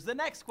 Here's the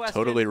next question.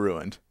 Totally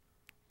ruined.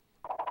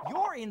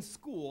 You're in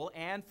school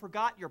and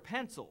forgot your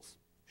pencils.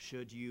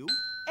 Should you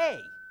A,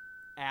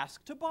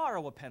 ask to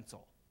borrow a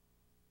pencil?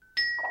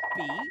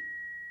 B,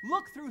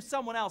 look through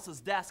someone else's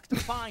desk to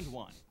find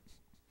one?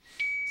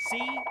 C,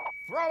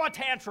 throw a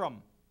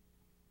tantrum?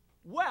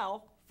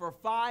 Well, for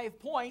 5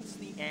 points,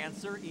 the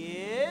answer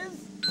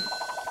is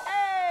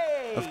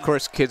A. Of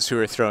course, kids who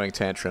are throwing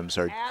tantrums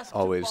are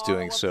always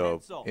doing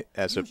so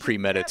as a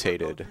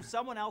premeditated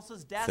someone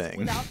else's desk thing.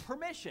 without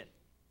permission.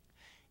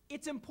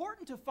 It's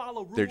important to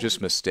follow rules. They're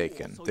just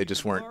mistaken. They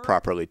just weren't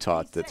properly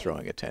taught that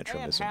throwing a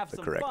tantrum and isn't have the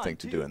some correct fun, thing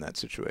to do too. in that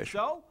situation.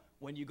 So,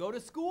 when you go to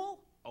school,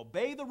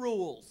 obey the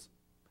rules.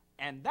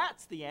 And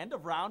that's the end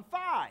of round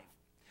 5.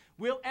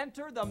 We'll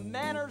enter the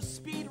manners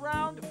speed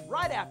round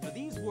right after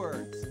these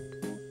words.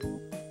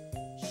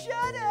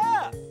 Shut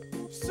up!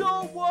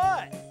 So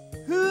what?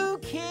 Who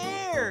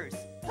cares?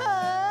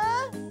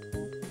 Huh?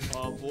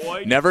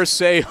 Avoid Never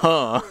say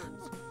huh.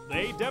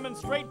 They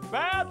demonstrate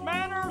bad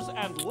manners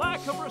and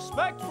lack of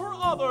respect for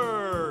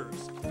others.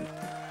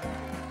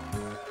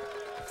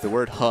 If the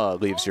word huh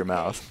leaves your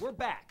mouth, We're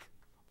back.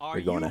 Are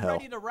you're going you to hell.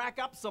 ready to rack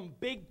up some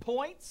big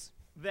points?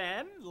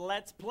 Then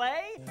let's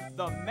play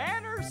the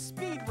manners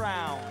speed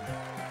round.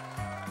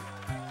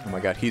 Oh my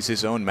god, he's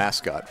his own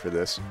mascot for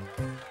this.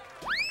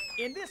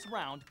 In this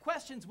round,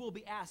 questions we'll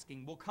be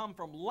asking will come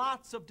from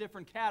lots of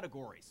different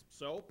categories,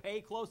 so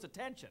pay close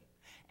attention.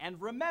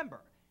 And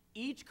remember,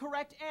 each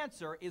correct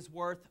answer is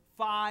worth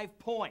 5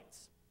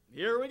 points.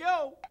 Here we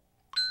go.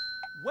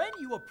 When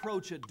you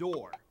approach a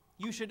door,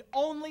 you should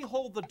only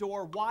hold the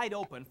door wide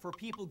open for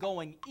people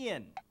going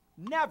in,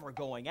 never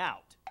going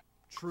out.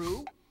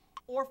 True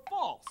or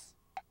false?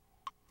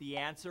 The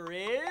answer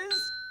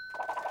is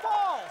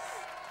false.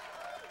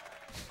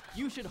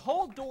 You should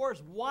hold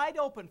doors wide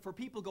open for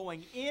people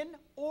going in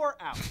or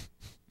out.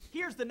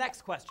 Here's the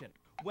next question.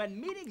 When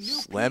meeting new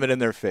Slam it in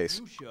their face.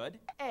 you should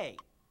A,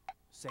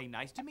 say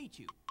nice to meet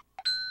you.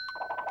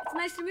 It's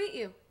nice to meet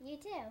you. You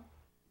too.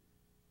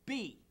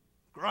 B,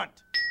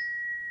 grunt.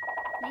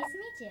 Nice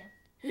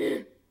to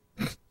meet you.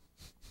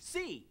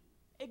 C,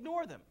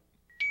 ignore them.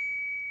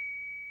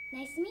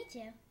 Nice to meet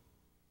you.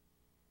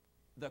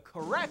 The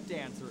correct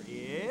answer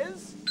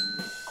is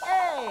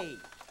A,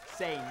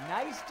 say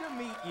nice to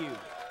meet you.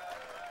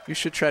 You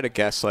should try to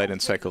gaslight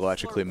and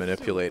psychologically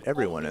manipulate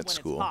everyone at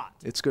school.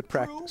 It's good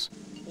practice.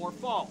 Or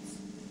false?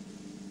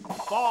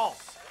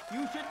 False.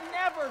 You should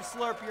never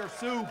slurp your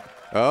soup.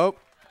 Oh,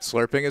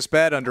 slurping is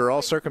bad under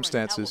all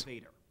circumstances.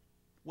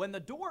 When the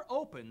door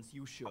opens,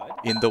 you should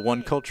In the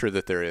one culture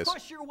that there is.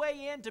 push your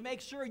way in to make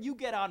sure you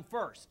get on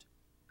first.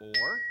 Or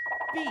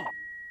B,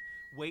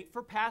 wait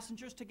for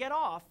passengers to get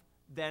off,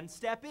 then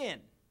step in.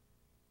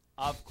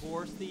 Of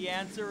course, the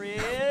answer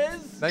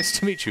is... Nice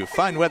to meet you.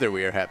 Fine weather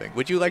we are having.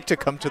 Would you like to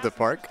come to the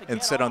park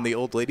and sit on the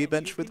old lady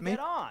bench with me?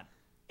 Get on.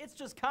 It's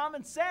just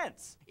common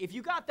sense. If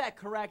you got that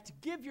correct,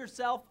 give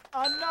yourself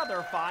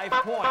another 5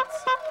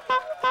 points.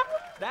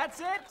 That's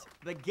it.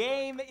 The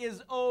game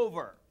is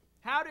over.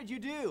 How did you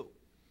do?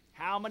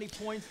 How many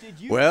points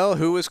did you... Well,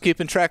 who was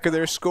keeping track of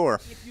their score?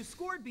 If you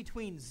scored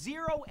between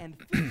 0 and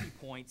 50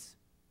 points,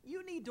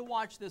 you need to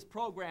watch this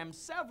program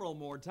several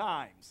more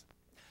times.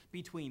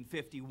 Between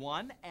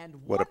 51 and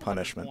 100 What a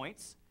punishment.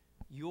 points,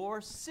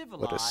 you're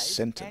civilized and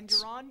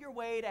sentence. you're on your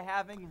way to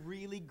having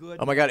really good...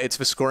 Oh my god, it's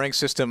the scoring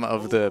system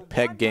of the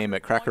peg game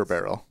at Cracker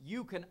Barrel.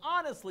 You can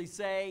honestly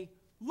say,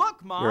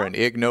 look, Mom, You're an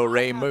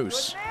igno-ray I have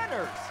moose. good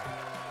manners.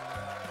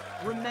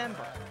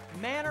 Remember,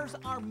 manners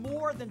are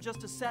more than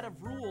just a set of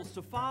rules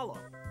to follow.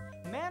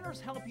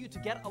 Manners help you to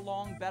get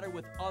along better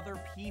with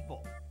other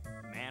people.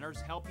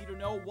 Manners help you to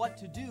know what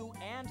to do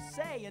and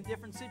say in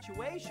different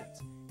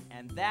situations.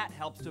 And that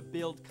helps to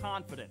build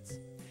confidence.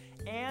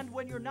 And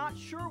when you're not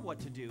sure what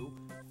to do,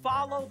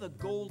 follow the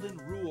golden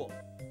rule,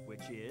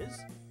 which is,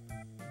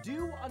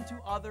 do unto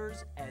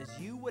others as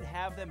you would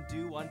have them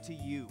do unto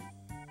you.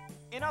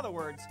 In other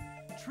words,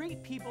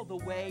 treat people the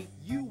way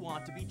you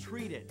want to be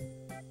treated.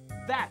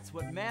 That's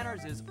what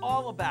manners is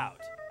all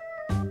about.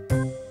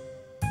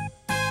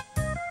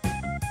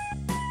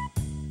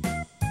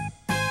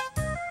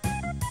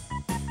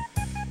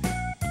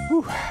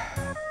 Whew.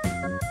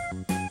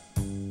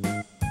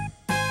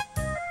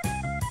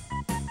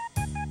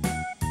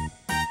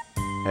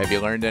 Have you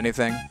learned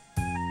anything?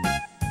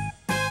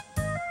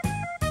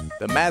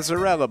 The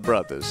Mazzarella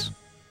Brothers.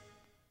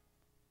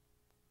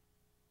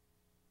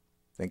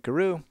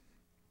 Thinkeroo.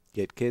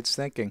 Get kids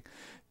thinking.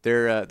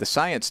 The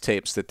science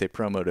tapes that they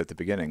promoted at the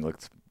beginning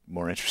looked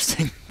more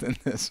interesting than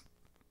this.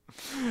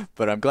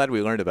 But I'm glad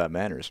we learned about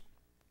manners.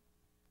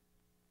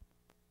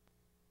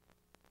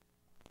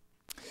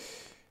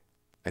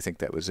 I think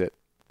that was it.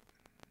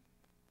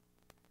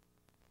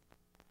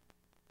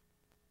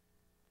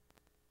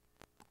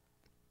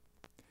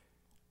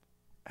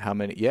 How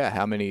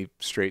many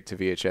straight to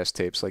VHS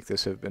tapes like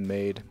this have been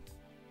made?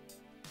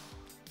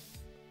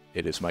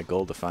 It is my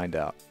goal to find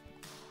out.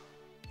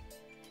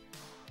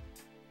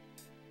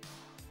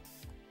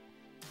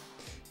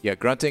 Yeah,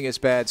 grunting is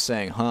bad,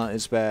 saying huh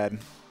is bad,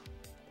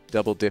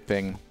 double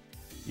dipping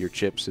your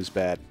chips is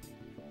bad.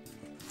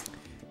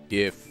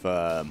 If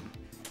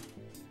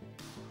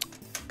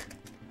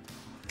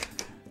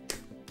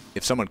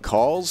someone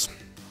calls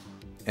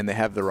and they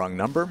have the wrong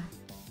number,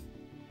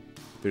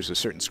 there's a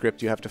certain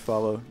script you have to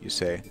follow. You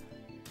say,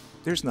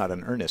 there's not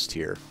an Ernest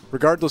here,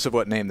 regardless of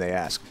what name they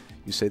ask.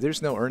 You say,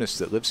 there's no Ernest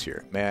that lives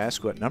here. May I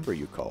ask what number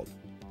you called?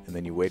 And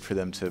then you wait for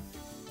them to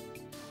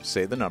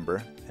say the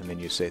number, and then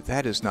you say,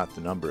 that is not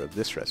the number of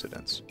this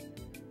residence.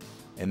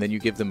 And then you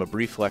give them a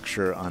brief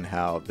lecture on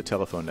how the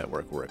telephone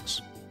network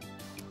works,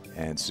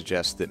 and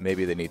suggest that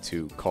maybe they need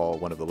to call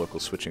one of the local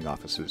switching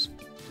offices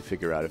to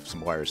figure out if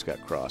some wires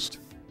got crossed,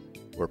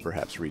 or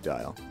perhaps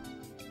redial.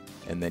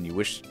 And then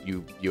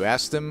you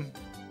ask them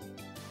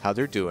how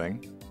they're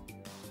doing,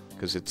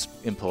 because it's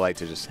impolite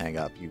to just hang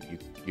up.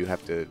 You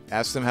have to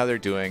ask them how they're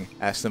doing,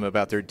 ask them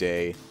about their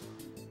day,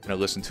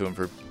 listen to them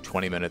for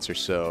 20 minutes or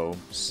so,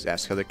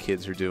 ask how their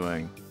kids are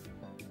doing.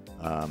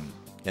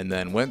 And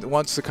then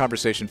once the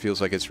conversation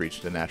feels like it's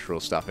reached a natural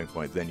stopping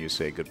point, then you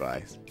say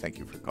goodbye, thank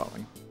you for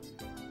calling.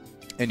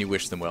 And you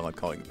wish them well on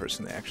calling the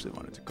person they actually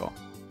wanted to call.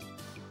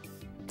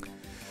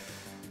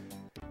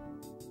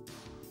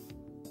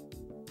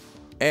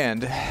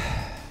 And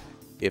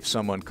if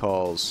someone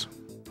calls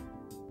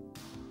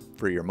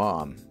for your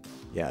mom,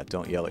 yeah,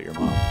 don't yell at your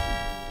mom.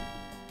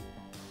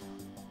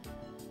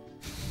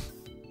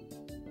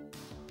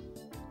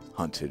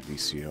 Hunted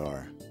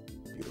VCR.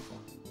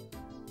 Beautiful.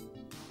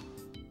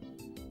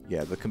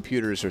 Yeah, the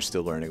computers are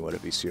still learning what a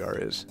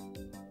VCR is.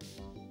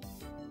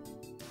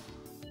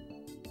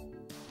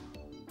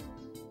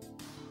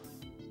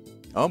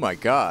 Oh my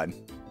God.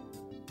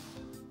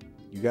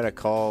 You got a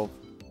call.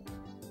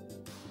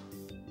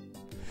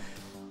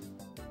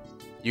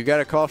 You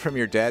got a call from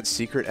your dad's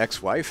secret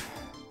ex-wife?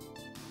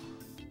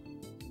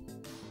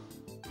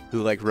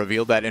 Who, like,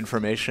 revealed that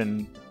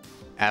information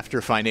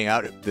after finding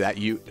out that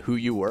who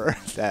you were?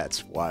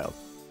 That's wild.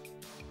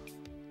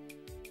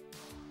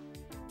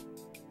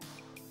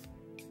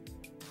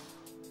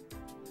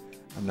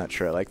 I'm not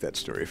sure I like that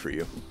story for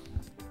you.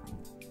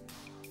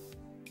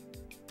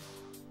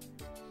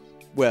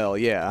 Well,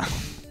 yeah.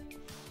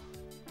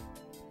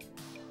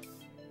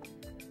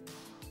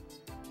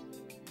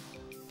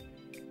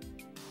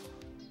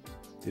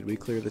 Did we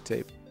clear the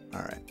tape?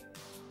 All right.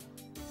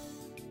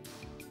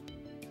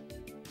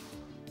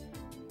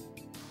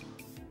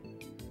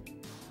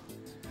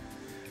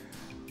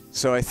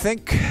 So I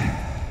think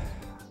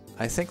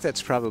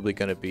that's probably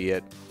going to be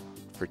it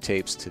for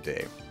tapes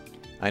today.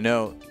 I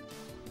know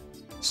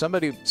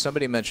somebody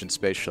mentioned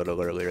Space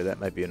Shuttle earlier.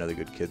 That might be another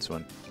good kids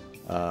one.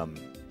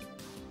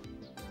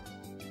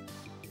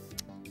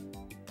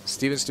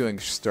 Steven's doing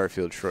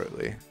Starfield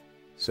shortly.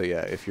 So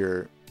yeah, if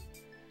you're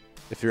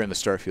in the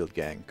Starfield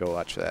gang, go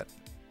watch that.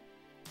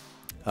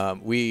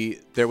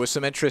 There was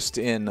some interest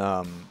in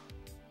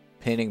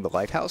painting the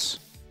lighthouse,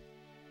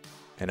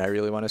 and I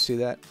really want to see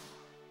that.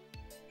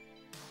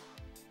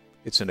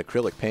 It's an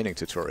acrylic painting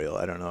tutorial.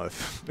 I don't know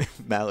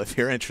if Mal, if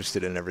you're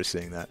interested in ever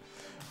seeing that,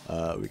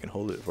 we can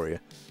hold it for you.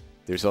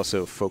 There's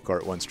also Folk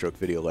Art One Stroke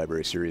Video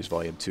Library Series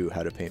Volume 2,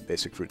 How to Paint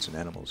Basic Fruits and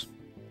Animals,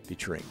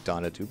 featuring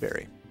Donna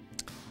Dewberry.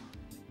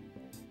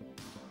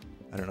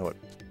 I don't know what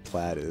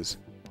plaid is.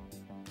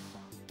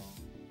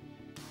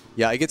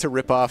 Yeah, I get to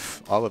rip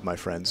off all of my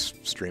friends'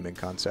 streaming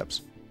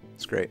concepts.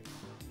 It's great.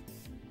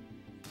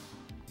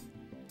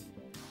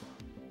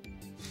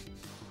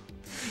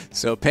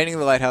 So painting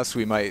the lighthouse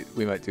we might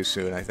do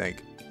soon, I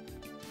think.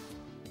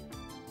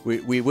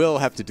 We will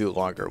have to do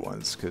longer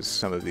ones because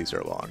some of these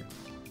are long.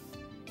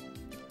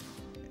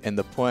 And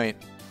the point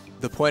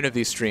of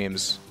these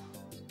streams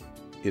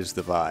is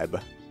the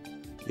vibe,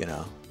 you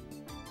know.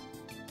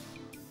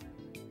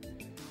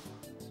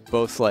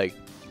 Both like,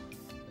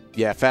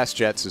 yeah, Fast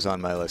Jets is on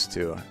my list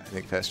too. I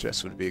think Fast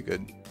Jets would be a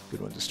good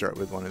one to start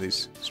with one of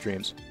these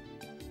streams.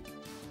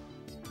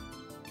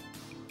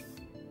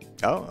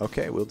 Oh,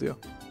 okay, we'll do.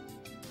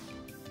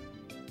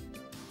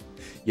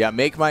 Yeah,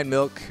 Make Mine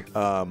Milk.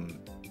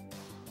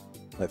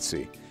 Let's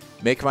see.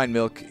 Make Mine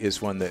Milk is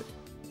one that,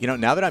 you know,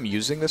 now that I'm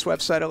using this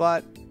website a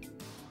lot,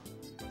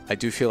 I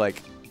do feel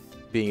like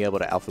being able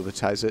to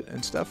alphabetize it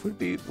and stuff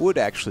would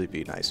actually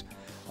be nice.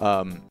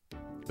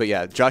 But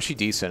yeah, Joshy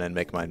Deason and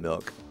Make Mine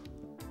Milk,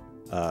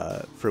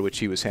 for which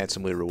he was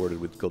handsomely rewarded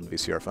with Golden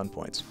VCR Fun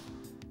Points.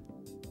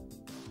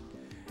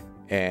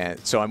 And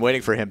so I'm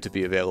waiting for him to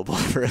be available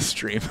for a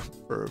stream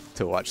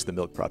to watch the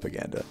milk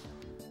propaganda,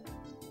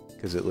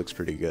 because it looks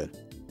pretty good.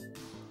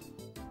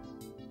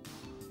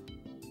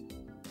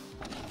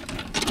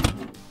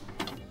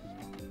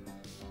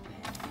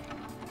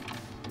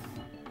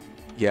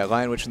 Yeah,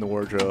 Lion, Witch, and the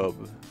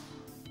Wardrobe,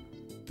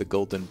 The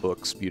Golden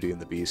Books, Beauty and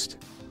the Beast.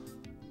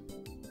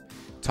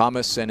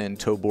 Thomas sent in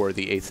Tobor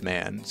the Eighth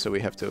Man, so we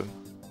have to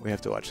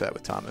watch that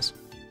with Thomas.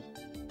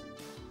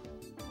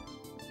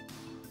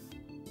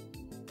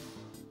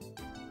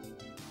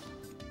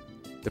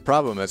 The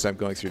problem as I'm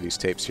going through these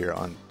tapes here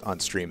on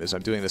stream is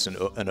I'm doing this in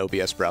an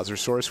OBS browser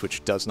source,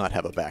 which does not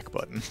have a back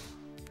button.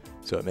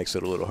 So it makes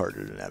it a little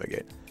harder to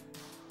navigate.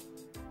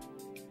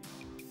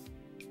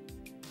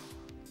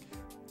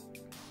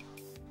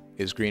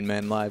 Is Green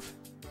Man live?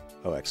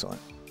 Oh, excellent.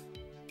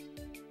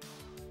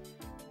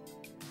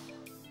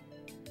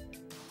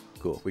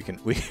 Cool. We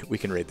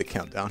can raid the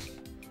countdown.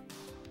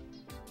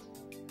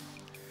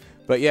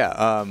 But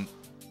yeah,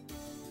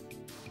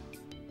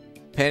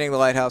 Painting the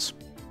Lighthouse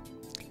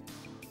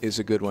is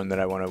a good one that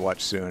I want to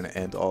watch soon,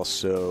 and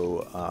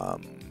also,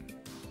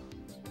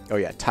 oh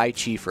yeah, Tai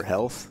Chi for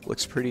Health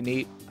looks pretty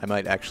neat. I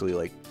might actually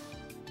like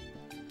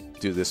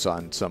do this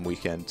on some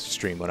weekend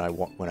stream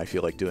when I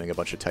feel like doing a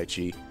bunch of Tai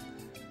Chi.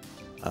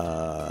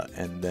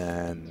 And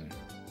then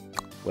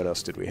what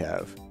else did we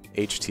have?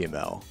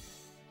 HTML.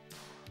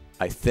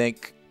 I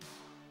think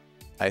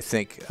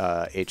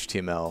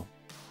HTML,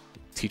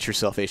 Teach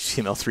Yourself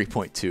HTML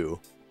 3.2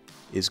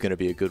 is going to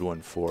be a good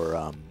one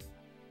for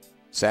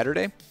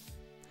Saturday.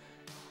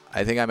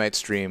 I think I might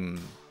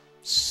stream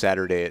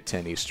Saturday at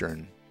 10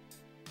 Eastern,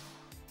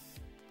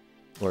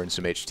 learn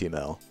some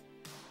HTML,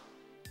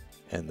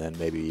 and then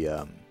maybe,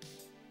 I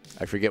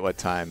forget what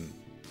time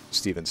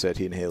Steven said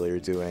he and Haley are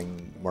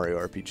doing Mario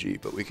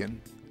RPG, but we can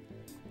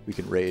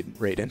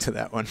raid into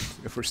that one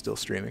if we're still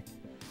streaming.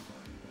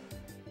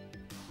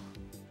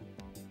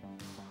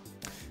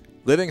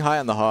 Living High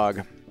on the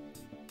Hog.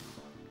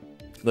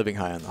 Living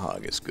high on the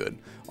hog is good.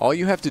 All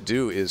you have to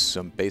do is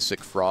some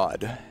basic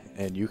fraud,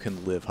 and you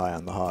can live high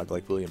on the hog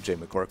like William J.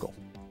 McCorkle.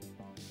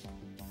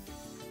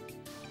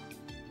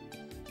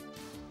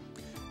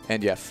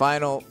 And yeah,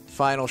 final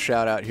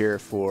shout out here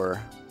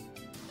for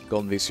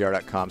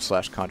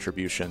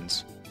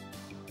goldenvcr.com/contributions.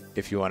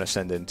 If you want to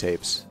send in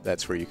tapes,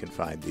 that's where you can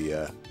find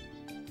the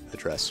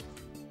address.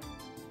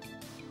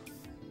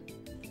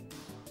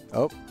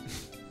 Oh.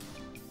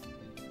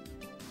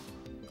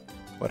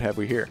 What have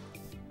we here?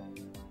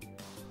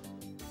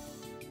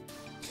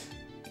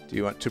 Do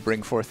you want to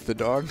bring forth the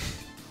dog?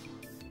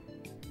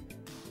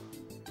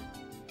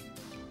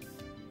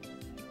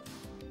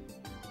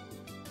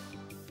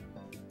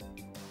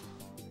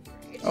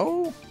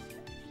 Oh.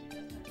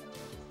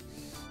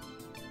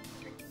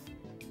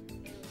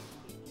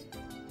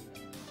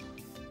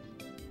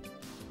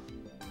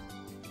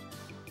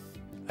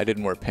 I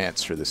didn't wear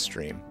pants for this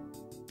stream.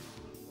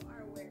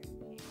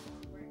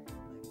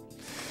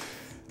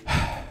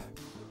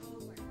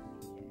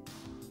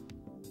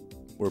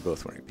 We're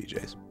both wearing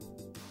PJs.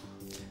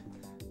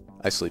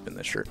 I sleep in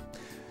this shirt.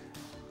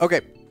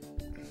 Okay.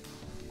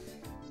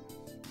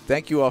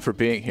 Thank you all for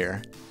being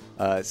here.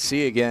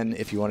 See you again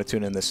if you want to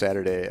tune in this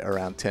Saturday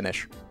around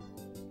 10-ish.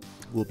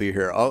 We'll be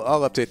here.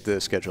 I'll update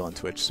the schedule on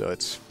Twitch so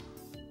it's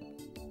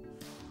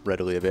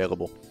readily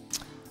available.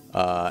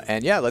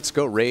 And yeah, let's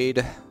go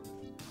raid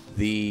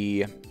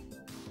the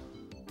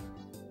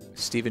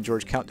Stephen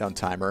George countdown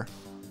timer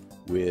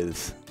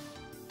with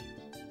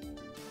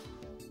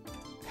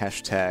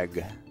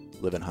hashtag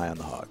living high on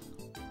the hog.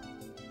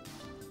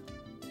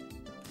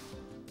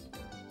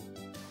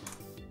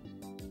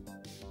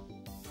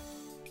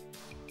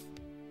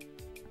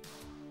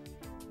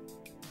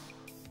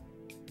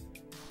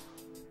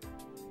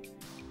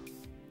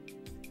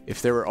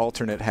 If there were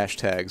alternate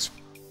hashtags,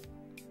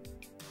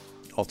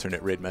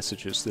 alternate raid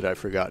messages that I've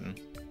forgotten,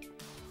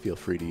 feel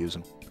free to use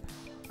them.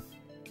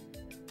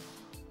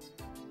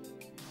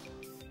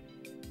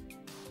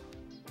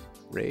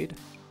 Raid?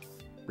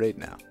 Raid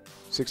now.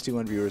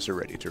 61 viewers are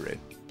ready to raid.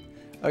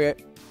 Okay,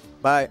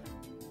 bye.